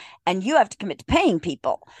producer and you have to commit to paying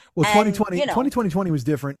people. Well, And, 2020 was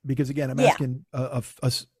different because, again, I'm asking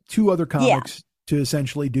two other comics to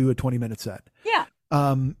essentially do a 20-minute set. Yeah.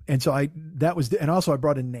 And so and also I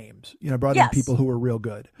brought in names, I brought in people who were real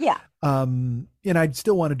good. Yeah. And I'd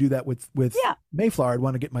still want to do that with Mayflower. I'd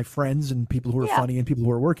want to get my friends and people who are funny and people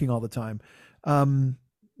who are working all the time.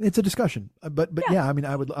 It's a discussion, but yeah, I mean,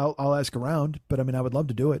 I'll ask around, but I mean, I would love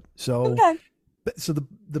to do it. So, so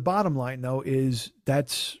the bottom line though is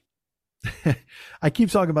that's, I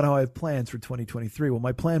keep talking about how I have plans for 2023. Well,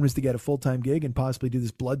 my plan was to get a full-time gig and possibly do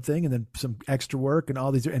this blood thing and then some extra work and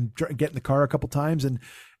all these, and get in the car a couple times. And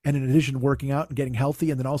in addition, working out and getting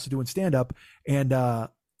healthy and then also doing stand-up. And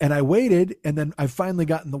I waited, and then I finally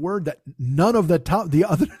gotten the word that none of that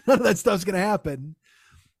stuff's going to happen.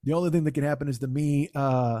 The only thing that can happen is me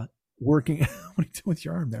working. What are you doing with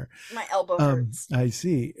your arm there? My elbow hurts. I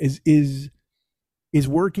see. Is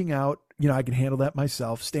working out. I can handle that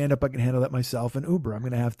myself. Stand up, I can handle that myself. And Uber, I'm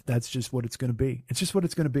going to have to, that's just what it's going to be. It's just what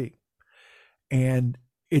it's going to be. And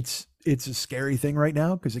it's a scary thing right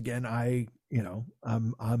now. Cause again,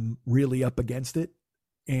 I'm really up against it.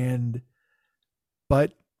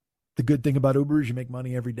 But the good thing about Uber is you make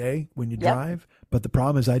money every day when you drive. But the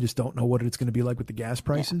problem is I just don't know what it's going to be like with the gas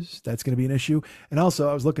prices. That's going to be an issue. And also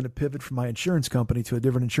I was looking to pivot from my insurance company to a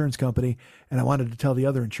different insurance company. And I wanted to tell the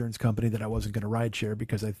other insurance company that I wasn't going to ride share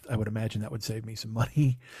because I would imagine that would save me some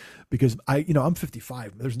money because I'm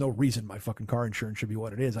 55. There's no reason my fucking car insurance should be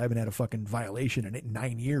what it is. I haven't had a fucking violation in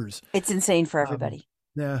 9 years. It's insane for everybody.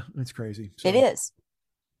 Yeah, it's crazy. It is.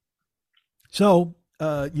 So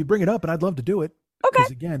you bring it up and I'd love to do it. Okay.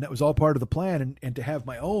 Because again, that was all part of the plan, and to have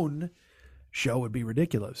my own show would be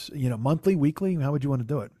ridiculous. Monthly, weekly, how would you want to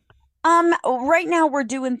do it? Right now we're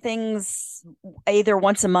doing things either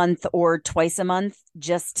once a month or twice a month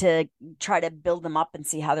just to try to build them up and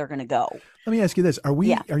see how they're going to go. Let me ask you this. Are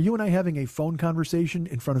you and I having a phone conversation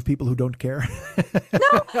in front of people who don't care?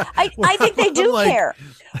 No, I think they do care.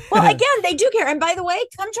 Well, again, they do care. And by the way,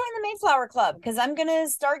 come join the Mayflower Club because I'm going to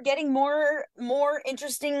start getting more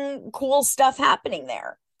interesting, cool stuff happening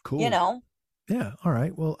there. Cool. Yeah. All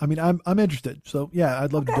right. Well, I mean, I'm interested. So yeah,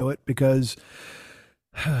 I'd love to do it because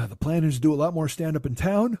the plan is to do a lot more stand up in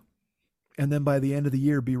town. And then by the end of the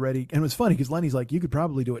year, be ready. And it was funny because Lenny's like, you could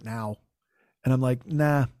probably do it now. And I'm like,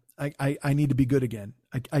 nah, I need to be good again.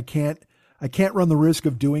 I can't run the risk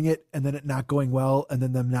of doing it and then it not going well and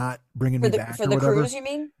then them not bringing me back for the cruise, you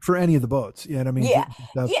mean? For any of the boats. You know what I mean? Yeah.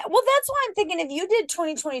 Yeah. Well, that's why I'm thinking if you did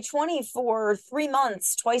 2020 for 3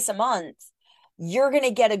 months, twice a month, you're going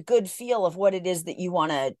to get a good feel of what it is that you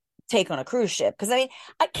want to take on a cruise ship. Because I mean,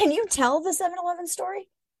 can you tell the 7-Eleven story?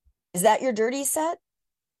 Is that your dirty set?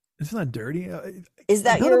 It's not dirty. Is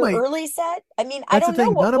that your early set? I mean, I don't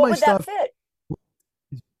know. What would that fit?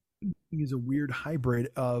 Is a weird hybrid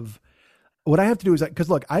of what I have to do is because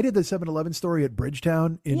look, I did the 7-Eleven story at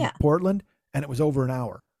Bridgetown in Portland and it was over an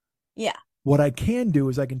hour. Yeah. What I can do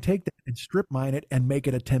is I can take that and strip mine it and make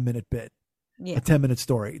it a 10-minute bit. Yeah. A 10-minute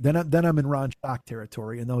story. Then I'm in Ron Stock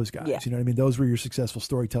territory and those guys. Yeah. You know what I mean? Those were your successful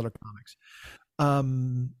storyteller comics.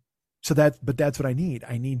 But that's what I need.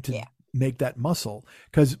 I need to make that muscle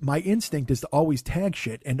because my instinct is to always tag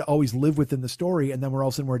shit and to always live within the story. And then we're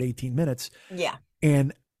at 18 minutes. Yeah.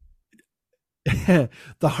 And the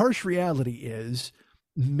harsh reality is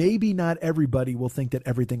maybe not everybody will think that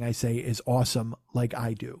everything I say is awesome like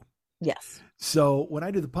I do. Yes. So when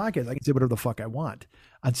I do the podcast, I can say whatever the fuck I want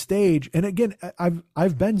on stage. And again,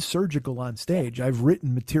 I've been surgical on stage. I've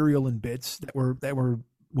written material and bits that were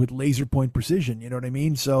with laser point precision. You know what I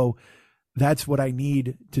mean? So that's what I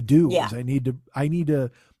need to do. Yeah. Is I need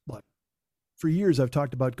to look, for years I've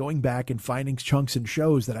talked about going back and finding chunks and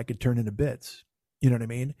shows that I could turn into bits. You know what I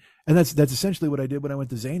mean? And that's essentially what I did when I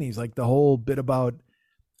went to Zanies, like the whole bit about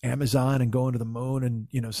Amazon and going to the moon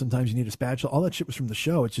and, sometimes you need a spatula. All that shit was from the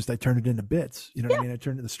show. It's just I turned it into bits. You know what I mean? I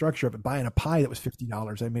turned it into the structure of it. Buying a pie that was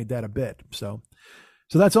 $50, I made that a bit. So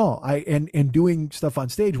that's all. And doing stuff on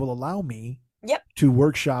stage will allow me to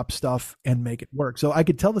workshop stuff and make it work. So I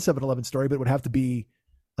could tell the 7-Eleven story, but it would have to be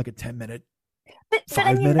like a 10-minute But I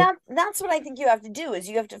 5 mean minute. that's what I think you have to do is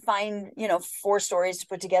you have to find, 4 stories to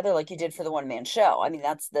put together like you did for the one man show. I mean,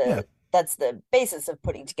 Yeah. that's the basis of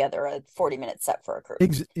putting together a 40-minute set for a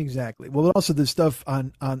cruise. Exactly. Well, but also there's stuff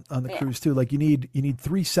on the Yeah. cruise too. Like you need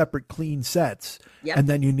 3 separate clean sets, Yep. and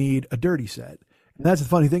then you need a dirty set. And that's the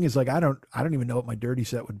funny thing is like I don't even know what my dirty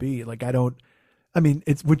set would be. Like I mean,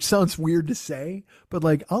 which sounds weird to say, but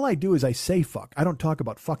like all I do is I say fuck. I don't talk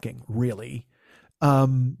about fucking really.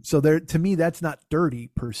 So to me that's not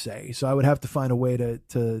dirty per se. So I would have to find a way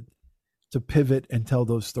to pivot and tell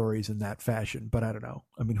those stories in that fashion. But I don't know.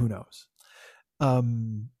 I mean, who knows?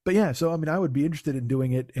 But yeah, so I mean, I would be interested in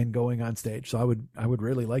doing it and going on stage. So I would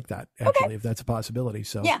really like that actually, if that's a possibility.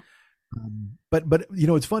 So Yeah. But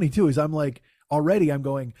it's funny too, is I'm like, already I'm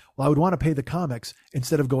going, well, I would want to pay the comics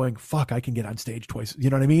instead of going, fuck, I can get on stage twice. You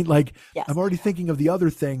know what I mean? Like Yes. I'm already thinking of the other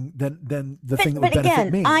thing than the thing that would But benefit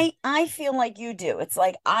again, me. I feel like you do. It's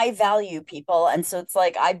like I value people, and so it's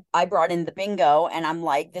like I brought in the bingo, and I'm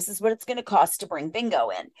like, this is what it's going to cost to bring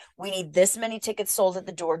bingo in. We need this many tickets sold at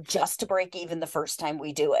the door just to break even the first time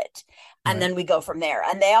we do it, and Right. then we go from there.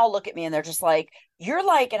 And they all look at me and they're just like, "You're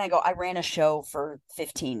like," and I go, "I ran a show for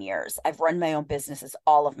 15 years. I've run my own businesses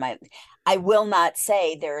all of my. I will not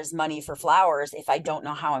say there is money for flowers if I don't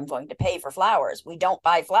know how I'm going to pay for flowers. We don't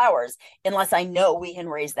buy flowers unless I know we can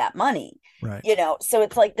raise that money." Right. So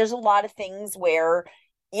it's like there's a lot of things where,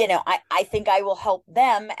 I think I will help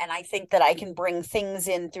them, and I think that I can bring things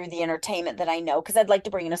in through the entertainment that I know, because I'd like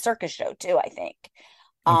to bring in a circus show too, I think.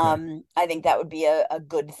 Okay. I think that would be a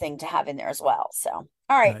good thing to have in there as well. So,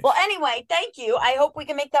 all right. Nice. Well, anyway, thank you. I hope we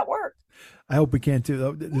can make that work. I hope we can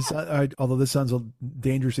too. Although this sounds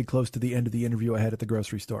dangerously close to the end of the interview I had at the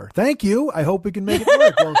grocery store. Thank you. I hope we can make it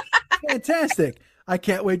work. Well, fantastic. I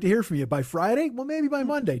can't wait to hear from you by Friday. Well, maybe by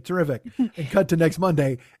Monday. Terrific. And cut to next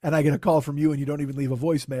Monday, and I get a call from you, and you don't even leave a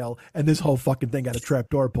voicemail, and this whole fucking thing got a trap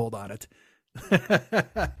door pulled on it.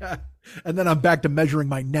 And then I'm back to measuring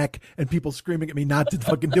my neck and people screaming at me not to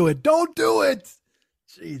fucking do it. Don't do it.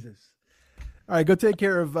 Jesus. All right, go take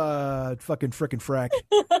care of fucking frickin' frack.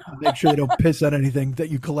 Make sure they don't piss on anything that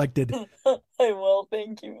you collected. I will.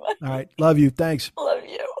 Thank you. All right, love you. Thanks. Love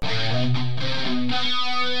you.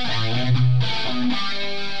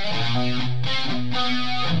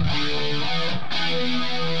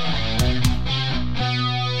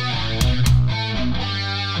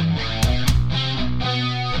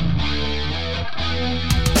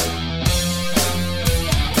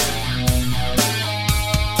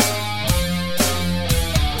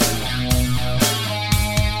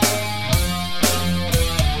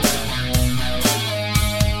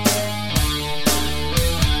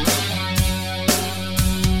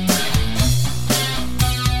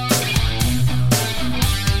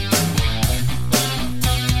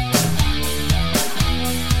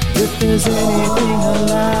 If there's anything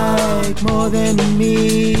I like more than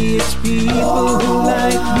me, it's people who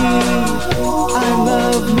like me. I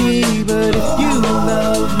love me, but if you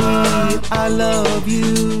love me, I love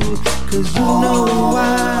you. 'Cause you know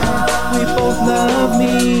why, we both love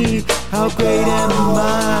me. How great am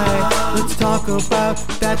I? Let's talk about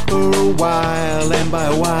that for a while. And by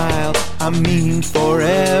a while, I mean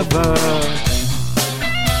forever.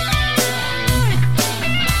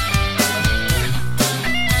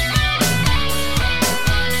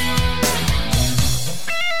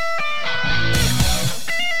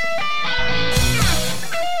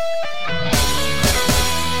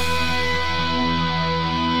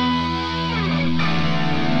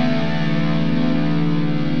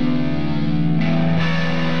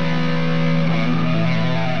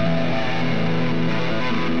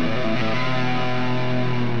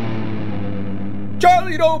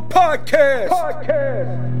 Charlie Doe Podcast.